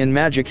bad Indian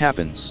magic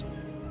happens?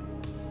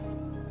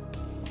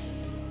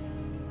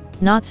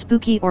 Not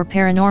spooky or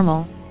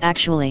paranormal,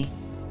 actually.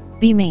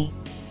 Be me.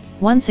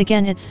 Once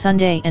again it's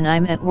Sunday and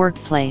I'm at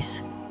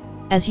workplace.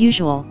 As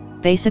usual,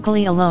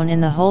 basically alone in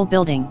the whole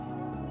building.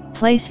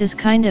 Place is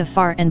kind of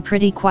far and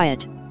pretty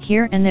quiet,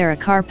 here and there a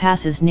car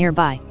passes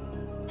nearby.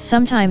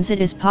 Sometimes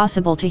it is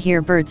possible to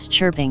hear birds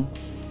chirping.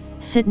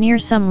 Sit near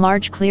some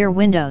large clear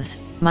windows,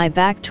 my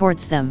back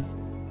towards them.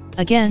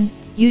 Again,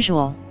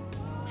 usual.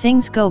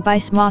 Things go by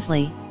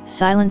smoothly,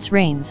 silence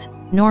reigns,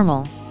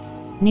 normal.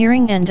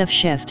 Nearing end of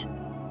shift.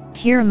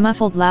 Hear a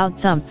muffled loud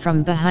thump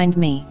from behind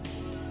me.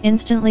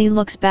 Instantly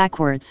looks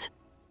backwards.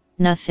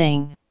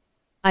 Nothing.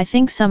 I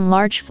think some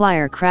large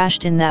flyer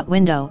crashed in that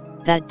window,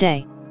 that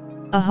day.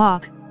 A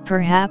hawk,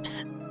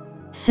 perhaps?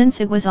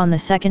 Since it was on the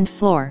 2nd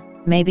floor,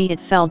 maybe it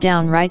fell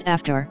down right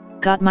after,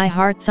 got my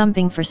heart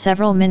thumping for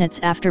several minutes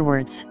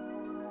afterwards.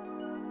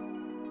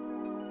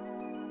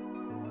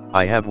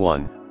 I have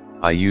one.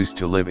 I used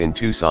to live in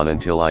Tucson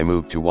until I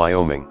moved to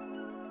Wyoming.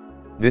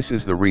 This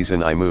is the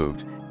reason I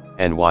moved,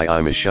 and why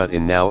I'm a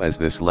shut-in now, as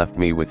this left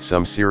me with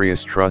some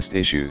serious trust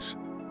issues.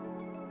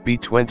 Be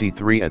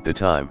 23 at the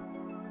time.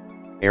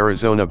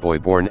 Arizona boy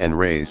born and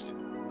raised.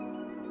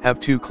 Have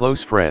 2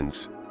 close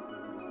friends.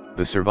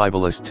 The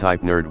survivalist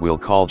type nerd we'll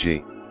call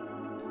G.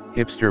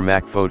 Hipster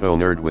Mac photo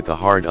nerd with a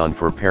hard-on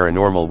for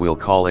paranormal we'll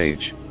call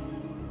H.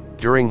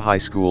 During high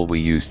school we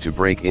used to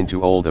break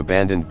into old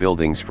abandoned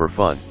buildings for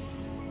fun.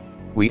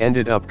 We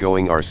ended up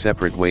going our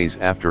separate ways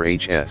after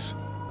HS.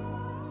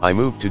 I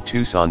moved to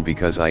Tucson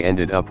because I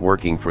ended up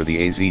working for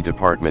the AZ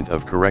Department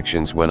of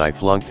Corrections when I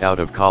flunked out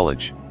of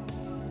college.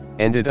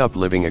 Ended up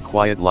living a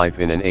quiet life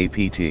in an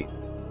APT.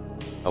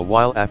 A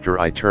while after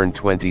I turned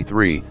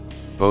 23,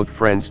 both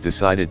friends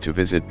decided to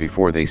visit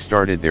before they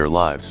started their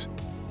lives.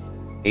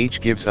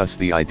 H gives us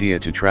the idea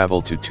to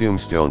travel to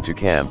Tombstone to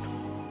camp.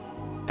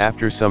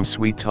 After some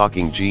sweet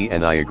talking, G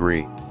and I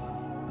agree.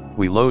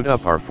 We load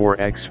up our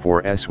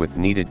 4X4S with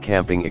needed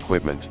camping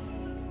equipment.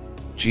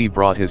 G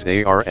brought his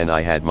AR and I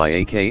had my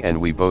AK,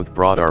 and we both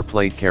brought our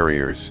plate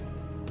carriers.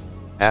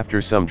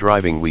 After some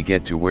driving we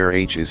get to where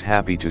H is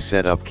happy to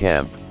set up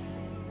camp.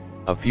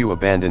 A few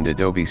abandoned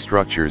adobe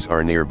structures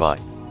are nearby.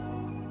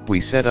 We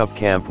set up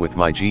camp with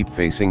my Jeep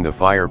facing the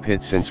fire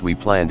pit since we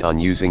planned on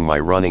using my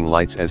running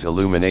lights as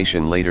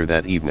illumination later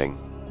that evening.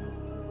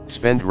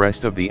 Spend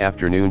rest of the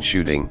afternoon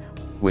shooting,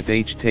 with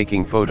H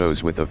taking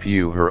photos with a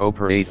few her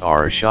Oper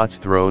 8R shots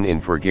thrown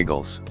in for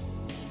giggles.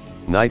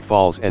 Night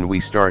falls and we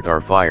start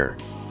our fire.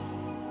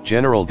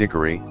 General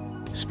dickery,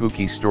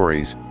 spooky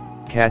stories,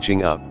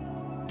 catching up.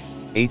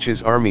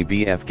 H's Army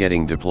BF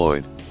getting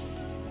deployed.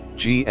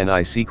 G and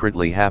I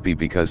secretly happy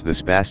because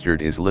this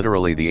bastard is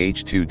literally the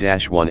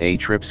H2-1A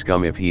trip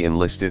scum if he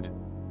enlisted.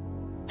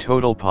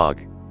 Total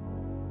pog.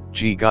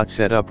 G got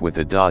set up with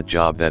a dot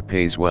job that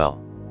pays well.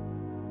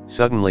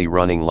 Suddenly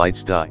running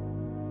lights die.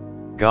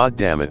 God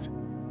damn it.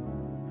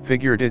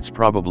 Figured it's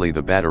probably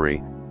the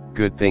battery,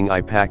 good thing I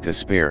packed a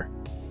spare.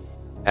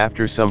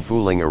 After some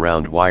fooling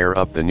around wire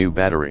up the new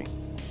battery.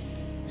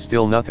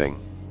 Still nothing.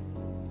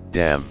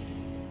 Damn.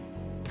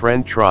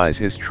 Friend tries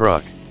his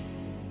truck.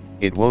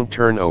 It won't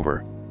turn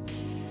over.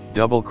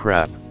 Double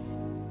crap.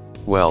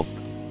 Well,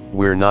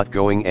 we're not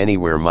going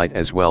anywhere, might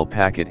as well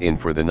pack it in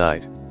for the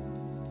night.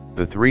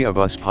 The 3 of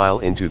us pile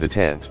into the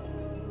tent.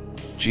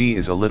 G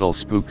is a little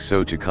spooked,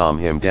 so to calm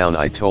him down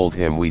I told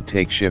him we'd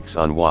take shifts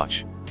on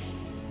watch.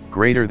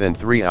 Greater than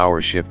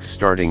 3-hour shifts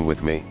starting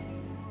with me.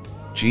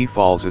 G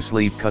falls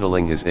asleep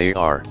cuddling his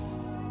AR.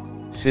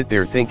 Sit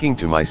there thinking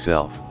to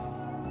myself.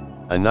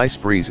 A nice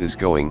breeze is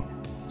going,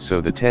 so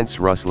the tent's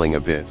rustling a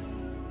bit.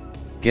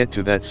 Get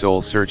to that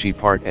soul searchy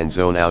part and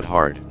zone out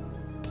hard.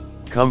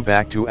 Come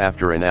back to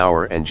after an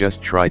hour and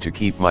just try to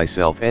keep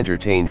myself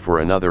entertained for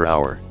another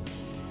hour.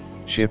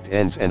 Shift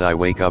ends and I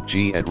wake up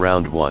G at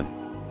round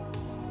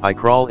 1. I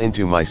crawl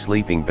into my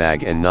sleeping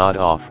bag and nod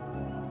off.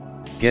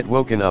 Get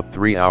woken up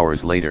 3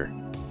 hours later.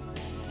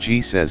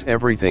 G says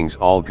everything's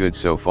all good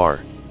so far.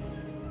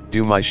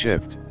 Do my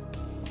shift.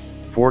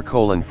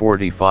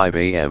 4:45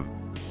 AM.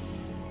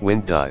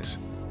 Wind dies.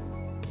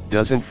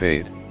 Doesn't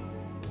fade.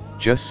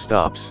 Just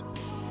stops.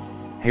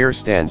 Hair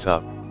stands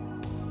up.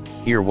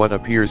 Hear what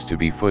appears to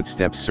be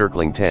footsteps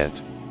circling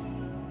tent.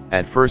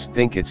 At first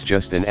think it's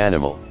just an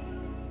animal.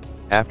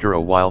 After a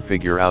while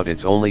figure out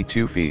it's only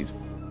 2 feet.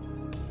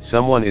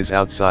 Someone is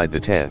outside the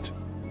tent.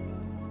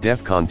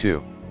 DEFCON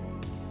 2.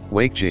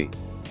 Wake G.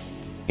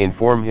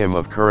 Inform him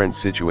of current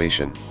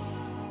situation.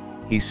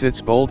 He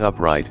sits bolt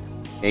upright,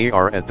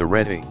 AR at the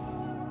ready.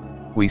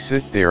 We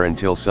sit there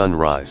until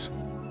sunrise.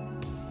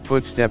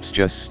 Footsteps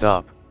just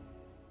stop.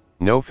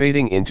 No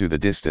fading into the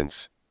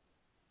distance.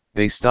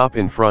 They stop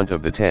in front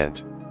of the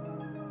tent.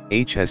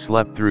 H has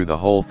slept through the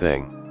whole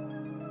thing.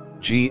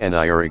 G and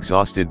I are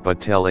exhausted but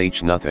tell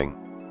H nothing.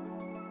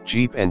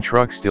 Jeep and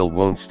truck still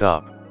won't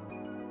stop.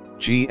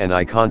 G and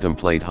I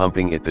contemplate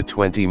humping it the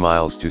 20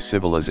 miles to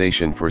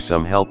civilization for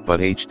some help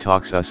but H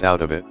talks us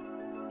out of it.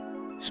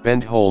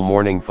 Spend whole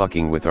morning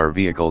fucking with our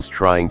vehicles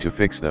trying to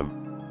fix them.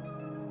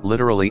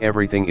 Literally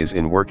everything is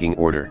in working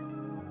order.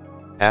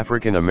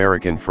 African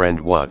American friend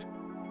what?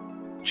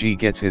 G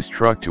gets his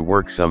truck to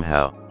work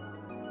somehow.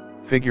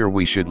 Figure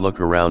we should look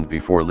around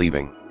before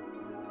leaving.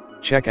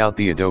 Check out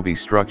the adobe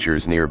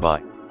structures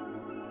nearby.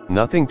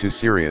 Nothing too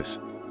serious.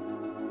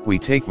 We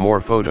take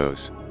more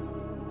photos.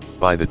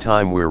 By the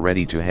time we're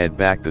ready to head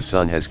back the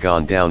sun has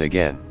gone down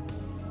again.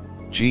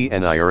 G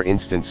and I are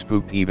instant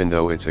spooked even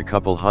though it's a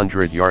couple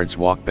 100 yards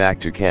walk back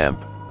to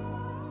camp.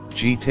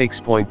 G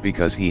takes point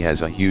because he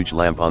has a huge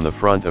lamp on the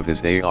front of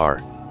his AR.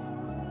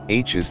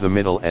 H is the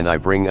middle and I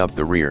bring up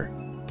the rear.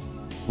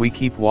 We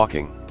keep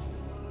walking.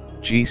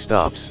 G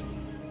stops.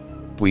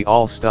 We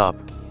all stop.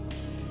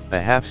 A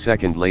half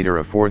second later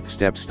a fourth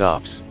step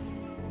stops.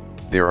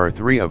 There are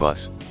 3 of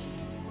us.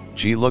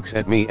 G looks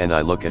at me and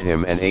I look at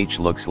him and H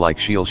looks like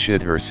she'll shit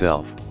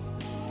herself.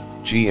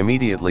 G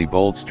immediately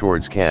bolts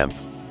towards camp.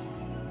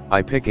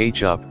 I pick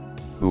H up,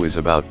 who is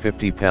about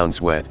 50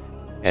 pounds wet,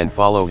 and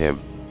follow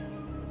him.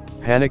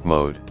 Panic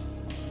mode.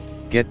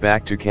 Get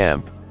back to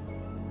camp.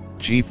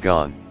 Jeep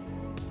gone.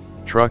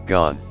 Truck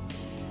gone.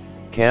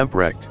 Camp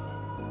wrecked.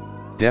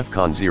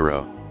 DEFCON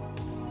 0.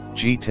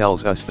 G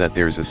tells us that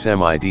there's a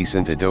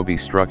semi-decent adobe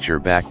structure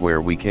back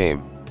where we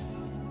came.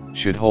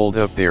 Should hold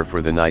up there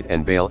for the night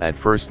and bail at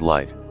first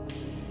light.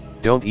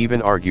 Don't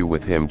even argue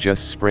with him,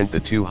 just sprint the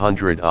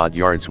 200 odd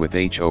yards with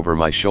H over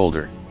my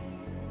shoulder.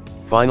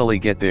 Finally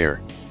get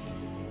there.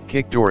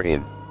 Kick door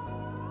in.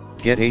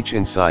 Get H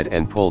inside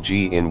and pull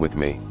G in with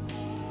me.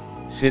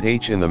 Sit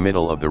H in the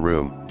middle of the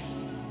room.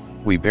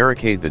 We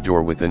barricade the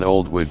door with an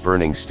old wood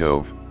burning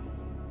stove.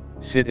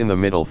 Sit in the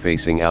middle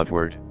facing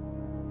outward.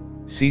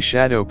 See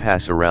shadow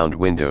pass around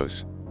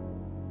windows.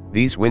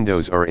 These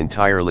windows are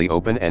entirely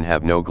open and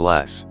have no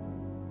glass.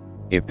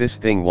 If this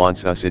thing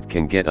wants us it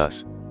can get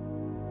us.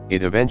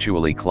 It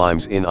eventually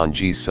climbs in on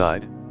G's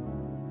side.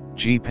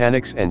 G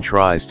panics and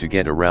tries to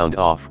get around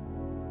off.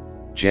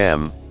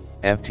 Jam,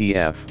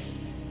 FTF.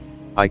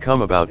 I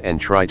come about and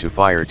try to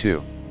fire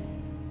too.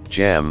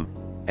 Jam,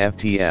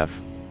 FTF.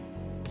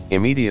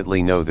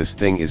 Immediately know this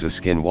thing is a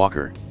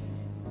skinwalker.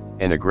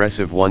 An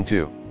aggressive one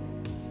too.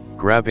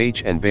 Grab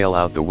H and bail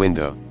out the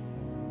window.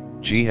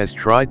 G has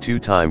tried 2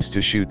 times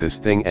to shoot this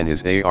thing and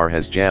his AR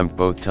has jammed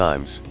both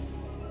times.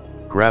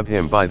 Grab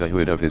him by the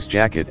hood of his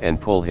jacket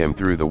and pull him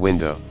through the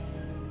window.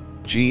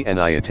 G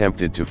and I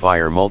attempted to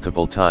fire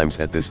multiple times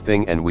at this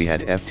thing and we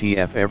had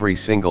FTF every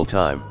single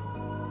time.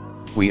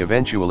 We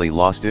eventually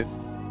lost it.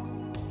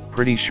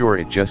 Pretty sure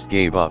it just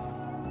gave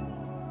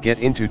up. Get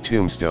into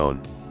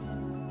Tombstone.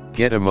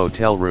 Get a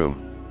motel room.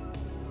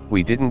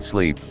 We didn't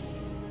sleep.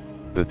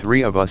 The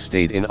 3 of us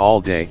stayed in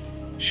all day,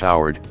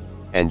 showered,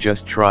 and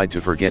just tried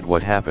to forget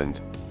what happened.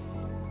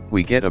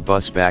 We get a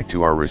bus back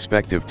to our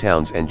respective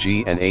towns and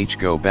G and H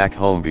go back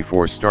home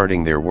before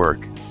starting their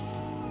work.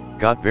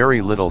 Got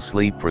very little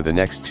sleep for the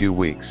next 2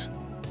 weeks.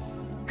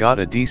 Got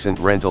a decent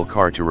rental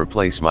car to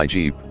replace my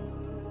Jeep.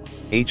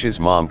 H's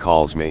mom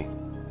calls me.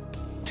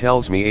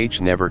 Tells me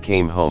H never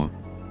came home,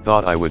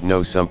 thought I would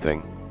know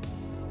something.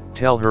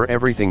 Tell her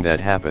everything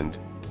that happened.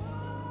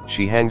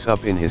 She hangs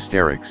up in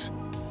hysterics.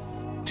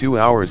 2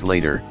 hours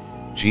later,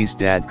 G's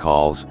dad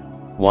calls,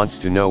 wants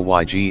to know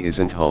why G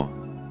isn't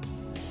home.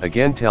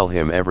 Again tell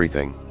him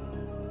everything.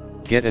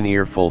 Get an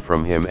earful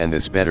from him and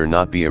this better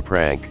not be a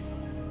prank.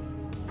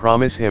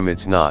 Promise him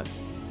it's not.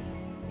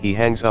 He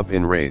hangs up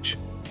in rage.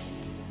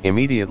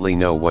 Immediately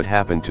know what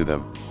happened to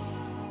them.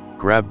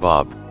 Grab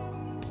Bob.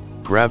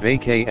 Grab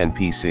AK and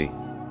PC.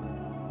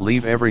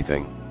 Leave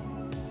everything.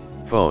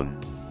 Phone.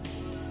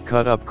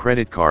 Cut up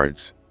credit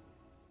cards.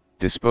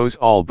 Dispose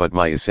all but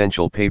my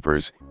essential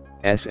papers,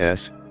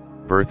 SS,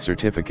 birth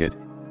certificate,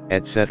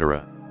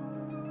 etc.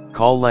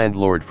 Call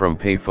landlord from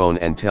payphone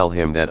and tell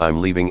him that I'm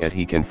leaving it.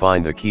 He can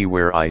find the key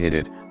where I hid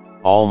it.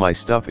 All my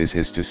stuff is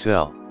his to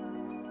sell.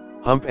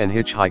 Hump and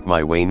hitchhike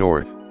my way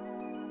north.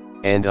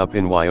 End up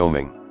in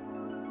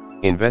Wyoming.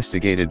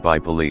 Investigated by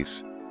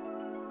police.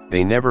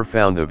 They never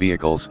found the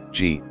vehicles,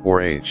 G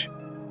or H.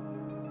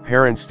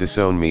 Parents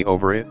disown me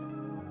over it.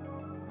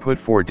 Put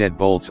 4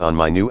 deadbolts on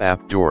my new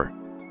app door.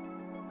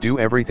 Do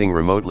everything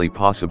remotely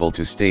possible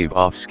to stave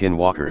off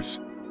skinwalkers.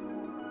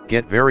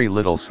 Get very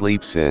little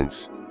sleep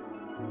since.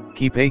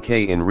 Keep AK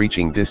in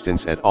reaching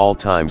distance at all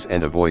times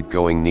and avoid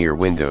going near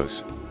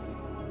windows.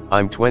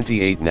 I'm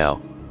 28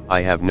 now,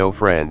 I have no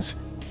friends,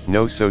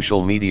 no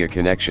social media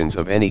connections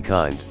of any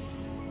kind.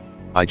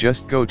 I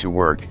just go to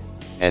work,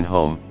 and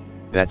home,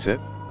 that's it.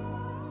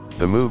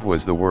 The move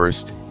was the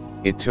worst.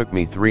 It took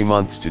me 3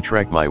 months to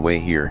trek my way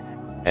here,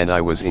 and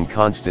I was in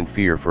constant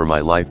fear for my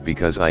life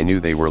because I knew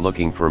they were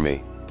looking for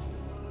me.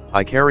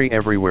 I carry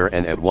everywhere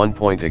and at one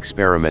point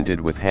experimented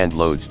with hand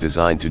loads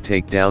designed to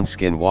take down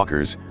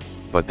skinwalkers,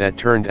 but that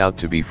turned out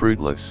to be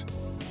fruitless.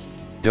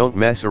 Don't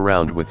mess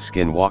around with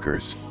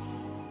skinwalkers.